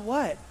 And guess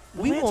what?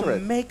 We We'll will answer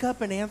it. make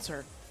up an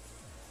answer.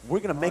 We're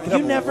going to make it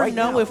up You never right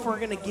know now. if we're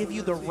going to give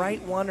you the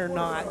right one or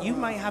not. You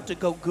might have to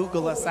go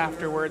Google us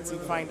afterwards and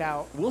find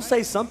out. We'll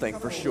say something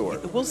for sure,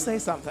 We'll say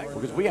something.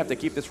 because we have to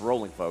keep this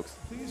rolling, folks.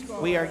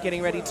 We are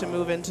getting ready to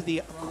move into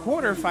the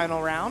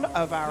quarterfinal round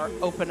of our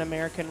Open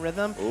American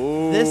Rhythm.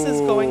 Ooh, This is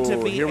going to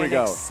be here we an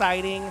go.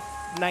 exciting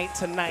night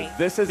tonight.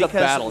 This is a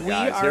because battle,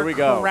 guys. Here we are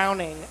go.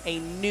 crowning a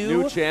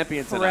New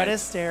champion Fred tonight.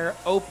 Astaire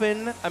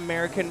Open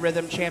American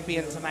Rhythm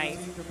champion tonight.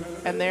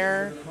 And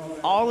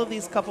all of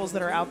these couples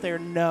that are out there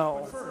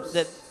know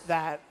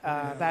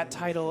that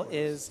title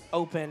is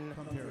open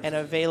and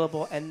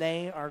available, and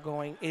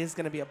it is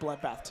going to be a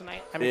bloodbath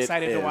tonight. I'm It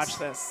excited to is. watch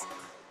this.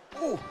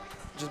 Ooh,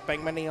 just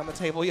banged my knee on the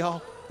table,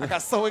 y'all. I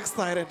got so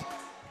excited.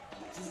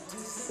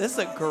 This is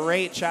a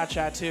great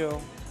cha-cha, too.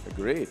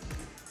 Agreed.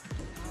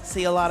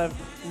 See a lot of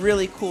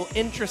really cool,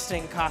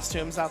 interesting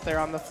costumes out there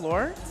on the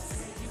floor.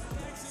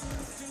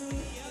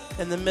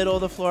 In the middle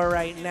of the floor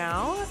right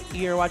now,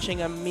 you're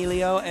watching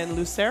Emilio and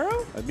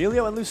Lucero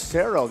Emilio and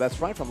Lucero,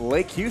 that's right, from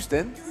Lake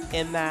Houston.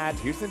 in that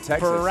Houston,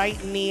 Texas.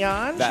 bright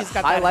neon. That She's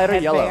got highlighter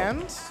that yellow.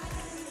 headband.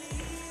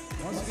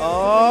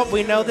 Oh,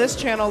 we know this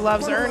channel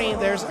loves Ernie.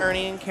 There's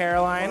Ernie and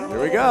Caroline.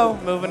 Here we go.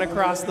 Moving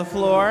across the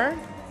floor.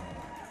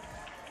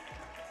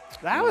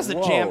 That was a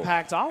Whoa.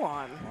 jam-packed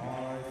all-on.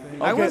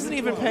 I Okay. wasn't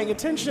even paying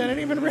attention. I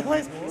didn't even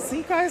realize.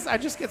 See, guys, I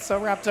just get so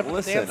wrapped up in the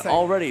Listen, dancing.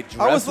 already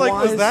I was like,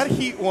 was dress-wise, that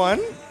Heat 1?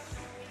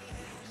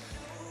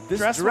 this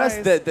dress-wise?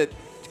 dress that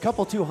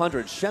couple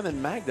 200, Shem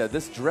and Magda,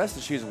 this dress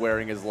that she's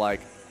wearing is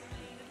like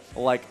it's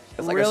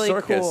like Really a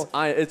circus.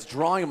 cool. It's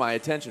drawing my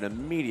attention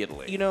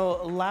immediately. You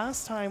know,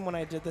 last time when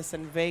I did this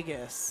in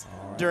Vegas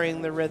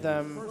during the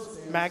rhythm,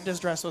 Magda's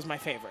dress was my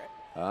favorite.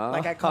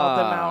 Like I called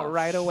them out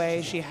right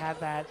away. She had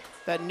that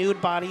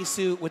nude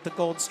bodysuit with the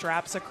gold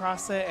straps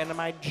across it, and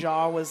my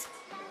jaw was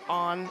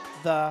on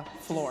the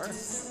floor.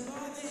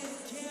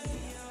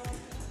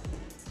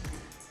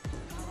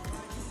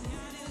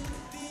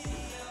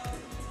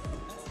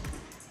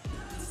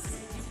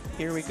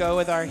 Here we go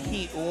with our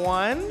Heat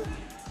 1.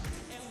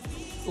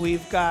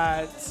 We've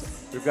got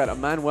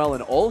Emmanuel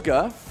and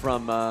Olga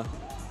from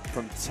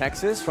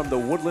Texas, from the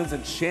Woodlands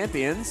and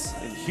Champions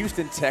in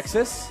Houston,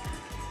 Texas.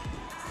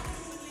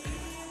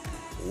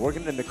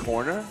 Working in the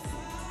corner.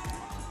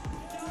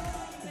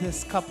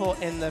 This couple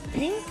in the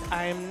pink,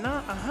 I'm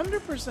not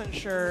 100%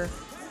 sure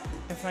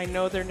if I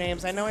know their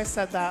names. I know I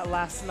said that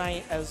last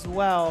night as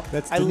well.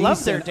 That's I Denise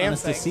love their and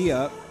dancing.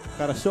 Anastasia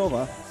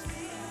Karasova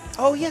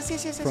Oh, yes.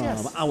 from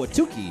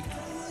Awatuki.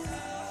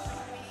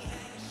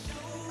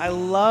 I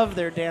love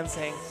their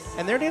dancing.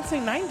 And they're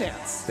dancing 9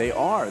 dance. They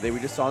are. We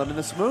just saw them in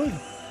the smooth.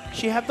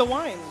 She had the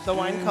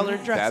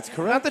wine-colored dress. That's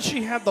correct. Not that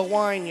she had the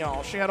wine,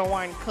 y'all. She had a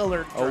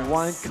wine-colored dress. A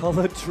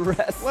wine-colored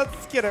dress.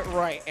 Let's get it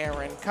right,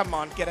 Aaron. Come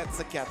on, get it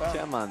together.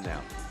 Come on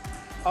now.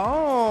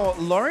 Oh,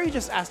 Lori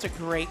just asked a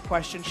great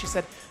question. She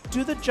said,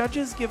 do the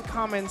judges give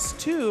comments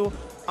too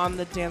on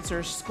the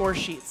dancers' score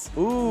sheets?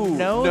 Ooh,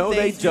 no,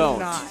 they don't.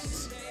 do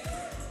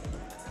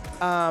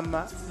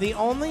not. The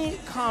only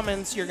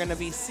comments you're going to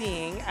be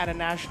seeing at a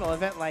national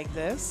event like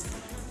this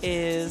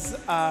is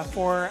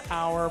for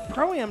our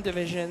Pro-Am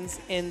divisions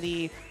in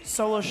the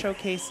solo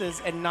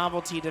showcases and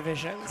novelty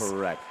divisions.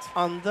 Correct.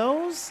 On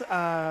those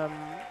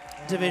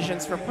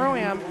divisions for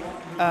Pro-Am,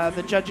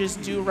 the judges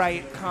do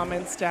write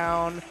comments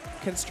down,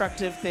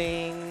 constructive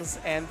things,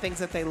 and things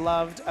that they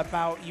loved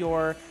about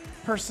your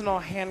personal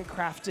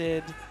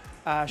handcrafted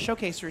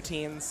showcase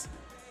routines.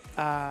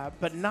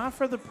 But not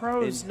for the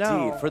pros, Indeed.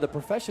 no. For the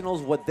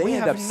professionals, what they We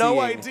end have up seeing... no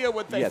idea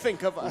what they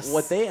think of us.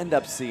 What they end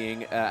up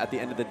seeing at the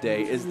end of the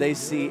day is they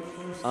see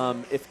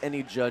if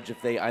any judge,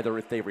 if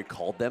they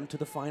recalled them to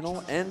the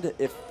final, and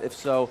if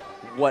so,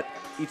 what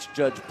each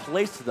judge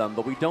placed to them,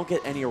 but we don't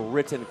get any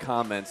written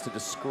comments to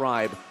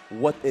describe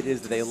what it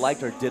is that they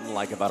liked or didn't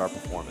like about our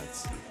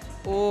performance.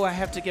 Oh, I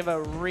have to give a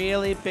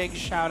really big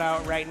shout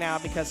out right now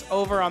because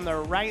over on the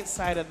right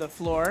side of the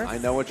floor, I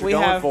know what you're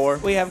going for.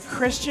 We have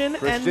Christian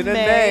and and May.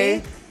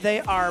 May.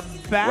 They are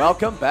back.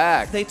 Welcome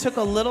back. They took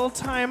a little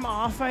time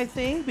off, I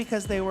think,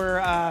 because they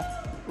were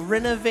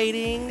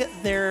renovating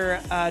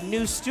their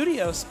new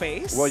studio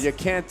space. Well, you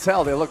can't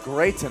tell. They look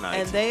great tonight.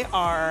 And they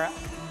are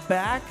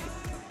back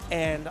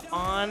and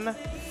on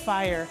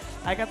fire.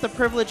 I got the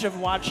privilege of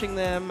watching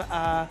them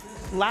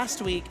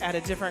last week at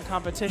a different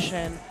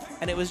competition,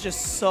 and it was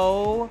just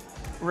so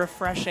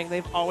refreshing.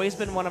 They've always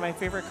been one of my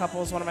favorite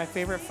couples, one of my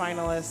favorite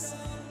finalists,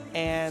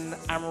 and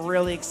I'm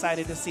really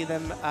excited to see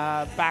them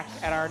back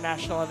at our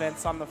national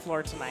events on the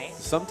floor tonight.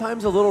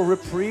 Sometimes a little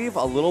reprieve,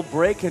 a little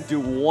break can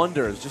do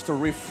wonders just to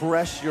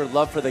refresh your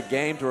love for the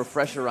game, to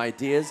refresh your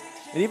ideas,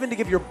 and even to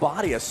give your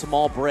body a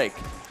small break.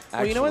 Actually.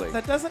 Well, you know what?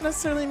 That doesn't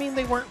necessarily mean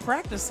they weren't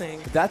practicing.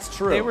 That's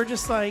true. They were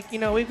just like,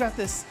 we've got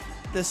this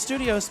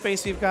studio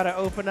space we've got to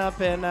open up,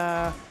 and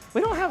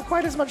we don't have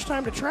quite as much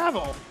time to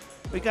travel.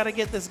 We got to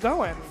get this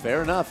going.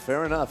 Fair enough,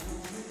 fair enough.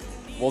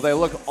 Well, they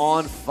look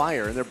on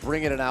fire, and they're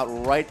bringing it out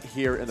right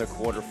here in the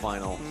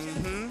quarterfinal.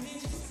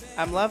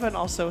 I'm loving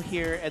also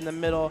here in the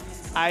middle,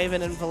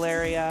 Ivan and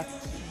Valeria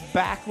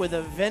back with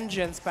a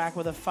vengeance, back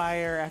with a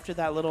fire after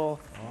that little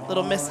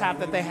mishap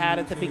that they had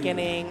at the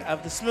beginning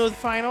of the smooth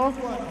final.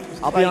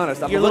 I'll be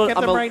honest, I'm you a little, look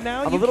at them right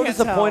now, I'm you a little can't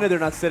disappointed tell. they're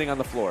not sitting on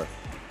the floor.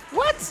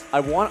 What?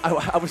 I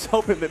was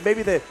hoping that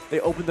maybe they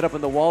opened it up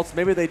in the waltz.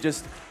 Maybe they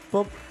just,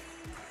 boom,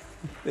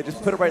 they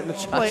just put it right in the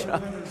cha-cha.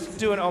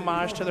 Do an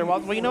homage to their wall.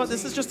 Well, you know what?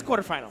 This is just the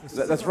quarterfinal.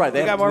 That's right.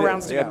 We got more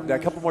rounds to go. They got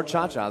a couple more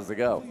cha-chas to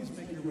go.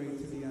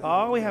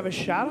 Oh, we have a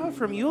shout out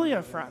from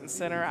Yulia, front and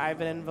center,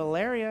 Ivan and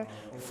Valeria,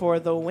 for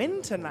the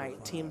win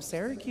tonight, Team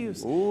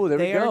Syracuse. Ooh, there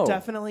we they go. are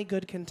definitely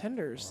good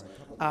contenders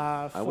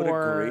would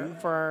agree.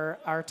 for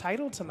our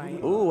title tonight.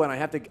 Ooh, and I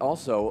have to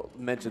also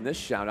mention this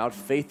shout out,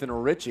 Faith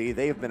and Richie.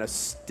 They have been a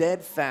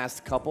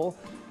steadfast couple,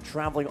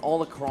 traveling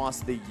all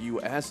across the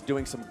U.S.,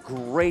 doing some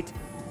great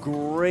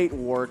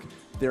work.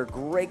 They're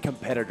great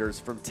competitors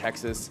from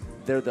Texas.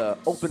 They're the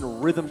open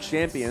rhythm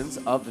champions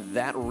of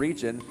that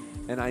region.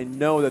 And I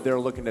know that they're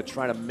looking to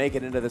try to make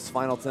it into this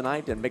final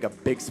tonight and make a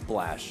big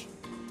splash.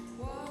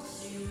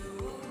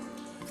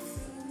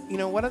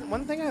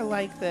 One thing I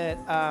like that,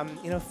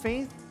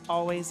 Faith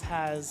always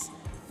has,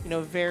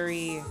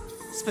 very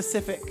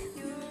specific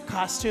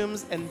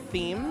costumes and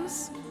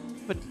themes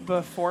but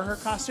before her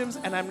costumes.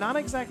 And I'm not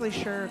exactly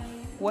sure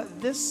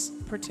what this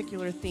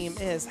particular theme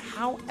is.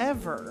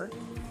 However,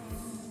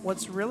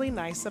 what's really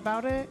nice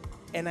about it,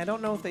 and I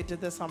don't know if they did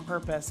this on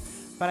purpose,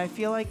 but I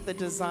feel like the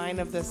design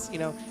of this,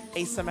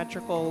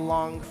 asymmetrical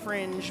long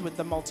fringe with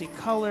the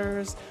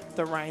multicolors,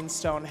 the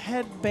rhinestone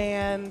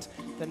headband,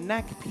 the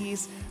neck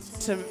piece,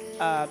 to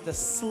the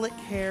slick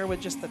hair with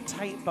just the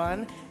tight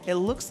bun, it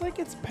looks like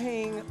it's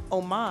paying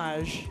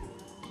homage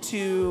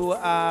to,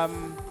 a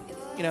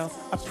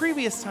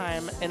previous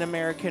time in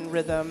American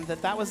rhythm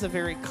that was a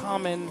very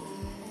common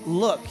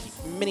look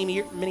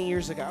many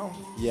years ago.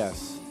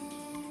 Yes.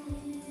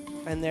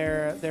 And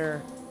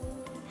they're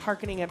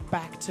hearkening it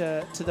back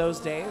to those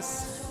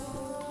days.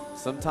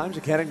 Sometimes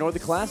you can't ignore the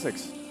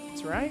classics.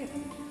 That's right.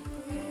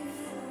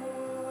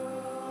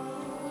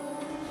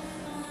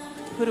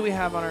 Who do we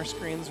have on our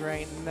screens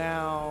right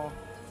now?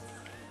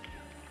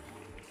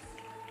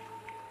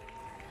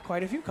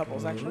 Quite a few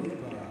couples, actually.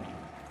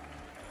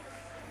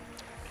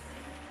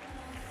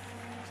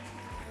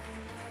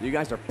 You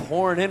guys are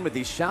pouring in with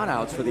these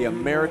shout-outs for the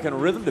American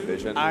Rhythm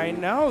Division. I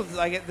know.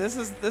 Like this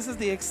is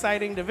the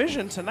exciting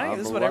division tonight.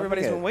 This is what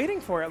everybody's been waiting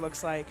for, it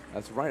looks like.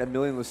 That's right.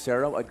 Emilian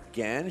Lucero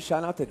again.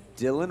 Shout out to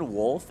Dylan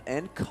Wolf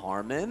and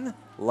Carmen.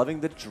 Loving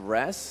the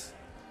dress.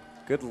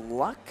 Good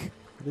luck.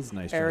 It is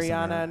nice.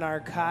 Ariana and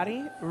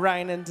Arcadi,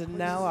 Ryan and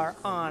Danelle are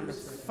on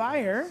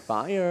fire.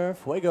 Fire.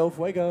 Fuego.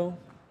 Fuego.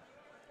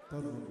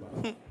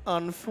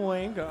 On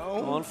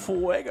fuego. On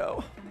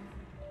fuego.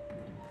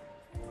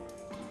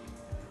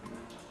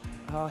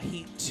 Oh,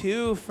 Heat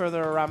 2 for the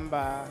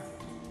rumba.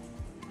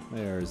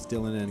 There's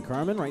Dylan and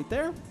Carmen right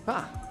there.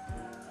 Ha.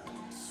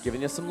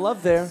 Giving you some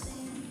love there.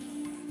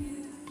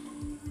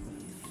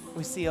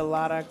 We see a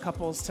lot of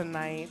couples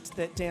tonight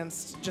that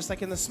danced just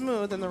like in the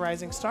Smooth and the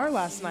Rising Star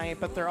last night,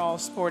 but they're all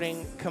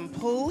sporting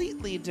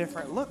completely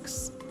different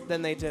looks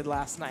than they did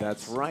last night.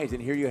 That's right.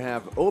 And here you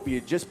have,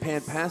 you just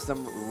panned past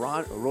them,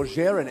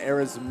 Roger and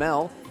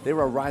Erismel. They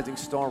were Rising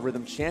Star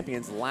Rhythm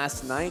champions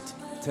last night.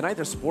 Tonight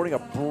they're sporting a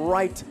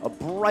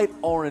bright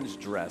orange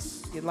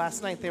dress. Yeah,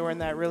 last night they were in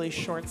that really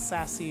short,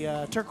 sassy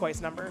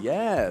turquoise number.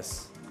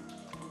 Yes.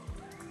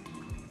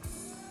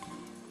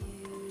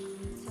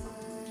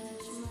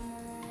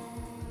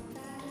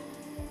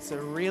 It's a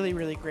really,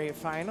 really great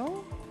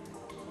final.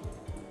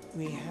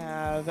 We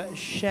have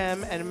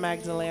Shem and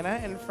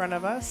Magdalena in front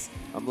of us.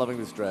 I'm loving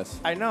this dress.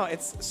 I know,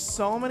 it's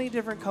so many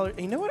different colors.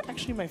 You know what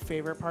actually my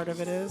favorite part of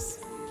it is?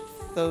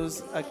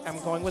 Those, I'm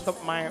going with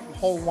my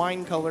whole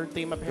wine colored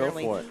theme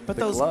apparently. Go for it. But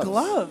The those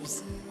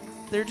gloves.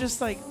 they're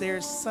just like,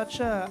 there's such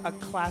a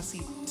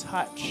classy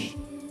touch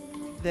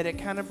that it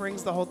kind of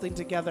brings the whole thing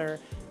together.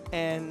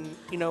 And,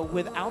 you know,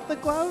 without the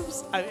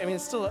gloves, I mean,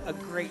 it's still a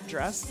great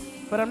dress,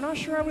 but I'm not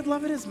sure I would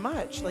love it as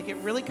much. Like, it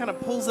really kind of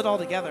pulls it all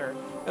together.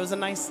 It was a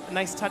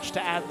nice touch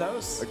to add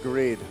those.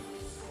 Agreed.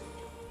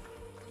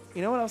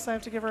 You know what else I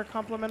have to give her a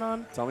compliment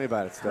on? Tell me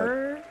about it, Stud.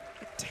 Her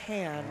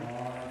tan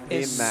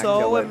is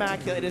so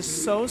immaculate. It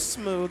is so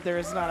smooth. There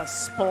is not a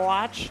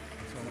splotch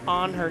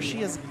on her.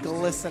 She is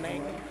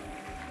glistening.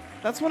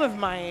 That's one of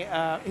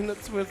my,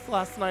 with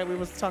last night we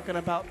was talking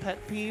about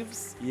pet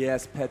peeves.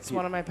 Yes, pet It's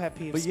one of my pet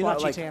peeves, But you know,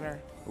 splotchy like, tanner.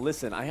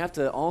 Listen, I have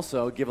to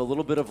also give a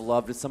little bit of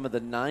love to some of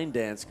the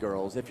 9-dance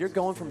girls. If you're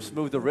going from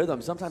smooth to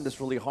rhythm, sometimes it's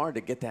really hard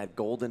to get that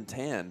golden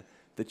tan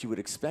that you would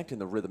expect in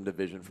the rhythm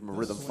division from a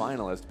rhythm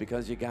finalist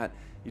because you got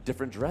your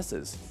different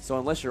dresses. So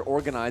unless you're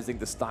organizing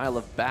the style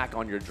of back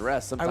on your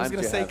dress, sometimes I was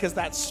going to say, because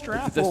that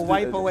strap will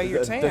wipe away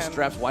your tan. The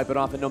straps wipe it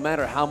off, and no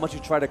matter how much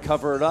you try to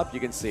cover it up, you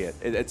can see it.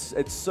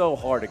 It's so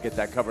hard to get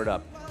that covered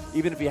up,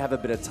 even if you have a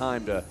bit of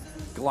time to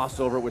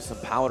gloss over it with some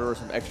powder or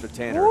some extra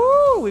tanner.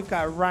 Woo! We've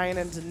got Ryan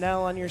and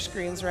Danelle on your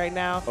screens right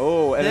now.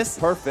 Oh, and it's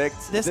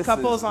perfect. This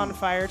couple is on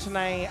fire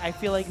tonight. I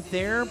feel like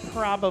they're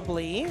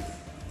probably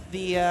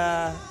the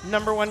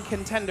 #1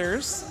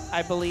 contenders,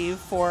 I believe,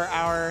 for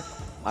our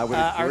I would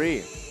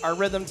agree. Our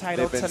rhythm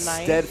title They've been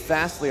tonight.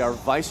 steadfastly our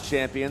vice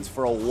champions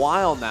for a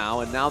while now,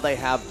 and now they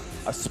have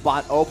a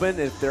spot open.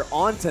 If they're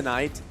on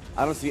tonight,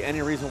 I don't see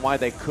any reason why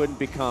they couldn't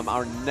become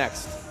our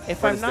next.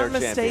 If I'm not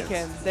champions.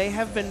 mistaken, they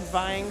have been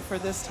vying for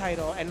this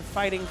title and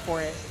fighting for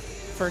it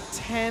for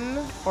 10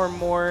 or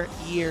more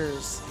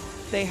years.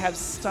 They have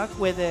stuck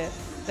with it.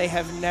 They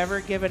have never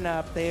given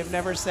up. They have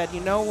never said, you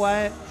know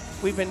what,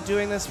 we've been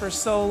doing this for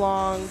so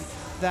long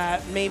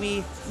that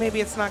maybe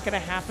it's not going to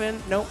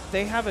happen. Nope,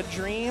 they have a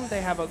dream,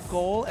 they have a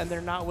goal, and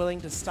they're not willing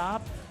to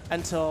stop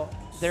until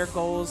their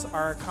goals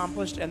are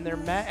accomplished and they're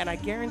met. And I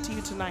guarantee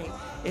you tonight,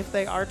 if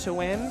they are to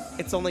win,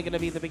 it's only going to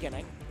be the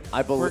beginning.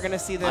 We're going to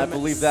see them I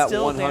believe that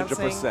still 100%.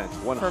 dancing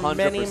 100%. for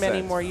many,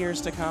 many more years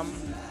to come.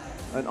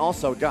 And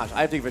also, gosh, I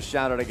have to give a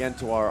shout out again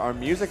to our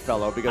music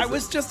fellow because I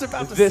was just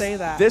about to say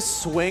that. This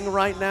swing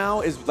right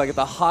now is like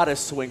the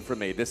hottest swing for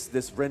me.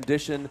 This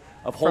rendition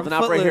of Holding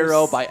Out for a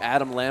Hero by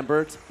Adam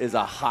Lambert is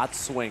a hot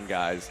swing,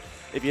 guys.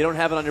 If you don't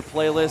have it on your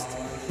playlist,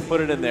 put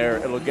it in there.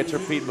 It'll get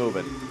your feet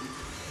moving.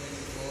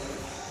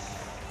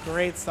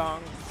 Great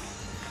song.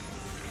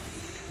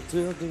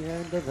 Till the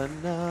end of the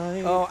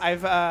night. Oh,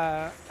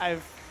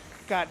 I've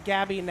got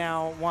Gabby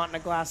now wanting a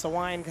glass of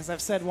wine because I've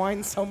said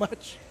wine so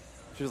much.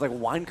 She was like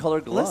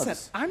wine-colored gloves.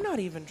 Listen, I'm not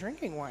even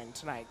drinking wine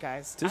tonight,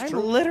 guys. It's I'm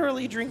true.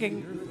 literally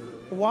drinking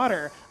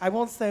water. I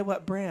won't say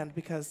what brand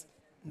because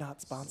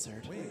not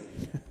sponsored.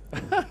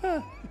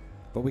 But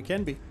we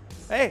can be.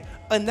 Hey,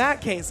 in that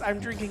case, I'm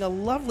drinking a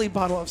lovely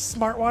bottle of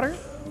Smart Water.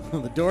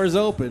 The door's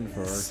open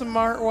for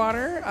Smart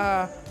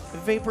Water,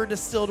 vapor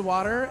distilled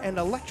water, and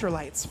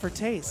electrolytes for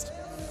taste.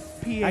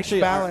 pH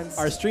Actually, balance.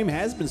 our stream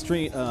has been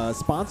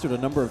sponsored a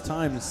number of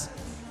times.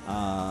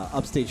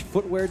 Upstage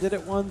Footwear did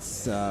it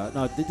once.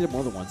 No, they did it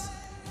more than once.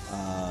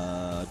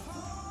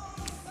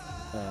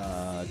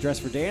 Dress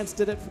for Dance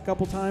did it a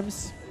couple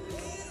times.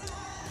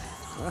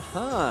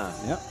 Uh-huh.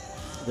 Yep.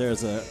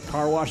 There's a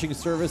car washing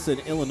service in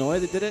Illinois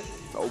that did it.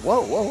 Oh,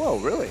 whoa,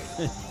 really?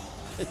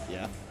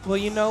 Yeah. Well,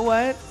 you know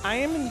what? I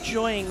am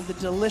enjoying the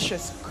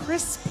delicious,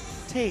 crisp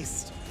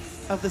taste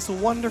of this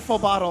wonderful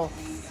bottle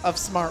of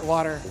Smart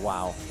Water.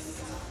 Wow.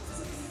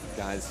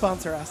 Guys,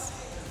 Sponsor us.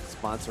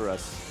 sponsor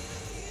us.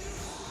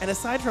 And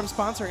aside from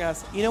sponsoring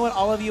us, you know what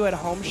all of you at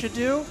home should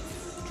do?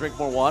 Drink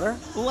more water.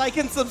 Like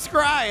and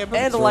subscribe.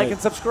 And like and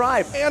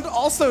subscribe. And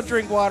also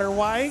drink water.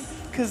 Why?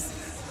 Because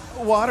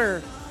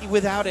water,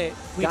 without it,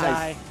 we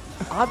die.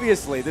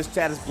 Obviously, this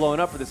chat is blowing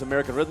up for this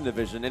American Rhythm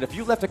Division. And if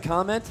you left a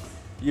comment,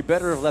 you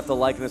better have left a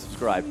like and a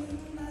subscribe.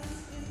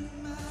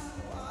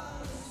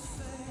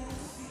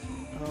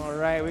 All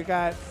right, we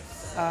got,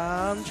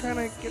 I'm trying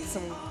to get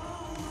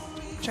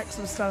check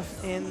some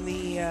stuff in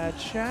the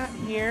chat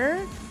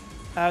here.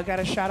 Got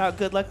a shout out,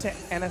 good luck to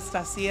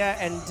Anastasia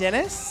and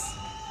Dennis.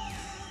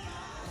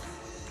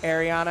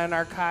 Ariana and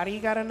Arkady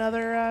got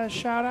another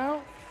shout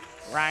out.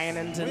 Ryan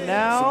and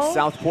Danelle. Some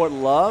Southport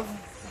love.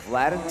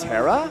 Vlad and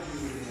Tara.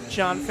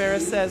 John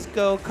Ferris says,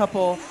 go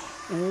couple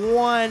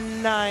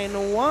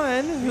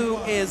 191, who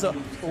is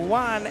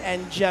Juan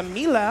and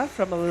Jamila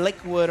from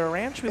Lakewood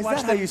Ranch. Is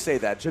that how you say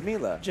that?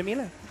 Jamila?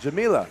 Jamila.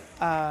 Jamila.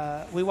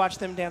 We watched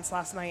them dance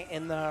last night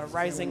in the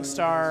Rising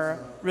Star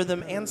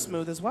Rhythm and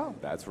Smooth as well.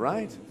 That's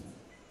right.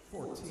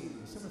 14,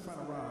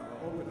 semifinal round,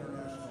 Open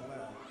International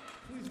level.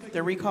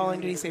 They're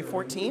recalling, did he say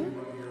 14?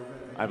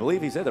 I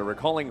believe he said they're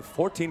recalling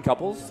 14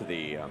 couples to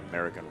the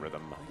American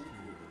Rhythm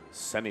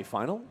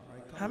semifinal.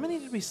 How many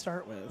did we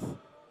start with?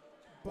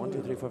 1,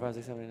 2, 3, 4, 5,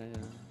 6, 7, 8, 9,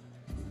 10.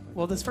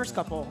 Well, this first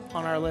couple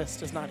on our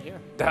list is not here.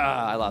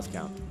 I lost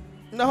count.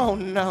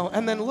 No.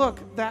 And then look,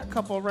 that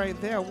couple right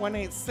there,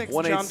 186,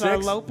 John Dar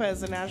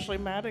Lopez and Ashley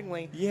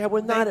Mattingly. Yeah,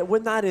 we're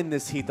not in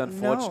this heat,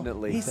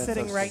 unfortunately. No, he's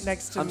sitting right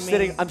next to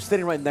me. I'm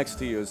sitting right next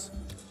to you.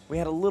 We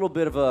had a little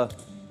bit of a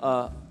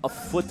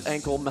foot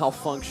ankle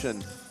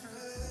malfunction,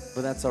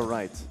 but that's all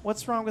right.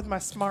 What's wrong with my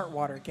smart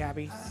water,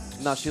 Gabby?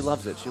 No, she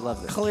loves it. She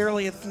loves it.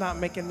 Clearly, it's not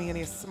making me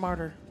any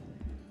smarter.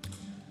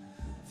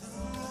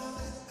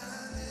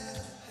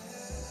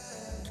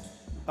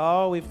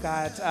 Oh, we've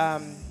got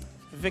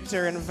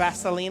Victor and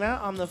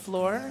Vaselina on the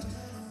floor,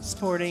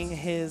 sporting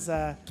his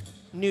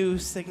new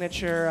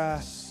signature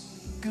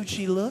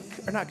Gucci look.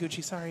 Or not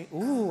Gucci, sorry.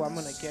 Ooh, I'm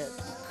going to get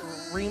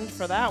reamed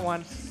for that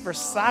one.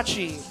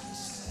 Versace.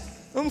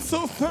 I'm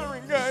so sorry,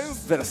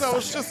 guys. I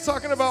was just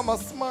talking about my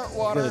smart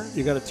water.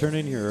 You got to turn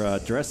in your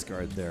dress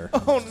guard there.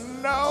 Oh,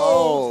 no.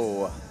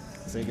 Oh.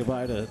 Say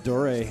goodbye to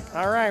Dore.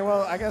 All right,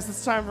 well, I guess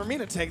it's time for me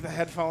to take the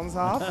headphones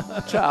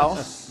off. Ciao.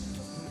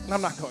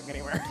 I'm not going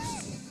anywhere.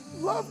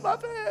 Love my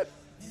bed.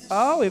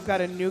 Oh, we've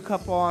got a new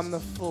couple on the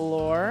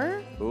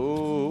floor.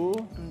 Ooh.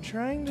 I'm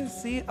trying to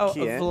see. Oh,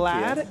 Kien,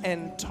 Vlad Kien.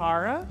 and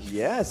Tara.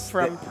 Yes.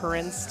 From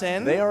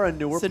Princeton. They are a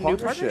newer it's a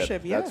partnership. New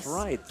partnership, yes. That's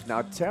right.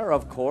 Now, Tara,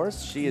 of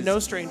course, she is no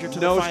stranger to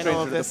the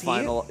final of this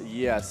final.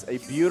 Yes, a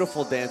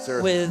beautiful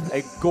dancer with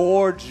a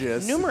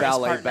gorgeous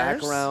ballet partners.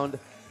 background.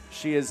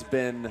 She has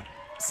been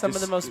some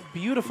of the most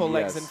beautiful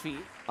legs and feet.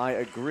 I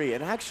agree.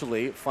 And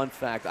actually, fun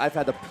fact, I've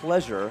had the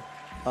pleasure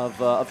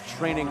of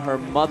training her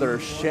mother,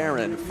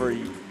 Sharon, for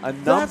a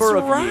number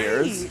of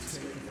years.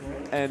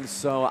 And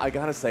so I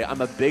got to say,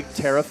 I'm a big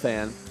Tara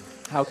fan.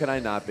 How can I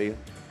not be?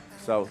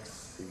 So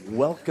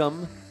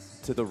welcome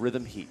to the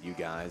Rhythm Heat, you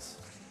guys.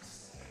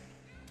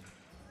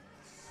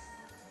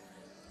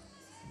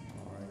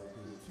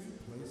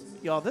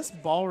 Y'all, this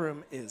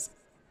ballroom is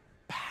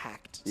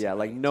packed. Yeah,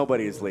 like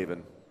nobody is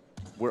leaving.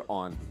 We're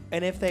on.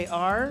 And if they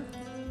are,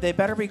 they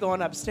better be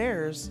going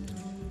upstairs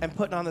and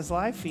putting on this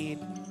live feed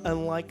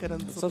and like it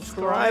and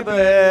subscribe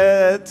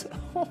it.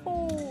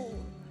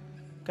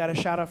 Got a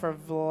shout out for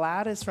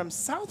Vladis from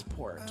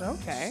Southport.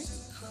 Okay.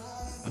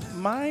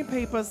 My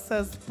paper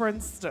says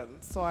Princeton,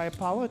 so I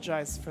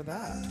apologize for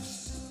that.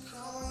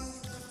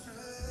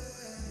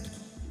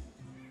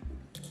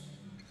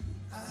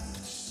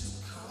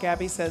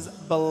 Gabby says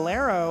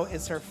Bolero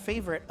is her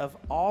favorite of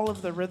all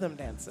of the rhythm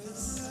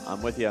dances.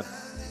 I'm with you.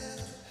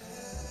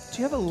 Do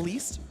you have a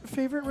least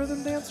favorite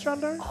rhythm dance, John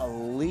Dar? A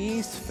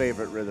least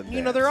favorite rhythm dance?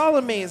 You know, they're all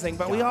amazing,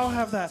 but we all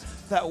have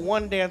that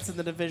one dance in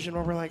the division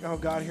where we're like, oh,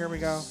 God, here we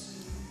go.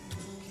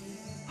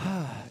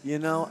 You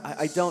know,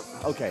 I don't.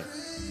 Okay,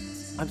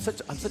 I'm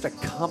such a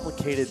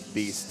complicated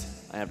beast.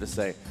 I have to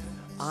say,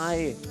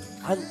 I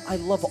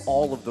love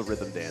all of the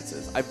rhythm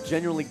dances. I've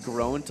genuinely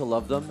grown to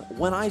love them.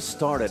 When I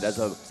started as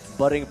a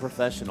budding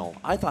professional,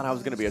 I thought I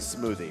was going to be a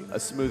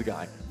smooth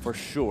guy for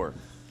sure.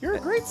 You're a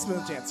great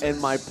smooth dancer. And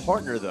my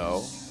partner,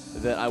 though,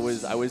 that I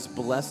was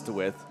blessed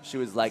with, she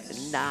was like,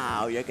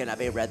 "No, you're gonna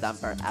be rhythm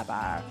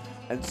forever."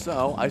 And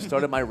so I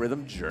started my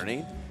rhythm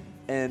journey,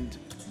 and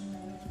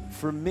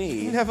for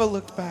me, you never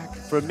looked back.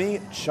 For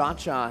me,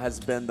 cha-cha has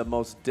been the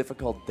most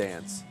difficult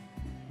dance.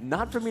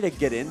 Not for me to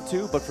get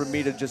into, but for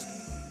me to just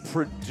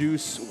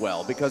produce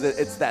well, because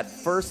it's that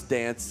first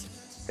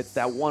dance, it's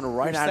that one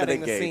right out of the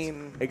gate.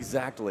 Scene.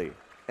 Exactly.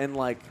 And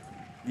like,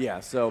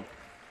 yeah, so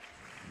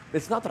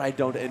it's not that I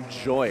don't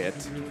enjoy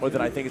it or that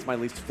I think it's my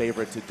least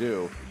favorite to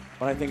do,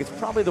 but I think it's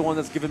probably the one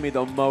that's given me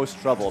the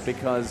most trouble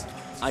because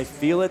I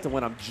feel it, and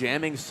when I'm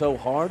jamming so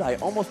hard, I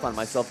almost find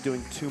myself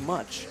doing too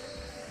much.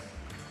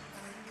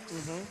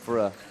 For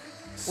a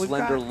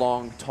slender,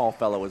 long, tall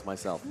fellow as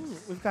myself.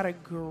 We've got a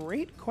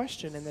great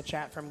question in the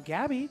chat from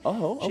Gabby.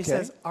 Oh, okay. She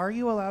says, are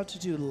you allowed to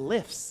do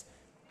lifts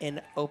in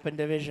open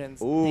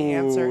divisions? Ooh, the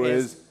answer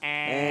is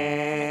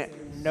eh.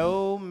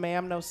 no,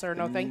 ma'am, no, sir,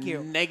 no, thank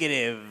you.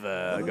 Negative.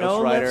 No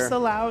Ghost Rider. lifts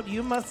allowed.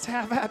 You must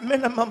have at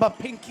minimum a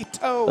pinky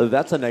toe.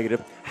 That's a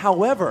negative.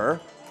 However,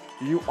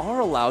 you are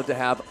allowed to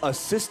have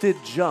assisted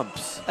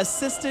jumps.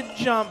 Assisted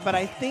jump, but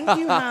I think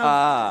you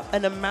have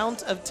an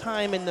amount of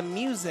time in the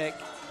music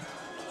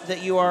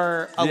that you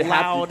are You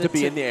allowed have to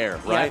be in the air,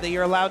 Yeah, right? that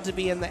you're allowed to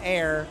be in the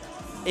air.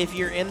 If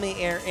you're in the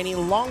air any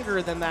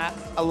longer than that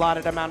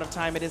allotted amount of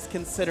time, it is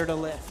considered a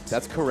lift.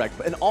 That's correct.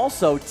 And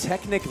also,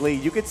 technically,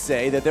 you could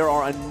say that there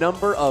are a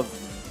number of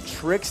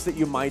tricks that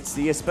you might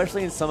see,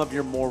 especially in some of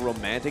your more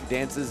romantic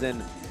dances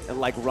in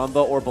like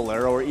rumba or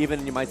bolero, or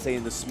even you might say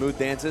in the smooth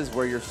dances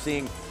where you're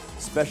seeing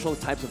special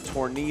types of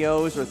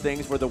tornillos or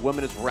things where the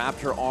woman has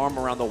wrapped her arm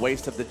around the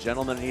waist of the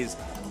gentleman and he's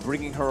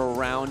bringing her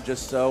around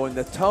just so, and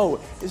the toe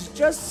is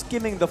just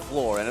skimming the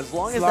floor. And as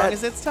long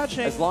as it's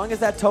touching. As long as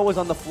that toe is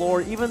on the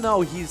floor, even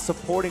though he's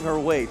supporting her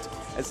weight,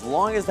 as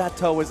long as that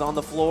toe is on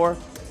the floor,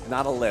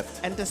 not a lift.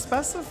 And to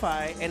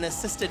specify an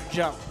assisted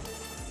jump.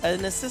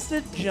 An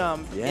assisted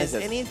jump is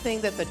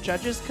anything that the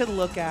judges could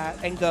look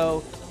at and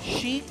go,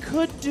 she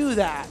could do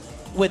that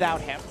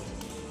without him.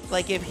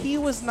 Like if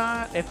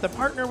the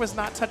partner was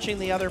not touching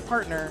the other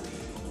partner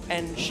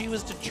and she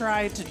was to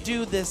try to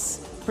do this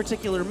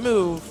particular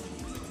move,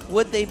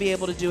 would they be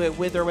able to do it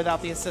with or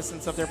without the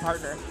assistance of their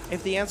partner?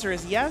 If the answer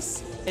is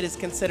yes, it is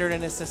considered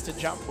an assisted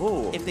jump.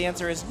 Ooh. If the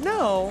answer is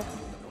no,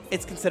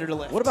 it's considered a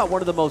lift. What about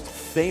one of the most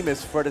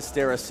famous Fred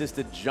Astaire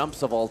assisted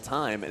jumps of all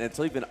time, and it's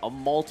even a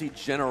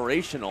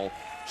multi-generational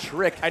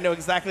trick? I know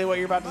exactly what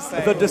you're about to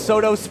say. The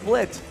DeSoto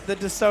split. The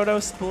DeSoto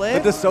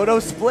split. The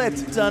DeSoto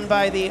split. Done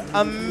by the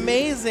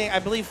amazing, I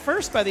believe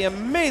first by the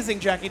amazing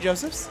Jackie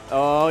Josephs.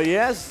 Oh,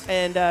 yes.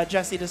 And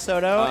Jesse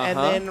DeSoto, and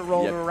then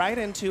rolled Yep. right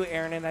into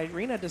Aaron and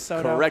Irina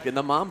DeSoto. Correct, in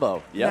the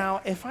mambo. Yep.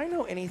 Now, if I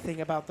know anything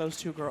about those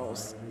two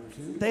girls,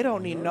 they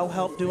don't need no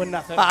help doing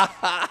nothing.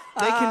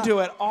 They can do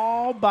it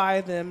all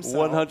by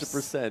themselves.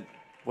 100%.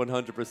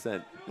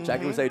 100%.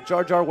 Jackie would say,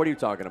 Jar Jar, what are you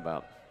talking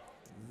about?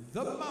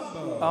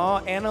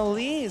 Oh,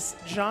 Annalise.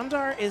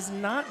 Jandar is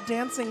not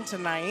dancing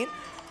tonight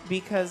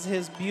because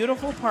his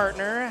beautiful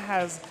partner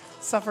has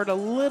suffered a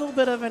little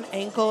bit of an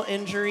ankle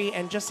injury.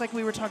 And just like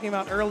we were talking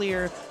about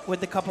earlier with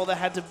the couple that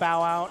had to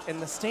bow out in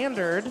the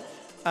standard,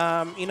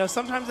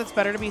 sometimes it's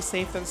better to be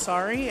safe than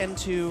sorry. And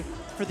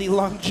for the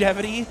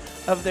longevity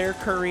of their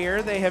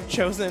career, they have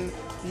chosen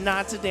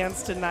not to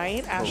dance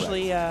tonight. Correct.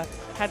 Ashley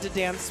had to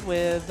dance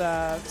with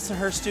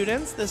her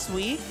students this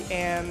week.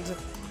 And,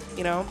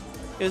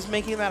 it was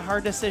making that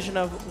hard decision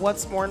of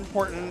what's more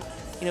important,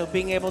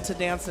 being able to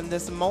dance in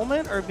this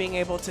moment or being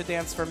able to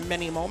dance for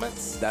many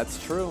moments.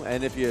 That's true.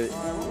 And if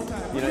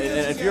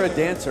if you're a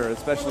dancer,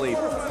 especially,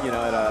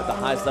 at the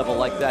highest level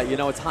like that,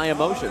 it's high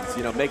emotions.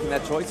 Making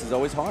that choice is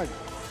always hard.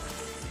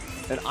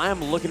 And I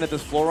am looking at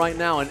this floor right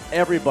now, and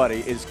everybody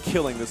is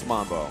killing this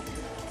mambo.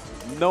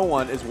 No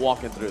one is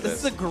walking through this. This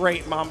is a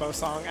great mambo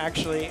song,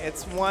 actually.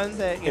 It's one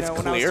that, It's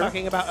when I was clear.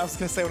 talking about, when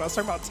I was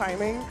talking about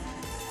timing,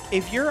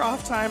 if you're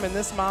off time in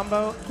this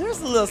mambo, there's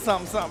a little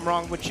something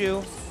wrong with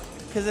you,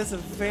 because it's a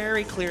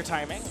very clear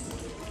timing.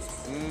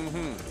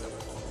 Mm-hmm.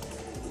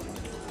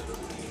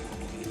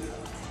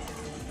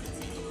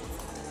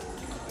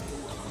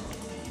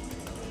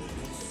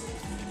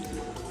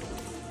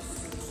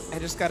 I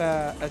just got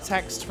a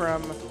text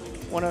from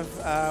one of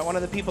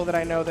the people that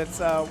I know that's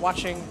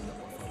watching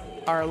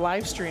our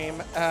live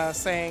stream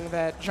saying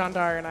that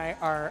Jandar and I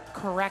are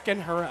cracking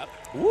her up.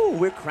 Ooh,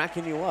 we're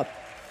cracking you up.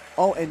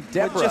 Oh, and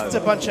Deborah. With just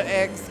a bunch of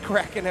eggs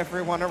cracking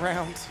everyone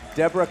around.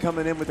 Deborah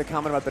coming in with a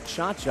comment about the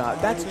cha-cha.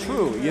 That's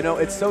true.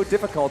 It's so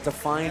difficult to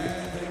find,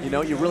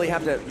 you really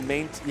have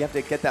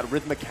to get that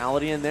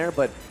rhythmicality in there,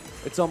 but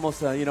it's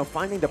almost,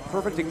 finding the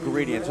perfect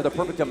ingredients or the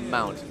perfect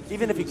amount.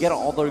 Even if you get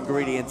all the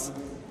ingredients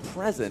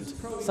present,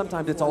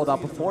 sometimes it's all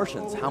about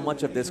proportions. How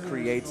much of this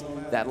creates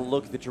that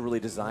look that you're really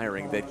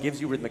desiring, that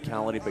gives you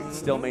rhythmicality but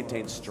still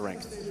maintains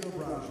strength.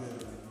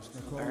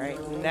 All right,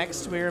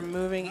 next we're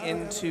moving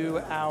into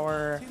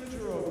our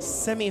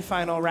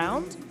semifinal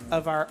round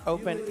of our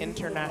Open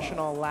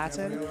International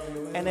Latin.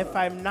 And if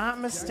I'm not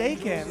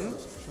mistaken,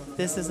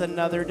 this is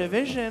another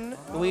division.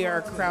 We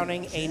are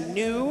crowning a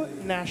new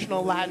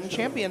national Latin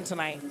champion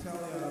tonight.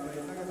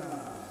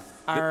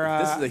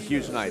 This is a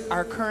huge night.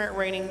 Our current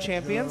reigning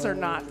champions are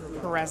not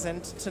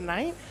present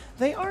tonight.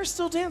 They are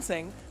still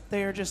dancing.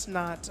 They are just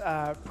not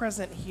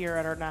present here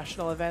at our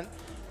national event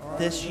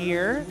this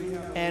year,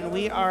 and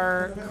we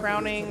are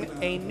crowning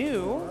a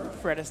new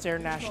Fred Astaire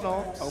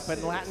National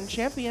Open Latin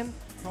champion.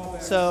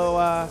 So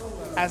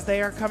as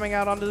they are coming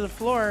out onto the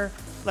floor,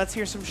 let's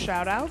hear some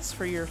shout outs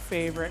for your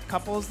favorite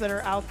couples that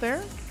are out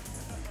there.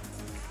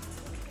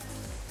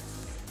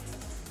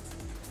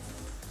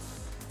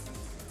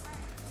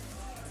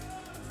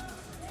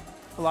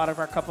 A lot of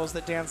our couples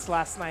that danced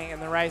last night in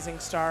the Rising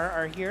Star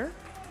are here.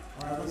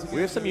 We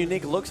have some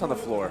unique looks on the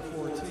floor.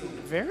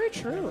 Very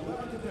true.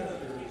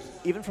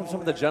 Even from some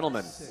of the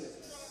gentlemen.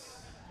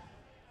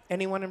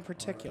 Anyone in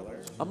particular?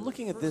 I'm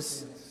looking at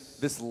this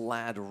this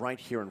lad right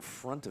here in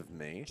front of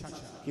me.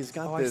 He's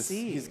got I this.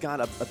 see. He's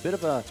got a bit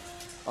of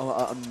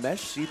a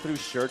mesh see-through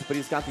shirt, but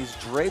he's got these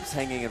drapes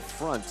hanging in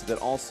front that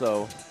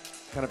also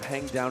kind of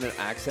hang down in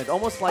accent,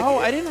 almost like. Oh,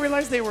 I didn't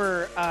realize they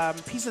were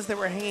pieces that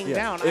were hanging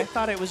down. I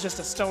thought it was just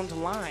a stoned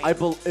line.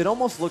 It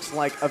almost looks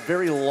like a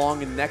very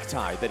long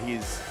necktie that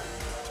he's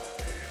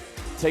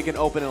taken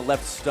open and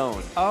left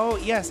stoned. Oh,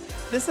 yes.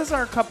 This is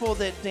our couple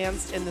that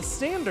danced in the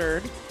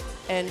standard,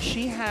 and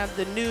she had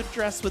the nude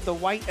dress with the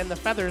white and the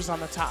feathers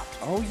on the top.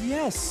 Oh,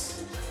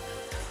 yes.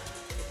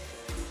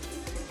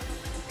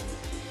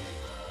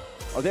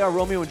 Are they a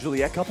Romeo and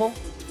Juliet couple?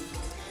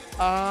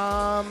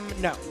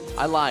 No.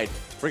 I lied.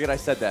 Forget I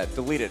said that.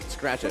 Delete it.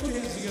 Scratch it.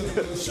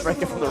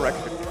 Strike it from the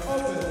record.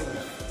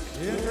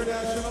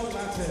 International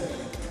Latin.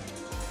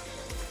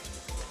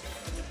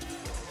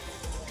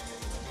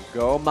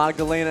 Go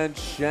Magdalena and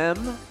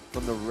Shem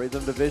from the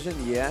Rhythm Division.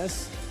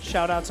 Yes.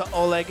 Shout out to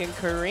Oleg and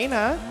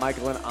Karina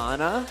Michael and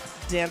Anna.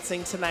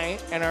 dancing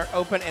tonight in our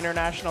Open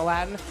International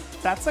Latin.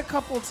 That's a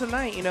couple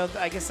tonight. You know,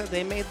 like I said,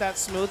 they made that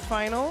smooth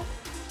final.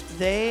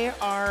 They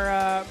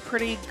are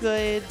pretty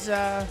good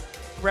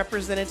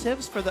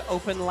representatives for the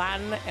Open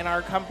Latin in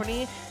our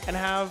company and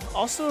have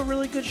also a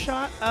really good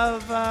shot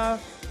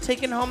of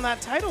taking home that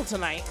title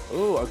tonight.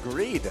 Ooh,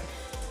 agreed.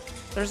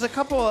 There's a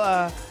couple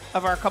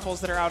of our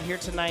couples that are out here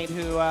tonight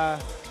who,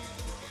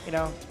 you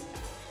know,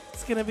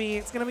 it's gonna be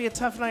a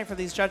tough night for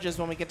these judges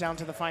when we get down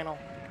to the final.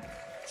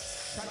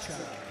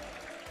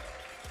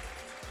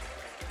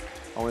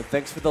 Oh, and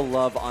thanks for the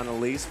love,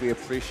 Annalise. We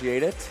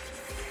appreciate it.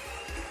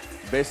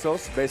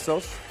 Besos,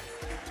 besos.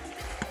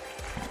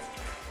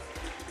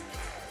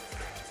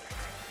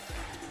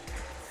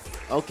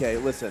 Okay,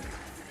 listen.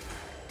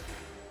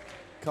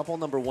 Couple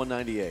number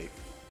 198.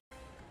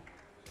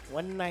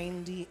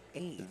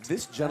 198.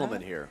 This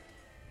gentleman here.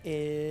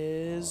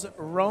 Is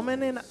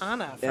Roman and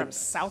Anna from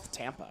South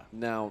Tampa.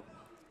 Now,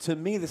 to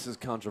me, this is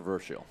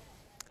controversial.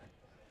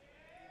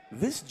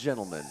 This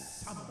gentleman,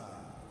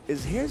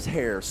 is his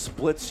hair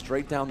split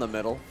straight down the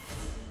middle?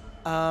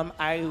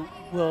 I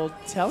will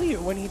tell you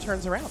when he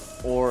turns around.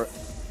 Or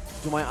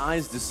do my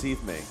eyes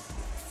deceive me?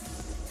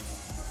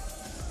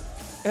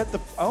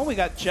 We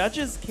got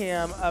Judge's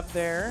cam up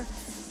there.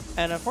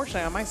 And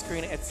unfortunately, on my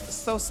screen, it's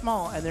so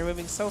small and they're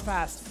moving so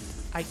fast.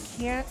 I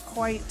can't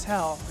quite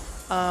tell.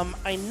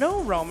 I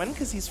know Roman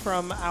because he's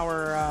from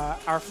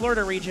our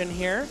Florida region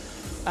here,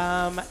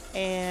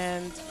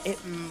 and it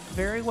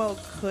very well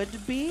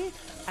could be.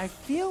 I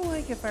feel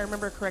like, if I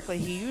remember correctly,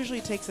 he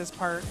usually takes his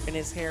part in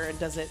his hair and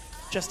does it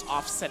just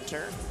off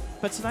center.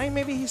 But tonight,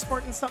 maybe he's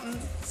sporting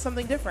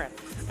something different.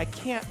 I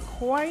can't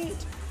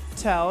quite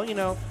tell. You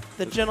know,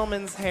 the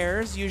gentleman's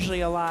hair is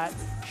usually a lot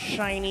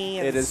shiny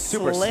and It is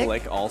super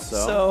slick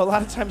also. So a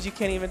lot of times you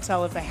can't even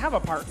tell if they have a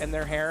part in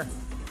their hair.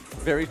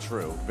 Very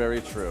true,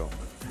 very true.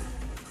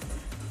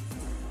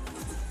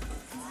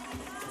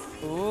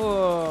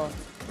 Ooh.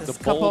 The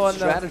bold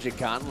strategy,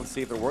 Cotton. Let's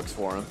see if it works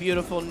for him.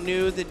 Beautiful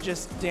nude that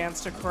just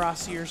danced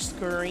across your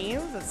screen.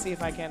 Let's see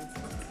if I can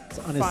It's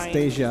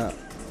Anastasia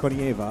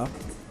Koryeva.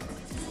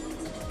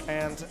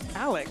 And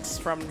Alex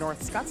from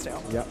North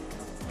Scottsdale. Yep.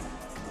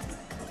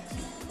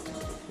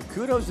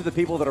 Kudos to the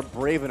people that are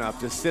brave enough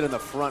to sit in the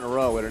front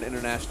row at an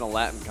international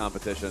Latin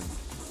competition.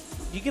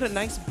 You get a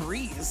nice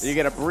breeze. You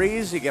get a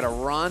breeze, you get a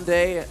ronde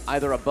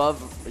either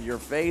above your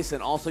face,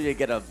 and also you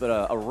get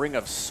a ring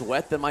of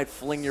sweat that might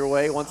fling your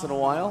way once in a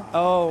while.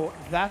 Oh,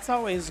 that's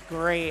always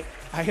great.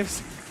 I've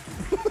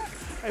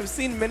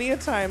seen many a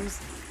times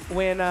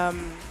when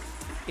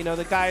you know,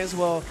 the guys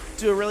will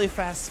do a really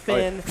fast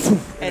spin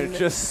and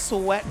just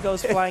sweat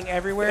goes flying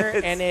everywhere,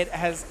 and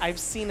I've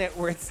seen it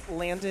where it's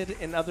landed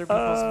in other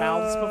people's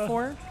mouths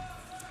before.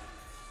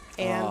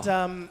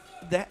 And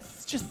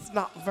that's just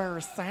not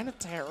very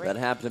sanitary. That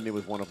happened to me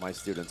with one of my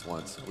students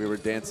once. We were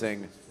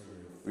dancing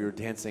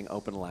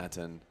Open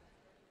Latin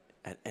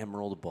at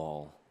Emerald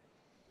Ball,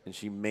 and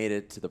she made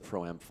it to the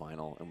Pro-Am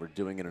final, and we're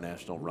doing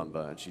international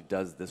rumba, and she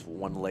does this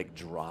one-leg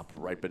drop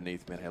right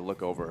beneath me, and I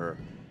look over her,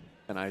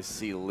 and I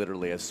see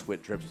literally as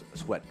sweat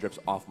drips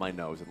off my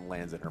nose and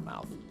lands in her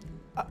mouth.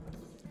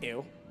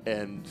 Ew.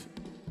 And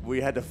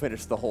we had to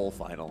finish the whole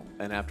final,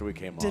 and after we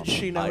came off, Did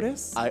she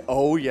notice?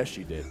 Oh, yes,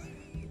 she did.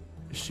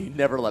 She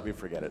never let me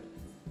forget it.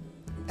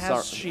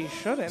 As she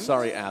shouldn't.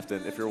 Sorry,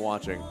 Afton, if you're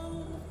watching.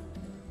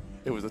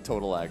 It was a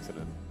total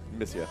accident.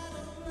 Miss ya.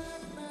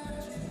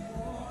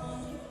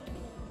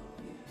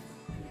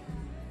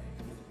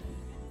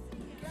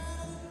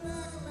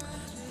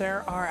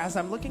 There are, as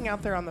I'm looking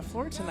out there on the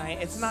floor tonight,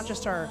 it's not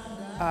just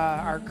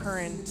our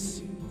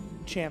current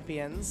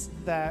champions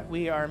that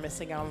we are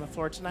missing out on the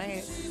floor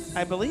tonight.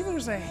 I believe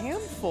there's a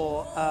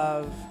handful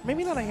of,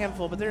 maybe not a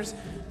handful, but there's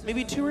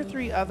maybe 2 or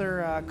 3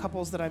 other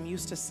couples that I'm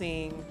used to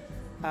seeing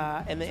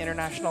in the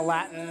International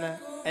Latin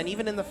and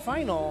even in the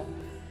final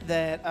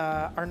that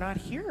are not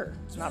here.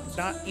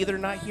 Either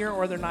not here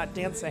or they're not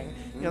dancing.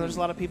 You know, there's a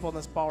lot of people in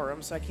this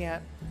ballroom, so I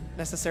can't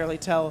necessarily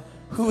tell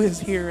who is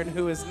here and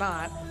who is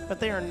not,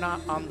 but they are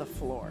not on the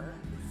floor.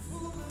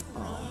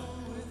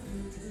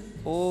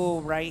 Oh,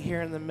 right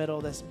here in the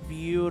middle, this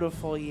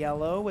beautiful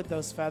yellow with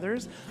those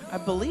feathers. I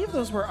believe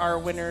those were our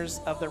winners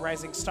of the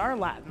Rising Star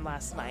Latin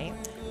last night.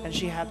 And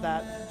she had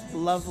that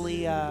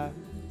lovely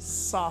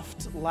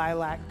soft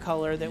lilac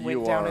color that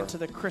went down into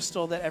the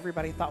crystal that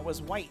everybody thought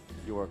was white.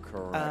 You are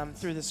correct.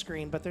 Through the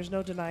screen. But there's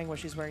no denying what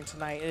she's wearing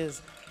tonight. It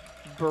is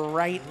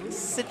bright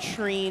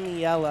citrine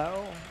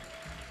yellow.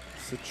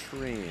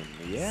 Citrine,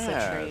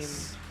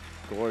 yes.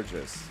 Citrine.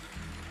 Gorgeous.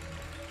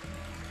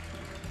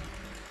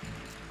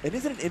 And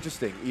isn't it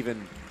interesting,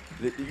 even,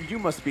 that you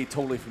must be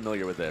totally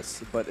familiar with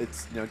this, but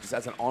it's, just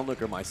as an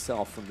onlooker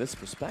myself from this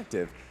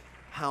perspective,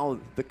 how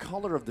the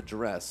color of the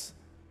dress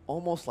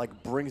almost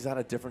like brings out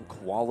a different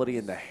quality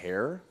in the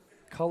hair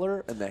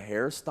color and the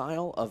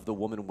hairstyle of the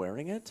woman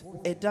wearing it?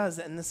 It does,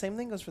 and the same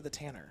thing goes for the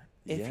tanner.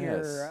 If Yes.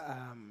 your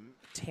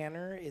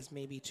tanner is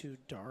maybe too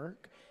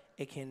dark,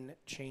 it can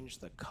change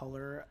the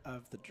color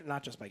of the,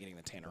 not just by getting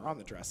the tanner on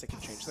the dress, it can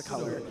change the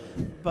color,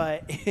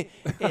 but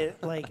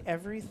it like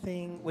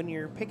everything, when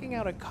you're picking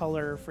out a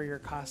color for your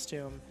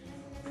costume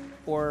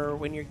or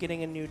when you're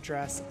getting a new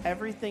dress,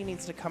 everything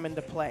needs to come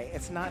into play.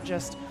 It's not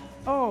just,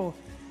 oh,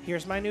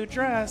 here's my new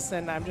dress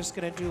and I'm just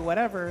going to do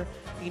whatever.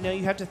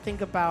 You have to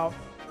think about,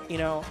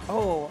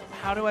 oh,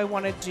 how do I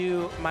want to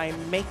do my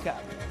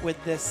makeup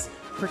with this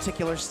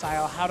particular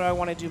style? How do I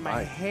want to do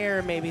my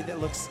hair maybe that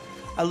looks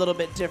a little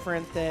bit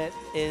different, that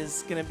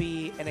is going to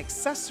be an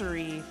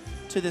accessory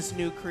to this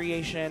new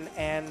creation?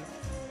 And,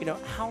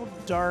 how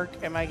dark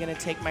am I going to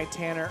take my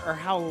tanner, or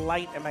how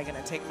light am I going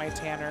to take my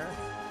tanner?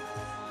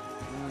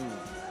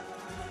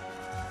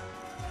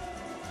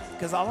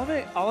 Because all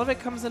of it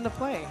comes into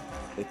play.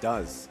 It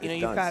does.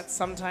 You've got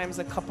sometimes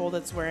a couple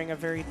that's wearing a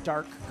very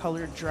dark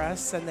colored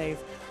dress and they've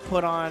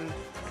put on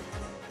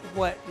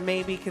what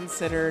may be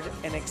considered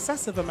an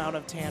excessive amount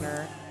of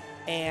tanner,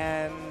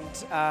 and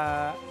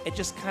it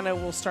just kind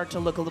of will start to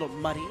look a little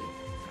muddy.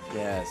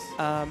 Yes.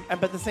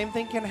 But the same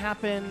thing can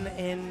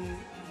happen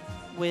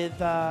with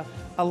a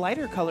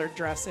lighter colored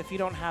dress. If you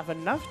don't have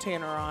enough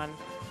tanner on,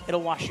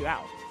 it'll wash you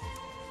out.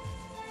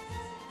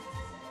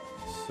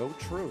 So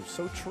true.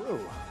 So true.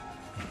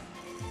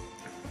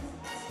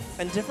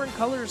 And different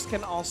colors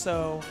can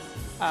also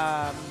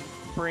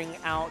bring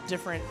out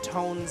different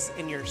tones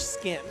in your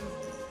skin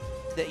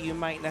that you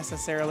might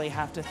necessarily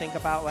have to think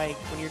about, like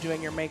when you're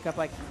doing your makeup,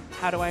 like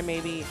how do I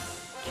maybe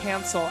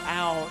cancel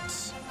out,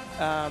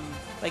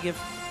 like if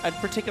a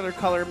particular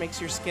color makes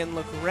your skin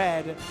look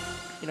red,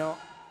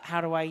 how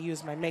do I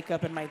use my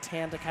makeup and my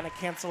tan to kind of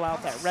cancel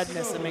out that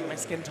redness and make my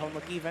skin tone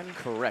look even?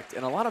 Correct.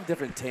 And a lot of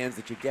different tans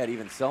that you get,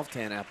 even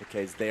self-tan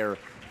appliques,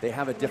 they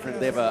have a different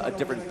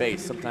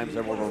base. Sometimes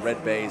they're more of a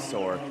red base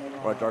or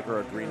a darker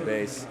or green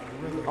base.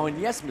 Oh, and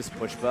yes, Miss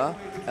Pushpa,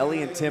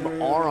 Ellie and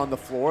Tim are on the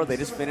floor. They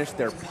just finished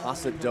their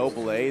Paso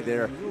Doble.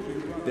 They're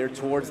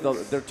towards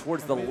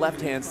the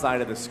left-hand side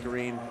of the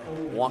screen,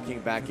 walking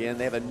back in.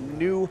 They have a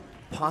new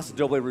Paso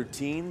Doble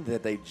routine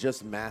that they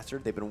just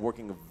mastered. They've been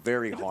working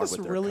very hard with their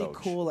coach. This really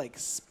cool like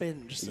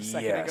spin just a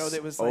second ago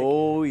that was like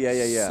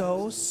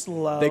so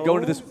slow. They go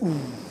into this.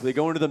 They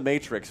go into the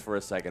Matrix for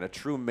a second, a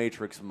true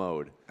Matrix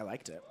mode. I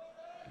liked it.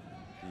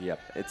 Yep,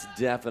 it's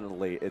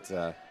definitely it's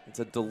a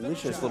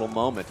delicious little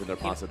moment in their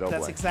Paso Doble.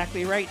 That's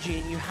exactly right,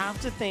 Gene. You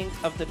have to think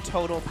of the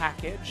total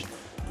package.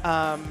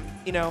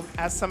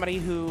 As somebody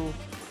who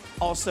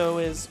also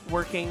is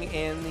working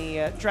in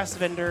the dress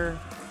vendor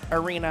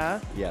arena.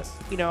 Yes.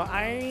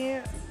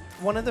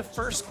 One of the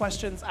first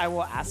questions I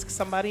will ask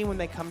somebody when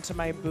they come to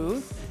my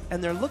booth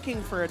and they're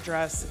looking for a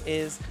dress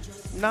is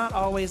not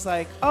always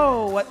like,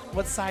 oh,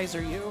 what size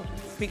are you?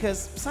 Because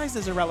size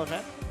is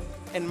irrelevant,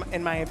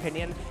 in my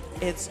opinion.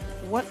 It's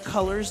what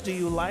colors do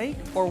you like,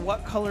 or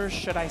what colors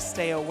should I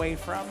stay away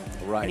from?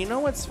 Right. And you know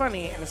what's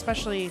funny, and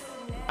especially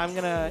I'm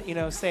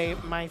gonna say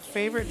my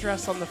favorite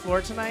dress on the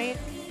floor tonight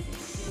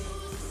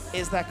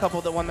is that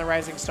couple that won the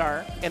Rising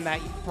Star in that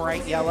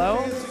bright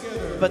yellow.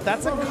 But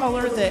that's a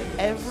color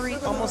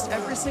that almost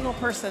every single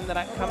person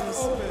that comes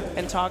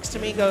and talks to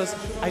me goes,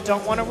 I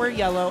don't want to wear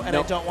yellow and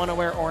I don't want to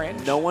wear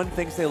orange. No one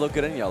thinks they look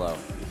good in yellow.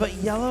 But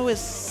yellow is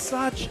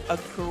such a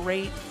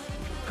great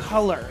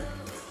color.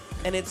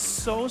 And it's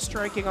so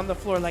striking on the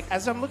floor. Like,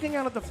 as I'm looking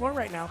out at the floor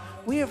right now,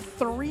 we have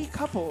 3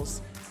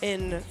 couples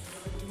in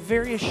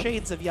various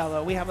shades of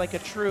yellow. We have like a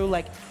true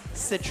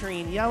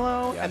citrine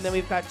yellow, and then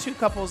we've got 2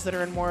 couples that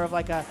are in more of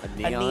like a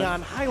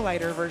neon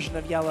highlighter version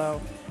of yellow.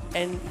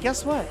 And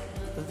guess what?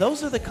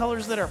 Those are the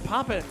colors that are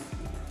popping.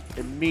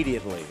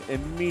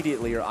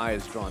 Immediately your eye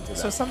is drawn to that.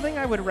 So something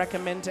I would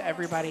recommend to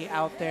everybody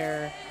out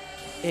there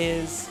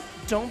is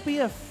don't be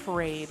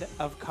afraid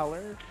of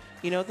color.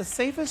 The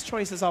safest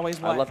choice is always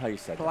what? I love how you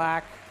said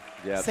black.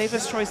 Yep.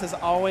 Safest choice is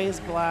always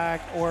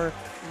black or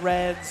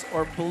reds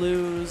or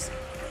blues.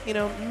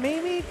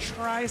 Maybe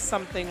try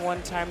something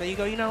one time that you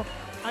go,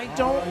 I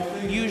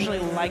don't usually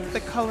like the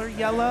color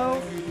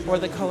yellow or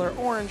the color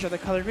orange or the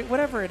color green,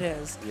 whatever it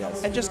is.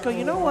 Yes. And just go,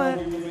 you know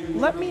what?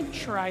 Let me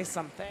try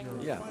something.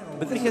 Yeah.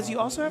 Because you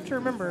also have to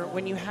remember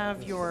when you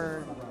have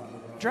your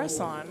dress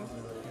on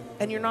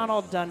and you're not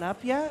all done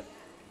up yet,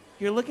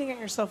 you're looking at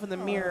yourself in the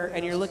mirror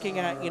and you're looking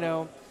at,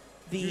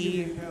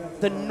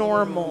 the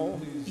normal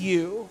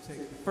you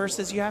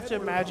versus you have to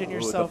imagine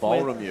yourself the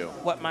ballroom with you.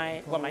 what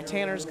my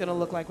tanner's gonna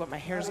look like, what my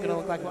hair's gonna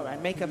look like, what my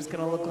makeup's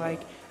gonna look like,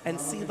 and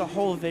see the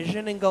whole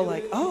vision and go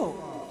like, oh,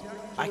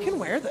 I can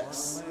wear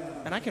this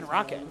and I can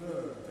rock it.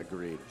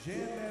 Agreed.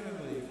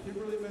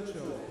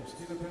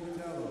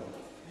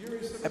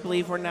 I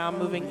believe we're now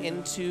moving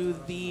into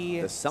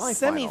the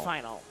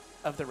semifinal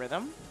of the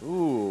rhythm.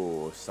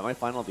 Ooh,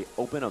 semifinal of the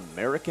Open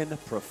American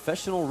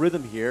Professional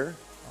Rhythm here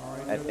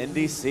at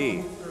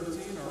NDC. We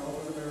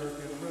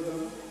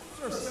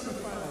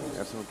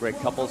have some great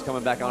couples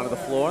coming back onto the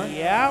floor.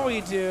 Yeah,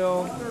 we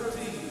do.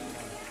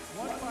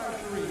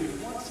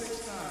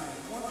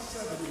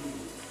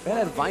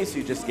 That advice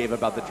you just gave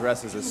about the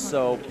dresses is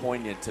so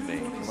poignant to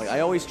me. Like, I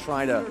always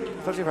try to,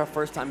 especially for our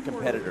first-time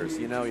competitors,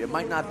 you know, it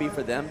might not be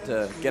for them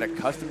to get a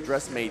custom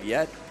dress made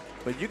yet,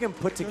 but you can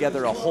put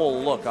together a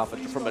whole look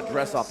from a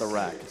dress off the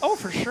rack. Oh,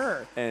 for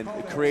sure. And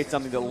create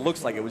something that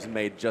looks like it was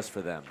made just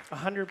for them.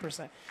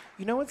 100%.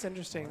 You know what's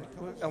interesting?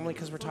 Only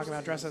because we're talking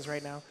about dresses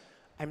right now.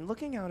 I'm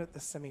looking out at the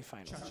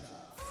semifinal.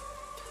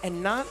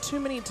 And not too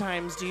many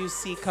times do you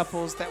see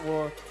couples that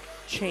will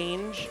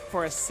change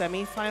for a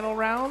semifinal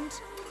round.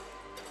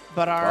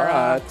 But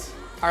our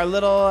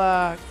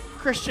little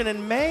Christian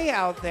and May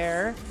out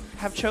there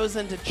have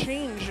chosen to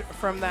change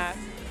from that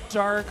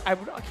dark, I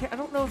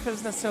don't know if it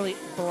was necessarily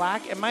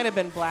black, it might have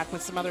been black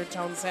with some other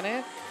tones in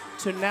it,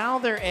 to now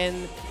they're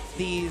in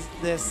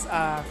this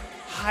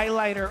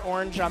highlighter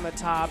orange on the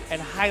top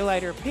and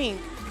highlighter pink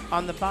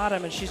on the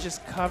bottom, and she's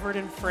just covered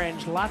in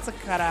fringe, lots of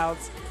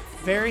cutouts,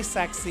 very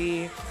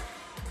sexy.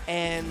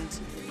 And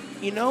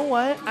you know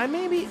what?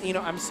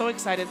 I'm so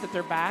excited that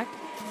they're back.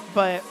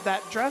 But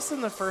that dress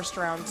in the first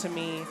round, to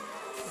me,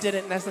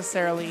 didn't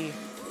necessarily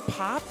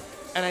pop,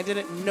 and I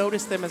didn't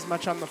notice them as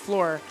much on the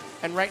floor.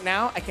 And right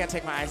now, I can't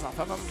take my eyes off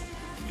of them.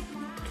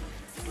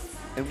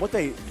 And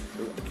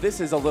this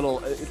is a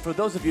little, for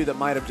those of you that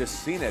might have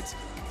just seen it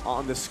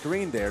on the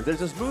screen there's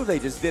this move they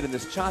just did in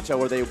this cha-cha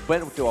where they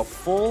went to a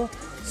full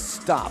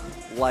stop,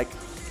 like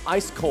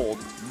ice cold,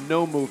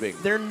 no moving.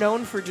 They're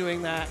known for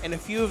doing that in a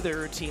few of their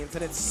routines,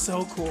 and it's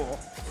so cool.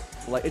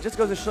 Like, it just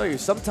goes to show you,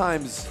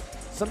 sometimes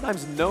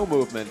no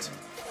movement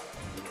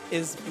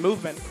is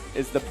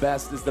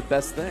the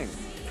best thing.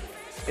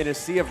 In a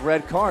sea of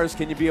red cars,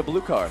 can you be a blue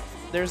car?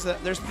 There's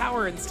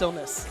power in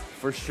stillness.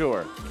 For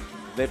sure.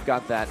 They've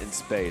got that in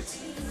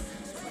spades.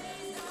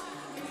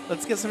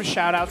 Let's get some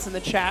shout outs in the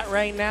chat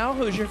right now.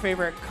 Who's your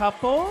favorite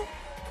couple?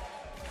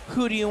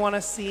 Who do you want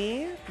to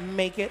see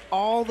make it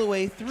all the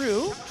way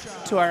through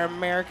to our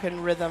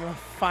American Rhythm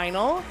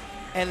final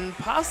and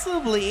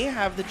possibly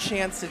have the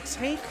chance to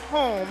take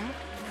home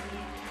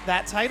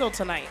that title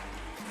tonight?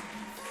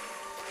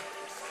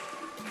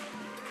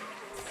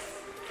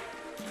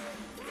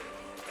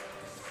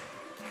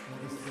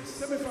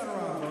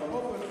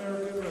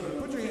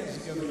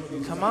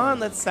 Come on,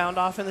 let's sound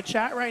off in the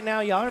chat right now.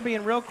 Y'all are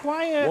being real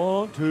quiet.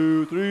 1,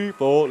 2, 3,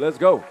 4, let's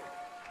go.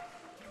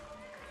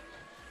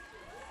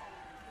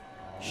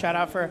 Shout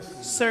out for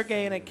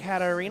Sergey and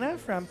Ekaterina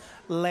from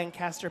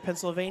Lancaster,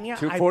 Pennsylvania.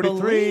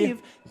 243. I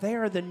believe they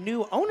are the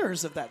new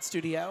owners of that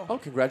studio. Oh,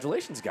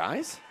 congratulations,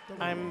 guys.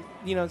 I'm,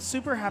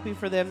 super happy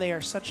for them. They are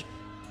such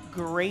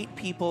great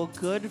people,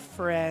 good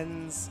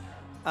friends.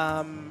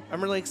 I'm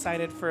really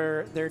excited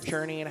for their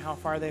journey and how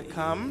far they've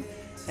come.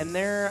 And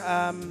they're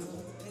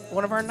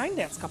one of our 9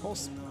 dance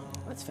couples.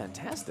 That's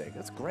fantastic.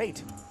 That's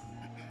great.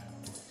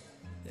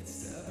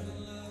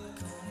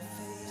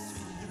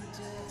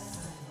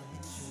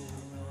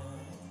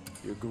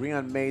 You agree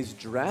on May's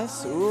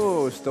dress?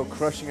 Ooh, still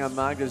crushing on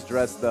Magda's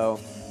dress, though.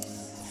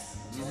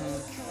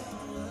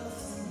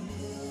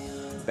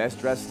 Best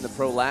dress in the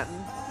Pro Latin?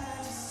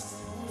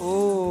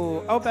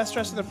 Ooh. Oh, best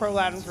dress in the Pro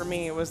Latin for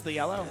me was the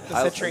yellow, the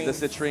citrine.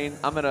 The citrine.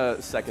 I'm going to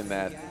second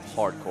that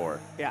hardcore.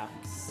 Yeah.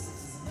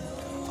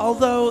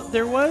 Although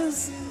there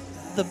was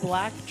the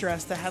black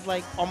dress that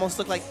had almost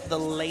looked like the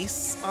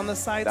lace on the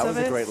sides of it. That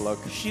was a great look.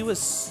 She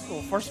was,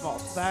 well, first of all,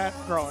 that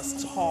girl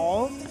is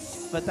tall,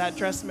 but that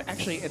dress,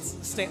 actually,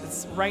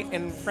 it's right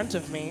in front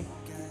of me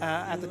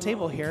at the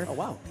table here. Oh,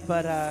 wow.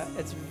 But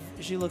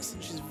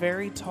she's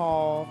very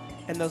tall,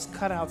 and those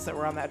cutouts that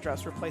were on that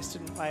dress were placed,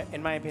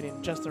 in my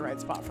opinion, just the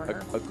right spot for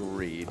her.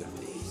 Agreed.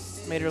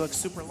 Made her look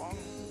super long.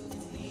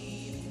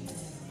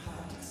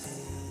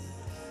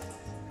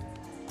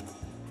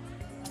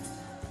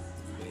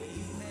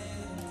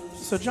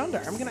 So, John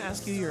Dar, I'm going to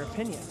ask you your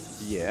opinion.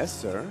 Yes,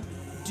 sir.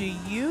 Do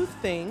you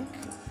think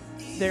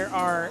there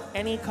are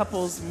any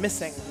couples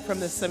missing from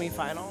this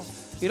semifinal?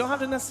 You don't have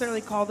to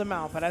necessarily call them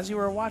out, but as you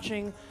were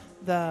watching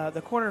the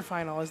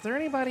quarterfinal, is there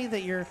anybody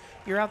that you're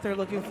out there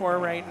looking for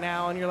right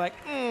now, and you're like,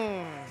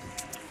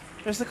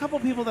 there's a couple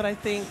people that I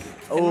think,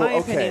 in my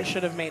opinion,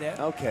 should have made it.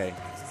 Okay.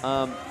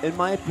 In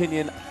my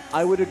opinion,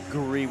 I would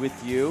agree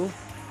with you.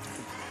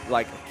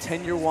 Like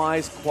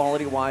tenure-wise,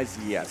 quality-wise,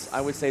 yes.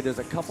 I would say there's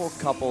a couple of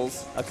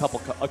couples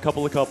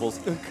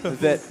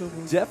that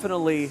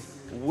definitely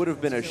would have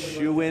been a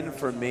shoo-in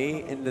for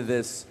me into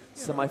this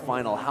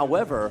semifinal.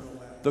 However,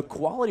 the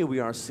quality we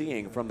are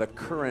seeing from the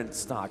current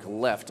stock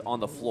left on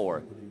the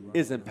floor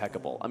is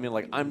impeccable. I mean,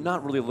 like, I'm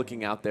not really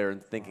looking out there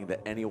and thinking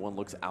that anyone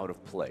looks out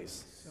of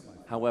place.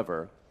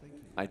 However,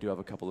 I do have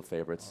a couple of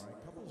favorites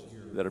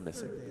that are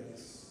missing.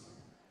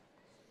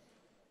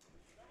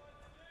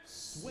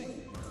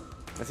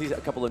 I see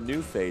a couple of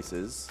new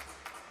faces.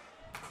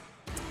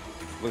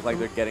 Look like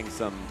they're getting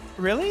some...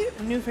 Really?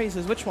 New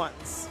faces, which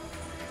ones?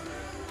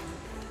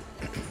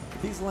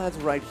 These lads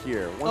right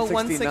here, 169. Oh,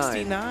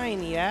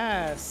 169,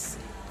 yes.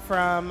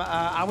 From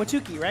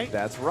Awatuki, right?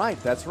 That's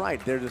right, that's right.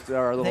 They're just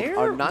our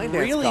nine-dance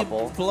really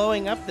couple.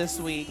 Blowing up this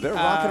week. They're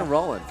rocking and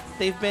rolling.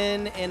 They've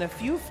been in a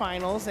few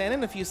finals and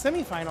in a few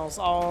semifinals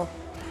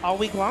all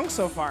week long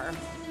so far.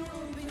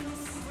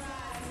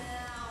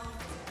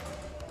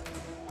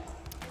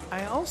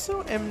 I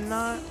also am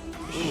not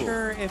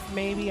sure if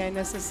maybe I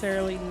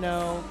necessarily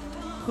know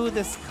who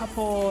this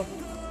couple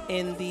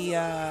in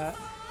the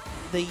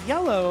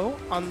yellow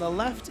on the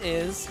left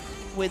is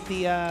with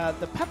the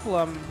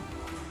peplum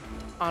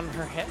on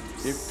her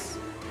hips.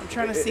 I'm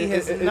trying to see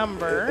his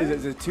number.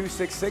 Is it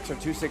 266 or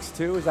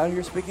 262? Is that who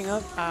you're speaking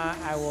of?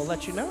 I will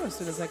let you know as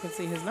soon as I can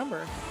see his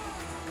number.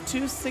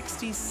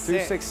 266.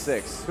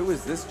 266. Who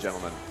is this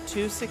gentleman?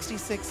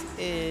 266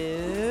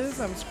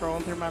 is, I'm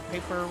scrolling through my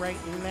paper right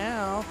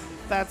now.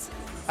 That's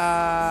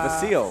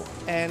Vasile.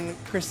 And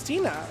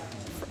Christiana,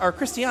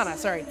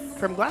 sorry,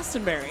 from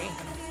Glastonbury.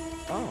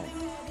 Oh.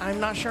 I'm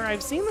not sure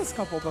I've seen this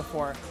couple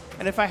before.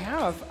 And if I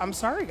have, I'm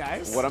sorry,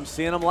 guys. What I'm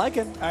seeing, I'm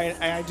liking.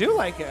 I do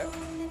like it.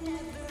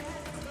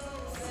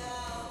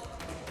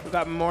 We've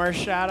got more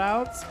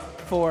shout-outs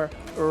for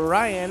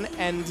Ryan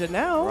and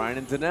Danelle. Ryan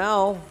and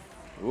Danelle.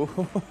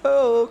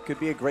 Ooh, could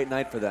be a great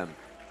night for them.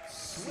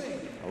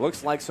 It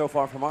looks like so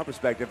far from our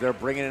perspective, they're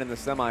bringing it in the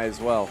semi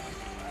as well.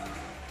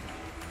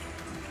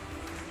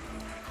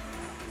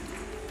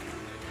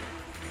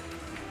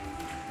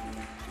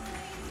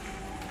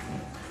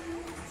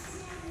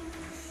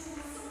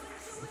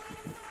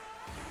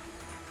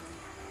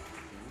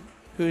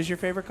 Who's your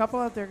favorite couple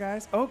out there,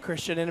 guys? Oh,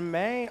 Christian and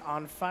May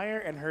on fire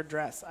in her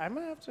dress. I'm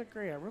going to have to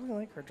agree. I really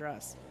like her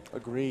dress.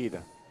 Agreed.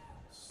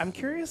 I'm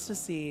curious to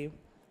see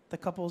the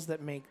couples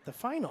that make the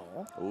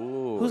final.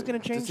 Ooh. Who's going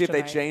to change To see if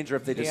tonight? they change or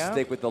if they just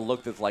stick with the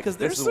look that's like, this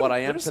is some, what I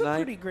am there's tonight. There's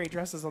some pretty great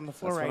dresses on the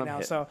floor right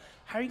now. So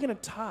how are you going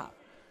to top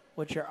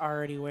what you're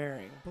already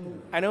wearing?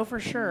 I know for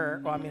sure.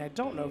 Well, I mean, I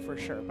don't know for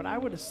sure, but I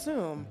would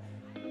assume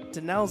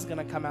Danelle's going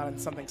to come out in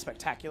something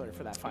spectacular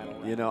for that final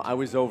round. You know, I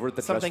was over at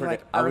the something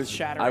like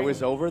earth-shattering. I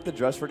was over at the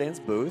Dress for Dance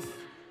booth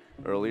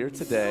earlier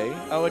today.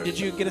 Oh, did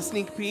you get a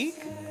sneak peek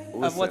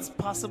of what's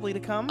possibly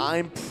to come?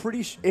 I'm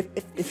pretty sure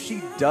if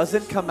she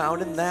doesn't come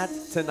out in that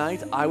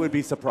tonight, I would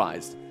be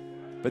surprised.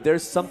 But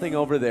there's something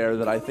over there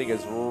that I think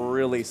is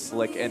really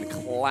slick and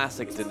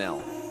classic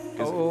Danelle.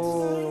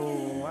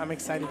 Oh, I'm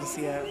excited to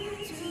see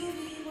it.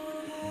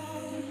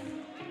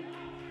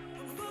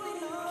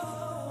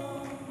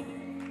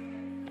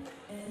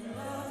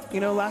 You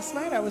know, last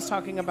night I was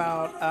talking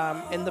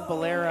about in the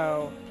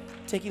Bolero,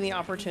 taking the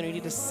opportunity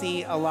to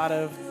see a lot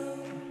of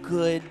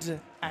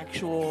good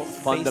actual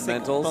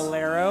fundamentals basic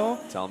Bolero.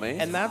 Tell me.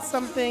 And that's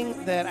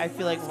something that I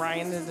feel like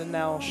Ryan and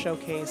Danelle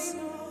showcase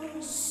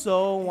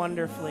so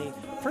wonderfully.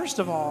 First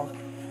of all,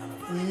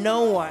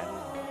 no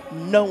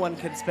one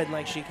can spin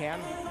like she can.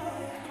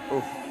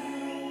 Oof.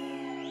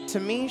 To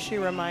me, she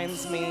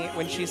reminds me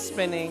when she's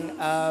spinning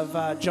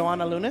of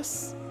Joanna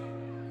Lunis.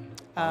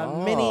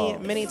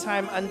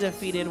 Many-time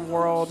undefeated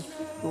world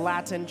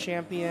Latin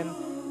champion.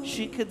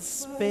 She could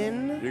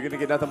spin. You're going to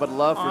get nothing but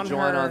love for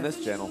Joanna on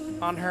this channel.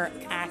 On her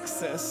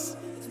axis.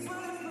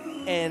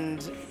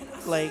 And,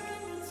 like,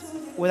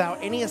 without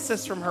any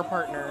assist from her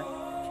partner,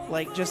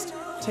 like, just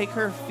take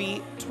her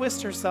feet,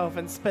 twist herself,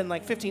 and spin,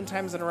 like, 15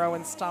 times in a row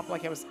and stop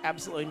like it was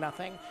absolutely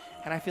nothing.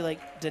 And I feel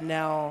like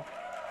Danelle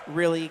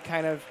really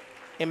kind of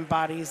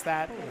embodies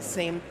that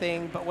same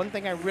thing. But one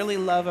thing I really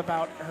love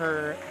about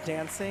her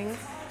dancing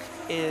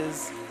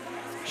is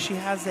she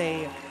has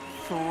a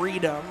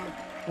freedom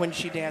when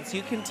she dances.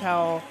 You can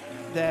tell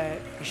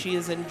that she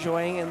is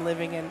enjoying and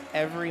living in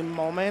every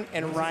moment,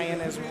 and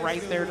Ryan is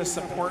right there to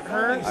support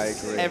her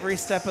every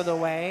step of the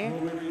way.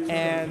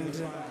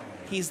 And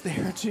he's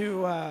there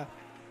to,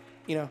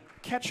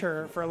 catch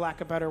her, for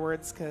lack of better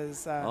words,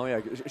 because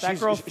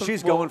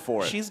she's going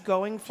for it. She's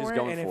going for it,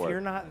 and if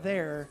you're not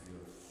there,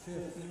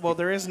 well,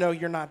 there is no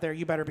you're not there.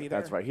 You better be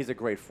there. That's right. He's a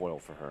great foil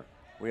for her.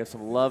 We have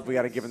some love we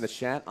got to give in the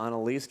chat.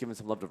 Annalise giving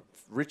some love to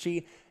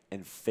Richie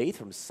and Faith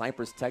from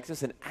Cypress,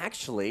 Texas. And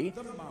actually,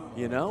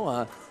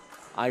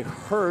 I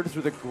heard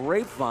through the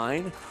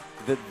grapevine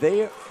that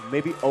they may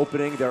be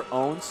opening their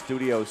own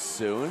studio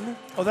soon.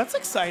 Oh, that's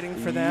exciting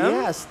for them.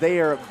 Yes, they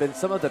have been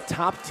some of the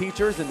top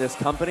teachers in this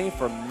company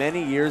for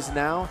many years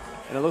now.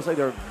 And it looks like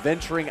they're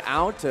venturing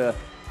out to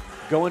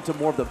go into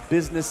more of the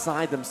business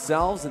side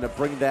themselves and to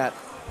bring that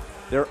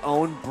their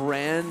own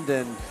brand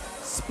and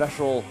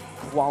special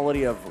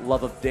quality of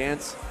love of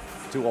dance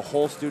to a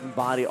whole student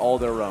body all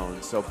their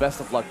own. So best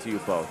of luck to you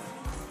both.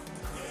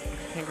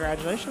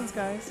 Congratulations,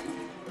 guys.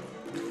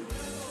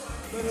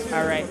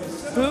 All right.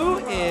 Who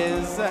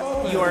is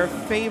your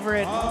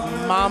favorite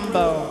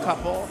mambo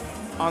couple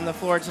on the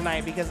floor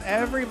tonight? Because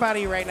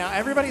everybody right now,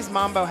 everybody's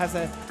mambo has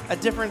a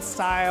different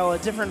style, a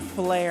different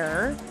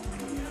flair.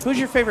 Who's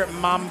your favorite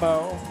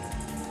mambo?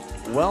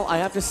 Well, I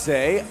have to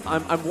say,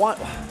 I'm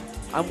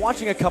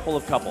watching a couple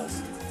of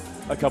couples.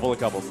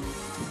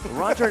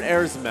 Roger and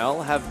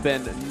Erzmel have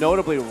been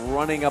notably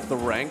running up the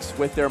ranks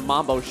with their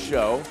mambo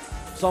show.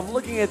 So I'm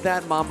looking at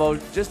that mambo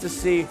just to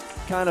see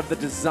kind of the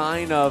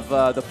design of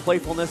the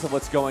playfulness of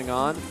what's going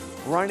on.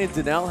 Ryan and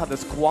Danelle have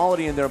this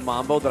quality in their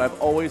mambo that I've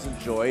always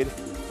enjoyed.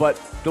 But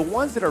the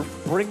ones that are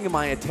bringing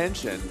my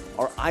attention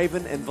are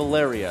Ivan and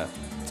Valeria,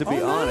 to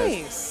be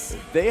honest.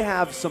 They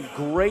have some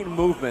great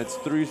movements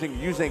through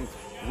using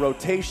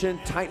rotation,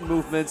 tight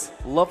movements,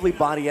 lovely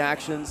body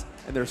actions,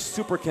 and they're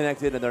super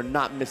connected and they're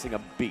not missing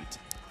a beat.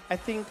 I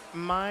think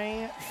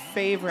my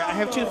favorite, I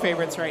have two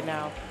favorites right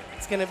now.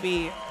 It's going to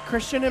be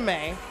Christian and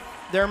May.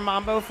 Their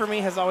mambo for me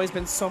has always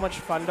been so much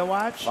fun to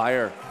watch.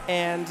 Fire.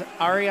 And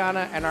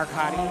Ariana and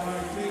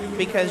Arkady,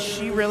 because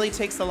she really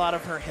takes a lot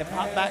of her hip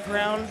hop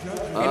background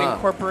and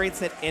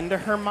incorporates it into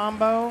her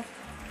mambo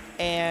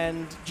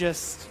and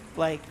just,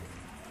 like,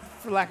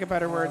 for lack of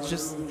better words,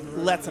 just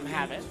lets them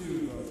have it.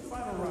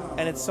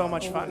 And it's so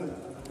much fun.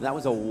 That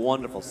was a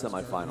wonderful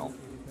semifinal.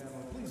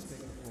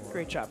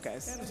 Great job,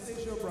 guys.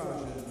 Anastasia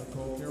Brajan,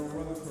 Nicole Carol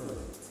Rutherford,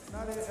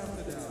 Nadia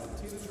Eftedown,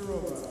 Tina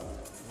Jarova,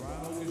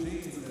 Ronald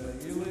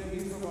Gajin, Yule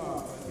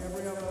Ifama,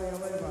 Gabriela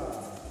Yaleva,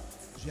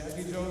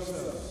 Jackie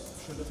Joseph,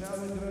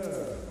 Chantal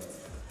Legreux,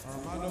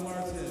 Armando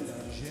Martin,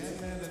 Jan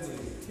Mandenly,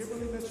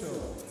 Kimberly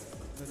Mitchell,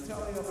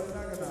 Natalia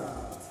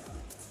Benagana,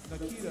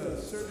 Nikita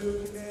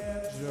Serduk,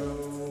 and Joe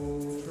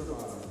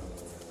Travato.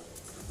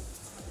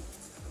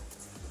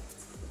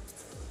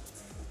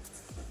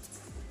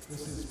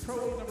 This is Pro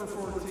League number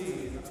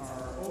 14,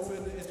 our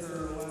Open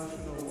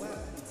International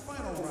Latin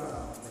final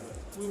round.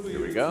 We'll be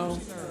Here we go.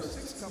 introducing our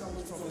 6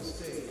 couples from the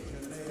stage,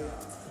 and they are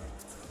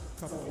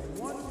couple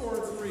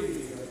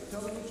 143,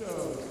 Kelly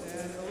Jones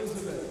and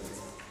Elizabeth.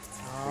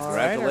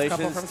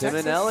 Congratulations, Tim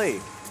and Ellie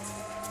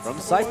from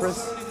Cyprus.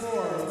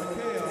 174,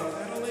 Mikhail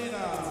and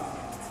Alina.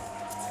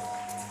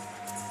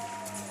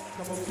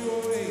 Couple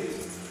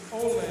 208,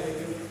 Oleg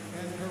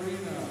and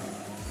Karina.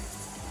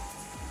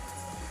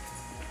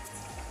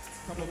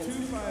 Couple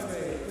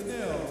 258,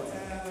 Danil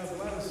and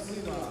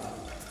Vladislava.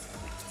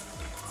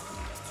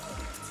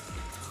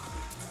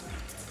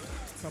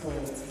 Couple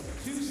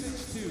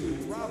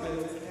 262, Robin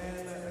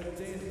and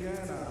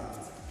Diana.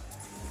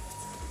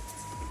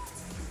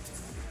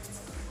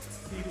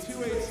 Team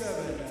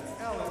 287,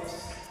 Alex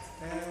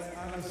and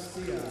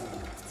Anastasia.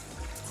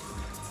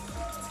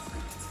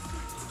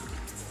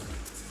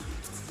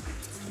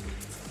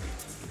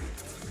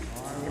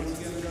 All right, once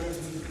again, judges,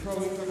 this is Pro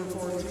League number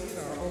 14,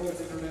 our Open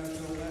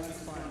International Latin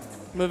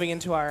Final. Moving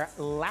into our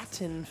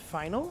Latin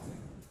final.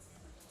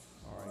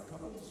 All right,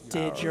 couples.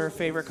 Did your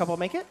favorite couple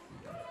make it?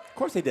 Of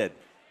course they did.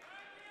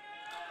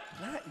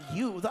 Not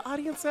you, the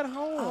audience at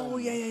home. Oh,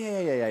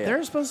 yeah.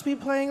 They're supposed to be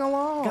playing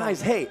along.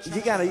 Guys, hey,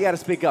 you gotta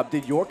speak up.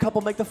 Did your couple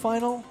make the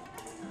final?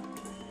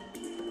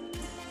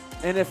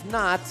 And if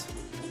not,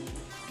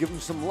 give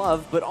them some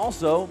love, but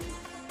also,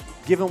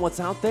 given what's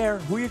out there,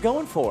 who are you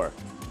going for?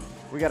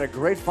 We got a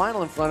great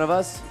final in front of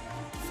us.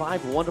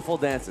 5 wonderful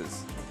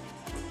dances.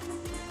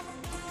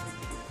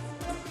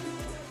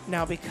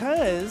 Now,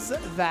 because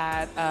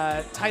that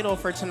title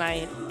for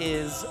tonight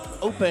is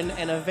open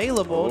and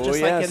available,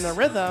 just like in the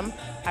rhythm,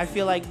 I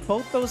feel like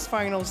both those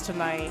finals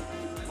tonight,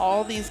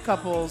 all these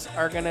couples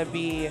are going to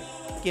be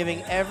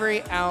giving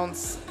every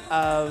ounce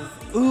of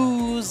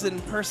ooze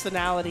and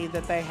personality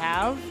that they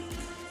have.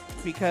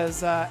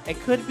 Because it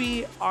could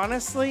be,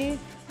 honestly,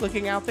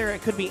 looking out there,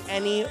 it could be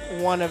any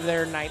one of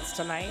their nights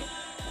tonight.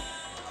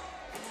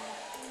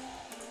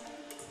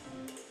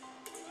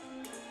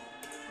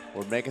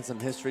 We're making some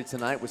history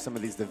tonight with some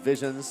of these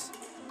divisions,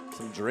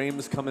 some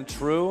dreams coming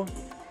true.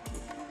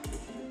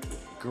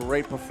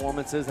 Great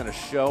performances and a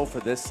show for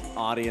this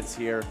audience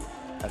here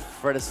at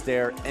Fred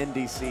Astaire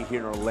NDC here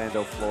in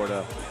Orlando,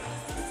 Florida.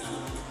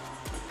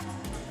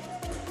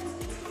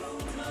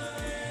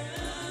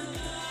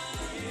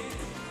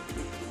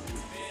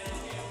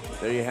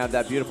 There you have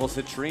that beautiful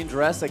citrine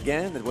dress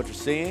again, and what you're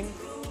seeing.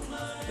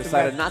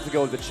 Decided not to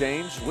go with the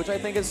change, which I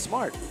think is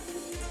smart.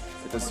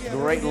 This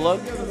great look.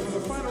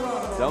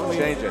 Don't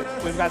change it.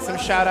 We've got some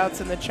shout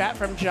outs in the chat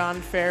from John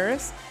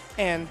Ferris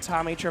and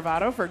Tommy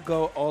Travato for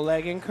Go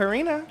Oleg and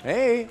Karina.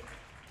 Hey.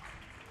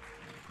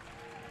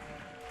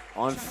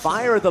 On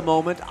fire at the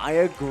moment. I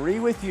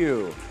agree with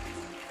you.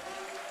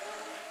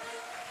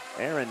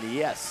 Aaron,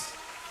 yes.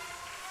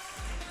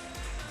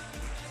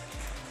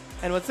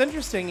 And what's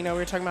interesting, you know, we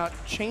were talking about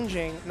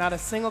changing. Not a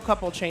single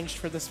couple changed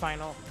for this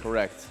final.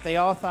 Correct. They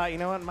all thought, you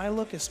know what, my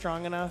look is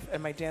strong enough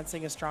and my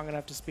dancing is strong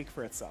enough to speak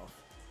for itself.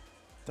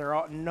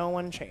 No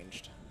one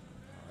changed.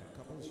 All right,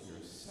 couples,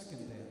 your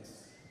second dance.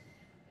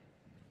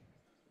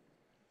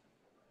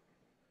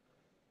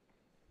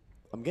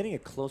 I'm getting a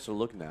closer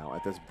look now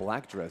at this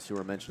black dress you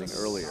were mentioning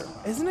earlier.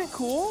 Isn't it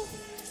cool?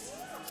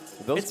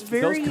 Those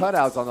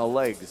cutouts on the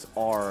legs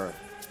are...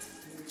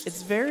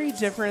 It's very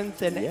different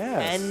than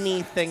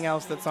anything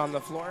else that's on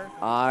the floor.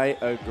 I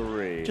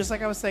agree. Just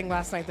like I was saying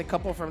last night, the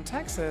couple from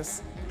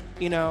Texas,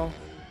 you know,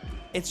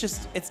 it's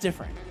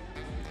different.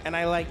 And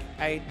I like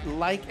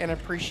and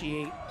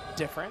appreciate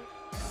different.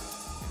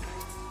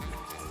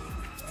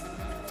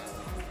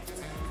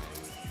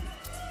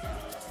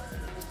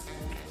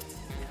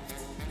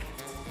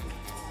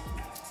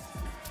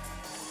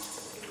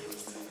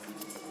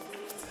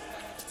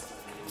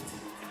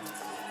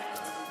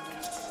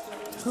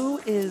 Who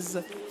is,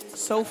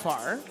 so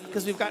far,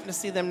 because we've gotten to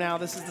see them now,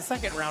 this is the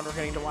second round we're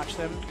getting to watch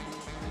them.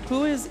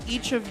 Who is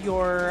each of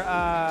your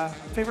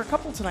favorite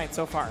couple tonight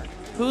so far?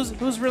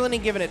 Who's really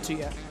giving it to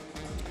you?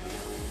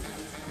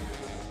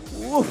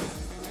 Woo.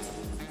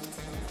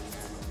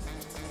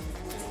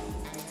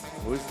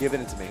 Who's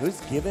giving it to me?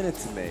 Who's giving it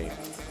to me?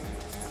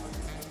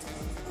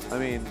 I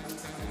mean...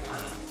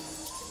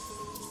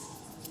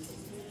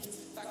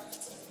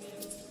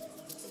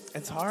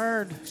 It's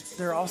hard.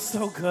 They're all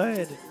so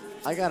good.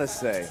 I gotta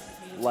say,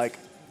 like,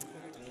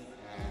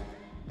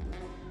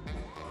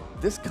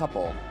 this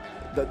couple,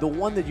 the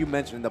one that you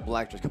mentioned in the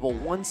black dress, couple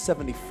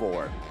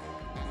 174,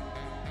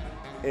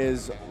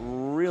 is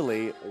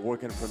really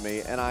working for me,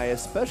 and I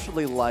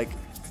especially like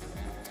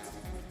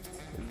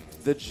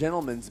the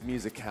gentleman's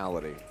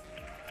musicality.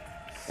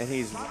 And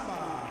he's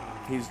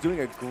doing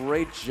a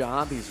great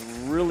job. He's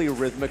really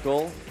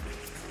rhythmical.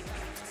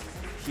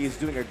 He's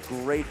doing a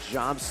great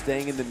job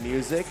staying in the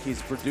music.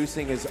 He's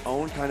producing his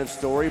own kind of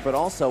story, but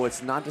also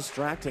it's not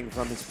distracting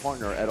from his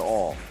partner at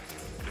all.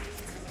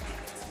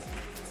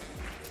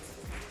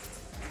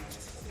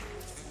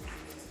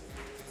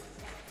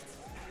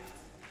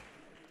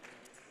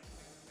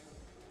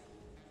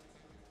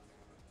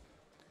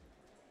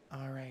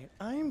 All right,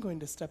 I am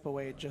going to step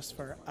away just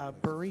for a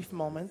brief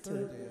moment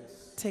to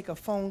take a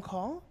phone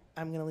call.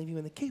 I'm going to leave you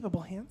in the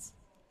capable hands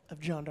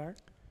of John Dark,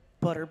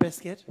 Butter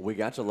Biscuit, We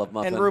got you, Love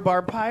Muffin. and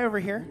Rhubarb Pie over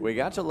here. We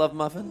got you, Love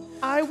Muffin.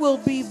 I will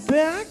be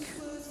back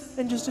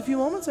in just a few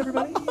moments,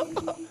 everybody.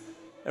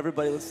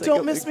 Everybody, let's say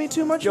Don't miss me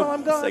too much while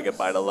I'm gone. Say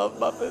goodbye to Love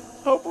Muffin.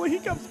 Hopefully he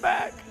comes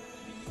back.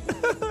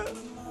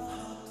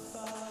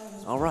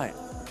 All right.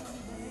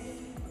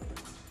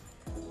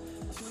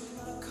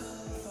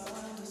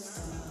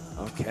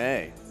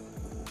 Okay.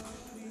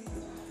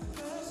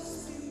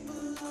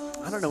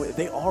 I don't know.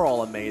 They are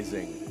all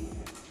amazing.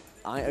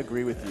 I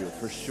agree with you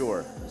for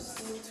sure.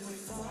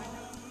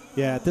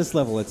 Yeah, at this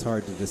level, it's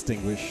hard to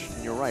distinguish.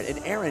 You're right. And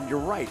Aaron, you're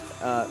right.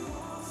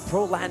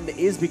 Pro Latin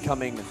is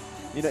becoming,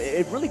 you know,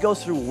 it really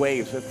goes through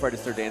waves with Fred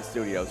Astaire Dance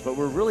Studios, but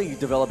we're really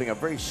developing a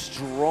very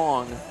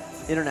strong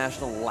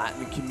international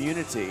Latin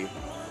community,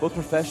 both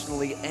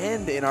professionally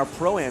and in our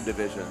Pro-Am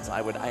divisions.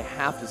 I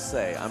have to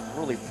say, I'm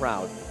really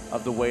proud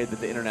of the way that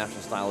the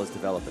international style is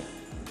developing.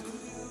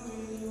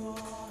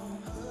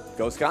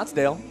 Go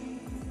Scottsdale.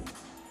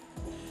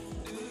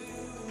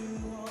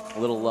 A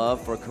little love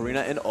for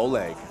Karina and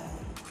Oleg.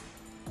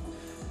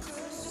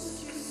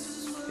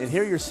 And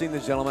here you're seeing the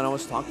gentleman I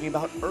was talking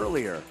about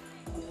earlier.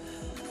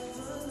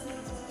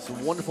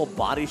 Some wonderful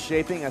body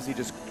shaping as he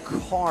just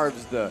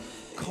carves the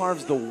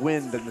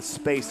wind and the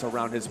space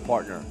around his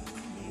partner.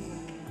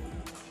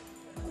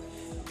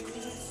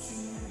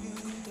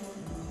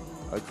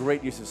 A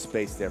great use of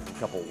space there from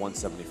couple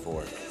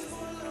 174.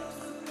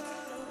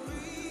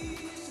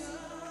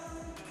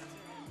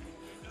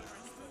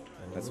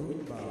 That's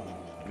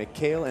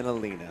Mikhail and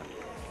Alina.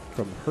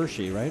 From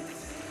Hershey, right?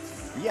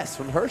 Yes,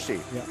 from Hershey.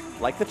 Yeah.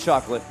 Like the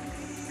chocolate.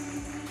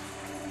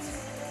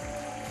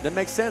 That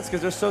makes sense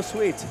because they're so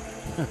sweet.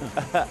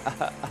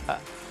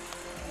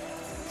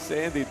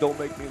 Sandy, don't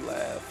make me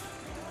laugh.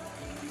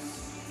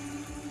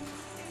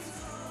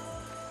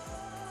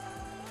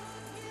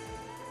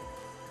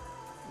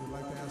 We'd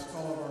like to ask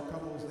all of our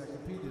couples that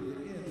competed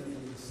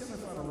in the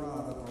semifinal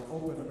round of our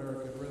Open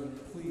American Rhythm,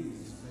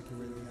 please make your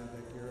way to the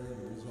contact area.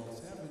 Your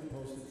results have been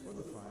posted for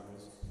the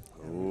finals.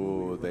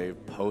 Ooh, they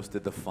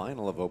posted the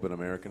final of Open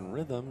American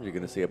Rhythm. You're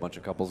going to see a bunch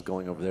of couples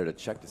going over there to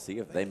check to see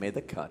if they made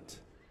the cut.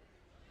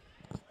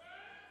 All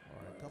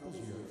right, couples,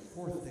 your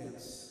fourth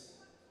dance.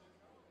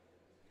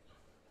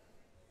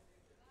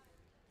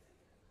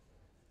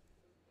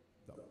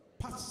 The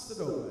Paso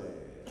Doble.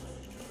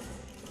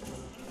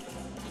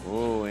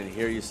 Ooh, and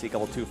here you see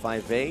couple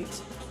 258,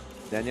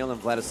 Danielle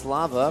and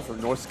Vladislava from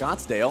North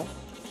Scottsdale,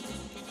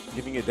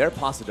 giving you their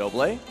Paso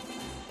Doble.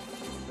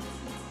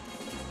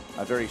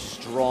 A very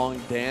strong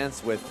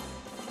dance with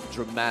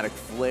dramatic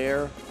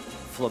flair,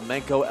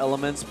 flamenco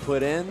elements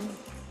put in.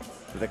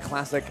 The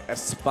classic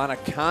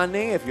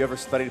Espanacani. If you ever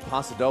studied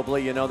Paso Doble,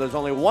 you know there's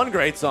only one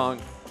great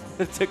song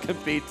to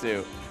compete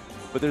to.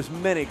 But there's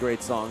many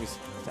great songs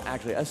to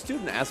actually. A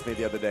student asked me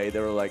the other day, they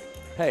were like,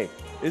 hey,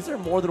 is there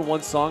more than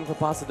one song for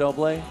Paso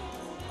Doble? And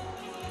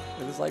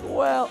it's like,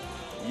 well,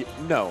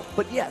 no,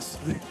 but yes.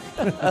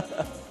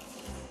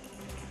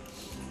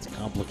 It's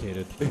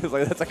complicated. It's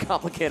like, that's a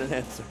complicated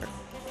answer.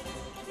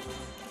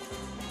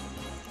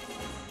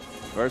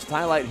 First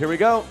highlight, here we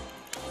go.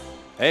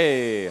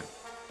 Hey.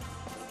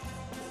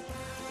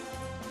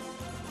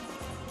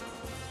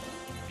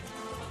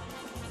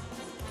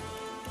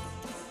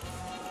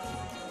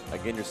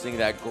 Again, you're seeing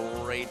that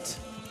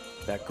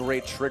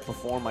great trick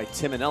performed by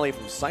Tim and Ellie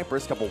from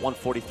Cyprus, couple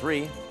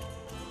 143.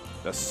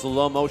 The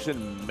slow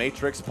motion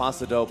matrix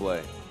paso doble.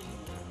 And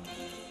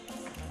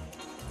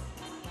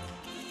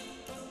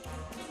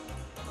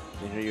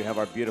here you have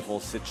our beautiful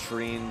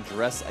citrine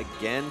dress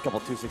again, couple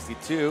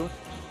 262.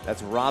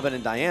 That's Robin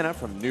and Diana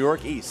from New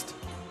York East.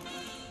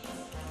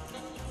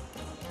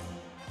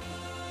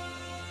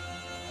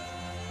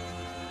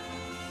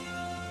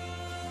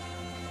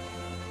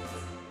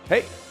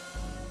 Hey,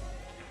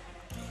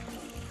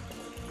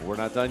 we're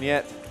not done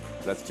yet.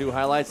 That's 2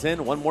 highlights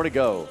in, 1 more to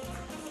go.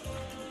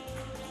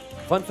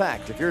 Fun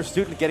fact, if you're a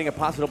student getting a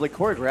paso doble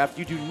choreographed,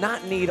 you do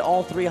not need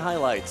all 3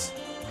 highlights.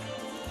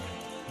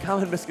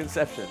 Common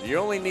misconception. You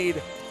only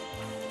need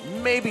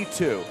maybe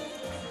 2.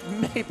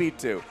 Maybe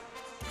 2.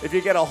 If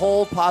you get a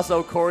whole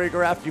paso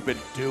choreographed, you've been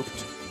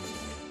duped.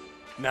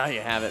 Now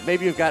you have it.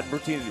 Maybe you've got a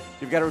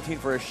routine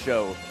for a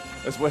show.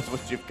 That's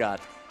what you've got.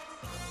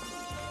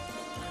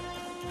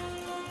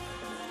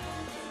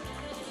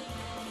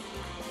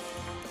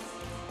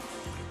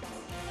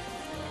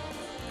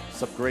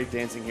 Some great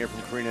dancing here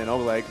from Karina and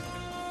Oleg.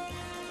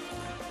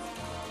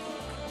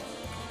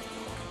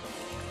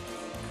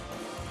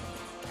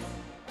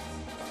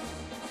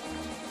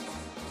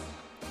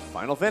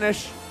 Final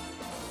finish.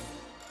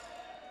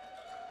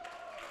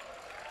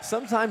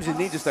 Sometimes you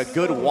need just a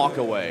good walk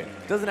away.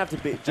 It doesn't have to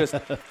be just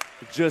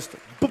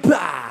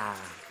ba-ba!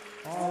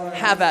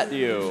 Have at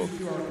you.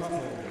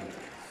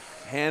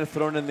 Hand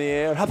thrown in the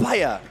air.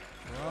 Hapaya.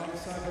 From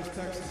Cypress,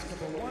 Texas,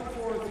 couple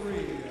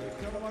 143,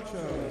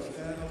 Camachos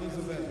and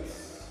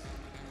Elizabeth.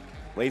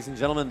 Ladies and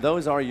gentlemen,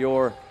 those are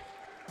your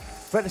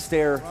Fred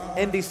Astaire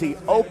NBC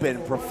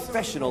Open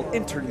Professional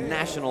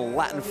International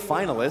Latin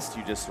finalists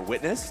you just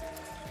witnessed.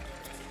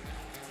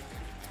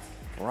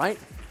 All right.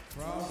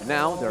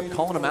 Now they're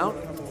calling them out.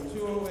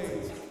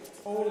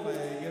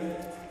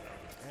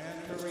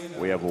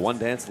 We have 1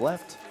 dance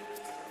left.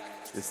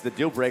 This is the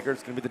deal breaker.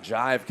 It's going to be the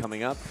jive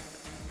coming up.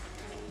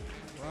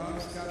 From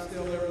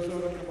Scottsdale,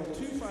 Arizona, couple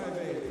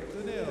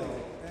 258, Danil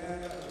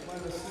and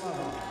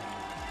Vladislava.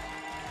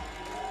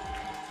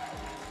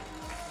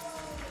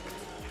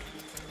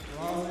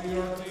 From New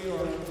York,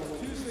 couple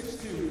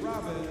 262,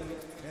 Robin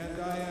and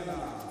Diana.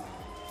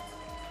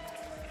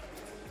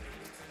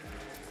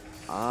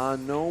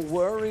 No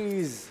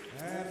worries.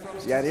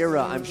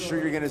 Yadira, I'm sure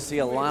you're going to see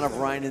a lot of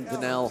Ryan and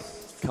Danelle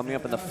coming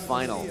up in the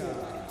final.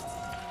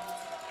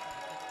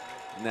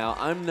 Now,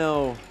 I'm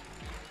no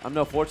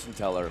fortune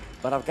teller,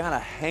 but I've got a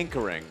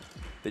hankering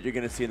that you're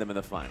going to see them in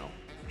the final.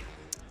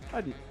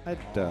 I'd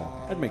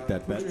make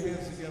that bet. Put your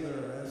hands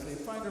together as they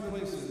find their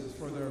places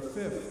for their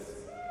 5th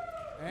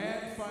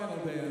and final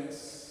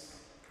dance.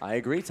 I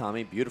agree,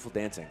 Tommy. Beautiful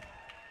dancing.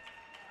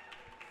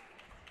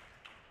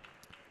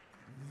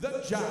 The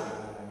Jive.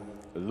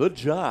 The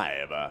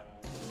jive.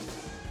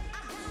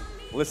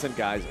 Listen,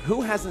 guys,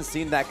 who hasn't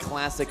seen that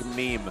classic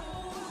meme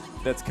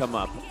that's come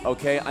up?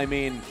 Okay, I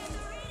mean,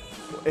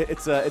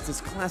 it's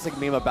this classic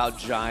meme about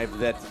jive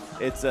that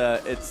it's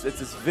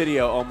this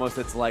video almost.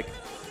 It's like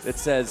it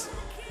says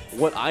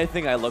what I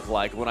think I look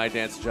like when I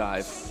dance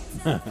jive,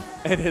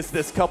 and it's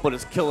this couple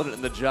just killing it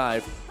in the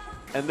jive,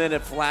 and then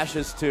it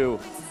flashes to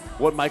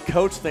what my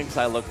coach thinks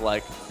I look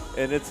like,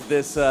 and it's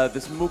this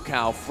moo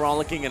cow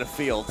frolicking in a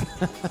field.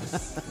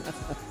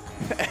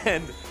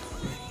 And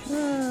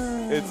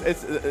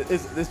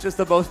it's just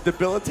the most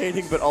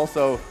debilitating but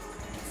also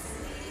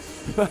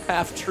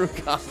half-true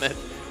comment.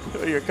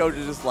 Your coach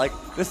is just like,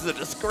 this is a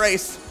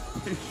disgrace.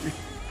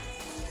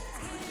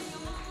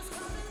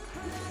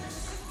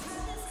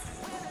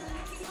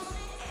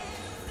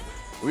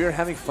 We are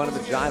having fun in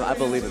the jive. I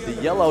believe it.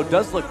 The yellow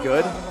does look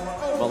good.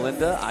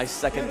 Melinda, I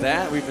second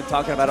that. We've been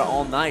talking about it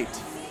all night.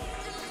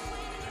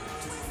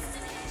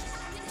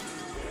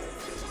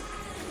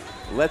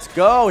 Let's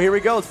go. Here we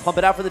go. Let's pump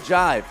it out for the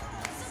jive.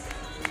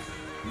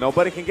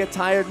 Nobody can get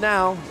tired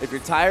now. If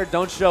you're tired,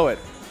 don't show it.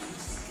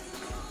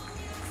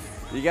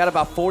 You got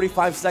about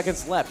 45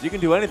 seconds left. You can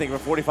do anything for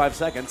 45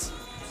 seconds.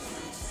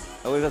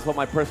 At least that's what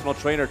my personal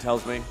trainer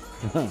tells me.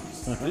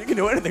 You can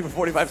do anything for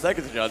 45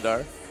 seconds, John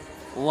Dar.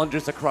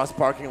 Lunges across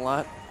parking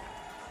lot.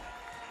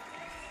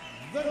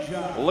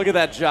 Look at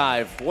that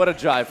jive. What a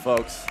jive,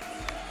 folks.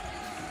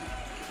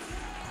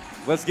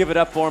 Let's give it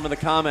up for him in the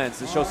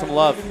comments and show some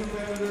love.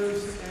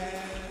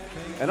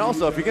 And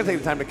also, if you're going to take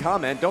the time to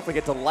comment, don't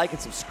forget to like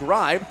and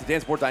subscribe to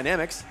Dance Sport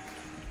Dynamics.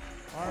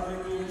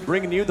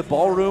 Bringing you the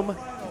ballroom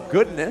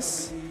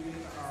goodness.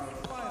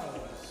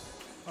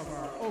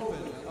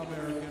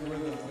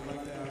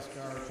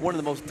 One of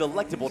the most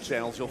delectable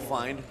channels you'll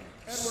find,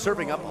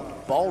 serving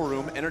up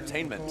ballroom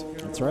entertainment.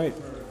 That's right.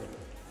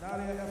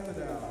 Nadia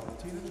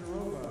Eftadal, Tina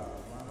Jarova,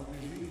 Ronald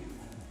Eugene,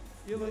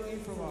 Ila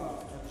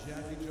Efremov, and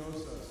Jackie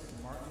Joseph,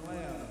 Martin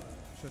Lamb,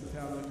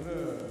 Chantal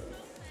Legreux,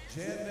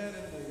 Jan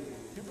Manley,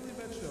 Kimberly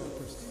Mitchell,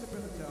 Christina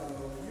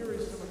Pinatello, Yuri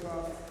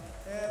Simakov,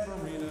 and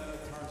Marina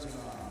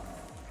Tarzanov.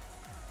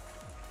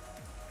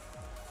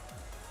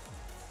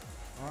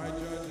 All right,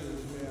 judges,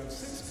 we have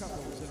 6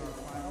 couples in our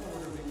final.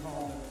 We're going to be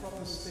calling them from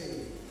the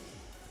stage.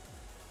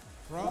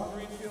 From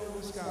Greenfield,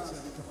 Wisconsin,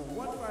 couple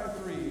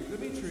 153,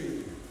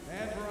 Dimitri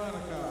and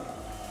Veronica.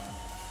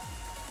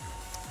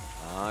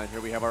 And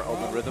here we have our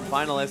open rhythm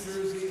finalists.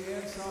 New Jersey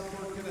and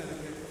Southport,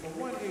 Connecticut,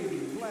 couple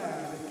 180,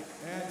 Vlad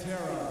and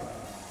Tara.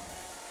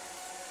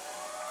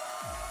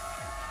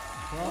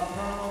 From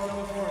Carmel,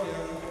 California,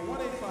 couple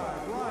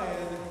 185,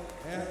 Ryan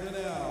and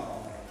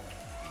Danelle.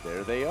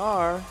 There they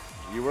are.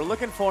 You were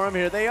looking for them.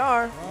 Here they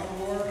are. From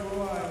Ward,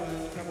 Rhode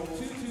Island, couple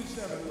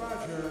 227,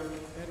 Roger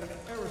and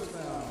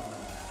Arismel.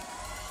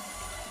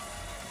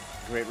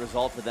 Great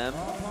result for them.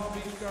 From Palm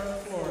Beach Garden,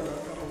 Florida,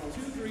 couple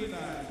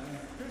 239,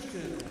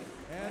 Christian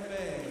and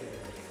May.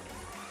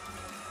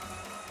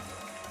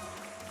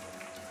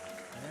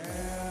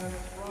 And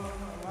from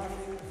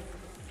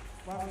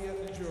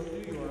Lafayette,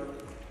 New York,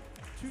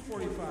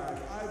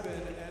 245,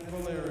 Ivan and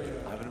Valeria.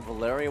 Ivan and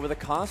Valeria with a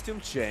costume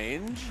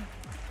change.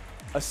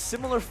 A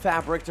similar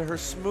fabric to her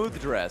smooth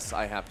dress,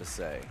 I have to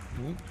say.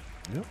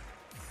 Yep.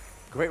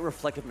 Great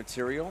reflective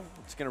material.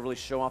 It's going to really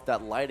show off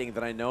that lighting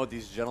that I know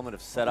these gentlemen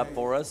have set up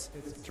for us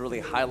to really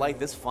highlight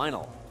this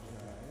final.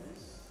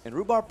 And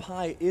Rhubarb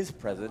Pie is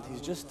present.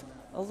 He's just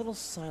a little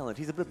silent.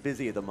 He's a bit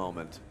busy at the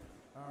moment.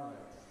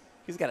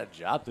 He's got a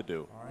job to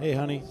do. Hey,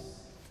 honey.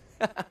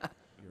 Your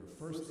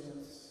first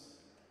dance.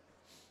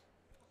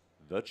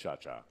 The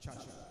cha-cha.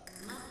 Cha-cha.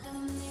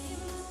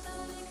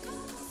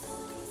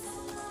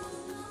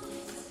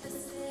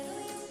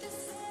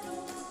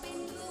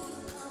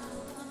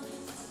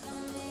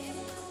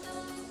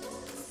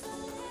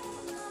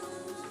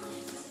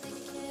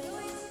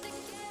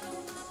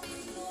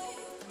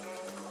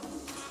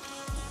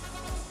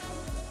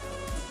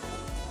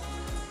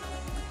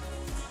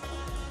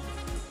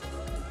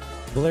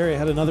 Valeria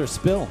had another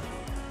spill.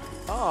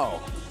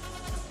 Oh.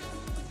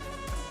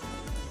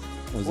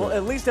 Was Well, it?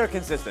 at least they're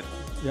consistent.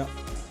 Yeah.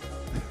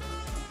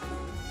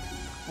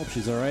 Hope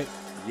she's all right.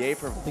 Yay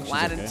for think she's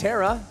Vlad and okay.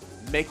 Tara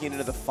making it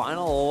into the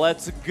final.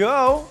 Let's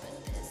go.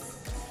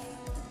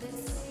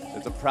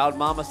 There's a proud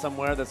mama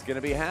somewhere that's going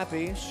to be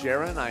happy.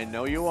 Sharon, I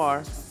know you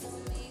are.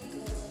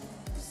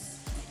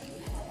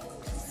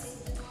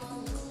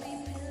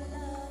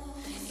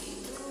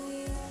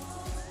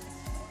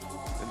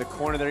 In the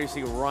corner there you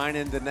see Ryan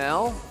and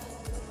Danelle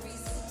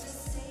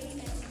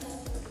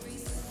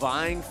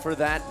vying for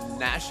that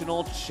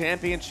national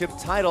championship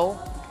title.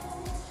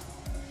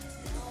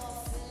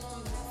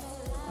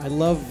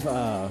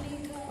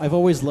 I've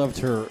always loved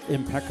her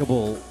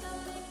impeccable,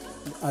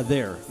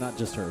 not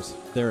just hers,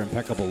 their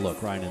impeccable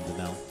look, Ryan and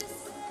Danelle.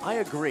 I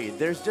agree.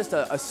 There's just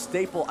a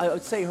staple. I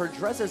would say her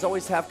dresses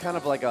always have kind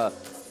of like a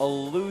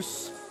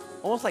loose,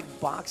 almost like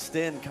boxed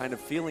in kind of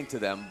feeling to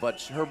them,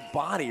 but her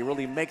body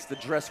really makes the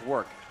dress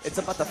work. It's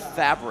about the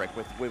fabric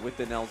with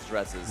Danelle's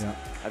dresses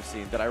I've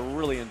seen that I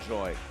really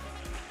enjoy.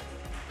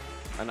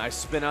 A nice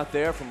spin out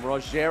there from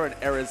Roger and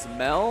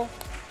Arismel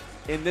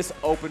in this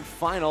open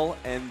final,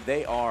 and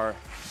they are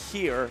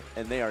here,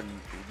 and they are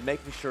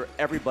making sure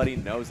everybody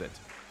knows it.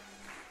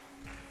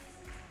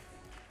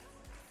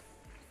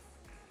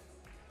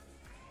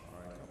 All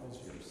right,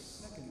 couples, your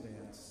second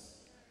dance.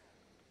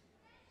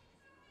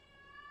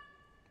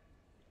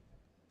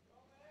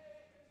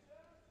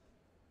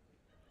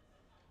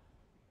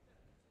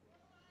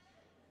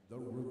 The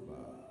Rumba.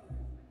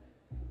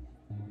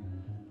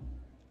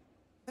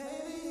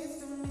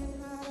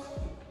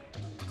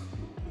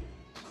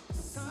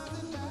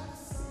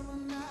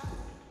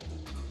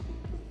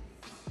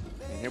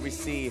 And here we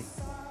see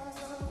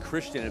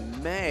Christian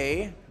and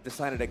May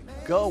decided to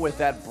go with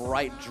that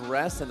bright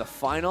dress in the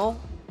final.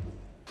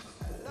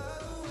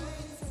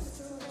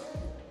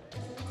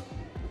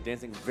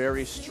 Dancing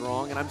very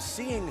strong, and I'm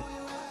seeing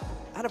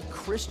out of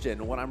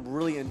Christian what I'm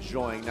really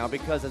enjoying now,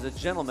 because as a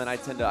gentleman I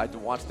tend to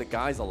watch the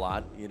guys a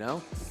lot, you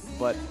know,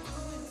 but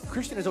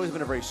Christian has always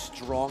been a very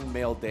strong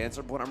male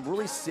dancer, but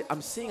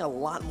I'm seeing a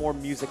lot more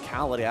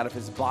musicality out of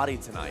his body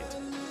tonight.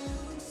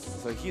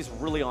 So he's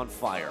really on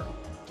fire,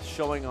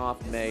 showing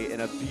off May in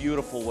a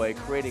beautiful way,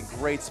 creating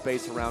great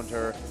space around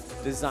her,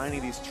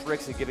 designing these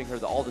tricks and giving her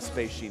all the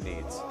space she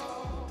needs.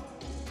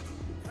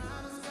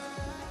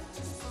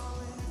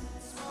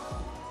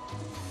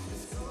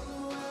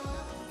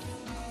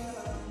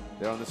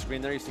 There on the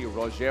screen there, you see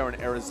Roger and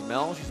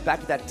Arismel. She's back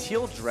in that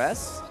teal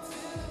dress,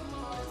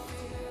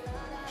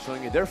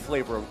 showing you their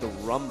flavor of the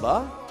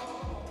rumba.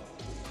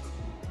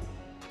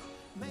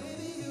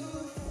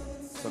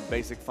 Some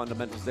basic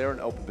fundamentals there in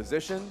open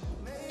position.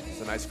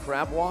 Some nice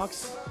crab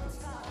walks.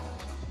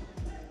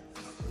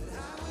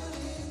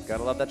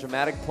 Gotta love that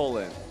dramatic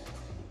pull-in.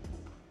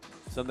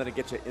 Something to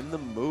get you in the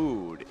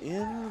mood.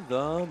 In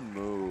the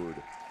mood.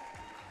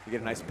 You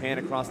get a nice pan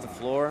across the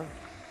floor.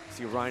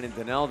 See Ryan and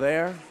Danelle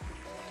there.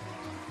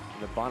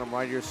 In the bottom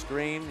right of your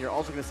screen, you're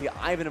also going to see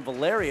Ivan and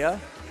Valeria.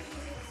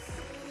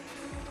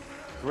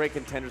 Great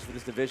contenders for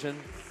this division.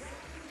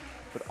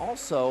 But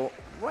also,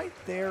 right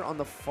there on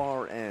the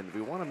far end, we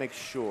want to make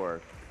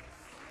sure.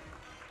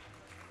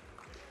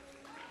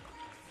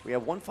 We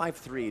have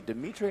 153,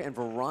 Dimitri and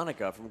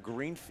Veronica from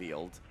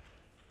Greenfield.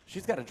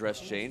 She's got a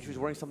dress change. She was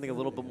wearing something a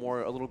little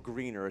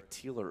greener, a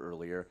tealer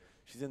earlier.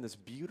 She's in this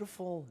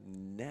beautiful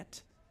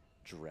net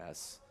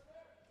dress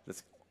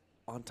that's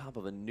on top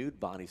of a nude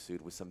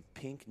bodysuit with some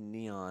pink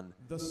neon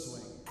The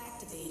swing.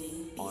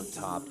 on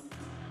top.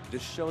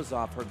 Just shows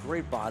off her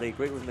great body,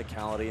 great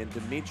rhythmicality, and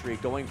Dimitri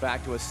going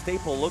back to a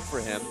staple look for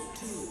him.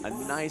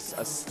 A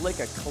slick,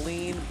 a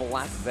clean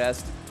black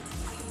vest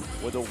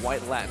with a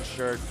white Latin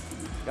shirt.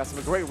 Got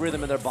some great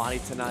rhythm in their body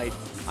tonight.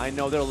 I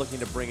know they're looking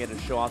to bring it and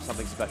show off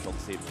something special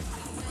this evening.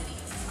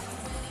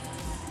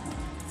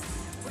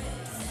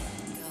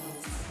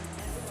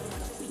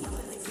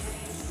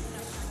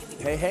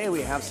 Hey,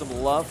 we have some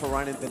love for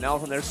Ryan and Danelle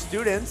from their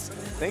students.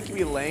 Thank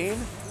you, Elaine.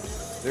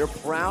 They're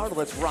proud.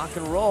 Let's rock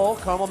and roll.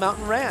 Carmel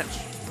Mountain Ranch.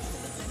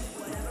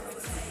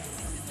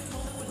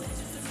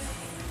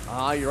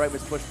 Ah, you're right,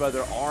 Ms. Pushpa.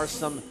 There are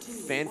some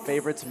fan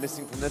favorites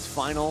missing from this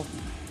final.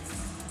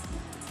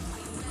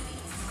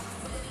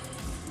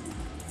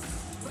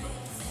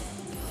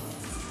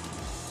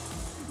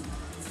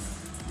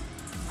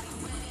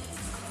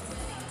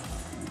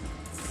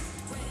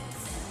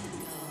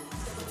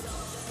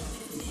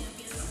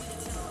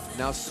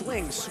 Now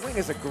swing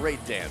is a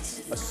great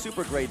dance, a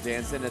super great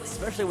dance, and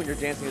especially when you're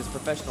dancing at this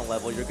professional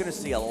level, you're gonna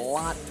see a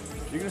lot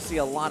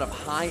of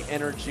high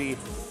energy,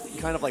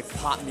 kind of like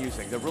pop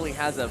music that really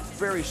has a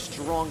very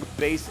strong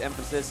bass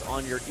emphasis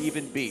on your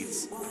even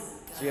beats.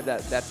 So you have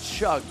that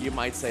chug, you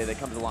might say, that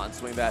comes a lot in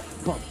swing, that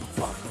bump,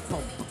 bump,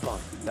 bump,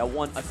 bump, that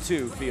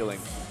 1-2 feeling.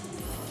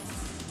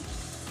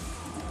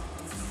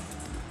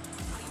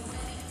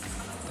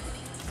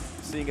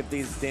 Seeing if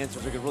these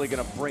dancers are really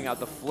going to bring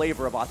out the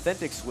flavor of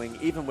authentic swing,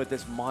 even with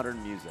this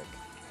modern music.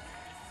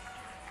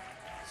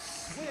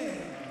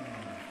 Swing.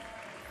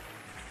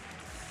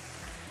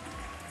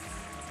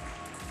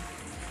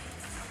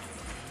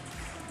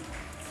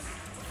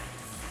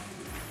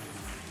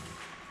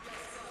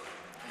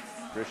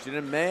 Christian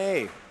and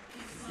May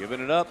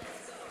giving it up.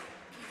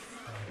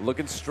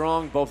 Looking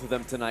strong, both of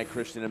them tonight,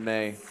 Christian and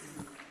May.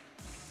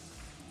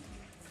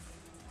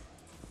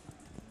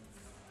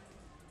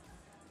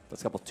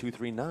 That's couple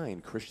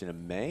 239, Christian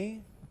and May.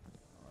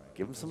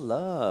 Give them some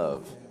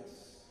love.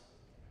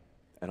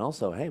 And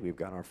also, hey, we've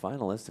got our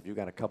finalists. If you've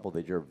got a couple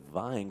that you're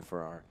vying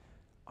for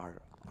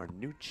our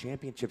new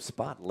championship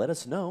spot, let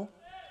us know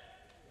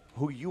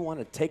who you want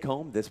to take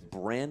home this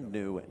brand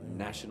new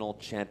national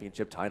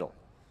championship title.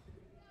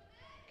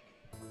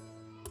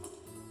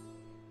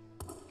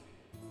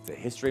 It's a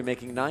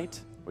history-making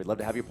night. We'd love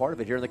to have you part of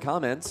it here in the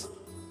comments.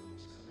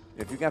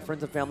 If you've got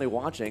friends and family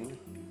watching,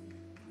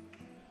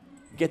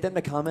 get them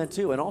to comment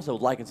too, and also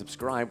like and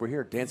subscribe. We're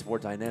here at Dance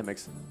Sport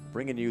Dynamics,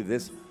 bringing you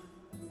this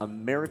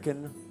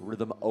American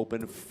Rhythm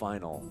Open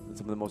Final. It's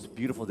some of the most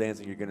beautiful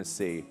dancing you're going to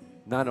see,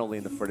 not only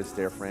in the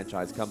Astaire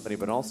franchise company,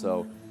 but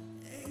also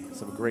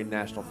some great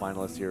national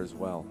finalists here as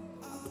well.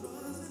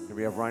 Here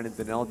we have Ryan and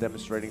Danelle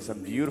demonstrating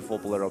some beautiful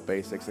bolero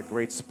basics, a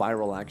great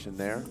spiral action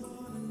there.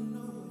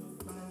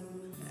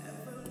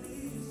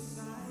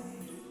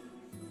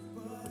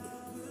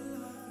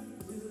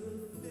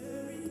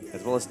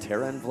 As well as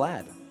Tara and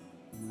Vlad,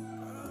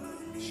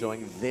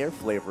 showing their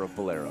flavor of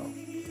bolero.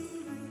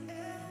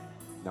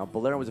 Now,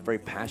 bolero is a very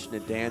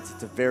passionate dance.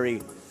 It's a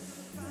very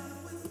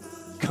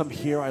come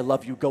here, I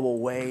love you, go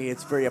away.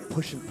 It's very a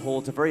push and pull.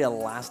 It's a very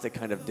elastic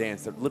kind of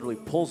dance that literally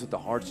pulls at the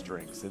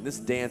heartstrings. And this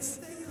dance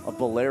of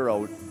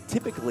bolero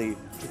typically,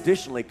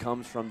 traditionally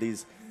comes from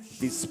these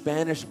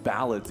Spanish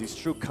ballads, these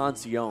true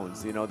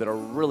canciones, you know, that are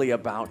really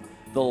about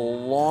the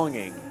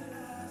longing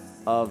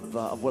of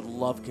what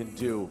love can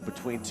do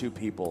between two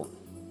people.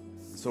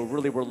 So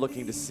really, we're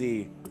looking to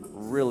see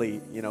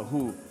really, you know,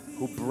 who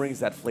brings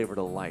that flavor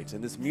to light.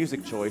 And this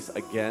music choice,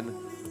 again,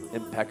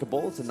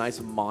 impeccable. It's a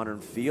nice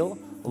modern feel,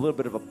 a little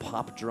bit of a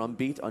pop drum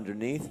beat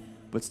underneath,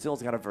 but still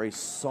it's got a very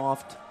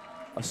soft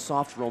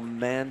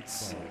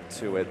romance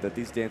to it that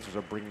these dancers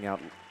are bringing out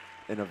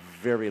in a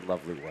very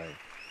lovely way.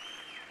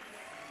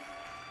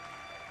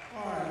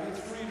 All right,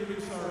 let's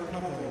reintroduce our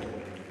couple.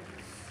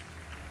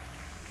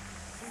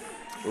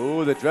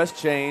 Ooh, the dress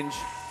change.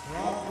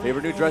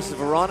 Favorite new dress is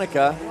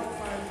Veronica.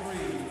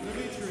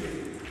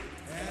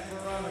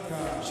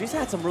 She's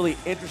had some really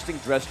interesting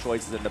dress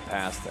choices in the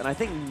past, and I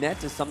think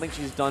net is something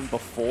she's done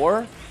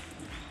before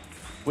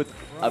with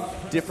a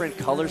different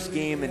color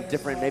scheme and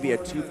different, maybe a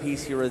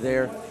two-piece here or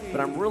there, but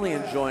I'm really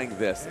enjoying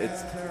this.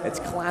 It's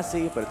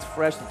classy, but it's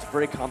fresh, it's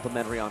very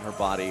complimentary on her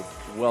body.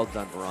 Well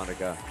done,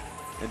 Veronica.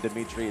 And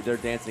Dimitri, their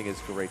dancing is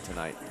great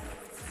tonight.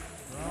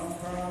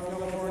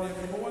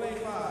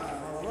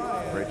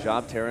 Great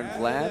job, Tara and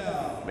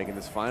Vlad, making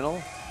this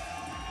final.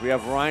 We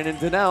have Ryan and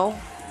Danelle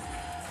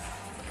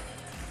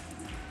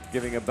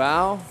giving a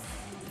bow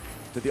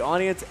to the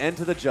audience and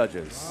to the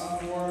judges.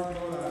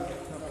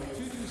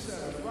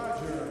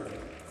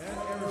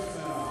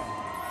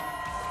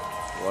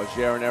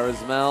 Roger and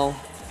Arizmel,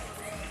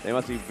 they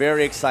must be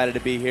very excited to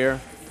be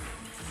here.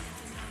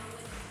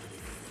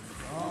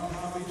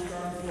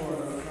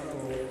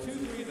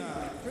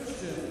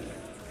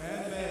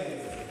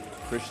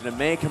 Christian and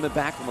May coming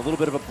back from a little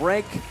bit of a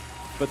break,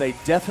 but they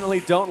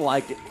definitely don't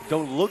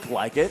look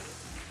like it.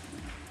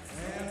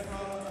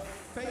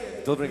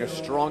 Delivering a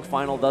strong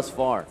final thus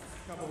far.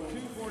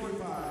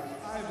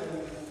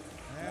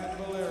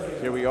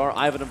 here we are,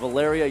 Ivan and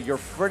Valeria, your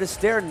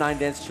Astaire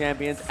 9-dance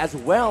champions, as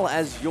well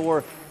as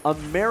your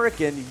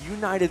American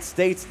United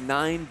States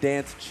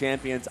 9-dance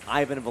champions,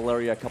 Ivan and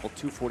Valeria, couple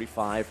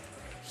 245,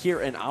 here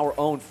in our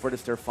own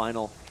Astaire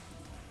final.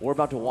 We're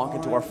about to walk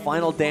into our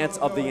final dance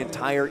of the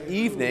entire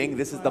evening.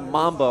 This is the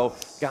Mambo.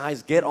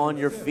 Guys, get on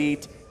your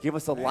feet. Give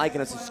us a like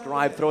and a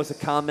subscribe. Throw us a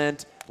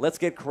comment. Let's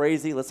get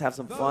crazy. Let's have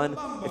some fun.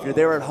 If you're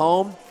there at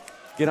home,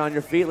 get on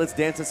your feet. Let's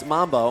dance this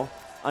Mambo.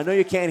 I know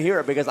you can't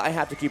hear it because I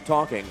have to keep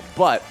talking,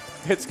 but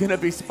it's going to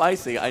be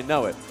spicy. I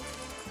know it.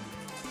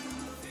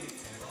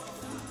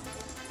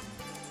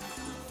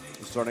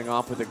 Starting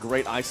off with a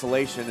great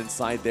isolation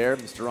inside there.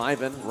 Mr.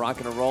 Ivan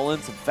rocking and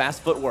rolling. Some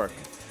fast footwork.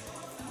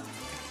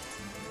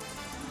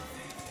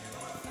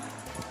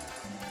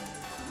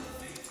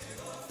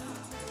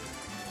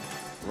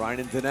 Ryan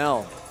and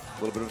Danelle.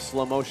 A little bit of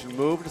slow motion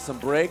move to some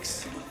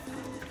breaks.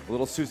 A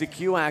little Susie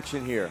Q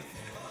action here.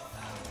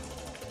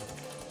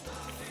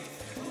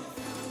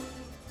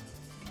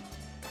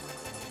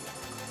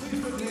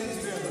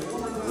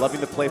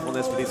 Loving the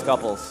playfulness for these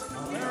couples.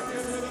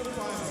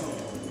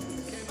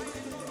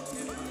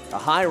 A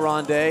high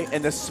ronde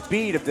and the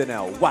speed of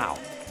Danelle. Wow.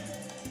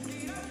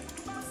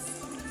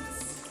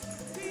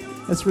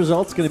 This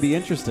result's going to be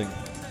interesting.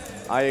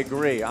 I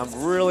agree. I'm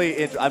really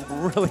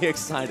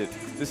excited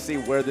to see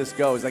where this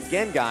goes.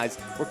 Again, guys,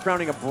 we're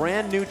crowning a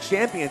brand new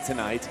champion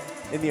tonight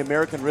in the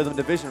American Rhythm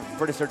Division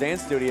for Astaire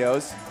Dance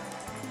Studios.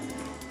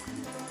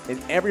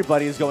 And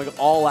everybody is going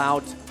all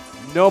out.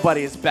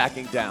 Nobody is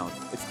backing down.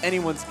 It's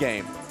anyone's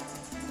game.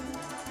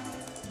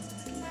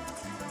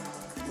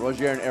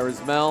 Roger and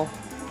Erismel.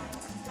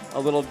 A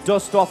little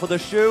dust off of the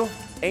shoe.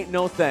 Ain't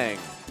no thing.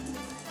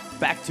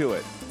 Back to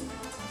it.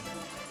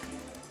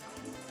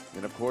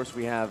 And of course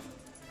we have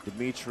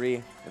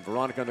Dimitri and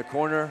Veronica in the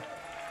corner.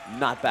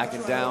 Not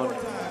backing down.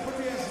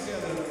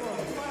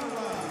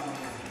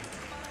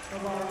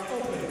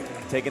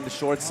 Taking the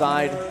short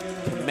side.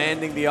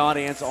 Commanding the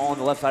audience all on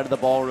the left side of the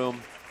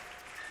ballroom.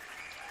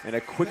 And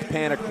a quick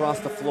pan across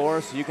the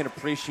floor so you can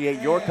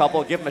appreciate your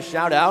couple. Give them a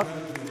shout out.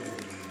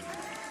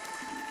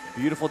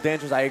 Beautiful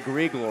dancers. I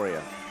agree,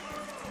 Gloria.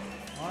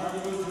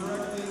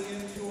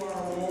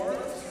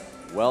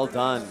 Well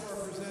done.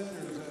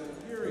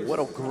 What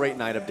a great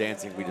night of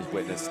dancing we just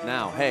witnessed.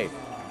 Now, hey,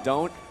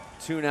 don't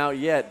tune out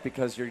yet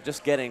because you're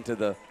just getting to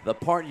the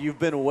part you've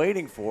been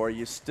waiting for.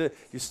 You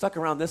stuck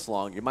around this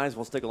long. You might as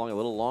well stick along a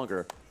little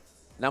longer.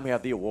 Now we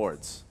have the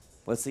awards.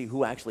 Let's see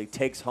who actually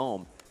takes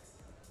home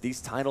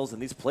these titles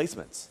and these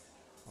placements.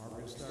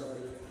 We start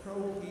with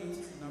Pro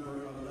Heat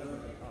number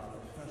 11, our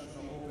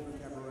professional open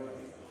cabaret.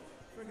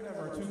 If we can have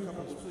our two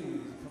couples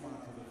please come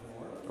onto the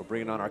floor. We're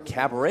bringing on our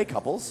cabaret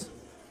couples.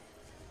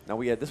 Now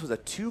this was a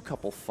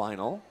 2-couple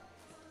final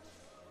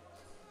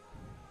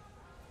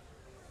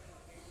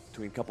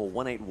between couple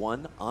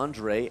 181,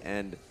 Andre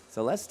and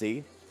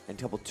Celeste, and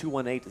couple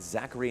 218,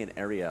 Zachary and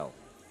Ariel.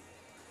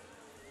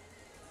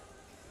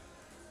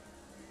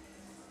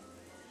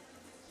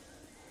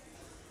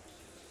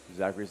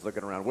 Zachary's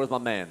looking around. Where's my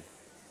man?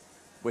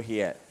 Where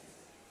he at?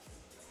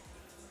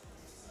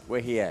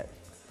 Where he at?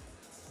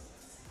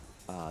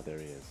 Ah, there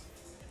he is.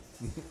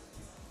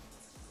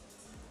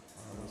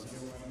 Once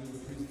again, we're going to do the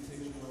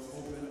presentation of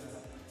open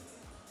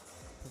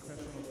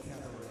professional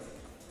cabaret.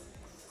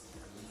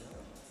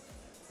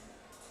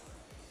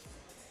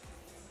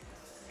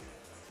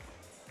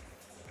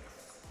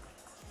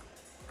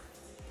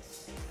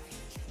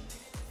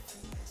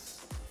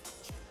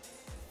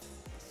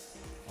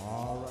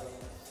 All right.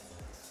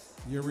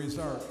 Your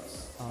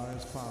results are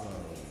as follows.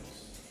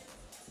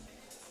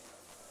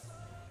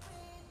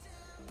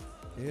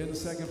 In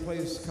second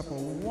place, couple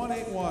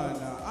 181,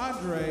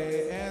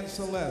 Andre and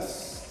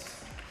Celeste.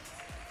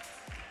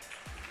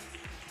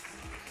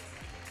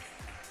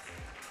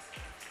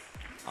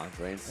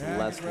 Andre and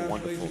Celeste, and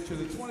wonderful. congratulations to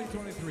the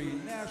 2023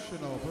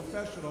 National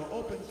Professional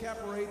Open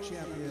Cabaret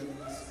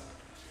Champions,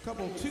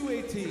 couple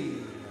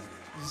 218,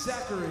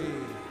 Zachary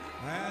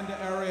and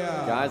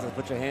Ariel. Guys, let's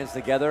put your hands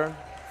together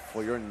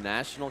for your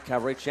National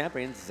Cabaret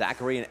Champions,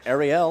 Zachary and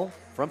Ariel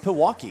from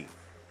Milwaukee,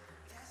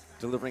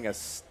 delivering a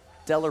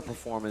stellar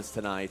performance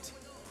tonight.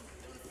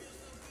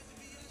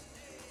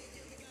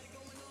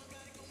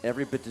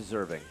 Every bit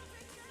deserving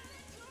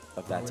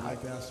of that title. We'd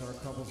like to ask our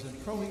couples in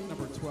Pro Heat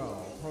number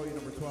 12. Pro Heat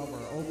number 12,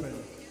 our open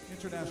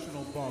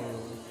international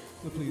ballroom.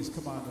 So please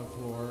come on the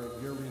floor.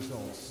 Your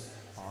results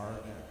are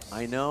next.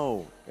 I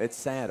know. It's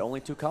sad.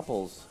 Only 2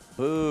 couples.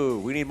 Boo.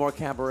 We need more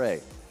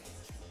cabaret.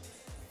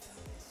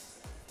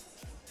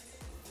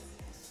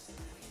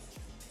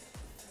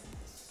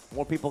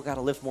 More people got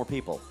to lift more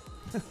people.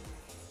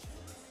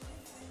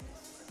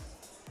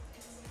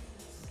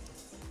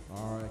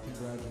 All right,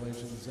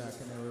 congratulations, Zach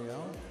and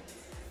Ariel.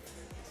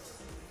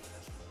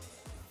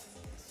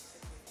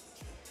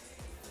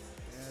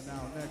 And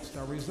now next,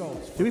 our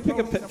results. Did we pick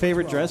a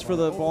favorite dress for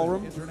the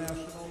ballroom?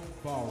 International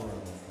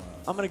ballroom.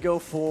 I'm going to go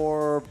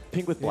for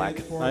pink with black.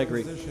 I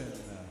agree.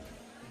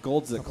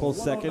 Gold's a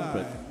close second,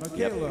 but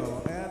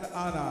Michaelo and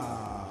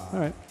Anna. all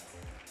right.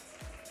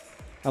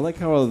 I like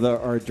how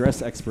our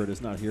dress expert is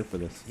not here for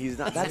this. He's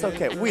not. That's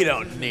okay. We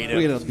don't need him.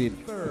 We don't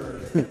need.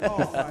 Third,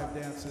 all 5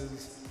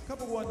 dances,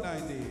 couple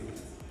 190.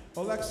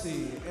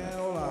 Alexi and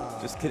Ola.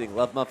 Just kidding.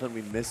 Love Muffin,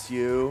 we miss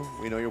you.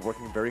 We know you're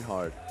working very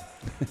hard.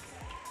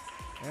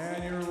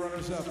 And your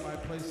runners-up by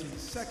placing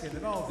second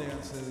in all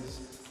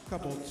dances,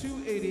 couple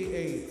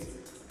 288,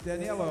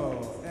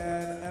 Danielo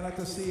and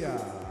Anastasia.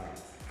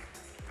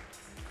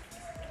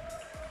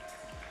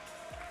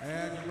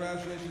 And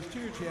congratulations to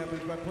your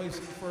champions by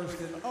placing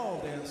first in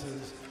all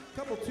dances,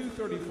 couple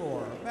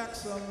 234,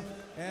 Maxim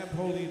and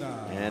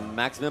Polina. And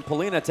Maxim and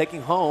Polina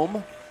taking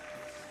home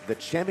the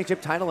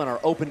championship title in our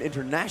Open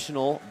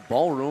International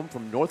Ballroom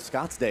from North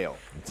Scottsdale.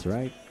 That's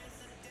right.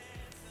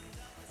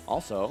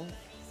 Also,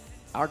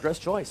 our dress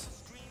choice.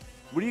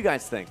 What do you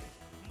guys think?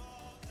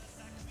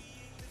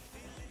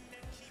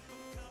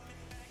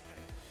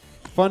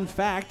 Fun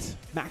fact,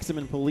 Maxim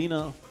and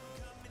Polina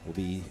will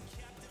be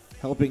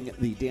helping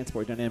the Dance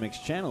Boy Dynamics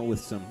channel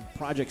with some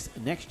projects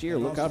next year.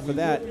 Look out for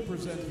that.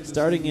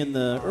 Starting in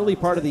the early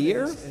part of the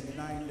year. And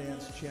 9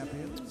 dance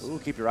champions. Ooh,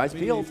 keep your eyes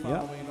peeled.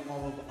 Following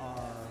all of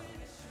our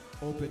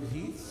open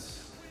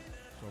heats.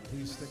 So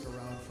please stick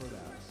around for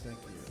that. Thank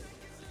you.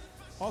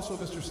 Also,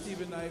 Mr.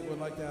 Stephen Knight would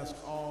like to ask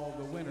all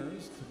the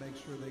winners to make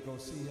sure they go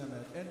see him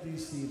at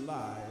NBC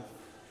Live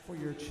for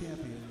your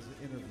champions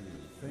interview.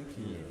 Thank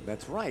you.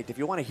 That's right. If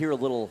you want to hear a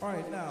little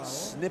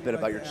snippet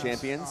about your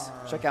champions,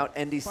 check out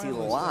NDC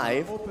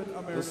Live.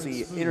 You'll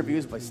see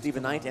interviews by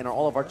Stephen Knight and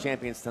all of our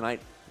champions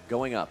tonight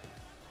going up.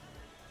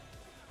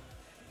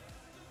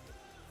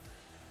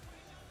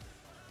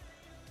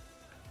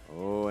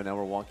 Oh, and now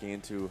we're walking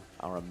into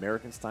our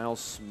American-style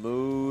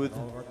smooth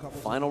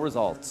final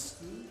results.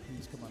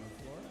 Please come on the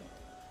floor.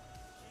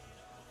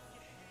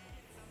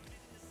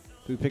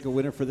 Do we pick a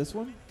winner for this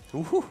one?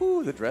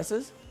 Ooh, the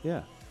dresses?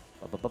 Yeah.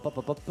 I'm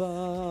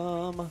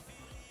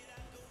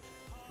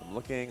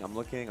looking,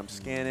 I'm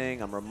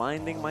scanning, I'm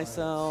reminding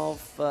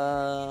myself.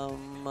 Black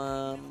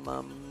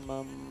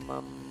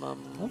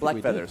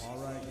feathers. All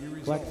right, your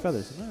results Black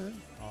feathers. All right.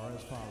 are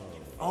as follows.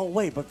 Oh,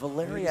 wait, but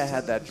Valeria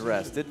had that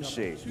dress, didn't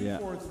she? Yeah.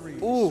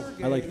 243, Ooh,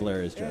 I like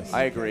Valeria's dress.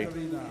 I agree.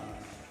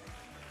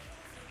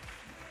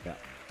 Yeah.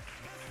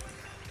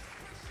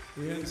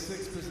 In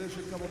 6th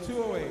position, couple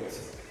 208,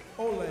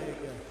 Oleg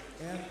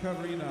and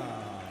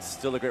Karina.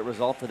 Still a great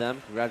result for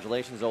them.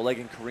 Congratulations, Oleg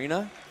and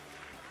Karina.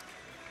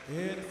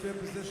 In 5th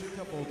position,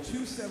 couple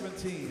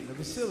 217,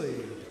 Vasily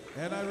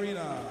and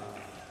Irina.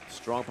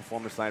 Strong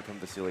performance side from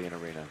Vasily and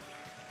Irina.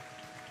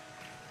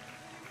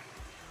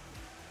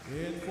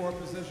 In 4th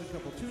position,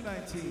 couple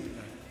 219,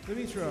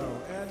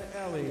 Dimitro and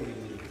Ellie.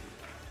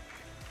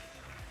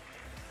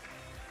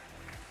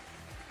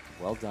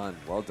 Well done,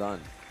 well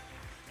done.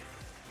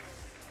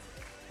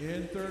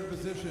 In 3rd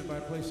position,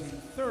 by placing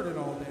 3rd in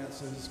all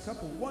dances,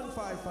 couple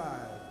 155,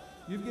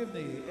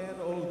 Yevgeny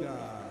and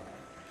Olga.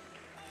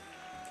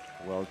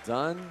 Well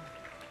done.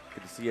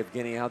 Good to see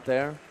Evgeny out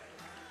there.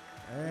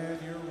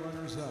 And your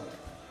runners-up,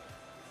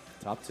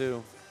 Top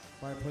 2.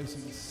 by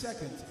placing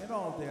 2nd in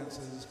all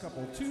dances,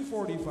 couple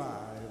 245,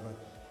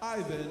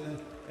 Ivan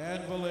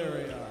and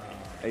Valeria.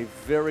 A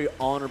very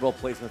honorable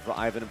placement for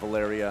Ivan and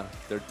Valeria.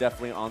 They're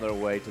definitely on their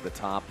way to the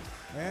top.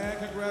 And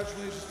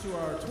congratulations to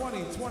our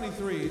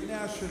 2023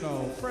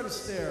 National Fred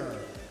Astaire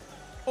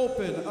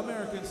Open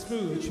American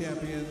Smooth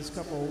Champions,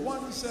 couple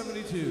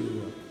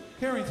 172,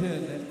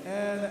 Carrington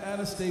and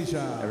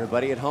Anastasia.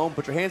 Everybody at home,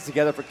 put your hands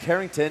together for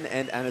Carrington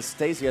and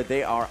Anastasia.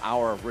 They are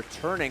our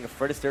returning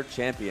Fred Astaire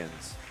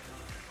champions.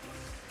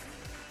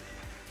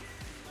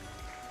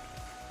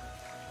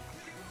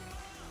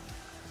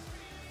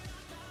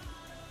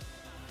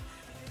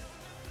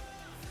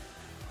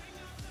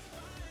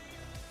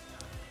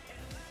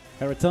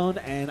 Haraton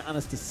and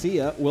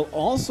Anastasia will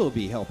also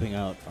be helping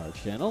out our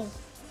channel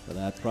for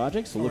that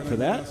project, so look for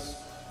that.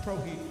 Pro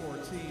Heat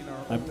 14,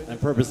 our I'm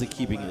purposely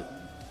keeping it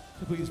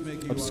So please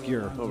make you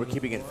obscure. Oh, we're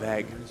keeping it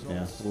vague. Yeah,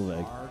 a little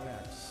vague. Are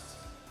next.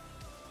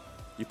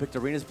 You picked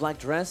Arena's black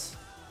dress?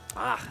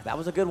 Ah, that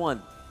was a good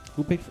one.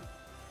 Who picked?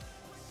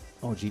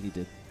 Oh, Jeannie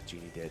did.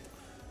 Jeannie did.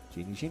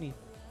 Jeannie.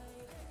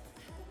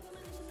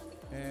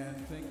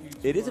 And thank you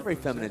to It is a our very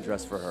feminine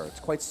dress for her. It's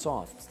quite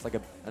soft. It's like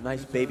a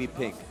nice baby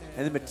pink.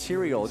 And the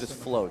material just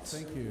floats.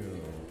 Thank you.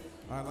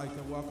 I'd like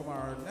to welcome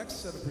our next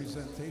set of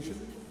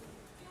presentation.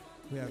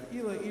 We have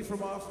Ila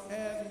Efremov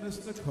and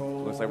Miss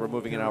Nicole. Looks like we're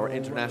moving in our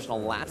Carroll international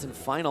Rutherford. Latin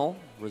final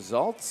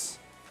results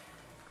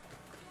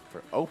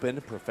for Open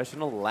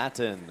Professional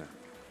Latin.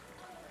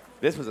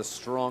 This was a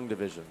strong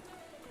division.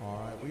 All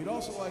right. We'd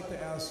also like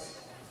to ask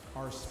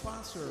our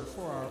sponsor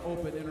for our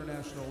Open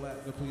International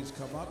Latin to please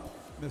come up,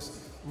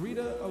 Miss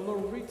Rita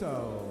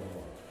Lorito.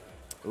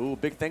 Ooh,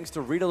 big thanks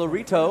to Rita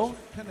Lorito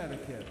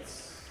Connecticut.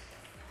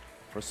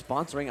 for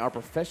sponsoring our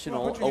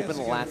professional Well, put your hands Open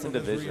together Latin for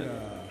Miss division.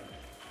 Rita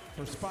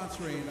for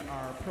sponsoring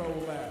our Pro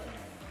Latin.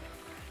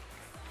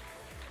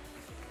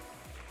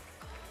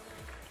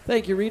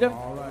 Thank you, Rita.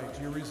 All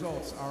right, your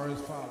results are as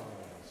follows.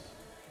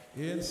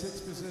 In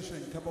 6th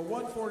position, couple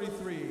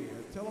 143,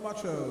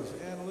 Telemachos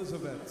and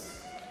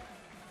Elizabeth.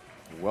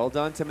 Well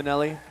done,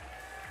 Timonelli.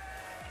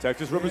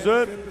 Texas In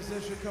represent. fifth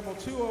position, couple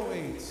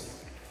 208,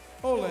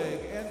 Oleg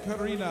and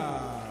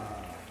Karina.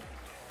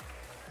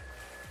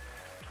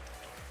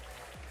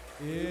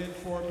 In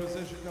fourth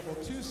position, couple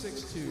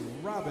 262,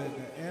 Robin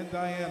and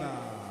Diana.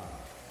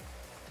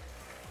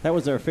 That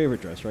was our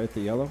favorite dress, right?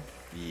 The yellow?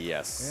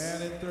 Yes.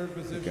 And in third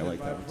position, like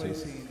by that one too.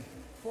 placing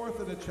fourth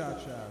in the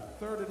cha-cha,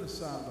 third in the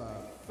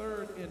samba,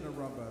 third in the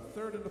rumba,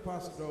 third in the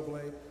paso doble,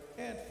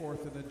 and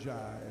fourth in the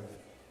jive.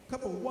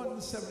 Couple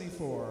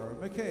 174,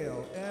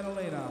 Mikhail and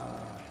Elena.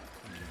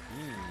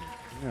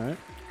 All right.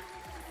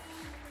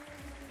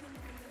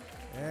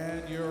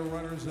 And your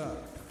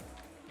runners-up,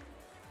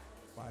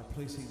 by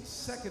placing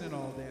second in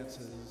all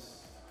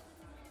dances,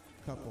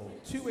 couple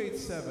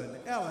 287,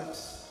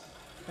 Alex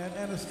and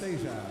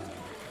Anastasia.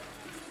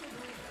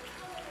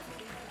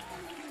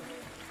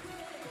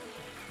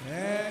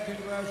 And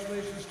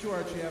congratulations to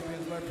our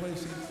champions by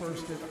placing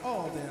first in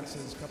all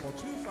dances, couple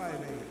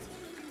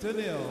 258,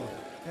 Danil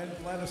and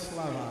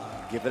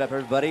Vladislava. Give it up,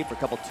 everybody, for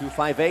couple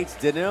 258,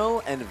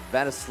 Danil and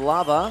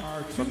Vladislava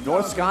Our from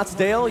North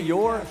Scottsdale,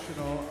 your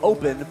National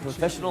Open Latin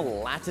Professional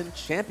champions. Latin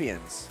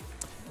Champions.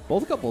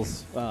 Both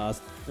couples.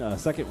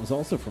 Second was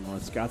also from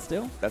North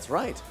Scottsdale. That's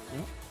right.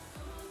 Yep.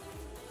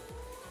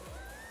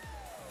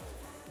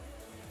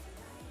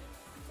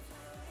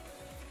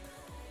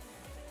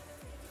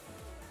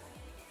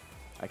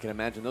 I can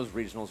imagine those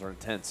regionals are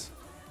intense.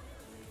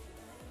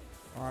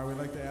 All right, we'd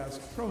like to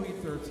ask Pro Heat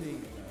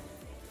 13,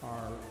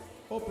 our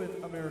Open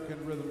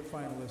American Rhythm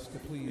finalists, to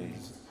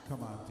please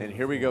come on. And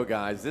here we go,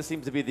 guys. This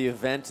seems to be the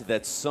event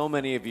that so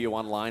many of you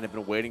online have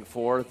been waiting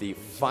for. The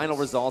final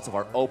results of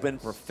our Open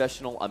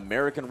Professional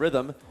American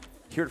Rhythm.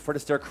 Here at Fred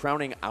Astaire,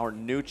 crowning our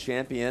new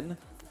champion.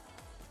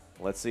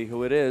 Let's see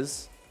who it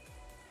is.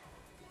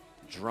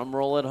 Drum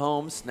roll at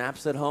home,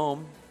 snaps at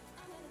home.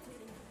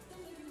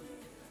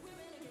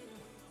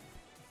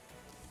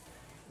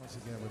 Once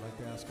again, we'd like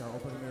to ask our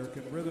Open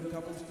American Rhythm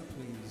couples to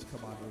please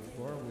come on to the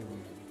floor. We will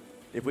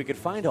If we could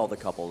find all the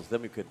couples,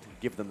 then we could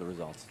give them the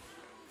results.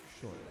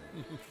 shortly.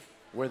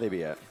 Where they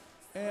be at?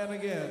 And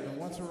again,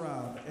 once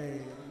around, a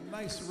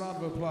nice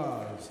round of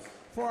applause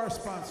for our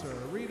sponsor,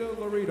 Rito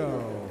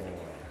Laredo.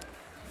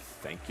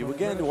 Thank you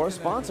again to our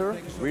sponsor,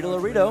 Thanks so Rita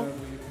much, Laredo. Rita.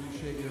 We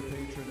appreciate your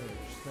patronage.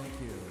 Thank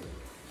you.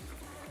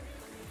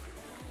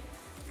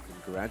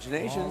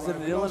 Congratulations All to right,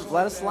 we'd Danil and also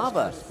like to ask our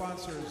Vladislava.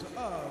 sponsors of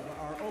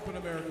our Open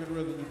American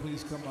Rhythm to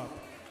please come up.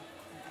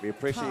 We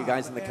appreciate you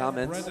guys in the Tom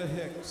comments. and Brenda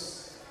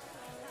Hicks.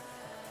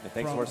 And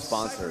thanks to from our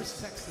sponsors,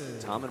 Cypress,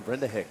 Texas. Tom and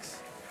Brenda Hicks.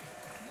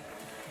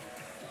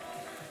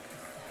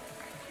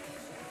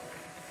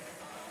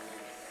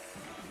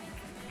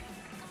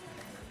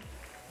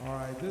 All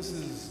right, this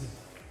is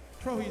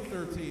Pro Heat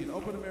 13,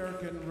 Open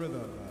American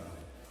Rhythm.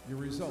 Your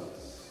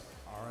results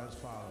are as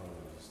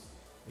follows.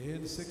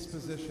 In sixth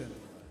position,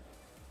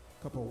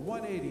 couple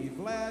 180,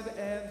 Vlad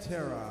and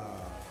Tara.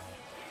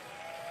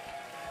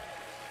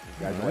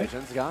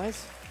 Congratulations,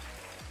 guys.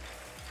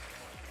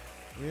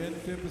 In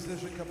fifth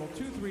position, couple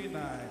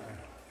 239,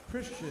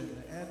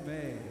 Christian and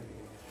May.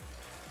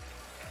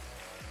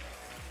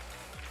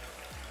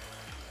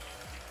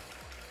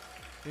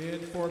 In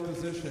fourth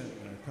position,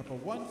 couple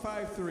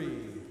 153,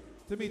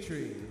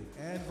 Dimitri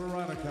and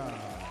Veronica.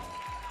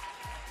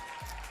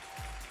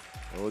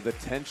 Oh, the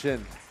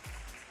tension.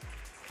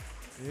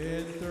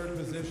 In third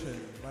position,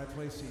 by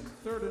placing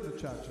third in the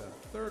cha-cha,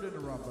 third in the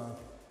rumba,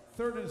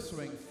 third in the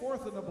swing,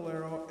 fourth in the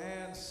bolero,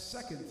 and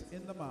second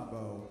in the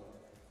mambo.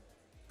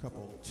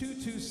 Couple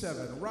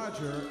 227,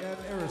 Roger and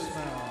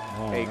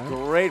Erismel. A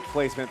great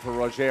placement for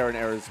Roger and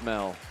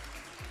Erismel.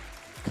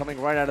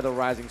 Coming right out of the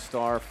Rising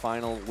Star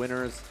final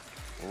winners,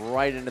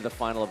 right into the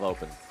final of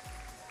Open.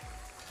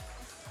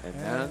 And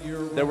And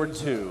your then there were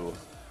runners-up. two.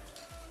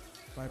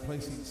 By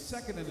placing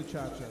second in the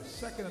cha-cha,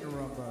 second in the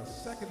rumba,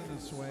 second in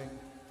the swing,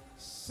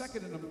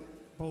 second in the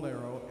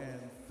bolero, and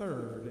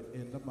third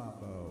in the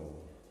mambo.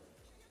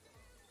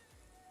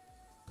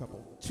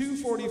 Couple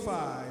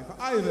 245,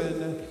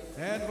 Ivan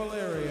and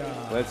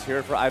Valeria. Let's hear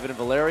it for Ivan and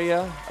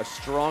Valeria, a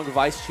strong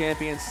vice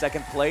champion,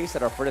 second place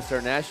at our Fred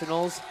Astaire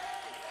Nationals,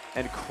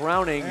 and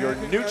crowning your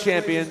And new congratulations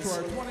champions. to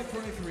our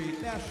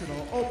 2023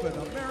 National Open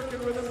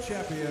American Rhythm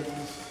Champions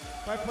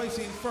by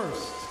placing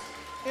first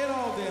in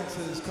all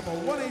dances, couple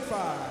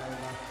 185,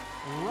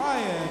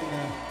 Ryan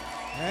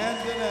and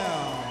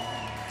Danelle.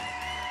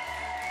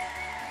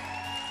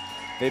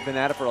 They've been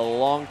at it for a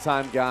long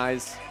time,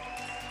 guys.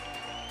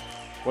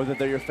 Whether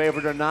they're your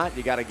favorite or not,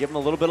 you got to give them a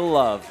little bit of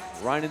love.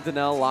 Ryan and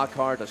Danelle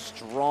Lockhart, a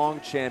strong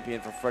champion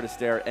for Fred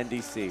Astaire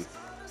NDC.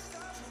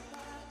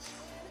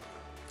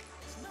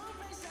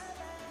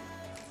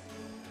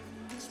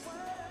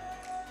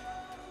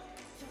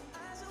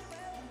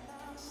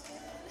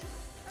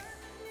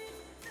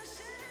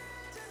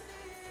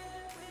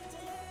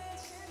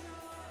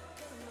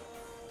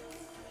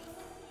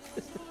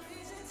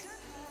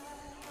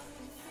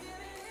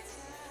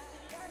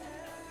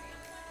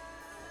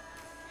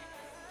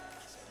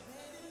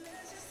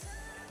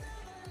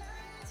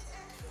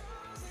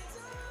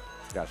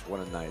 Gosh, what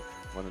a night.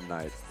 What a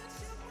night.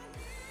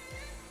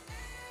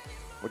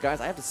 Well,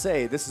 guys, I have to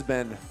say, this has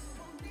been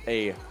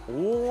a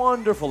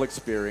wonderful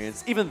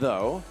experience, even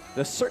though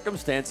the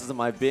circumstances of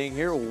my being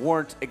here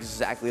weren't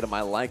exactly to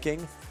my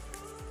liking.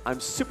 I'm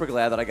super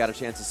glad that I got a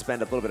chance to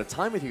spend a little bit of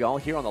time with you all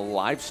here on the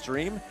live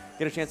stream.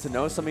 Get a chance to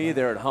know some of you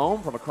there at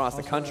home from across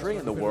the country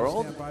and the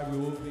world.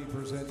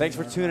 Thanks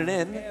for tuning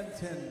in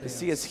to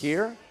see us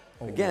here.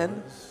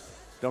 Again,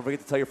 don't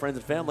forget to tell your friends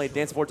and family,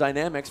 Dance Sport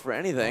Dynamics for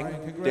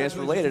anything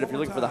dance-related if you're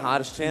looking for the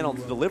hottest channel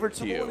to deliver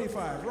to you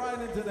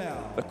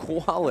the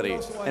quality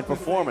and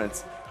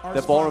performance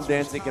that ballroom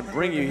dancing can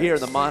bring you here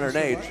in the modern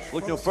age.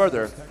 Look no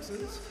further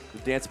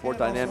than Dance Sport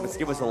Dynamics.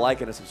 Give us a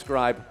like and a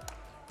subscribe.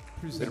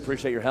 We'd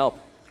appreciate your help.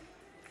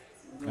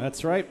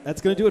 That's right.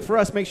 That's going to do it for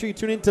us. Make sure you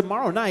tune in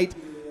tomorrow night,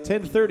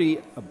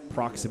 10:30,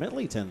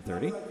 approximately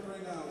 10:30,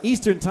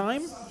 Eastern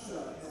Time.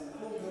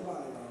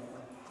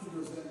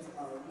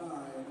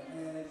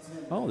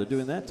 Oh, they're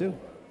doing that too.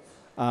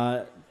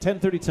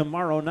 10:30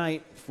 tomorrow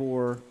night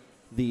for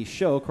the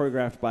show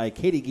choreographed by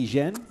Katie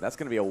Guigen. That's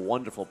going to be a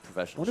wonderful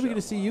professional When are we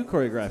going to see you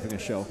choreographing a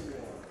show?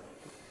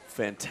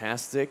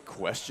 Fantastic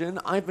question.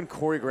 I've been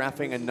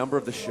choreographing a number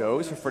of the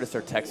shows for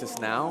Astaire, Texas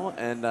now,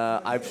 and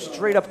I've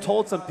straight up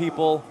told some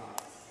people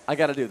I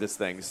got to do this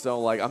thing.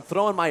 So like I'm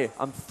throwing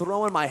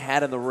my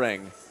hat in the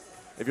ring.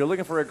 If you're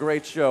looking for a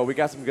great show, we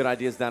got some good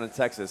ideas down in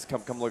Texas.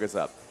 Come look us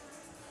up.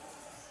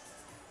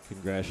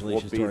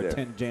 Congratulations to our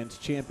 10 dance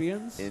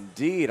champions.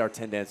 Indeed, our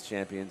 10 dance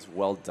champions.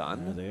 Well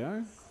done. There they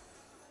are.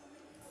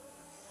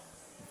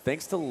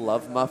 Thanks to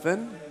Love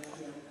Muffin,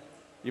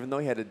 even though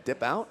he had to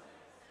dip out.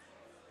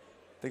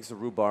 Thanks to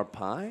Rhubarb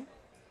Pie.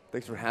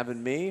 Thanks for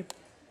having me,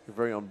 your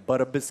very own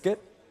Butter Biscuit.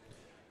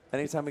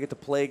 Anytime we get to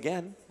play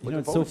again,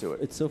 looking forward to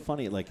it. It's so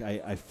funny. Like,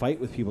 I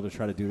fight with people to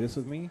try to do this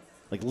with me.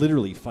 Like,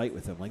 literally fight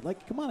with them.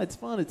 Like, come on, it's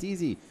fun. It's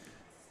easy.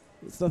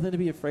 It's nothing to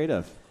be afraid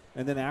of.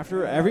 And then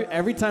after,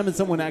 every time that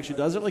someone actually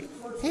does it, like,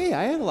 hey,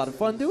 I had a lot of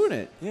fun doing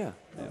it. Yeah.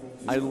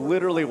 I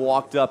literally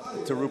walked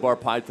up to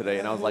Rhubarb Pie today,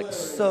 and I was like,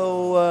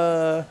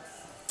 so,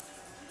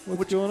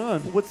 what's going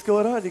on? What's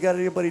going on? You got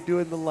anybody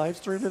doing the live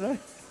stream tonight?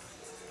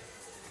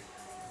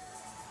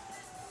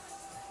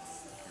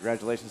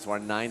 Congratulations to our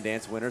 9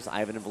 dance winners,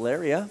 Ivan and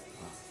Valeria.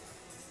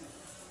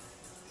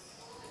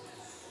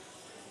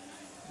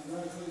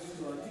 Congratulations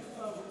to our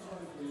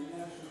 2023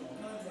 National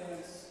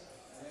Non-Dance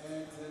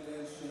and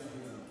 10-Dance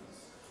Champions.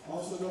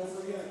 Also, don't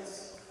forget,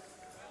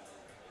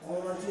 all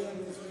of our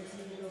champions, make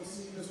sure you go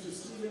see Mr.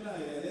 Stephen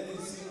Knight at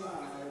NEC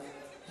Live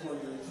for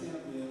your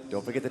champions.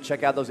 Don't forget to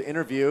check out those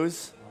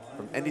interviews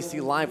from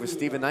NDC Live with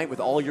Stephen Knight with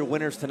all your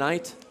winners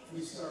tonight.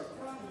 We start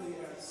probably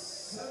at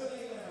 7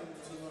 a.m.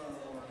 tomorrow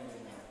morning.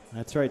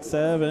 That's right,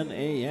 7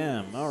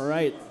 a.m. All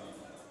right.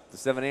 The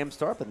 7 a.m.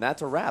 start, and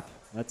that's a wrap.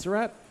 That's a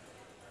wrap.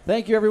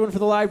 Thank you, everyone, for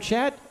the live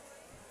chat.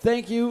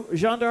 Thank you,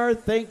 Jandar.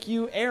 Thank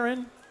you,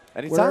 Aaron.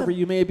 Anytime. Wherever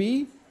you may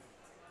be.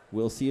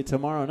 We'll see you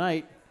tomorrow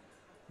night.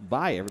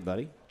 Bye,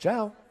 everybody.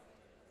 Ciao.